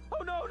no!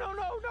 Oh no, no,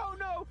 no, no,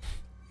 no!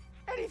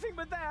 Anything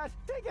but that!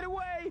 Take it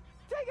away!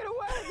 Take it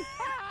away!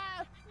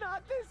 Ah!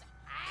 Not this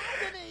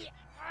agony!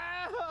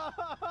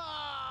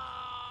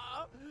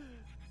 Ah!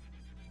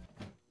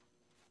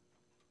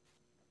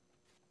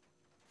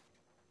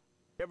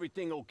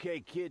 Everything okay,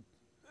 kid?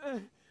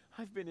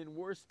 I've been in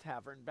worse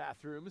tavern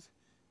bathrooms.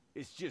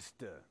 It's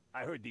just,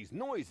 I heard these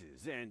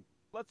noises, and...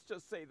 Let's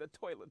just say the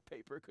toilet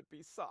paper could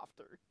be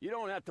softer. You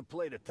don't have to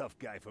play the tough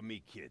guy for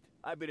me, kid.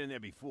 I've been in there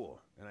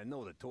before, and I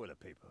know the toilet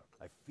paper.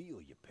 I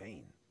feel your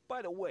pain.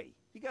 By the way,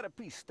 you got a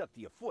piece stuck to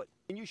your foot,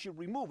 and you should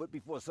remove it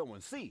before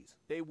someone sees.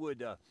 They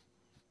wouldn't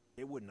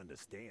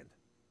understand.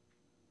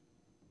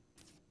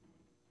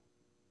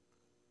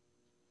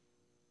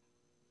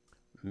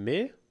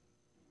 Mais...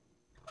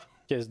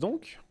 Qu'est-ce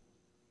donc?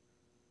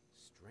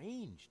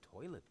 Strange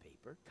toilet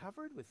paper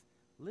covered with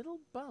little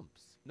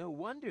bumps. No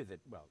wonder that,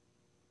 well,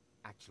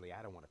 actually,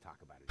 I don't want to talk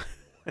about it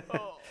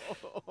anymore.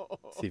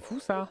 C'est fou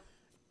ça.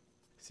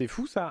 C'est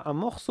fou ça. Un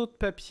morceau de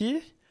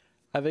papier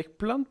avec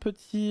plein de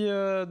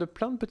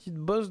petites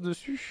bosses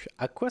dessus.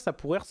 À quoi ça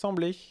pourrait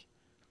ressembler?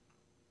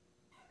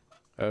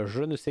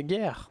 Je ne sais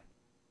guère.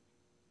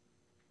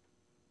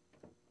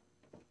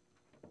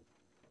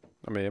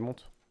 Non mais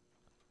monte.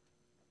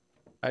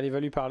 Allez,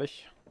 va lui parler.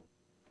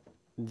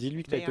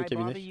 Dis-lui que t'as été au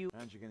cabinet.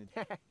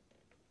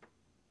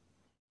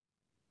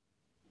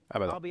 Ah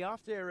bah non.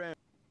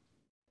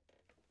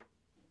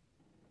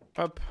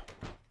 Hop.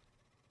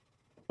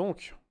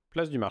 Donc,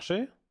 place du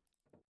marché.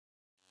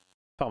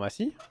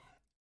 Pharmacie.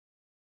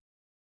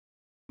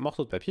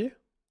 Morceau de papier.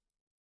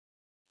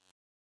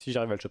 Si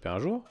j'arrive à le choper un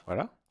jour,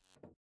 voilà.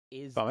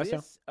 Is Pharmacien.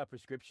 this a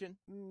prescription?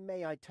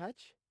 May I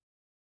touch?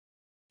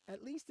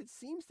 At least it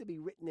seems to be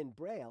written in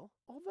Braille,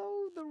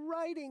 although the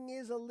writing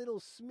is a little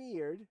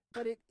smeared,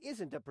 but it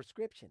isn't a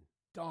prescription.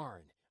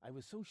 Darn, I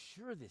was so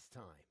sure this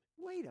time.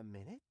 Wait a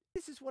minute.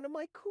 This is one of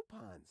my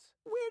coupons.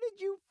 Where did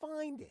you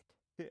find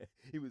it?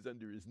 It was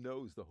under his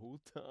nose the whole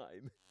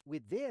time.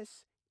 With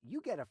this,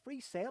 you get a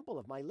free sample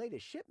of my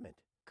latest shipment,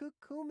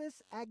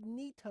 Cucumis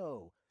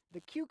agnito,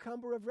 the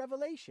cucumber of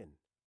revelation.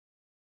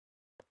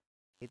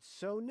 It's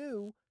so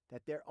new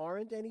that there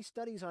aren't any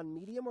studies on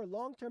medium or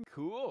long-term.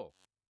 Cool.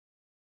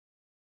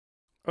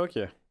 Ok.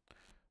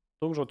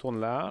 Donc je retourne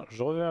là,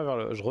 je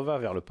revais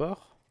vers le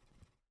port,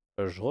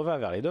 je revais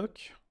vers les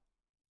docks,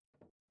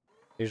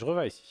 et je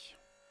revais ici.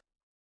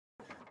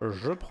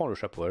 Je prends le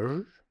chapeau à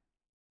jus,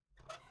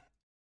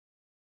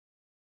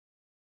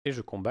 et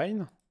je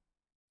combine.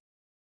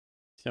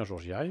 Si un jour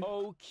j'y arrive.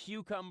 Oh,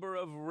 cucumber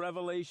of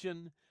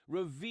revelation,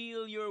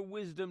 reveal your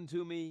wisdom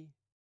to me.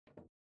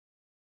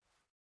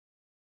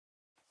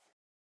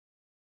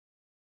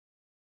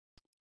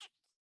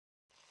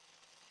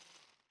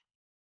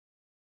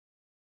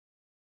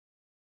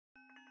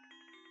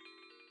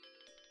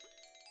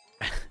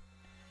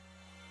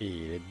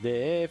 Il est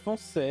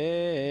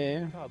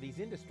défoncé. Oh, these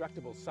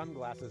indestructible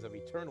sunglasses of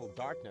eternal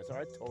darkness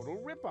are a total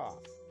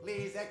ripoff.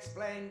 Please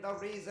explain the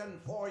reason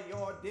for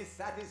your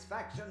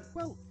dissatisfaction.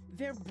 Well,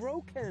 they're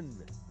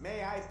broken.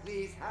 May I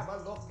please have a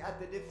look at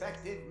the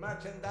defective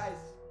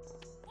merchandise?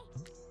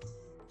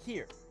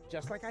 Here,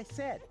 just like I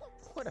said.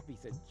 What a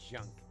piece of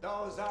junk.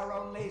 Those are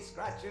only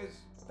scratches.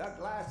 The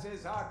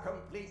glasses are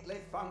completely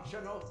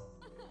functional.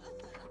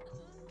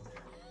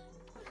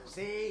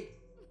 See?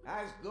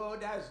 As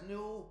good as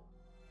new.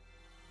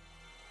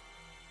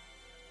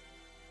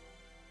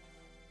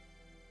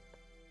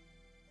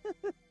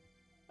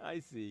 I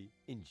see.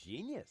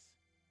 Ingenious.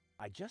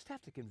 I just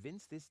have to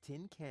convince this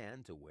tin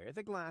can to wear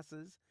the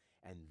glasses,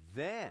 and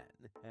then,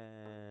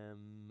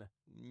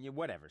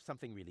 whatever,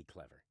 something really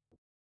clever.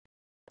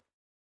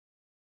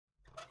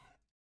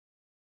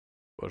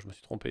 Bon, je me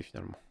suis trompé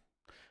finalement.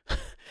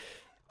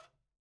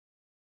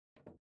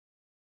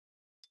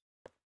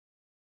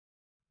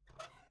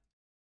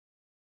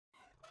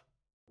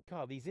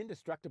 God, these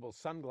indestructible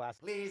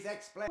sunglasses. Please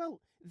explain. Well,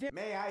 they're...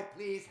 May I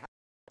please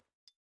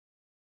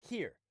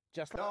Here,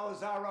 just like...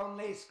 Those are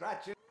only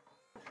scratches.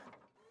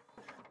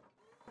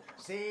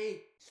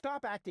 See?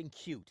 Stop acting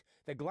cute.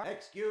 The glass...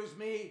 Excuse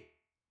me?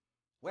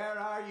 Where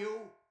are you?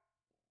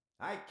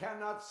 I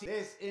cannot see.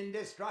 This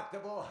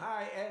indestructible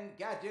high-end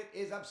gadget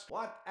is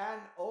what an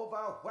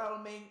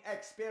overwhelming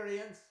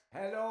experience.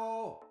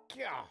 Hello?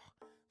 Gah,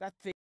 that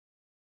thing...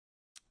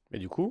 Mais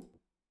du coup...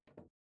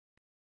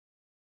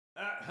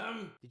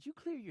 Did you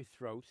clear your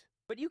throat?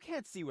 But you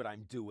can't see what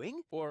I'm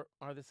doing. Or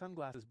are the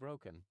sunglasses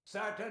broken?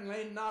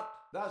 Certainly not.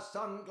 The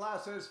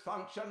sunglasses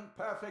function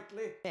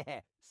perfectly.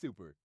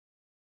 Super.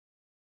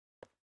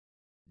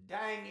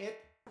 Dang it.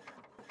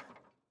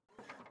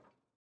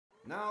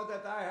 Now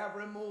that I have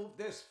removed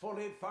this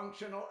fully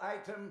functional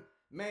item,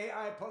 may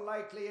I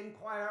politely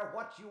inquire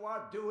what you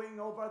are doing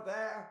over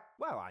there?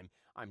 Well,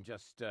 I'm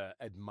just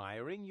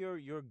admiring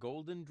your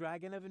golden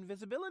dragon of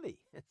invisibility.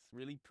 It's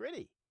really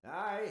pretty.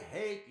 I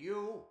hate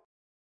you.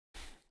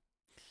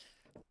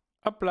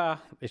 Hop là.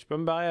 Et je peux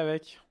me barrer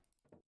avec.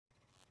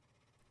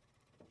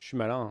 Je suis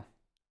malin.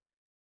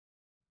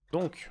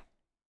 Donc.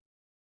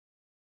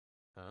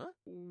 Huh?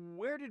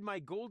 Where did my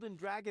golden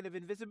dragon of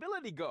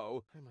invisibility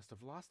go? I must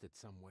have lost it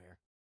somewhere.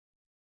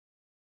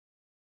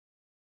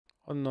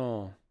 Oh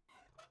non.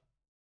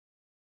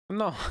 Oh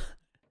non.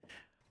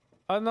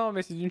 Oh non,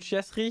 mais c'est d'une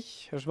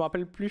chiasserie. Je me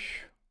rappelle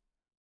plus.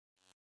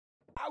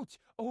 Ouch!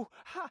 Oh,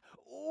 ha!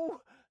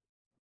 Oh!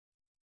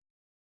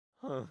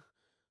 Huh.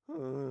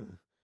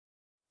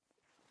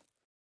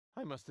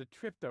 I must have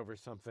tripped over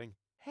something.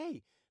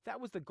 Hey,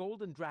 that was the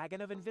golden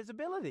dragon of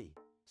invisibility.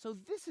 So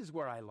this is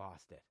where I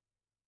lost it.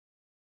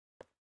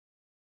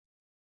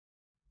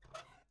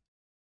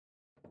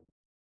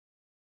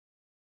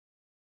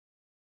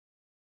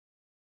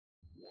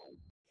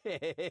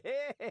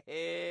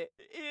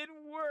 It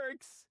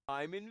works!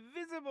 I'm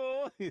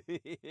invisible!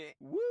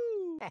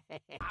 Woo!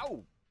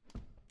 Ow!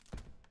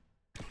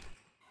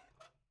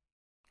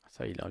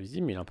 Ça, il est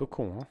invisible, mais il est un peu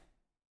con, hein.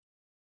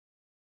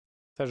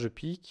 Ça, je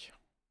pique.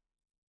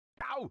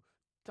 Ow!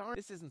 Darn,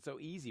 this isn't so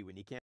easy when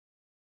you can't...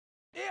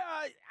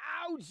 Yeah!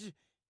 Ouch!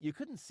 You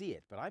couldn't see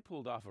it, but I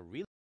pulled off a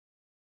really...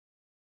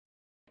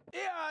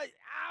 Yeah!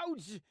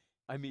 Ouch!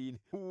 I mean,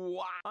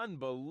 wow!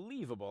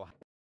 Unbelievable!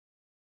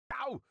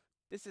 Ow!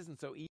 This isn't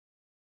so easy.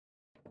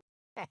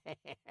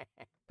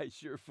 I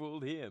sure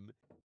fooled him.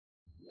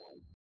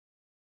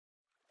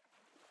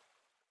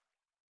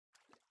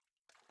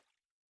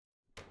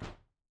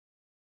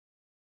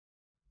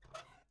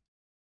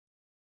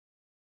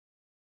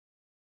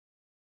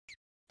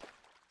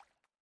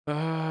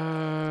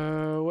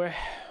 Ouais.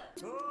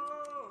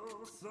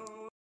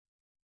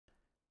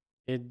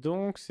 Et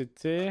donc,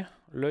 c'était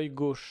l'œil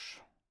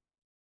gauche.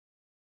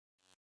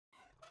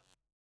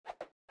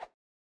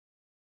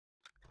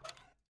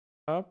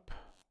 Hop.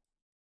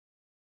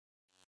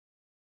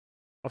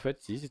 En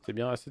fait, si, c'était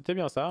bien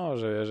ça. Hein.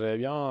 J'avais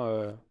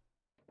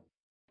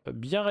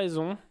bien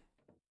raison.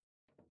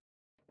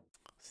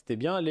 C'était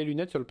bien les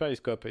lunettes sur le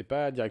périscope et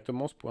pas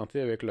directement se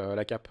pointer avec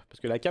la cape. Parce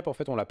que la cape, en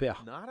fait, on la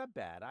perd. Not a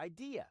bad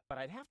idea, but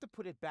I'd have to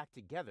put it back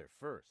together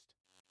first.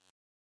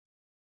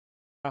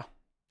 Ah.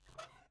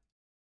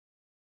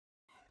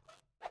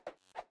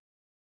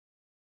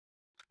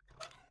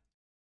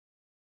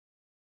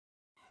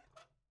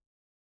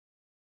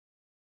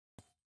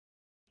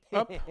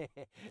 Hop.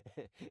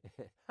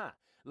 Huh.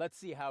 Let's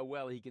see how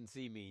well he can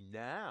see me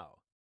now.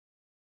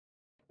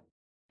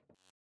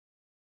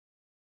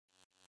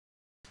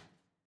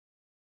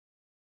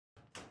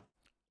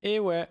 Et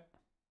ouais.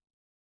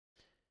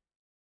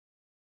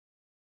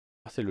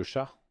 Ah, c'est le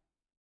chat.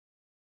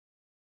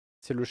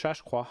 C'est le chat,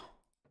 je crois.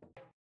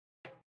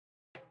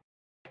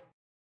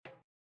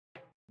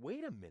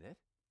 Wait a minute.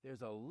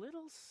 There's a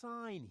little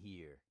sign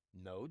here.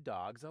 No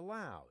dogs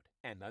allowed.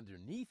 And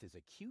underneath is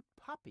a cute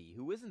puppy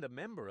who isn't a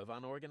member of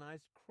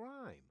unorganized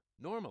crime.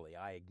 Normally,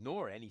 I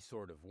ignore any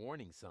sort of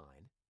warning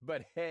sign.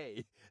 But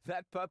hey,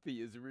 that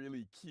puppy is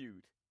really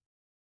cute.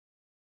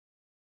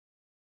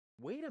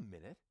 Wait a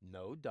minute.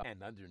 No dog.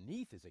 And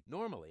underneath is a...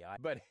 Normally,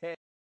 But hey...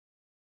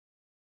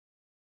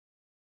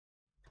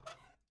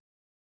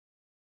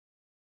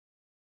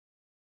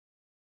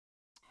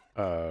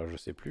 Je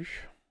sais plus.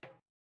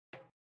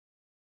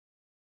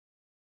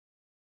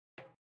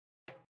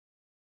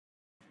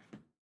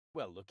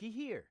 Well, looky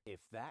here. If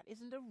that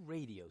isn't a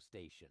radio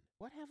station,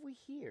 what have we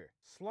here?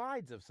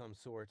 Slides of some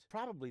sort.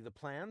 Probably the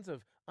plans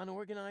of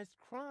unorganized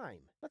crime.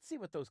 Let's see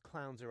what those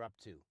clowns are up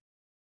to.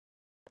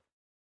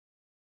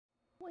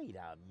 Wait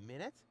a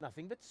minute.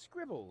 Nothing but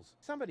scribbles.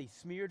 Somebody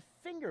smeared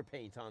finger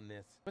paint on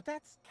this. But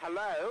that's...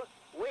 Hello?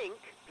 Wink,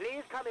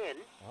 please come in.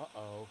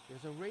 Uh-oh.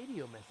 There's a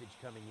radio message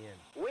coming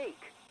in. Wink,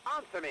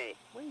 answer me.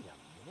 Wait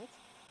a minute.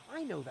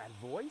 I know that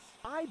voice.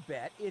 I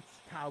bet it's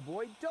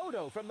Cowboy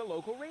Dodo from the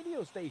local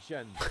radio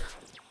station.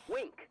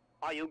 Wink,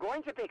 are you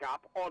going to pick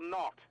up or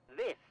not?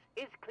 This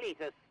is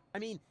Cletus. I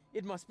mean,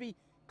 it must be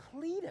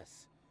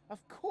Cletus. Of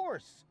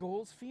course,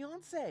 Goal's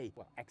fiancé.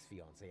 Well,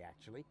 ex-fiancé,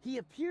 actually. He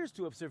appears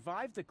to have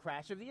survived the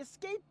crash of the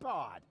escape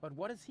pod. But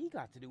what has he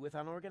got to do with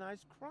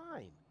unorganized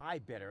crime? I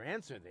better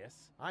answer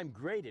this. I'm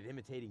great at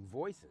imitating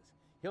voices.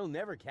 He'll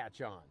never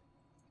catch on.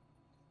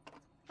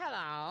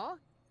 Hello,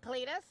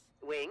 Cletus?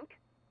 Wink,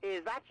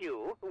 is that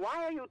you?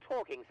 Why are you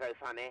talking so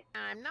funny?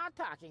 I'm not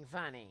talking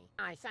funny.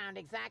 I sound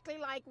exactly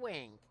like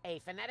Wink. A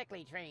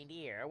phonetically trained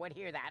ear would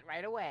hear that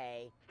right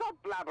away. Stop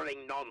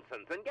blabbering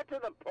nonsense and get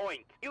to the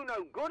point. You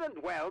know good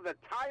and well that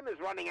time is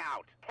running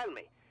out. Tell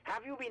me,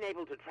 have you been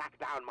able to track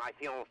down my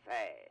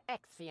fiancé?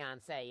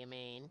 Ex-fiancé, you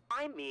mean?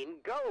 I mean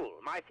Goal,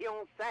 my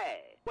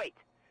fiancé. Wait,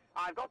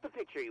 I've got the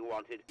picture you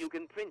wanted. You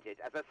can print it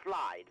as a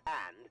slide.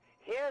 And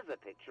here's a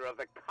picture of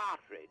the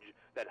cartridge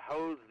that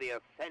holds the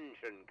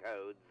Ascension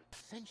codes.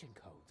 Ascension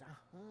codes?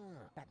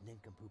 Uh-huh. That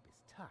nincompoop is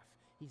tough.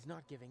 He's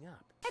not giving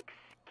up.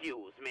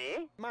 Excuse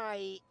me?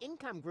 My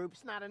income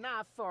group's not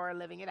enough for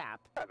living it up.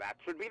 That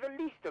should be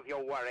the least of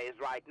your worries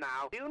right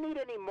now. Do you need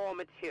any more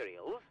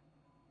materials?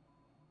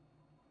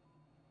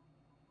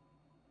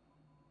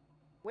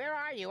 Where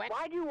are you?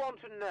 Why do you want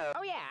to know?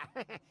 Oh,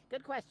 yeah.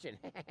 Good question.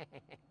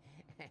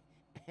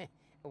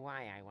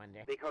 Why, I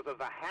wonder? Because of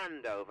the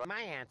handover.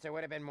 My answer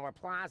would have been more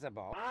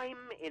plausible.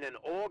 I'm in an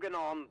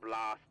Organon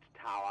blast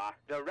tower,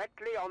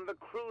 directly on the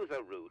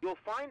cruiser route. You'll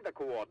find the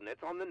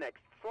coordinates on the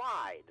next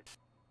slide.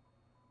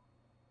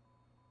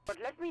 But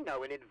let me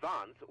know in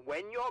advance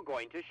when you're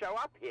going to show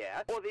up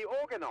here, or the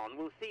Organon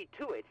will see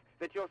to it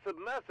that your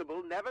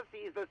submersible never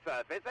sees the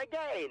surface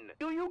again.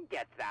 Do you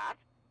get that?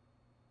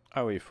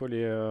 Ah oui, il faut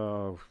les...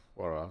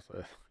 Voilà,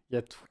 il y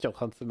a tout qui est en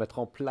train de se mettre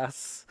en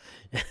place.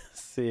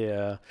 C'est...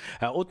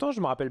 Alors autant je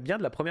me rappelle bien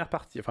de la première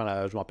partie, enfin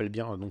là, je me rappelle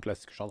bien, donc là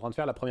c'est ce que je suis en train de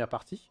faire, la première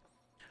partie.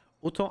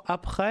 Autant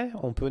après,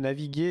 on peut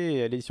naviguer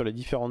et aller sur les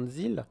différentes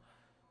îles.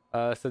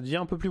 Ça devient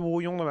un peu plus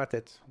brouillon dans ma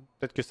tête.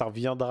 Peut-être que ça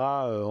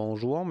reviendra en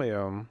jouant,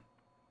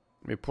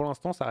 mais pour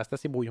l'instant ça reste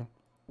assez brouillon.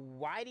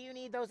 Why do you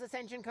need those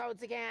Ascension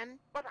codes again?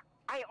 But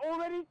I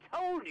already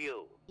told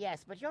you.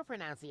 Yes, but your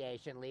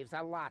pronunciation leaves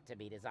a lot to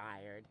be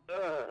desired.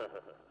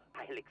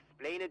 I'll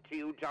explain it to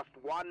you just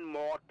one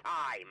more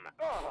time.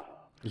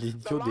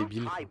 L'idiot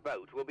débile.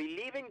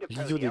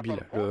 L'idiot débile.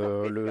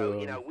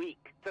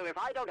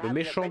 Le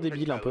méchant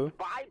débile un peu.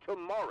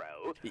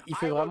 Il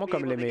fait vraiment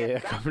comme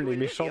les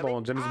méchants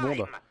dans James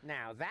Bond.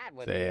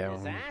 C'est...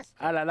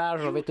 Ah là là,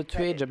 je vais te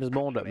tuer James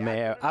Bond,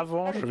 mais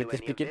avant je vais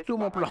t'expliquer tout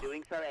mon plan.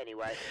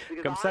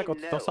 Comme ça quand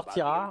tu t'en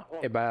sortiras,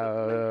 et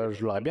ben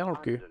je l'aurai bien dans le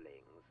cul.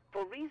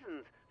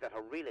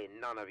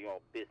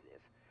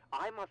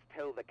 I must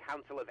tell the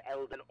Council of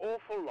Elders an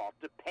awful lot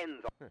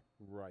depends on...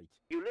 Right.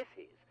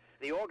 Ulysses,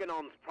 the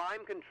Organon's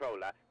prime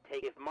controller,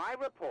 if my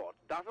report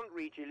doesn't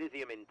reach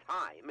Elysium in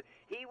time,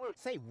 he will...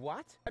 Say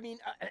what? I mean,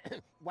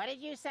 what did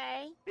you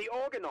say? The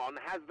Organon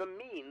has the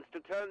means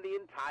to turn the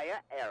entire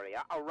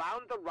area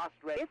around the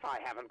rust red. If I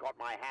haven't got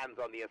my hands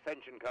on the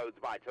Ascension codes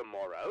by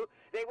tomorrow,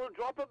 they will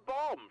drop a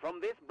bomb from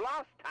this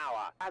blast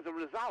tower. As a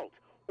result,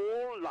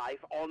 all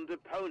life on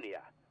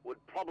Deponia would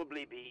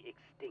probably be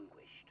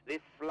extinguished.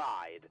 This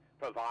slide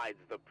provides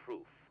the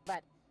proof.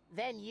 But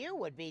then you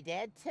would be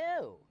dead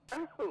too.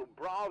 Oh,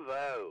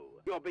 bravo!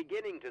 You're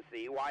beginning to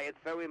see why it's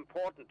so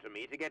important to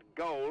me to get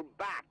gold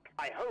back.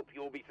 I hope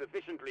you'll be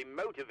sufficiently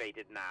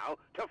motivated now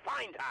to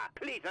find her.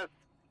 Cletus,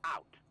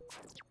 out.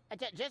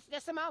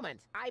 Just a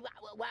moment.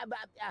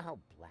 Oh,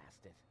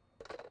 blast it.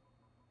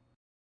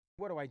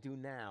 What do I do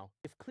now?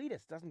 If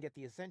Cletus doesn't get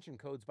the Ascension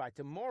codes by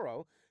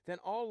tomorrow, then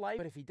all life...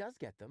 But if he does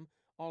get them,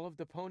 all of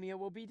Deponia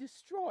will be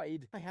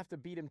destroyed. I have to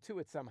beat him to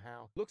it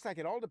somehow. Looks like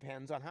it all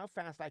depends on how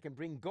fast I can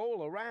bring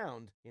Goal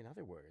around. In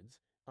other words,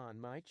 on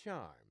my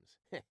charms.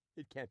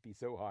 It can't be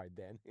so hard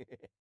then.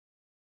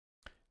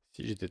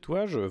 Si j'étais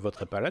toi, je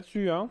voterais pas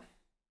là-dessus, hein.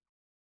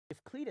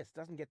 If Cletus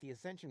doesn't get the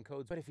Ascension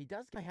codes, but if he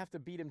does, I have to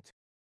beat him to...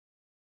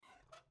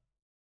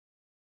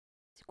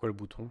 C'est quoi le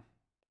bouton?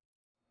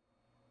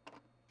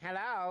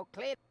 Hello,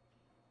 Cletus.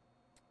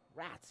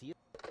 Rats, you...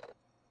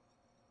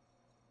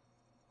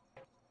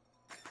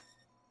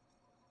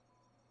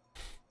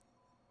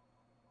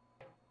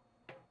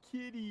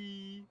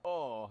 Kitty!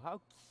 Oh, how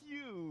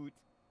cute!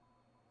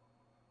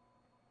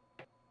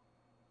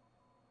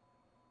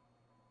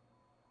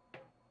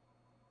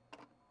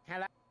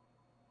 Hello.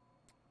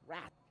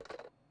 Rat.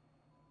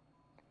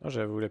 Non,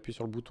 j'avais voulu appuyer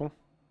sur le bouton.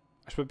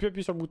 Ah, je peux plus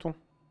appuyer sur le bouton.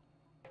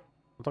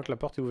 En tant que la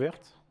porte est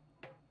ouverte.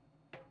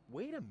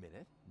 Wait a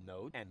minute.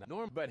 No, and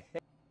norm, but...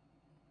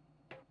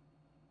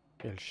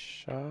 Il y a le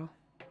chat.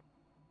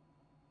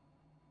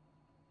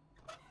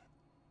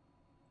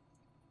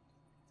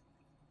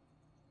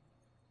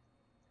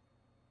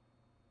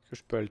 Est-ce que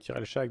je peux aller tirer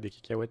le chat avec des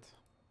cacahuètes?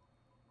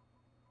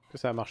 Est-ce que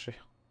ça a marché?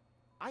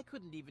 I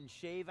couldn't even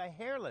shave a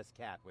hairless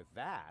cat with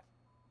that.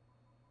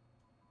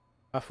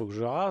 Ah, faut que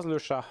je rase le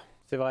chat.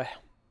 C'est vrai.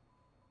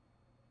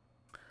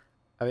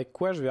 Avec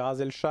quoi je vais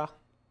raser le chat?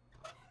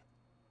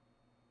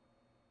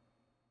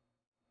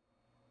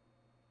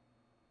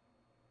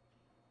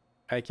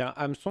 Avec un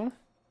hameçon?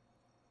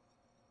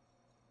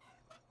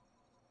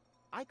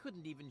 I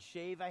couldn't even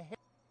shave a hair...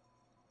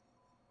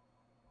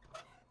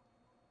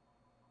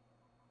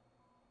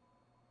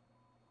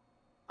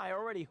 I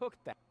already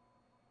hooked that.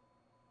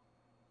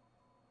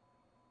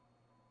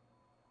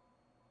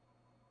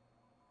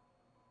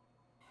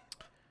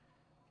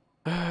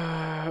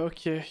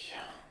 Ok.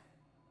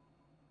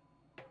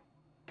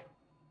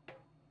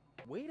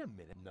 Wait a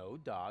minute. No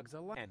dogs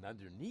allowed. And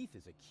underneath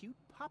is a cute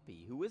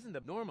puppy who isn't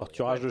abnormal. Alors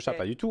tu rases le chat,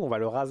 pas du tout, on va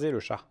le raser le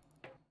chat.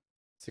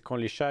 C'est quand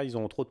les chats ils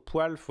ont trop de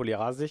poils, faut les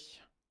raser.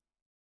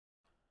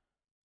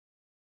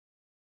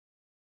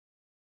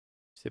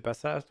 C'est pas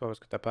ça, toi, parce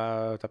que t'as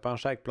pas un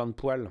chat avec plein de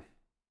poils.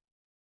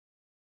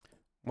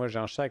 Moi j'ai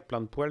un chat avec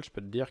plein de poils, je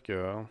peux te dire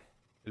que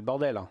c'est le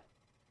bordel. Hein.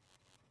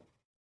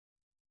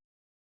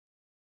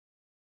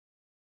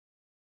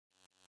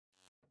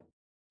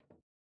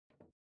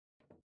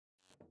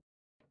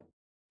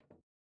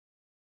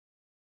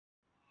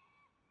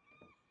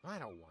 I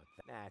don't want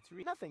that.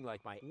 That's nothing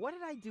like my... What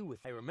did I do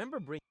with... I remember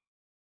bringing...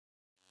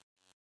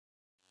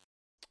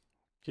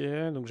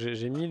 Ok, donc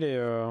j'ai mis les...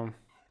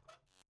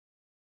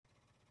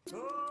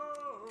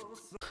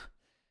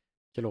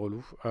 Quel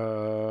relou.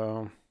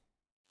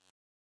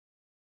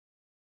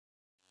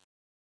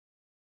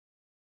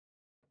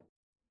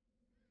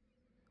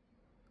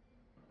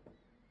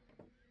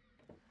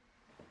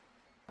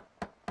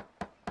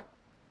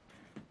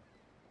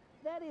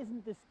 That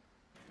isn't the...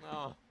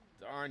 Oh,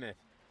 darn it.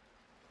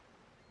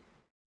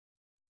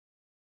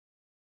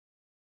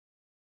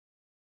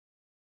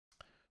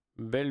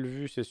 Belle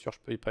vue, c'est sûr, je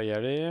peux pas y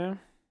aller.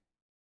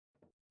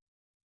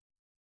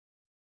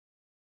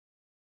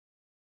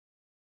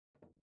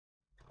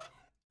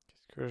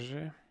 Qu'est-ce que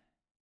j'ai?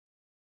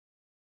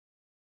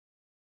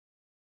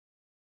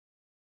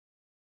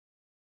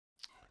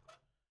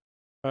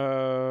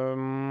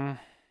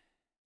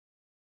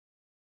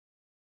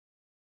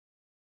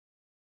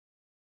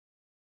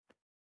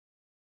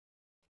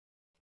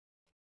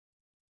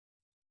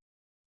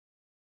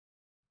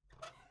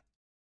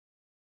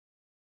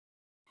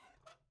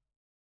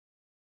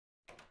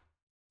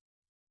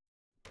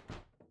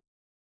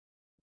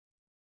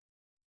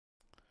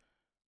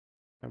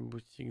 La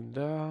boutique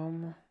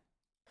d'armes.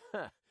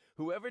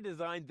 Whoever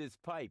designed this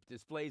pipe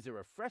displays a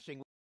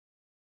refreshing...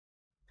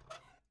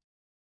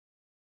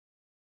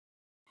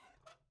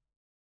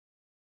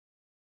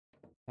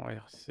 On va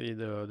essayer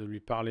de lui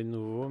parler de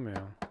nouveau, mais...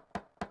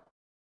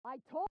 I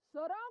told...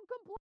 So don't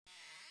complain.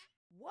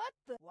 What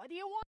the... What do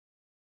you want?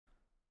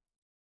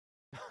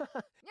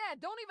 Yeah,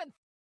 don't even...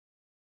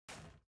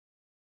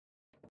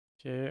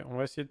 Ok, on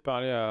va essayer de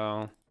parler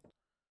à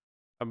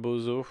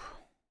Bozo.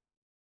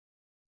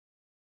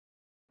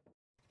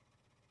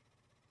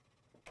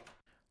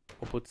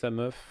 À propos de sa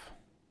meuf.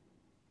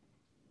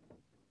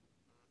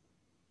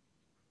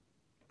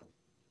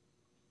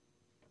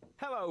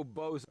 Hello,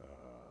 Bozo.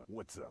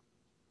 What's up?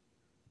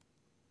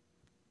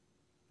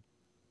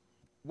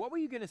 What were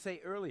you gonna say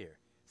earlier?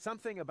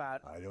 Something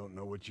about... I don't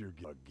know what you're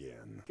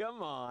again.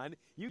 Come on,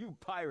 you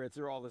pirates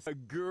are all this... A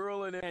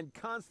girl and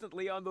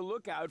constantly on the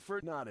lookout for...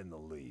 Not in the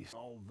least.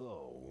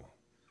 Although...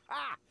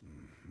 Ah!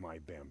 my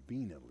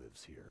Bambina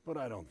lives here, but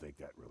I don't think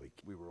that really...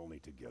 We were only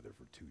together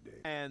for 2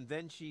 days. And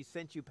then she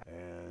sent you...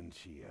 And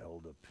she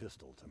held a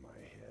pistol to my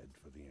head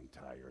for the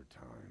entire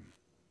time.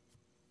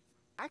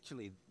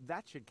 Actually,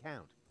 that should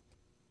count.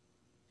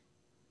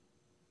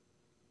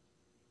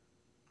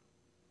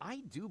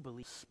 I do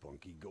believe...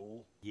 Spunky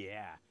Goal?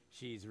 Yeah,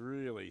 she's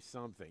really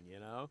something, you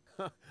know?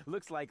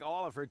 Looks like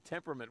all of her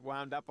temperament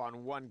wound up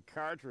on one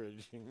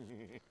cartridge.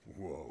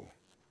 Whoa.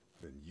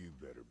 Then you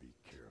better be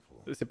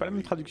careful. C'est pas la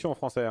même traduction en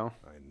français, hein.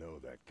 I know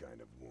that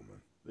kind of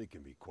woman. They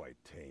can be quite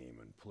tame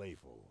and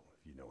playful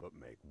if you know but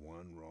make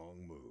one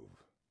wrong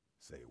move.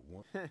 Say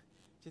one...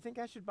 Do you think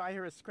I should buy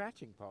her a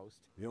scratching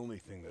post? The only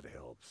thing that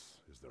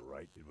helps is the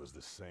right. It was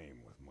the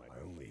same with my... I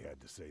only had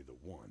to say the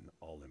one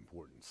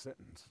all-important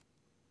sentence,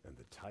 and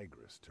the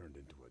tigress turned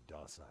into a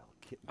docile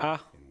kitten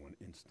in one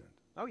instant.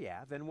 Oh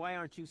yeah, then why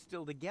aren't you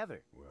still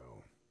together?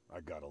 Well, I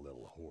got a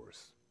little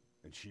horse,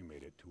 and she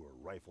made it to her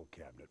rifle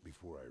cabinet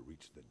before I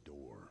reached the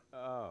door.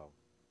 Oh.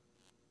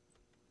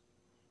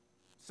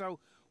 So,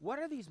 what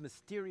are these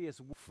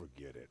mysterious...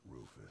 Forget it,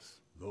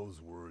 Rufus.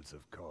 Those words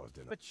have caused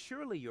an... But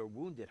surely your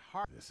wounded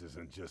heart... This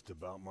isn't just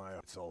about my...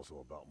 It's also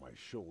about my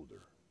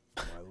shoulder,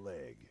 my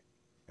leg,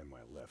 and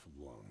my left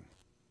lung.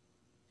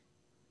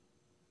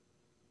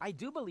 I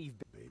do believe...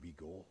 Baby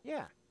Goal?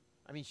 Yeah.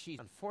 I mean,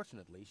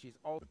 unfortunately, she's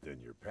all... But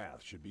then your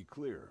path should be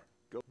clear.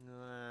 Go...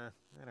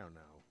 I don't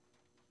know.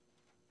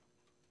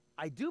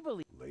 I do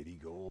believe... Lady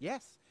Goal?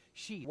 Yes.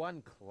 She's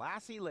one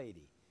classy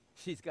lady.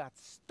 She's got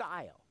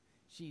style.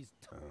 She's...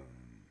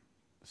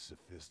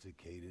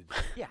 Sophisticated?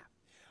 Yeah.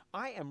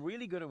 I am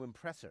really going to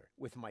impress her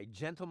with my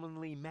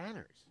gentlemanly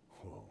manners.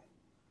 Whoa.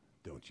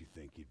 Don't you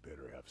think you'd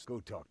better have...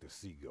 Go talk to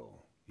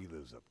Seagull. He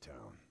lives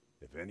uptown.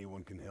 If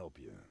anyone can help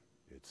you,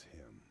 it's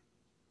him.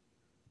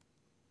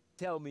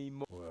 Tell me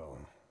more. Well,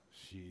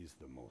 she's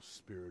the most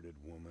spirited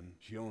woman.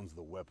 She owns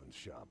the weapons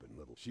shop in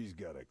Little... She's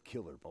got a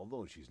killer,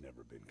 although she's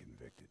never been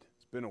convicted.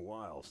 It's been a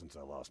while since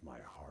I lost my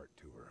heart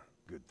to her.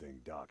 Good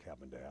thing Doc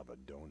happened to have a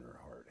donor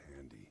heart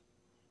handy.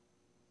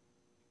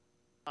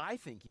 I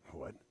think...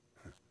 What?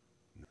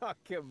 Oh,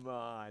 come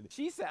on.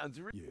 She sounds...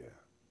 Yeah.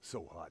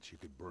 So hot she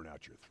could burn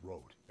out your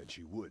throat. And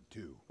she would,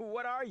 too.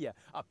 What are you?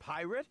 A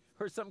pirate?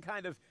 Or some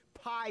kind of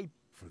pie...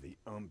 For the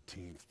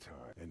umpteenth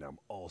time. And I'm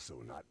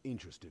also not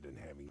interested in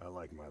having... I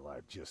like my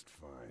life just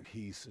fine.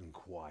 Peace and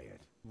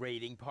quiet.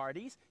 Raiding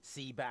parties,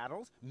 sea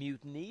battles,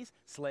 mutinies,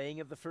 slaying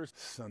of the first...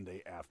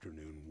 Sunday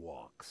afternoon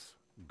walks.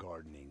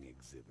 Gardening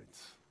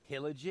exhibits.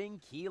 Pillaging,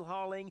 keel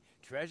hauling,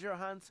 treasure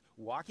hunts,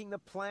 walking the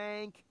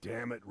plank...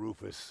 Damn it,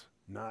 Rufus.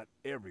 Not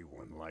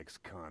everyone likes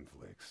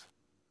conflicts.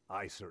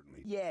 I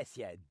certainly... Yes,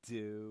 you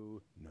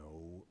do.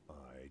 No,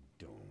 I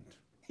don't.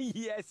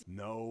 Yes.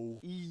 No.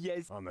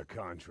 Yes. On the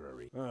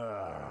contrary.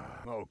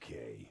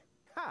 Okay.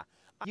 Ha!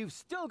 You've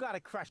still got a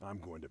crush. I'm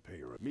going to pay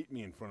her. Meet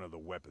me in front of the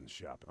weapons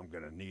shop. I'm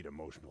gonna need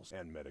emotional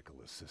and medical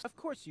assistance. Of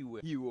course you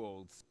will, you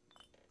old...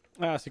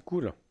 Ah, c'est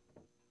cool.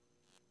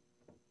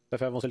 Ça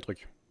fait avancer le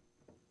truc.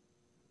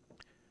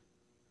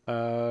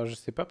 Je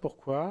sais pas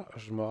pourquoi,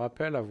 je me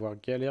rappelle avoir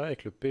galéré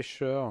avec le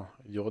pêcheur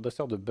du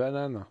ramasseur de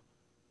bananes.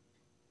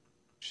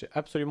 Je sais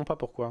absolument pas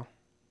pourquoi.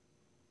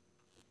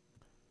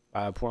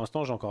 Bah, pour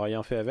l'instant, j'ai encore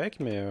rien fait avec,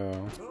 mais...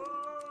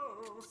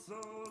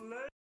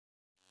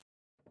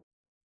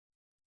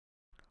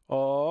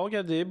 Oh,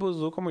 regardez,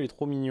 Bozo, comment il est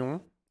trop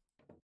mignon.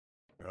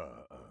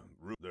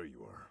 There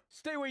you are.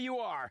 Stay where you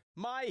are.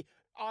 My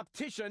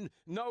optician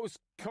knows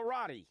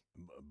karate.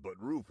 But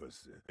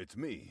Rufus, it's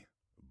me.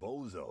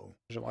 Bozo.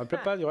 Je me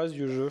rappelle pas du reste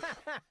du jeu.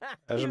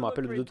 Là, je me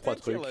rappelle de 2-3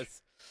 trucs.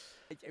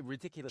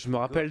 Je me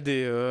rappelle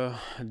des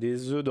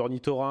œufs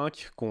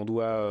d'ornithorynque qu'on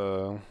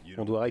doit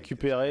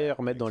récupérer,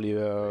 remettre dans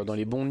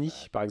les bons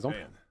nids, par exemple.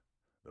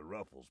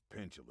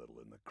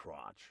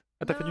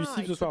 Ah, t'as fait du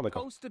cif ce soir,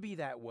 d'accord.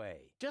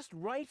 Just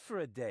right for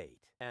a date.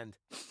 And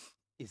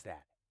is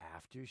that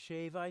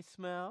aftershave I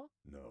smell?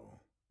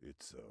 No,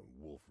 it's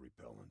wolf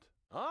repellent.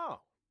 Oh,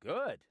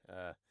 good.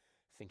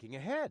 Thinking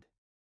ahead.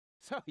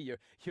 So you're...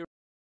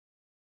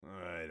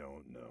 I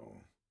don't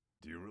know.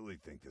 Do you really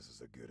think this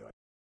is a good idea?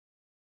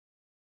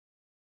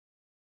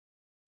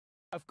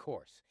 Of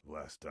course.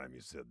 Last time you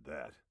said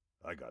that,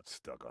 I got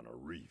stuck on a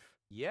reef.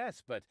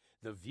 Yes, but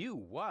the view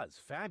was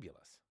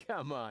fabulous.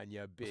 Come on,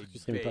 you big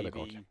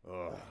baby.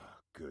 Oh,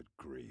 good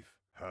grief.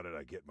 How did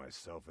I get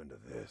myself into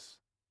this?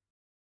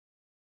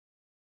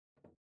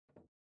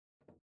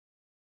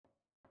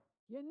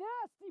 You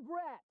nasty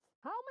brat!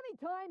 How many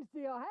times do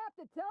I have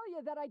to tell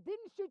you that I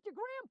didn't shoot your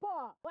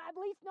grandpa? Well, at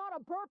least not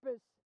on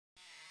purpose.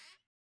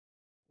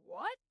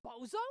 What?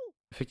 Bozo?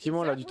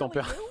 Effectivement, là, du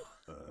tempère.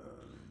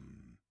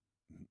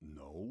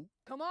 No.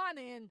 Come on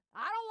in.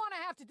 I don't want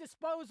to have to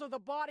dispose of the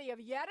body of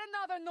yet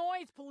another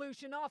noise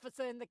pollution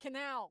officer in the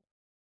canal.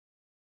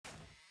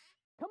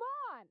 Come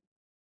on!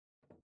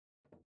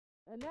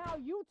 And now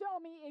you tell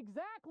me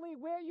exactly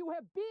where you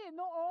have been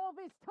all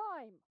this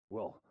time.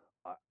 Well,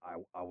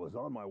 I was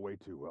on my way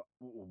to...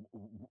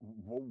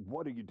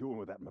 what are you doing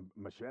with that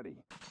machete?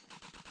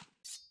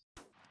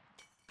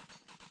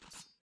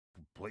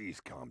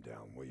 Please calm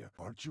down, will you?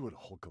 Aren't you at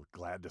Hulk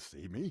glad to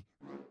see me?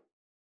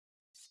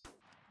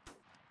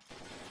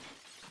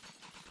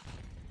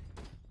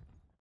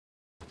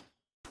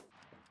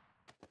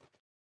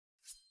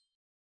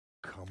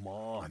 Come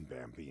on,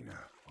 Bambina.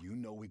 You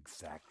know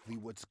exactly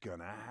what's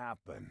gonna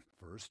happen.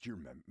 First, you're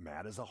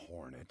mad as a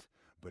hornet,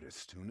 but as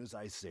soon as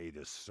I say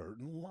this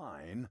certain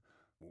line...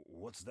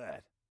 What's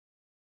that?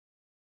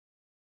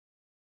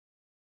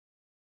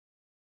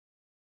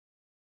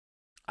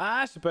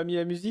 Ah, j'ai pas mis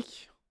la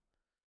musique.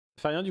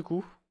 Ça fait rien du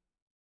coup.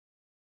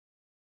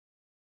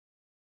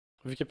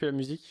 Vu qu'il n'y a plus la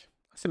musique.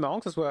 C'est marrant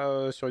que ça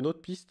soit sur une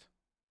autre piste.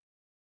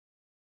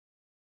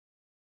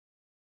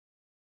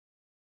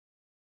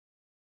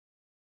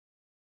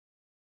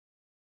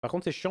 Par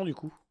contre, c'est chiant du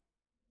coup.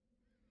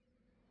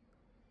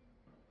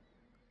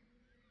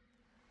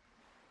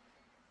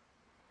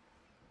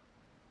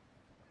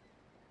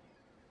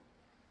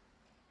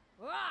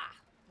 Ah!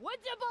 Would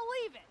you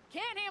believe it?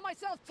 Can't hear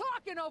myself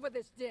talking over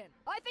this din.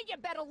 I think you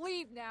better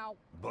leave now.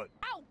 But...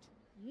 Out!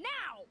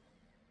 Now!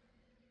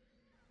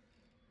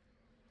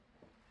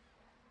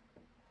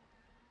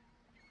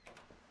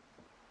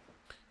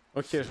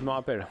 Ok, je me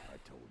rappelle.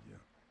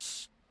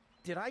 Shh.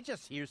 Did I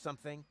just hear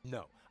something?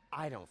 No,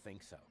 I don't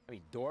think so. I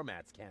mean,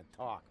 doormats can't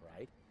talk,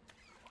 right?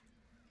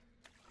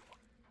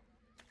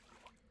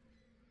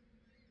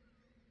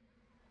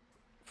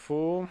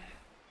 Faux.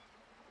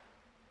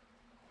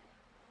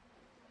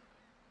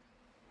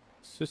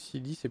 Ceci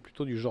dit, c'est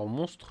plutôt du genre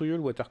monstrueux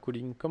le water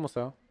cooling. Comment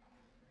ça?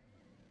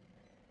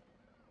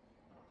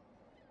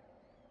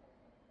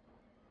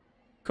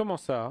 Comment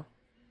ça?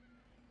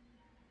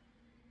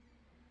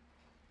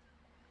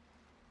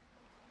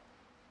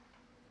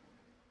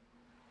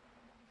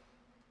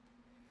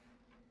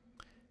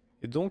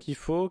 Et donc il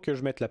faut que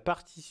je mette la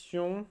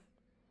partition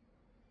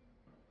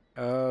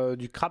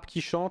du crabe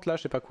qui chante là,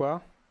 je sais pas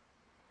quoi.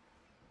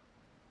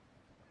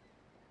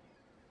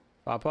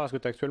 Par rapport à ce que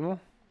tu as actuellement.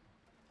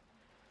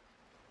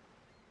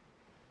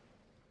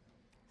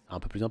 Un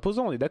peu plus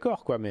imposant, on est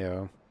d'accord quoi, mais...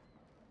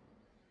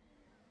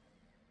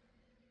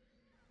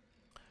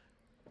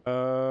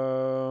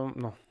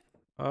 Non.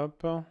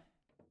 Hop.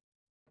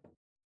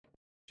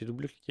 J'ai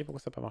double-cliqué, pourquoi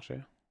ça n'a pas marché?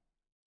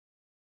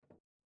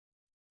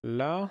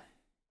 Là.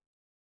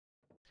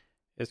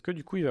 Est-ce que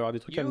du coup il va y avoir des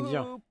trucs à me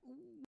dire?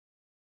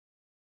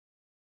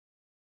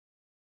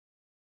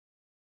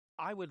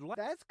 I would like...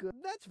 That's good.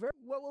 That's very...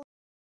 What will...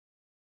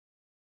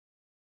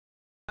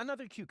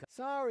 Another cucumber.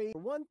 Sorry.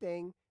 For one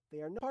thing,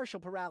 they are no partial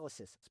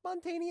paralysis.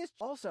 Spontaneous...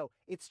 Also,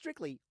 it's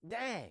strictly...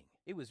 Dang,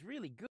 it was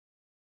really good.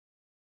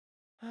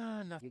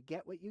 Nothing. You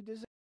get what you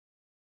deserve.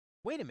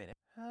 Wait a minute.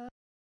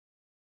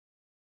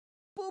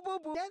 Boo boo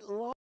boo. Get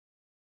lost.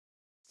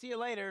 See you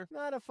later.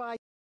 Not if I...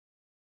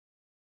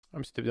 Ah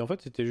mais c'était... En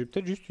fait c'était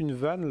peut-être juste une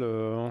vanne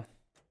le...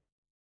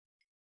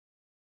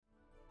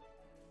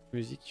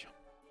 Musique.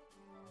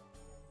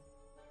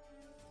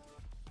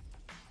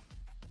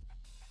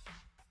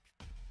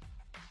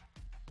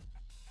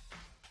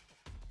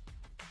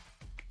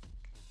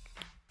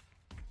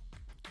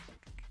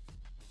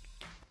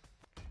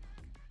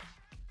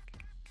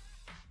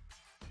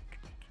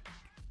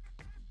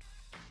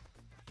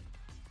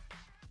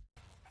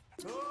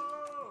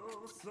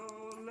 Oh, so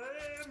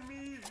let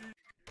me...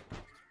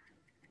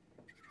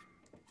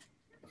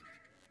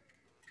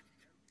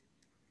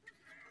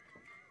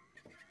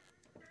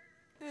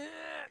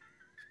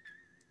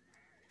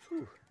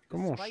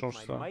 Comment on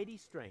change ça?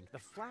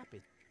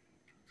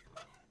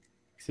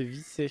 C'est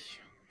vissé.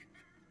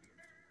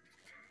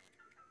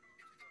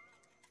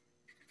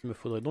 Il me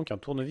faudrait donc un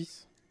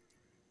tournevis.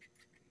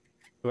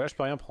 Ouais, je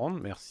peux rien prendre,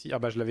 merci. Ah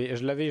bah je l'avais,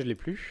 je l'ai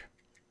plus.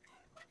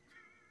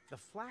 The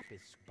flap is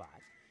spot.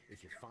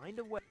 If you find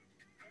a way.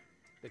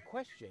 The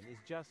question is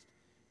just...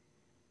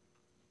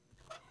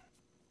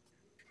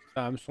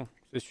 Ah, hameçon,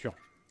 c'est sûr.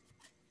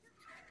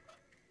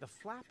 The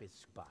flap is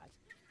spot.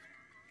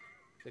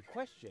 The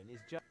question is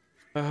just...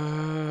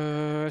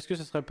 Est-ce que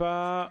ça serait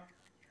pas...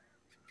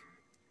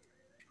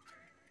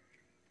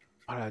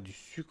 Ah là, du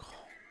sucre.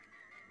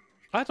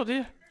 Ah,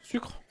 attendez,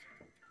 sucre.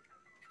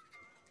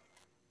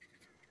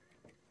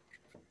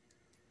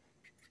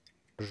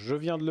 Je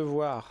viens de le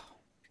voir.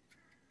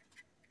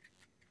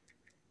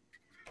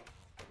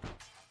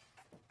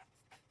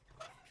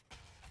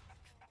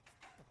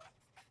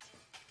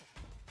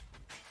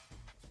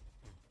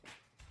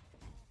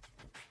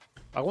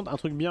 Par contre, un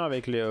truc bien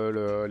avec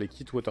les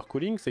kits water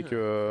cooling, c'est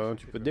que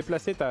tu peux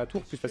déplacer ta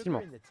tour plus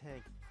facilement.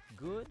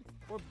 Good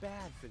or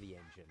bad for the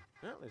engine?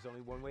 Well, there's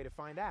only one way to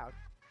find out.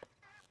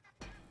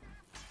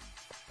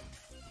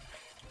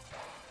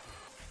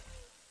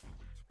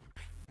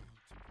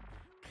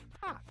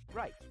 Ah,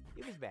 right.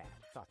 It was bad.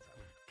 Thought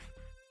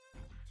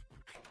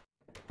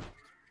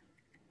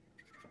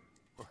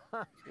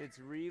so. It's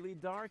really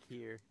dark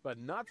here, but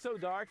not so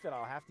dark that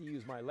I'll have to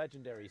use my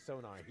legendary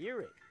sonar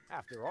hearing.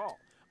 After all,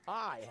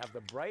 I have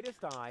the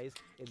brightest eyes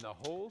in the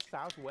whole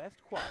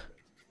southwest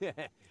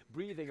quadrant.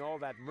 Breathing all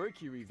that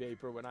mercury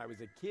vapor when I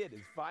was a kid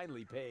is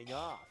finally paying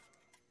off.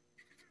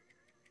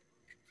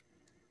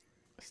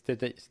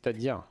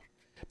 C'est-à-dire...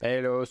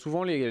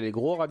 Souvent les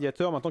gros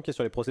radiateurs, maintenant qu'il y a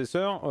sur les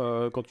processeurs,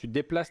 quand tu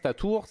déplaces ta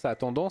tour, ça a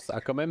tendance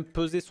à quand même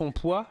peser son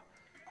poids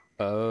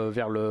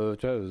vers le...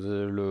 Tu vois,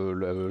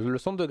 le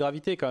centre de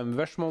gravité est quand même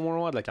vachement moins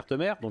loin de la carte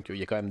mère, donc il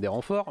y a quand même des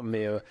renforts,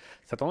 mais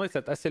ça a tendance à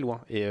être assez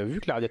loin. Et vu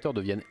que les radiateurs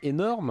deviennent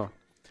énormes,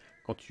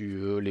 quand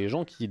les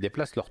gens qui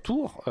déplacent leur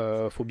tour,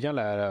 faut bien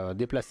la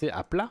déplacer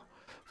à plat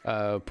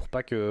pour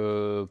pas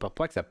que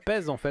ça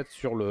pèse en fait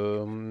sur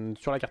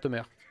la carte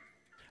mère.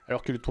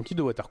 Alors que ton kit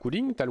de water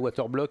cooling, t'as le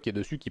water block qui est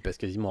dessus qui pèse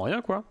quasiment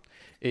rien quoi.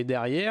 Et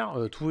derrière,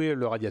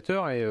 le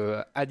radiateur est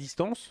à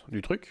distance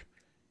du truc.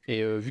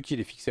 Et vu qu'il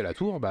est fixé à la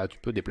tour, bah tu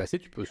peux déplacer,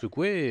 tu peux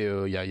secouer,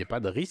 et y a pas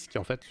de risque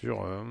en fait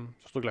sur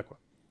ce truc là quoi.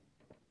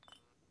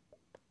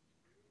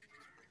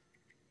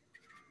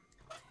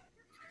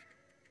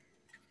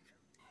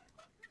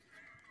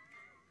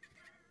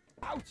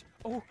 Ouch!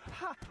 Oh,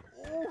 ha!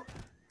 Oh!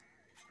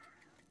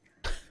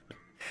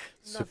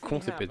 Ce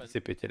con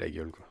s'est pété la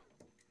gueule quoi.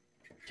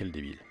 Quel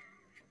débile.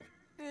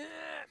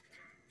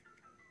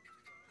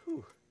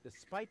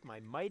 Despite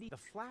my mighty, the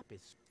flap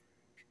is.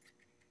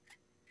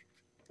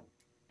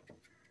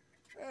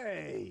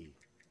 Hey!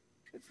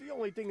 It's the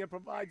only thing that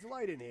provides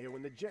light in here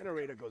when the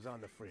generator goes on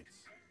the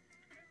fritz.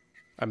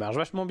 Ah, marche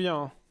vachement bien.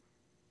 Hein.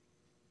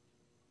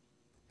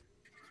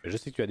 Je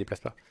sais que tu la déplaces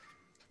pas.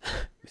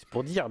 C'est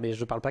pour dire, mais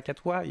je parle pas qu'à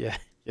toi, il y a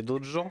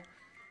d'autres gens.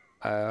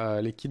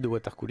 Les kits de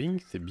water cooling,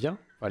 c'est bien.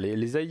 Enfin,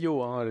 les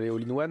AIO, hein, les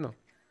all-in-one.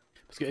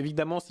 Parce que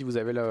évidemment, si vous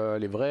avez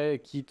les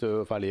vrais kits,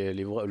 enfin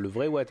le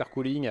vrai water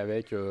cooling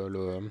avec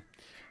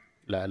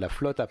la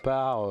flotte à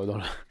part,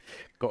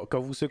 quand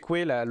vous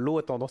secouez, l'eau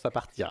a tendance à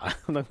partir.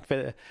 Donc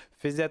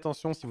faites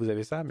attention si vous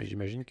avez ça, mais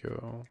j'imagine que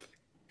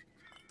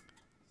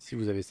si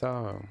vous avez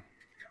ça,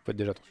 faites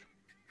déjà attention.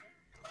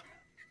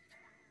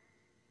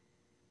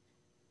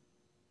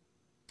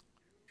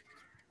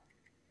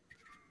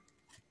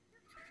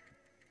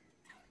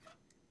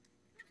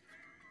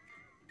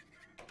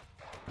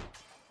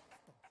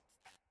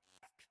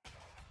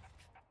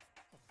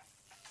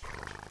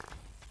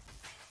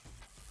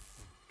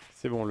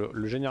 C'est bon,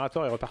 le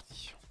générateur est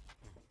reparti.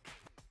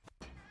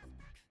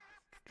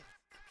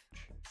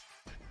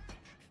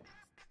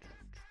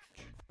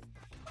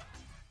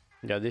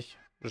 Regardez,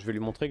 je vais lui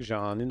montrer que j'ai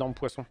un énorme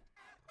poisson.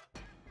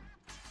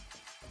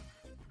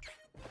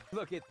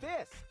 Look at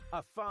this!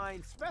 A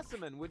fine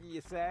specimen, wouldn't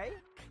you say?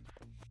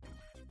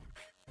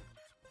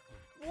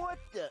 What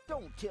the?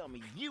 Don't tell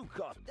me you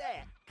caught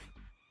that!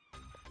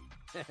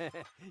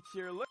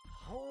 Sure look.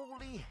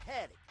 Holy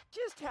headache!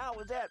 Just how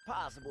is that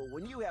possible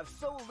when you have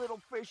so little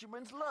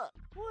fisherman's luck?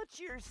 What's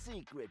your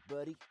secret,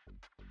 buddy?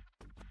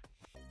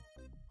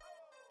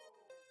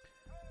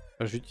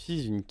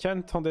 J'utilise une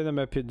canne tandem à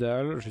ma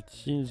pédale,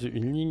 j'utilise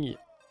une ligne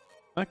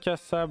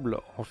incassable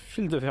en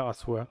fil de verre à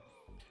soie.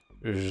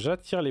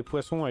 J'attire les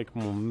poissons avec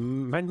mon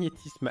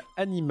magnétisme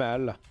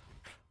animal.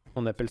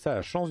 On appelle ça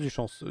la chance la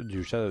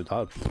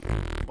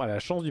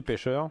chance du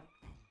pêcheur.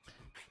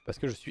 Parce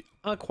que je suis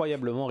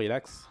incroyablement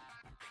relax.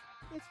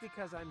 It's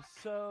because I'm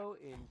so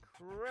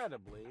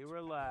incredibly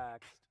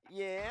relaxed.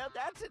 Yeah,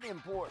 that's an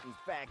important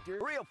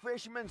factor. Real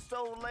fisherman's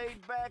so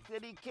laid back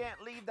that he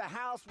can't leave the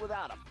house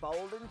without a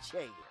folding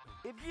chair.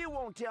 If you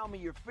won't tell me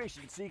your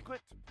fishing secret...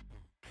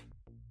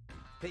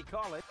 They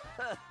call it...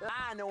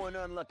 I know an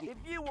unlucky... If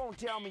you won't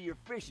tell me your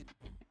fishing...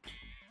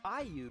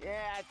 I use...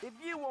 Yeah, if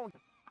you won't...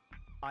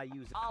 I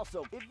use it.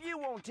 Also, if you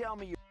won't tell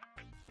me your...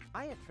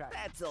 I attract...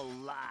 That's a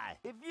lie.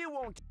 If you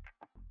won't...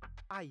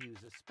 I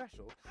use a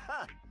special...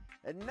 Huh.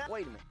 And now,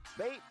 wait a minute,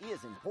 bait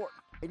is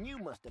important, and you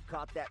must have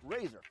caught that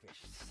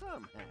razorfish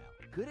somehow.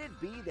 Could it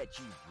be that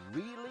you've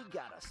really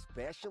got a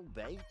special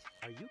bait?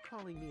 Are you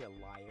calling me a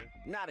liar?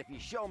 Not if you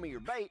show me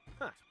your bait.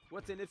 Huh,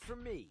 what's in it for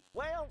me?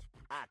 Well,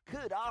 I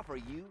could offer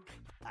you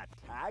a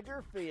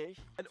tiger fish.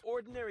 An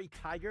ordinary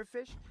tiger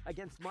fish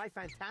against my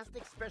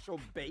fantastic special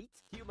bait?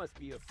 You must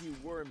be a few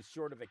worms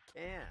short of a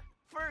can.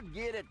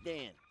 Forget it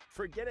then.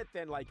 Forget it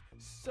then, like,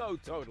 so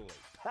totally.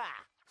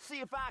 Ha! See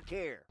if I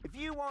care. If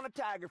you want a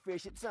tiger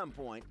fish at some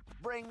point,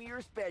 bring me your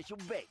special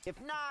bait. If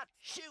not,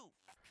 shoot.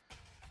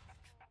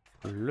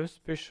 Le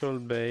special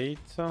bait.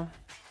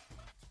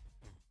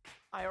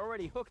 I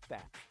already hooked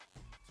that.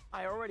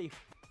 I already...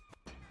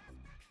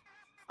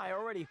 I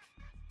already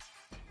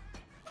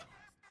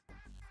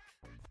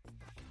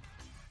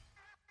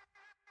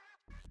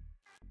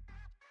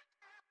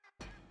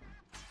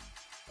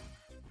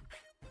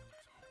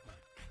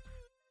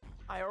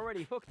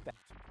hooked that.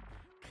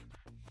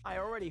 I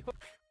already hooked...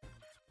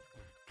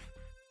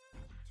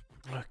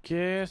 Ok,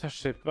 ça je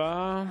sais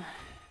pas.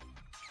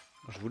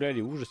 Je voulais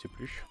aller où, je sais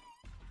plus.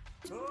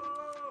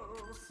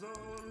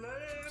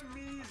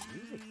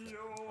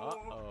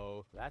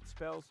 Uh-oh, that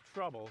spells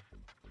trouble.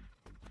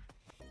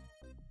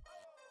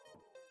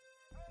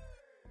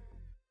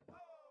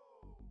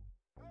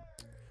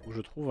 Faut que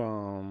je trouve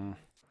un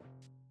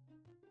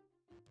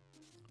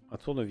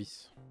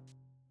tournevis.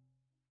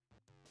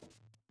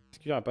 Est-ce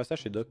qu'il y aurait pas ça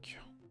chez Doc?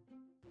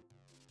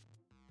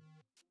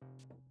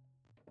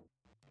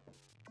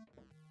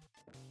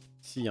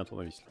 Si, il y a un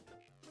tournevis là.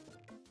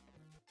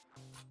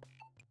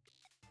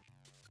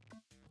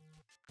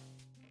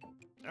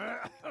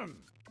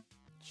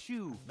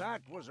 Chew.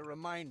 That was a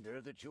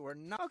reminder that you were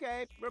not...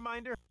 Okay,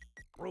 reminder.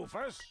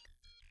 Rufus?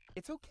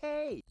 It's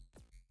okay.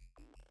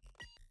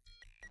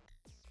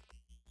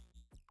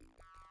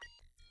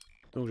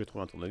 Donc j'ai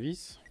trouvé un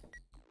tournevis.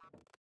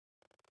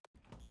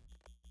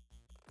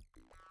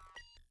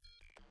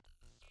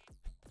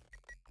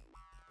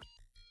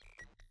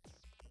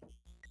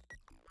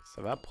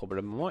 Ça va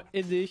probablement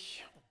aider.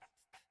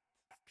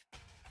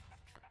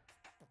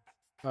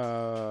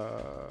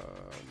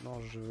 Non,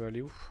 je veux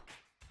aller où?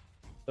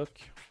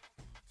 Toc.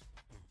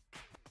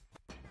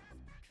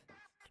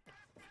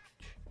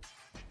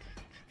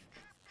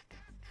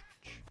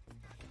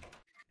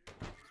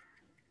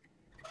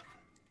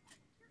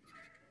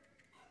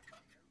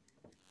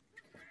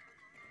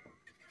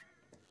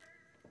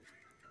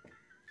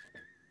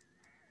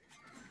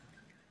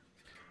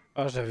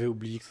 Ah, j'avais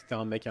oublié que c'était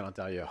un mec à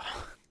l'intérieur.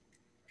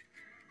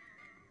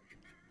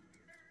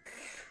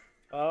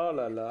 Oh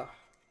là là.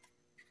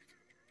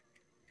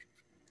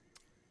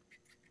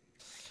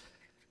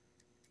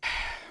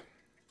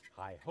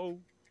 Hi ho,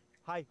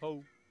 hi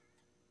ho.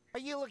 Are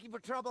you looking for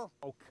trouble?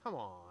 Oh, come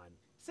on.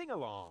 Sing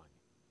along.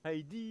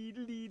 Hey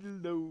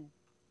dee-dee-dee-do.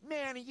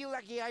 Man, are you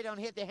lucky I don't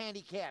hit the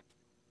handicap?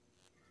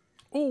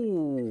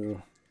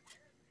 Oh.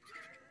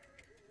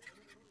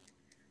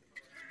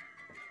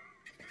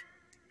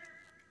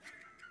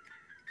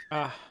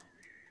 Ah.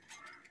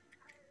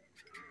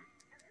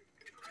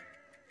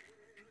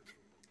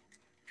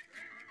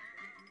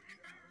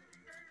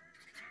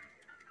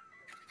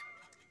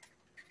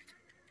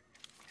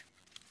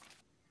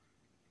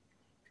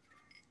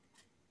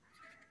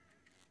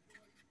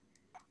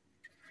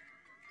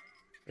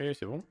 Et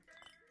c'est bon.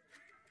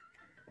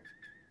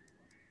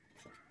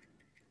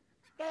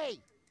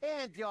 Hey,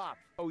 hands off!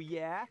 Oh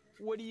yeah?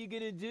 What are you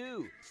gonna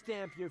do?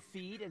 Stamp your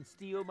feet and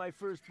steal my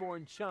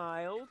firstborn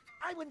child?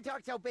 I wouldn't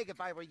talk so big if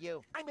I were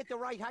you. I'm at the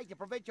right height to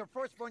prevent your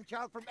firstborn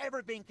child from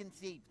ever being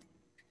conceived.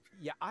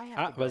 Yeah, I have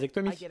Ah, to go.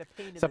 vasectomie. I get a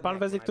pain in Ça the parle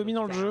neck when I vasectomie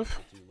dans look le jeu. down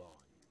for too long.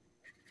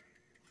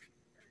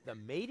 The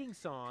mating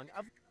song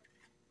of...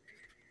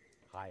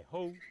 Hi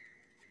ho.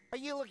 Are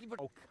you looking for...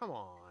 Oh, come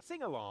on.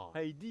 Sing along.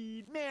 Hey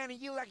dee. Man, are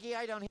you lucky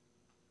I don't hit...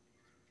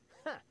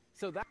 Huh.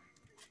 So that...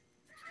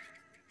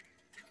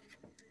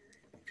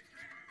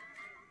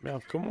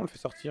 Merde, comment on le fait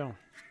sortir?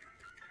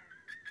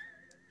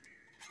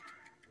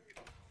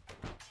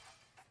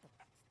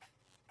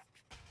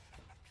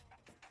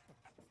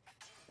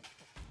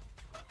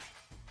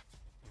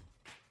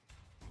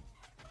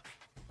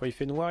 Quand il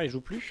fait noir, il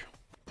joue plus.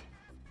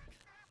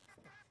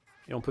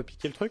 Et on peut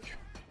piquer le truc.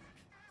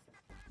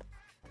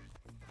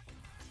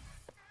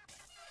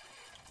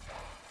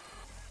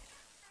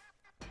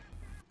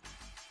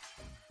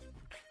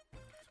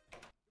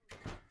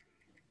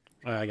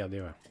 Ouais, regardez,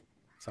 ouais.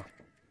 Ça.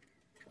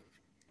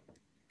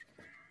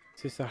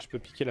 C'est ça, je peux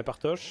piquer la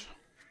partoche.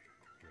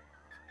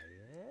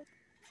 Quiet.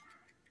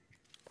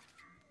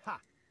 Ha!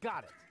 Got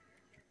it.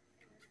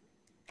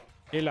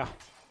 Et là.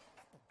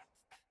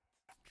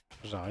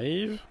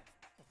 J'arrive.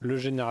 Le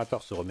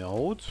générateur se remet en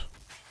route.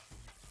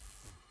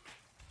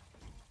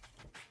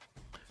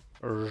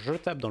 Je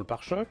tape dans le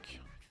pare-choc.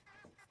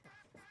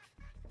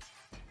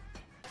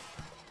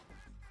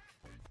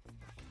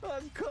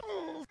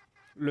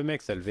 Le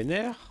mec, ça le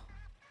vénère.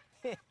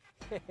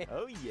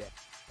 Oh yeah.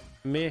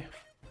 Mais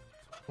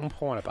on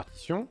prend la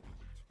partition.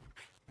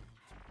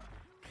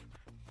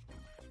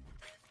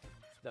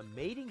 The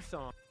mating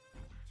song.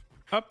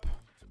 Hop.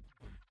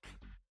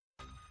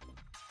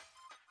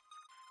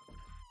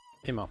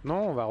 Et maintenant,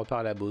 on va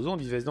reparler à Bozo. On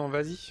dit vas-y,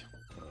 vas-y.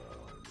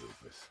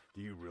 Rufus,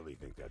 do you really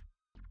think that...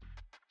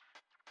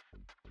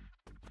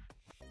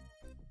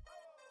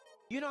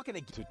 You're not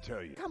gonna To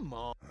tell you... Come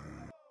on.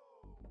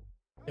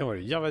 Et on va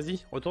lui dire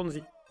vas-y,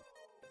 retourne-y.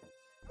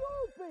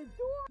 Stupid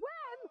door.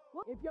 When?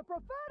 Well, if you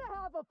prefer to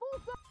have a full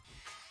size,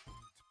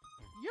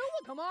 you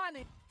will come on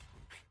in.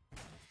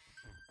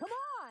 Come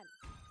on.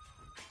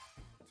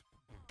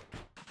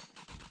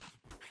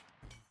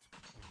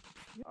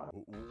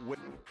 What?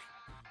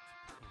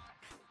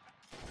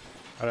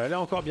 Alors elle est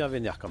encore bien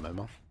vénère quand même.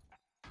 Hein.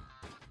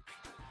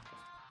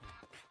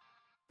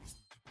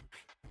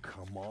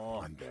 Come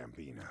on,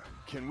 Bambina.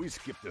 Can we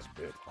skip this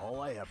bit?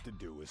 All I have to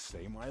do is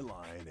say my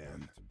line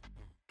and...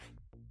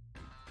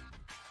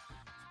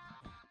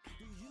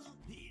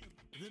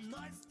 The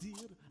noise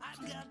dear,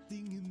 I'm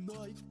getting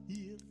annoyed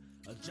here.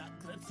 A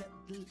chakra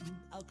settled in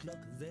our clock,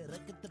 they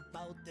reckon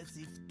about as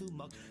if to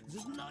mock.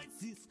 The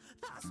noise is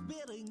past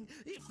bearing,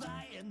 if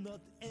I am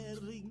not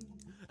erring.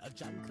 A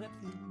chakra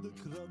in the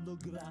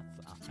chronograph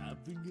are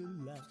having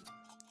a laugh.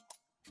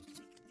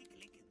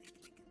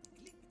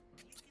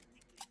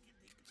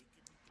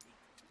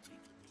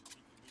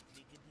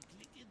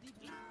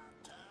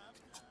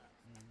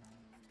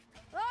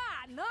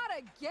 Ah, not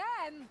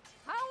again!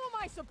 How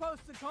am I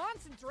supposed to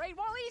concentrate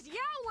while he's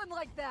yowling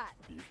like that?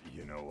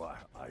 You know,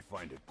 I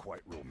find it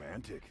quite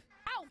romantic.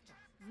 Out!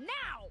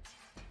 Now!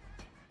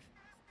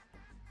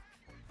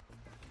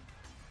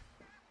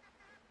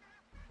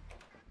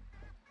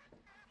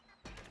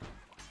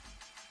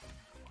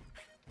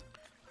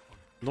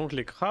 Donc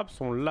les crabes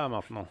sont là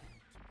maintenant.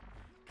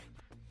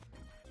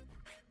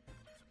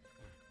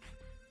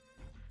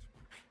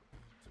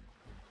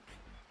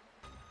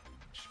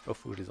 Je sais pas où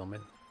faut que je les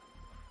emmène.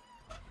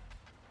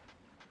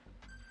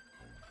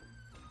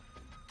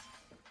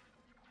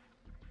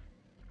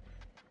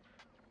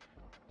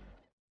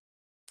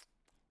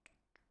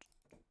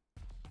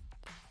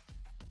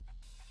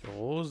 Du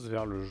rose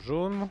vers le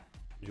jaune,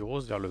 du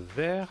rose vers le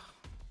vert.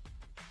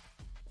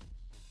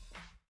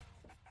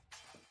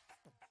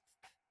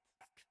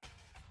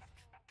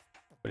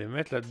 On va les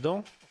mettre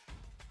là-dedans.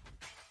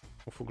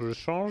 Il faut que je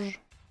change.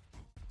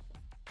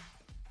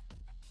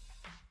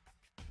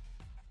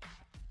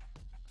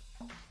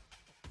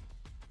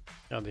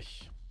 Regardez.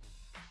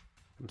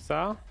 Comme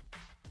ça.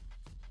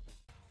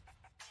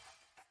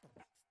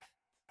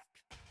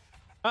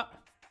 Ah!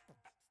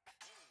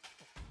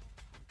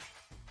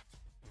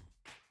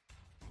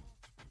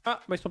 Ah,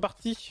 bah ils sont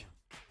partis.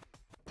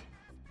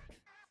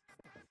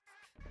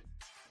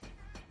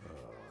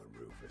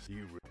 Rufus,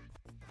 you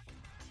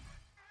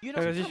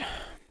Vas-y.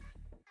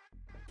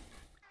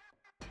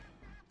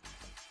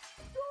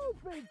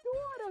 Stupid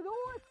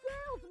door-to-door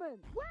salesman!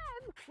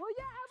 When will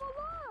you ever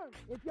learn?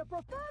 If you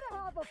prefer to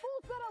have a full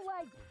set of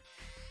legs...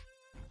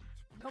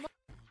 Come on.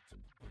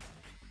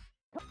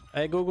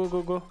 Allez, go, go,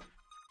 go, go.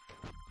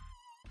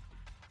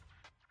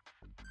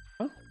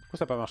 Hein? Pourquoi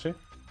ça n'a pas marché?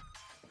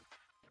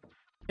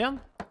 Merde!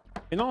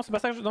 Mais non, c'est pas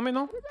ça que je... Non mais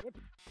non!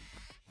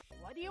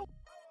 What do you...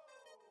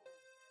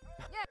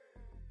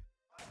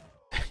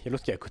 Il y a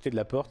l'autre qui est à côté de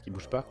la porte, qui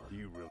bouge pas.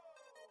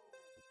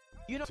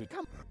 You know,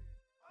 come...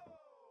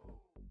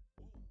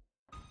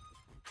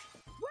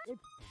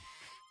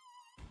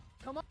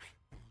 Come on.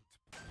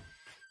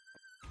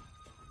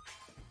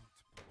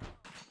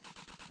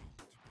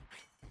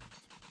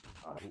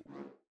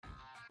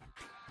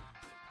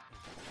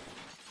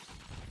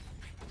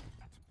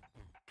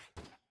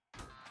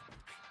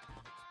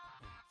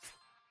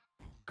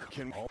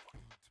 can all...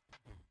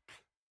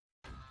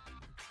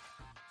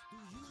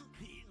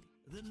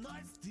 The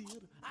noise dear,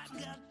 I'm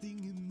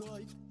getting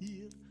annoyed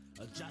here.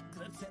 A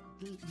chocolate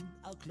settled in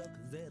our clock,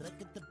 they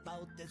reckon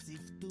about as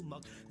if to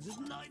mock. The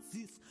noise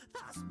is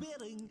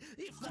aspirating,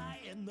 if I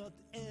am not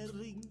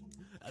erring.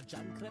 A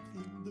chocolate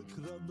in the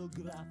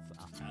chronograph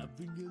are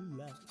having a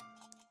laugh.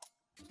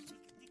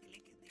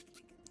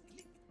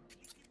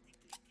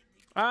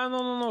 Ah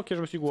non, non, non, ok,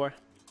 je me suis gouré.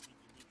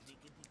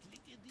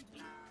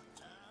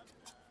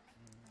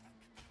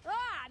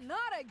 Ah,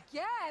 not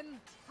again!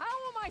 How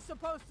am I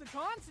supposed to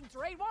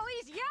concentrate while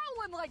he's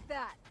yowling like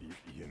that?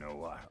 You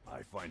know,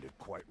 I find it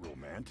quite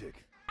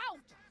romantic.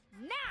 Out!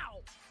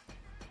 Now!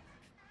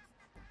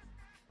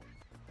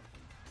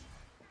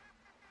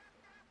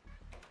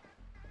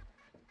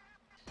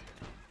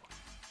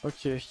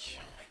 Ok.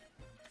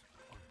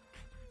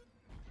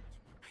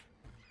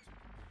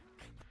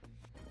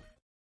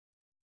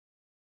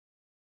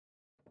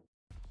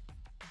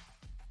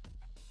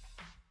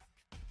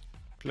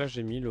 Là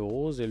j'ai mis le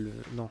rose et le...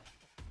 Non.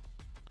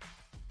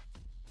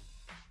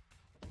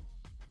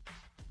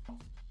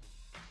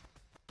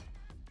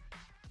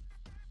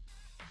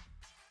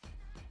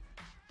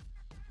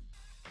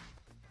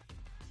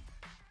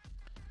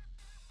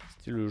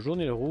 C'était le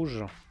jaune et le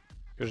rouge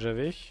que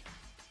j'avais.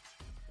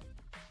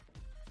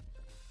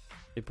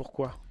 Et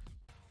pourquoi ?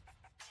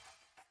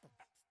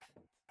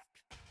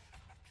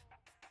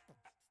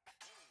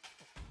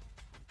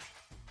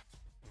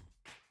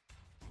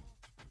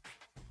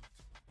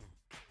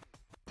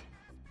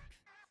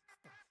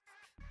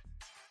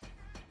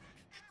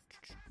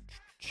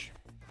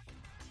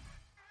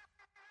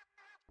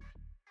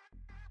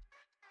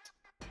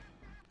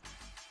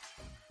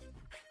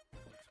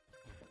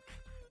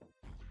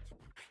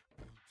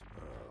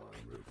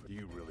 Rufus,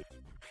 you really...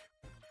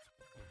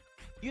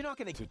 You're not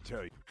gonna... To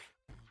tell you...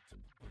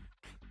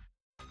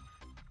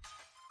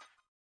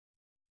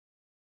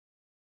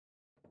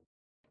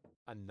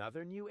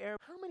 Another new air...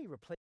 How many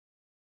replace...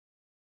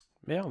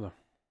 Merde.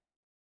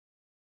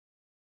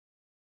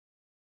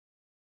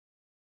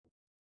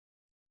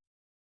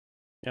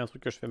 Il y a un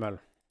truc que je fais mal.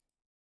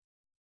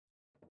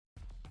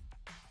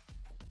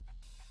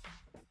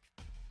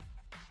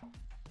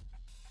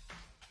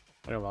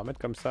 Allez, on va remettre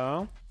comme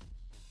ça.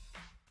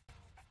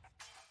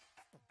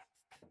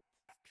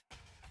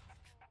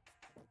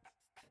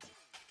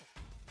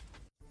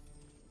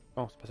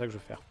 Non, c'est pas ça que je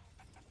veux faire.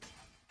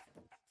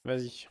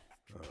 Vas-y.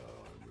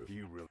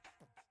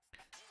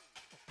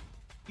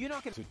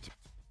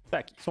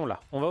 Tac, ils sont là.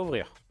 On va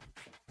ouvrir.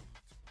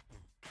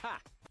 Ha!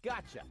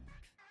 Gotcha!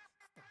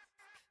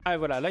 Ah, et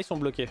voilà, là ils sont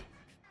bloqués.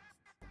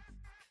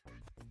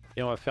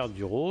 Et on va faire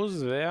du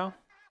rose vers...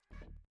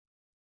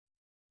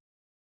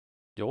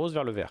 Du rose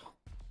vers le vert.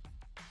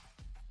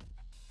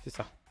 C'est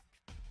ça.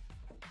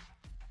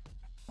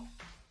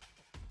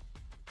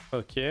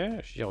 Ok,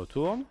 j'y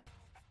retourne.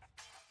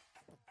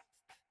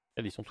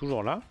 Regardez, ils sont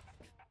toujours là.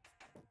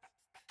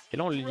 Et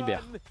là on les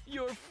libère. Run,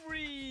 you're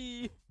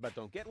free, but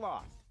don't get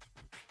lost.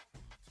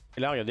 Et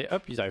là regardez,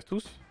 hop, ils arrivent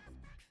tous.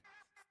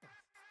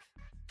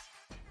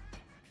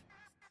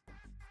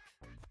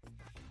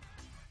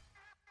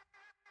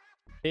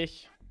 Et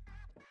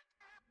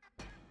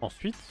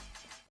ensuite,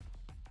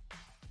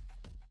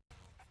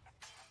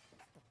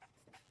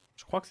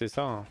 je crois que c'est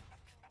ça. Hein.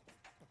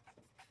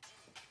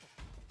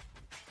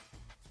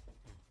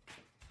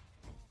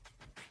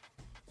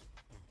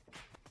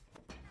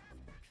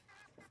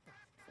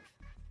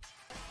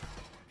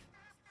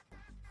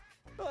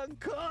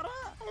 Ancora?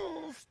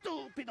 Oh,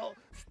 stupido!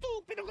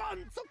 Stupido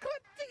gonzo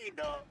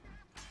cretino!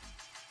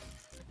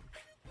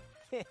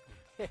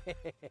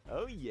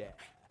 Oh yeah.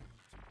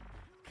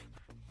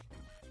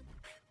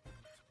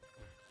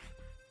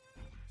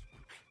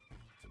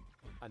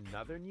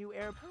 Another new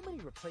air. How many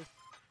replace?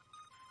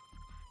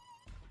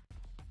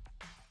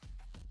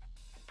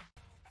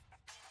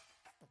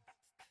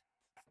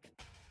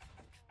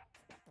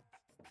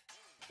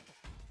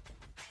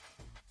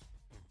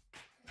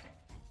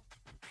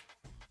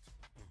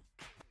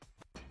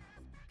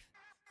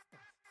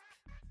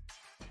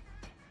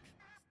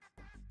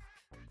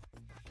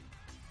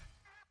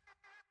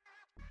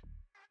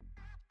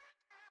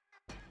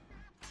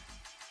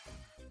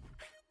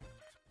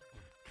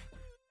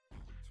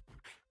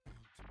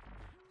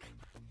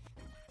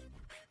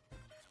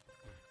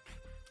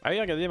 Ah oui,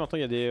 regardez, maintenant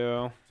il y a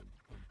des...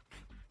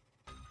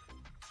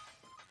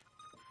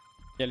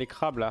 Il y a les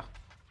crabes là.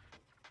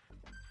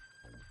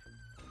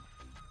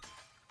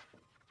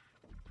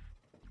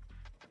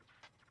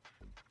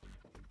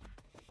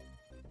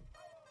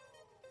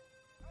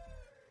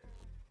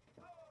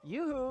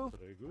 Yoo-hoo!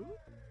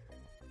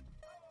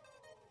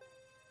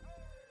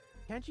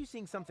 Can't you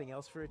sing something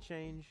else for a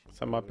change?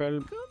 Ça me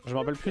rappelle... Je me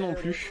rappelle plus non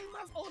plus.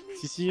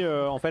 Si,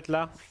 en fait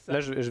là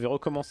je vais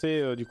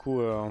recommencer du coup...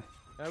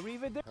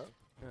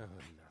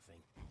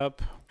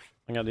 Hop,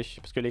 regardez.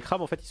 Parce que les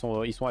crabes en fait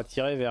ils sont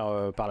attirés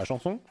vers, par la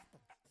chanson.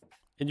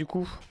 Et du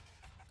coup,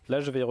 là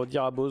je vais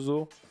redire à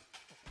Bozo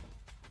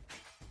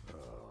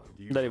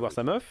d'aller voir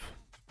sa meuf.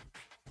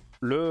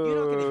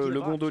 Le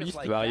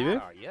gondoliste va arriver.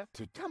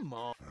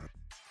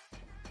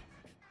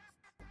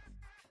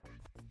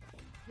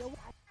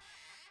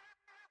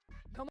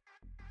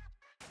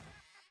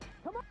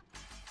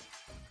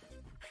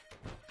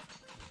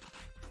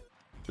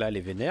 Là elle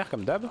est vénère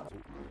comme d'hab.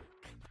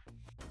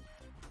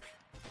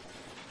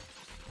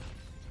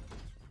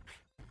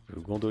 Le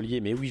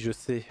gondolier, mais oui je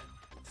sais.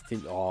 C'était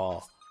une... Oh.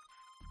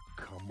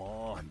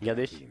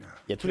 Regardez, il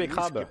y a tous les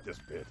crabes.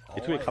 Il y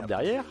a tous les crabes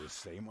derrière.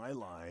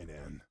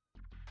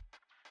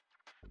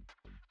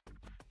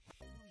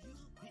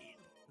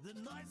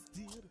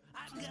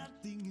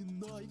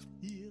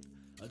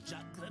 A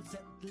jackrabbit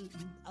settled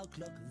in our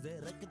clock, they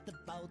reckon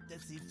about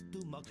as if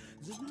to mock.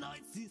 The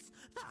noises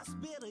are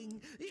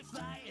sparing, if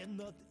I am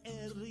not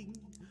erring.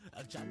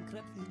 A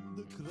jackrabbit in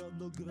the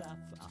chronograph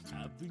are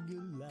having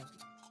a laugh.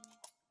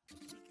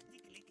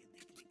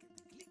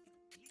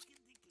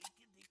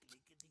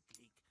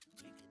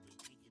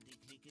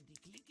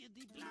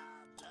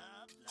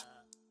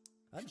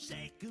 I'm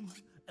shaken,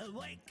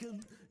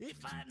 awaken,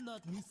 if I'm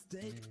not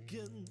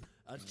mistaken.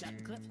 A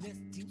jackrabbit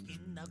nesting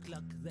in our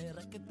clock, they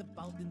reckon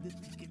about in the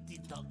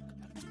tickety-tock.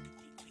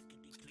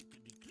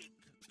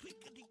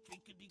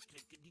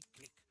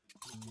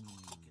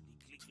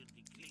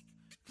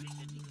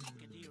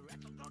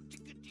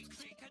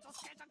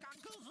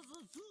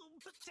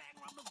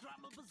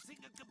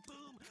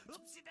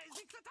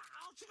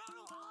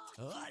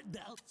 I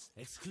doubt,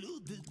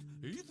 excluded,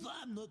 if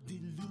I'm not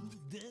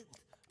deluded.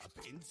 A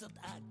penciled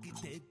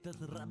architect that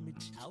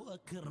rummage our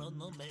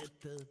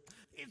chronometer.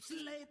 It's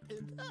late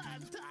and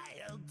I'm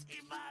tired,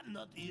 if I'm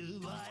not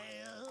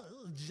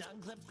wild.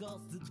 Junk that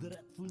caused the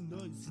dreadful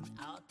noise in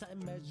our time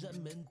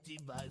measurement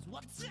device.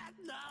 What's that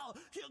now?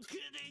 You're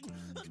kidding?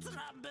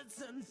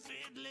 Trumpets and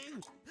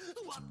fiddling.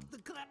 What the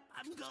crap?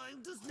 I'm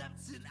going to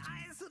snaps in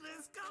ice,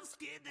 risk of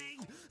skidding.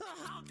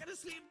 How can I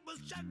sleep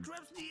with junk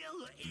traps near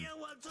the ear?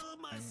 What to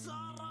my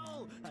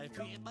sorrow? I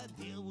fear, my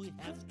dear, we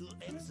have to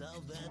ex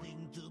our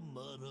wedding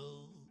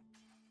tomorrow.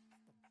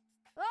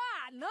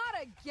 Ah, not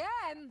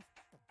again!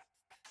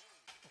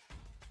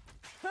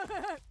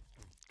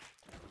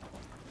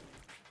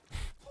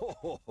 Ho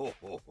ho ho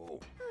ho ho.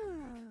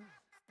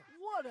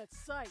 What a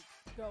sight!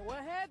 Go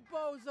ahead,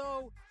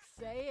 Bozo.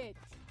 Say it.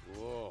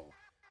 Whoa.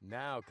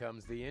 Now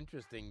comes the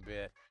interesting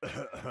bit.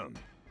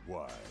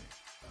 Why,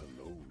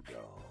 hello,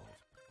 doll.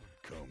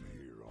 Come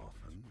here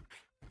often.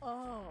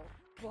 Oh,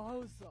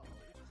 Bozo.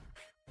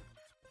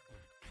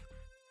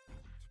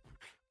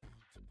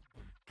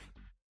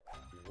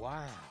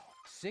 Wow.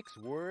 6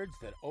 words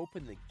that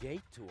open the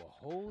gate to a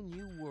whole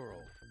new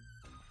world.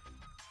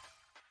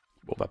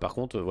 Bon bah par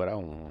contre voilà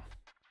on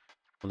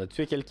a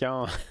tué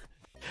quelqu'un.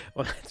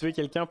 On a tué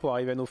quelqu'un pour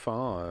arriver à nos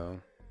fins.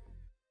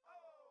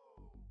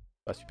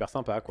 Pas super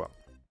sympa quoi.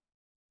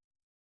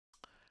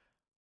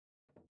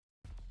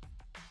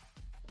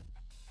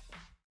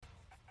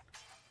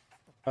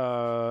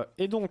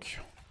 Et donc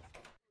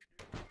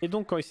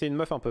quand c'est une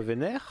meuf un peu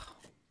vénère.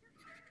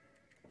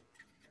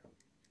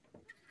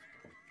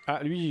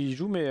 Ah lui il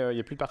joue mais il n'y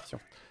a plus de partition.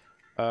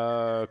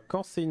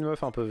 Quand c'est une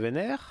meuf un peu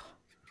vénère.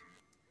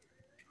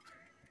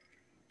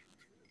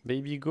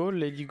 Baby Goal,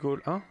 Lady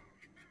Goal 1.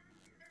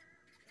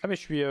 Ah mais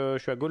je suis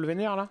à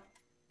Golvener là.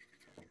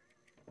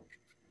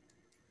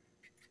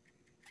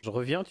 Je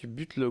reviens, tu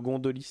butes le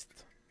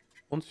gondoliste.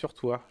 Honte sur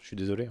toi, je suis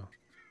désolé. Hein.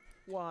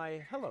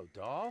 Why, hello,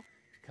 doll.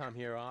 Come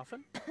here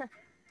often?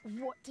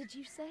 What did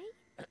you say?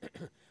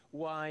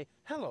 Why,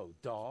 hello,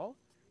 doll.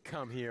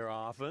 Come here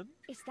often?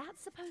 Is that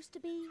supposed to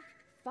be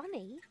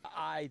funny?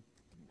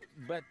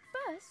 But...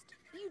 First,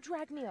 you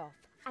drag me off,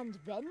 and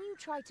then you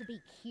try to be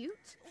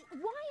cute?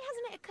 Why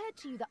hasn't it occurred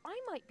to you that I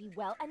might be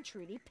well and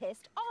truly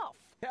pissed off?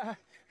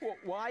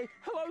 Why,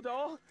 hello,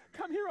 doll.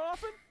 Come here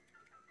often?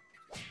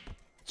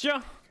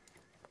 Tiens!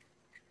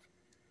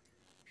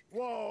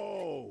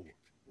 Whoa!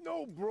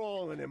 No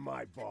brawling in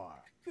my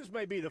bar. This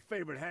may be the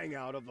favorite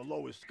hangout of the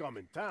lowest scum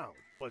in town,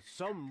 but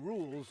some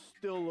rules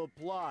still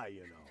apply,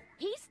 you know.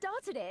 He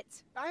started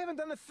it. I haven't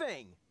done a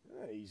thing.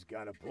 He's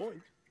got a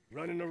point.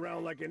 Running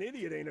around like an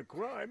idiot ain't a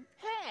crime.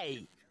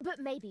 Hey! But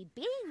maybe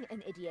being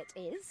an idiot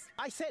is.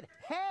 I said,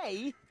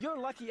 hey! You're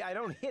lucky I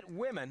don't hit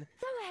women.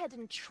 Go ahead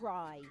and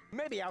try.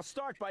 Maybe I'll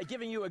start by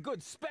giving you a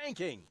good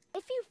spanking.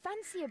 If you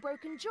fancy a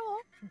broken jaw,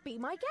 be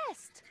my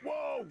guest.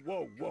 Whoa,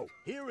 whoa, whoa.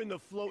 Here in the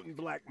floating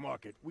black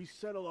market, we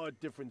settle our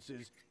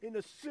differences in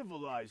a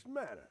civilized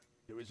manner.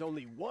 There is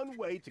only one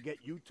way to get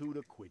you two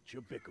to quit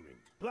your bickering.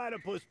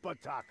 Platypus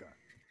Pataka.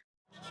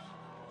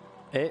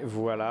 Et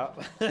voilà.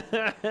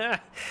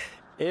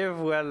 Et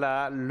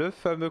voilà le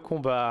fameux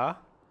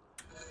combat.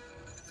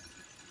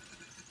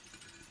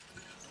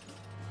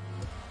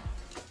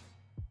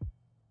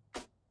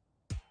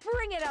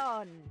 Bring it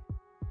on!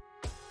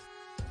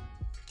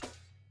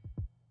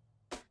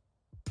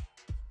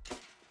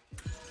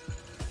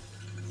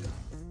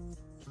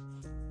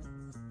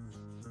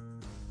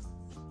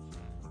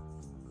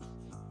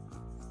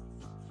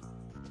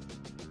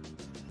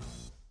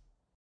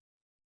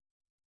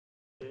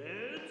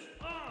 It's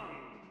on!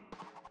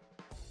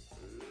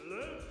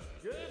 Let's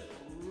get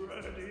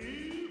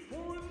ready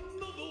for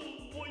another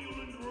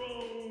violent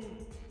round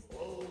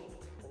of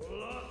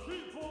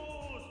Platypus.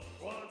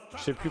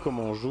 Je sais plus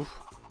comment on joue.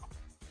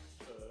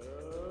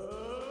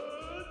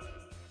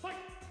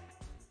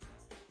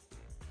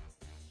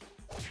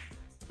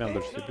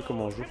 Merde, je sais plus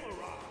comment on joue.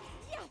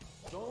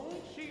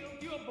 Don't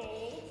shield your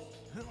balls.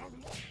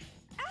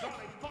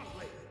 Die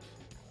fondly.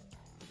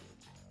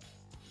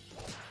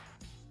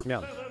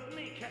 Merde. Feathered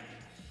kneecap.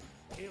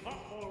 Give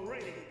up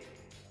already.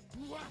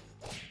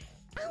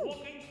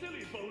 Walking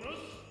silly bonus.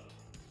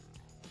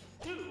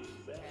 Too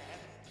bad.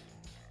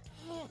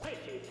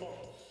 Pitiful.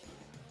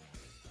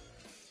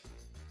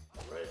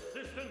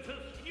 Resistance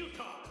is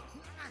futile.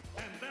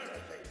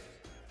 Embarrassing.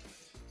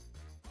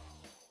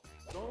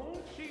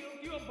 Don't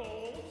shield your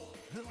balls.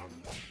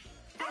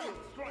 Double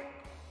strike.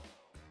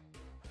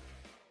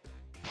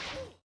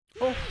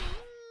 Oh.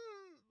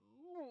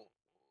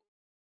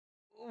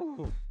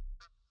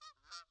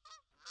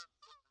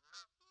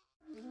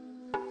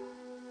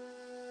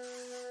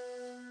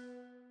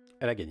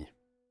 Elle a gagné.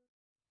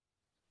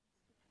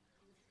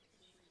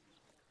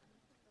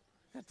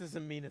 That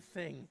doesn't mean a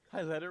thing.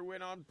 I let her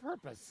win on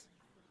purpose.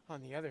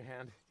 On the other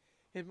hand,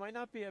 it might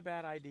not be a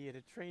bad idea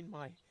to train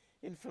my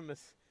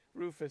infamous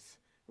Rufus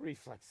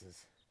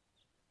reflexes.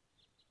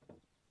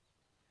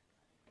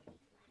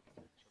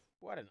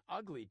 What an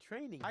ugly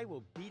training. I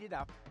will beat it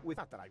up with...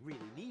 Not that I really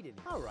need any.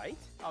 All right,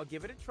 I'll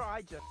give it a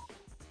try just...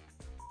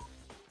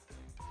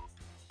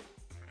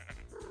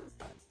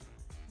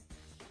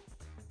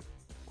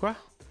 Quoi?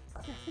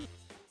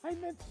 I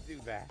meant to do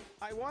that.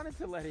 I wanted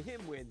to let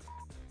him win.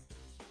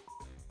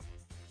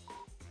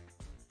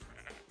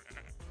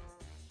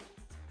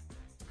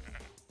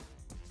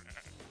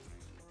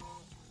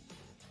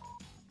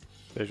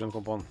 Je viens de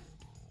comprendre.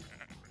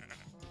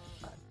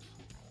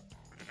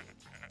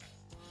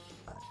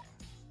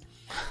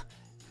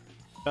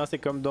 C'est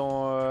comme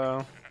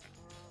dans...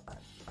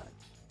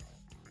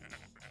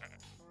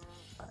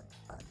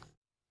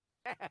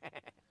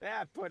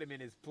 That put him in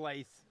his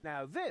place.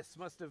 Now this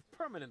must have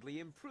permanently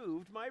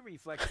improved my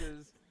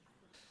reflexes.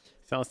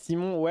 C'est un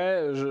Simon,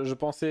 ouais, je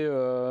pensais...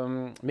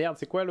 Merde,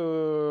 c'est quoi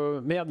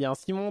le... Merde, il y a un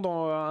Simon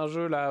dans un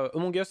jeu là,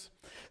 Among Us.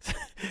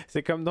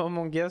 C'est comme dans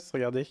Among Us,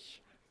 regardez.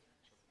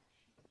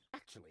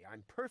 Actually,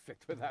 I'm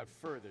perfect without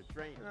further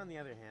training. On the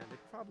other hand, it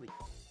probably...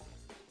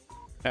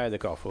 Ah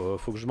d'accord, faut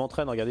que je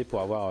m'entraîne, regardez, pour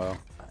avoir...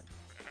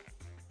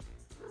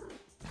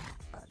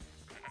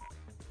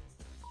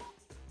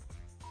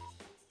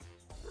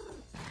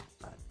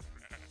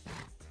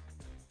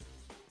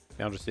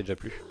 Merde, je sais déjà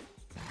plus.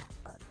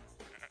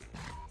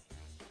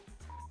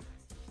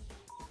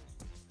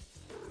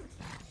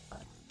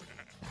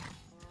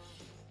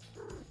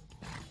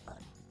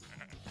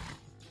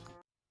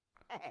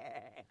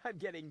 I'm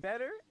getting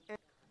better.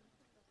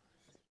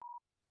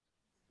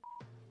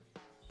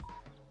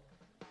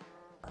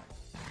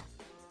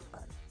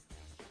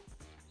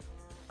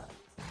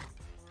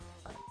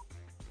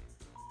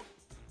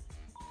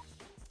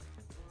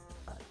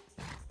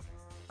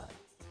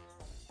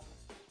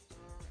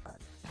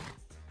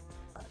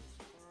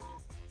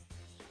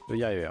 Je vais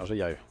y arriver, je vais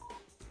y arriver.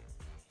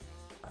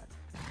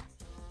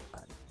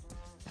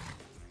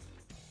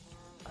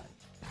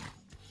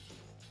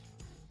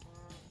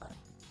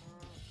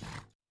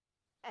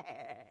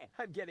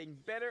 getting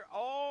better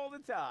all the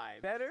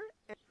time. Better.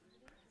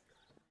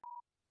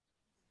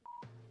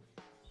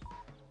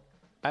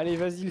 Allez,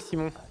 vas-y, le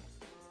Simon.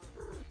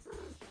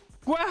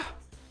 Quoi?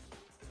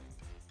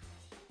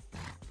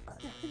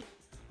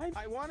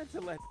 I wanted to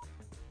let.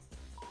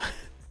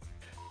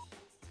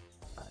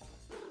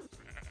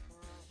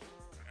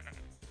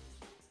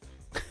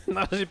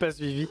 Non, j'ai pas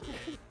suivi.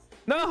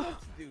 Non!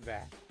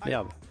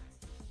 Merde.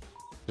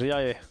 Je vais y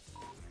arriver.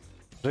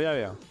 Je vais y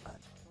arriver. Hein.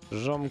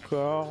 Jambe,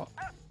 corps.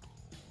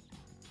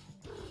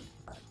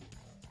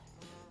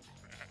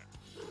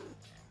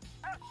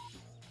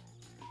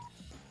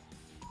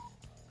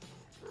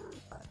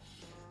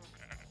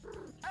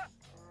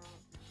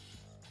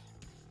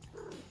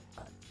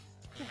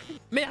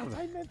 Merde!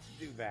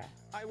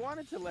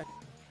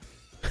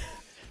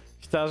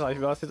 Putain,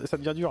 j'arrive pas, ça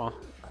devient dur. Hein.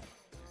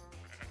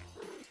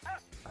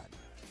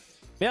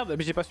 Merde,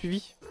 mais j'ai pas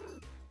suivi.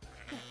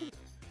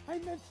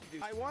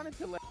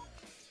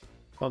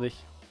 Attendez.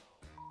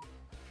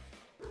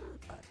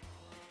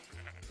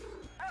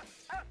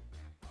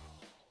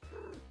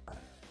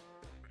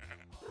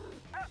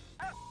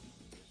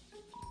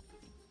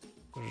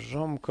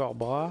 Jambe, corps,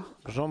 bras.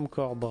 Jambe,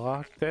 corps,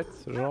 bras, tête.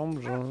 Jambe,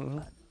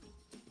 jambe.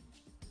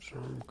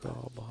 Jambe,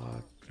 corps, bras,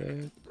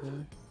 tête.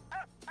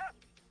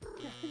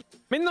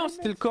 Mais non,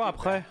 c'était le corps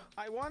après.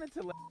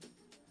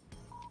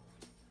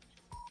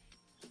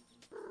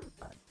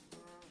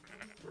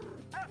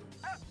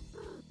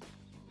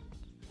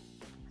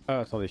 Ah,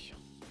 attendez.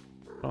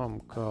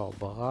 Jambe, corps,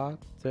 bras,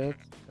 tête,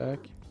 tac.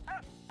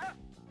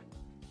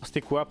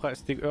 C'était quoi après?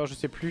 C'était... je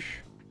sais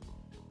plus.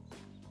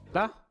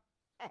 Là?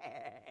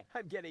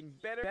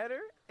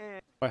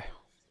 Ouais.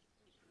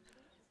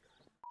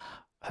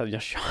 Ça devient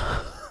chiant.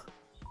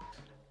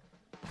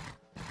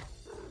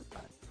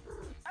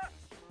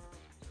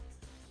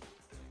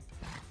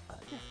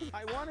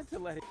 I wanted to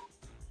let it.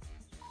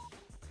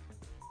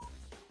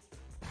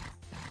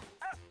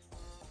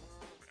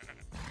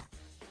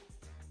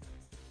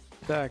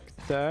 Tac,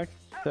 tac,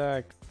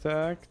 tac,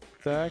 tac,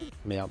 tac.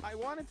 Merde.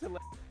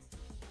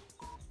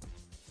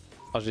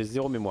 Ah, j'ai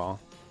zéro mémoire. Hein.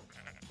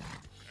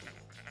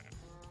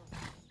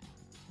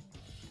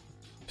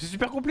 C'est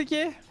super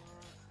compliqué.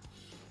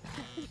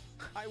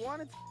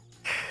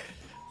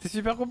 C'est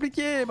super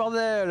compliqué,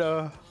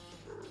 bordel.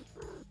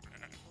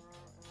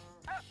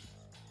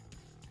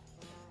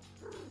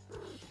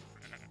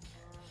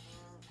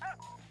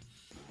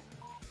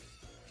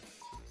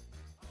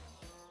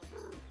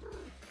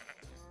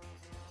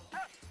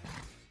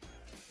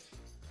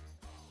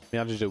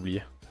 Merde, j'ai déjà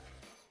oublié.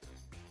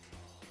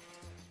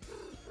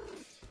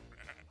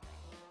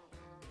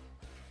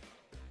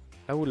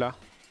 Ah, oula.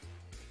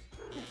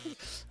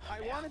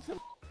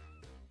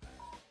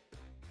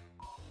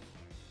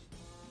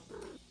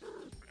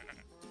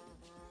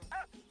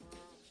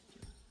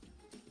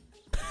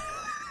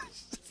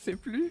 Je sais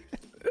plus.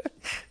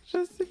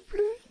 Je sais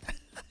plus.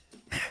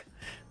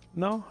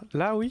 Non,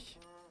 là oui.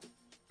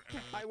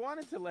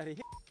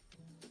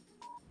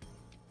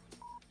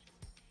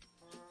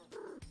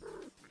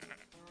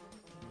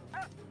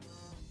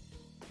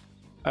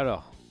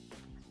 Alors.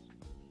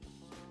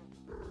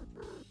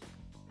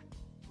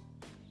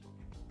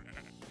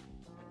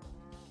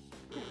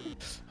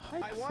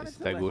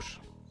 C'est à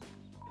gauche.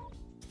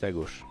 C'est à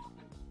gauche.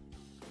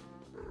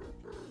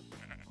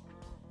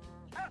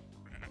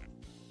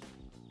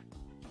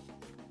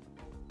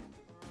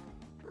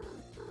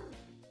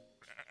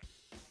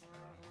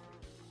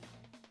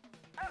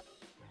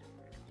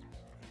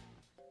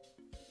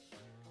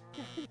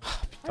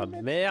 Ah, putain de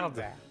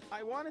merde.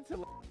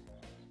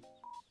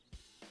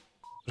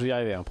 Je vais y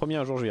arriver, un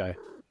premier jour je vais y arriver.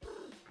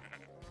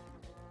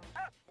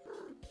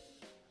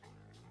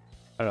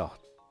 Alors.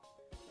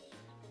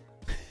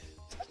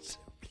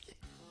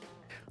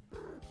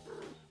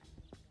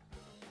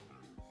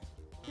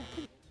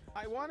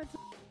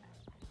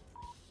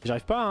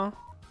 J'arrive pas, hein.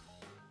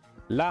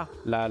 Là,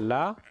 là,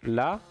 là,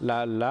 là,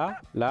 là,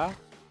 là, là.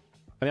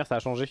 Ah merde, ça a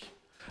changé.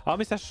 Ah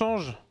mais ça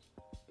change.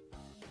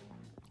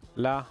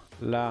 Là,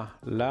 là,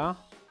 là.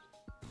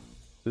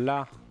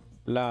 Là,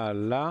 là,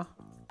 là,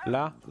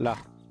 là, là.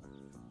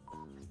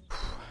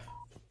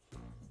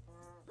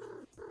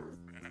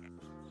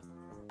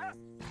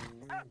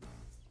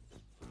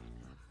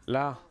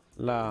 Là,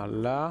 là,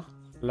 là,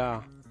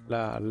 là,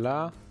 là,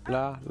 là,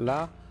 là,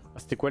 là. Ah,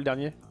 c'était quoi le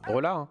dernier?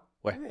 Relat, hein?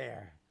 Ouais.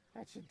 There.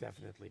 That should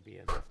definitely be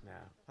enough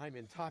now. I'm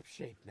in top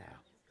shape now.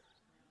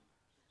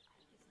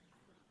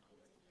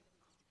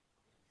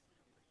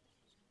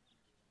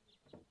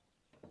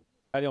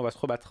 Allez, on va se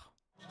rebattre.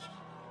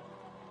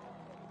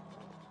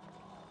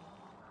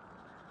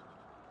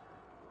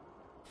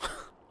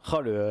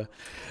 Oh, le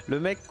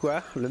mec,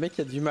 quoi. Le mec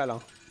qui a du mal, hein.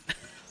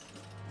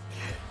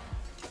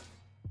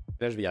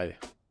 Là, je vais y arriver.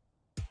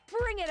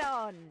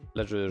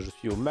 Là, je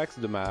suis au max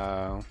de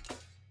ma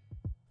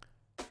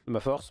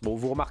force. Bon,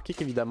 vous remarquez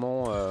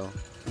qu'évidemment,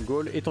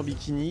 Gaul est en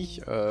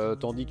bikini,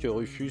 tandis que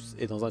Rufus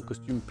est dans un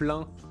costume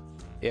plein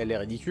et elle est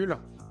ridicule.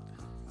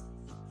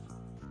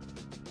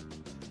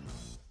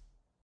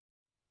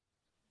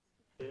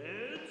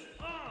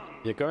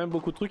 Il y a quand même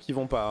beaucoup de trucs qui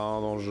vont pas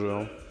hein, dans le jeu.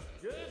 Hein.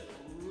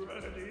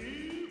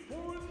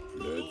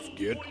 Let's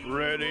get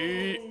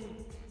ready.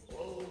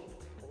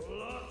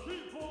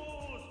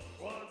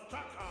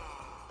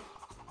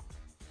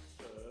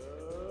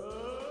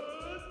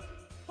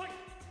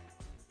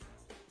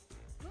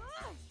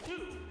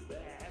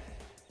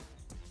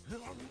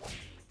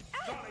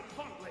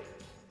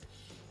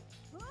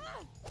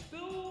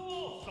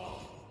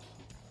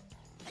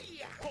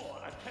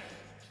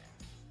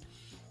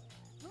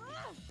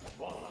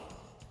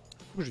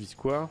 Je vise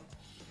quoi?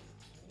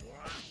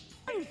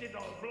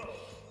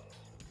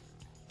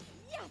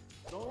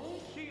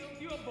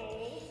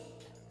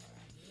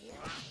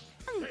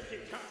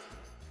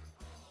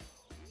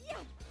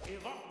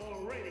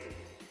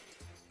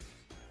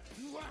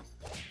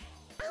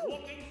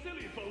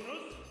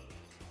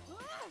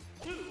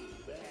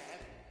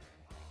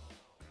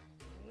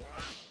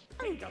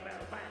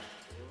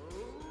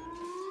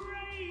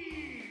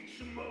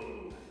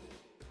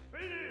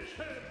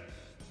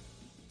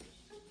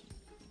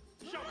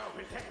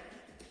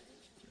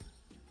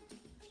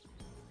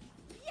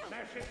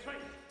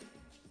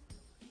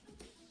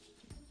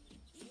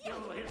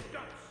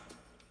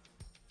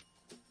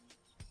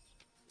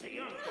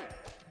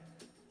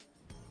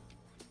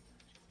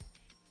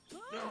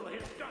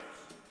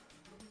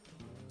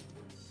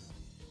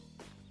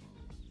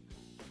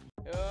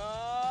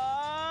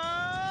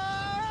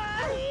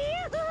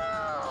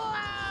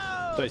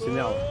 Putain, il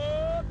s'énerve.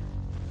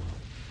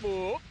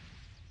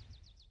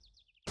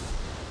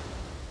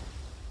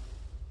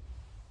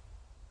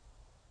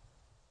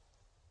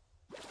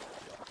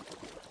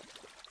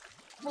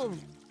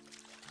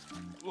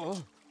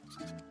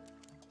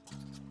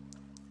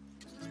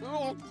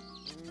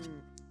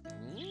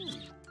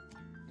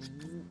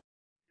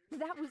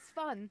 That was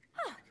fun.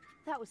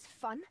 That was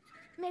fun.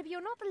 Maybe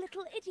you're not the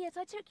little idiot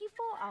I took you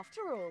for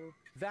after all.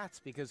 That's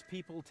because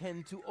people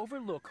tend to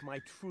overlook my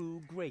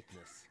true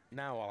greatness.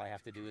 Now all I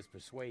have to do is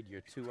persuade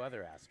your two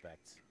other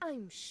aspects.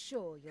 I'm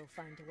sure you'll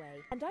find a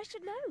way. And I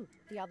should know.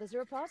 The others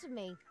are a part of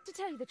me. To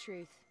tell you the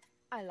truth,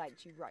 I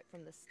liked you right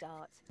from the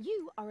start.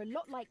 You are a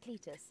lot like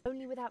Cletus,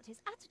 only without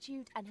his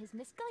attitude and his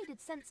misguided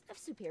sense of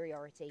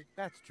superiority.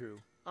 That's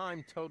true.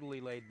 I'm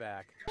totally laid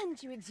back.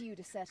 And you exude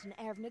a certain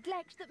air of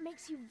neglect that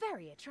makes you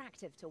very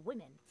attractive to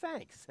women.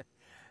 Thanks.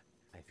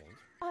 I think.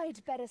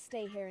 I'd better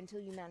stay here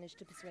until you manage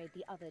to persuade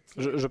the other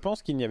two. Je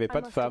pense qu'il n'y avait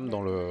pas de femmes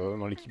dans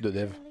l'équipe de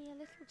dev.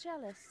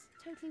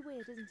 Totally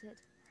weird, isn't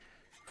it?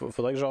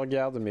 Faudrait que je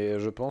regarde, mais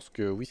je pense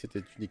que oui,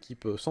 c'était une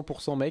équipe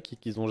 100% mecs et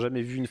qu'ils n'ont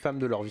jamais vu une femme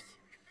de leur vie.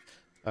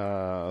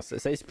 Ça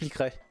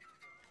expliquerait.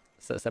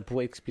 Ça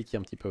pourrait expliquer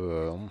un petit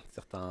peu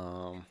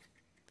certains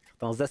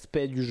aspects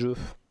du jeu,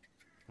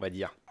 on va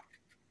dire.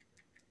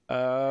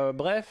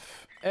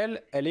 Bref,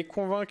 elle est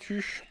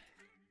convaincue.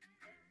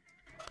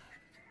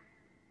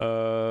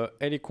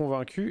 Elle est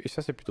convaincue, et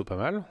ça c'est plutôt pas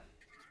mal.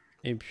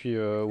 Et puis,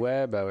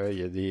 ouais, bah ouais, il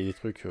y a des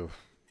trucs...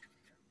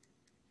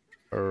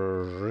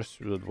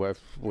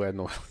 ouais,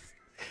 non.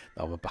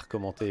 Non, on va pas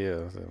recommenter.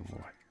 Bon,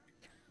 ouais.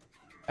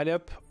 Allez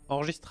hop,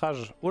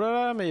 enregistrage. Oh là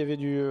là, mais il y avait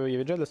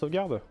déjà de la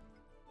sauvegarde.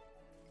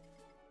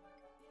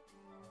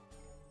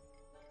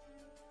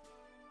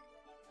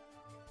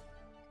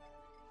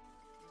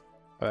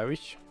 Ah bah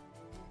oui.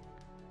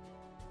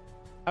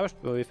 Ah bah je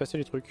peux effacer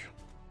les trucs.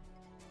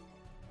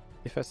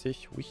 Effacer,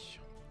 oui.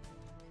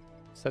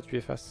 Ça tu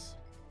effaces.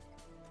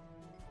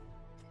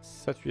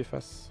 Ça tu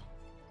effaces.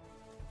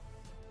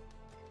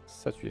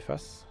 Ça tu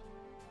effaces.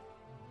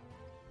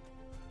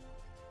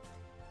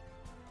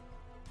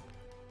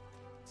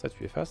 Ça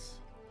tu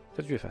effaces.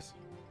 Ça tu effaces.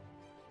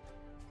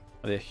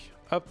 Allez,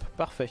 hop,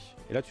 parfait.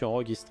 Et là tu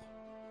enregistres.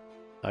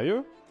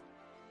 Sérieux?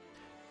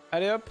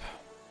 Allez hop.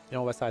 Et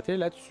on va s'arrêter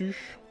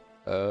là-dessus.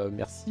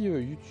 Merci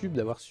YouTube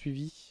d'avoir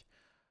suivi.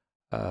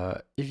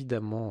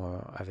 Évidemment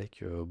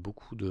avec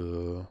beaucoup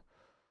de...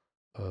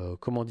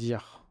 comment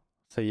dire?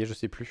 Ça y est, je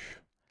sais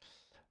plus.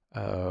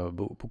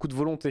 Beaucoup de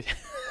volonté,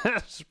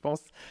 je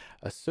pense,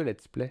 à ce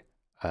let's play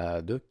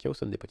de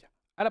Chaos on Deponia.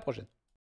 À la prochaine.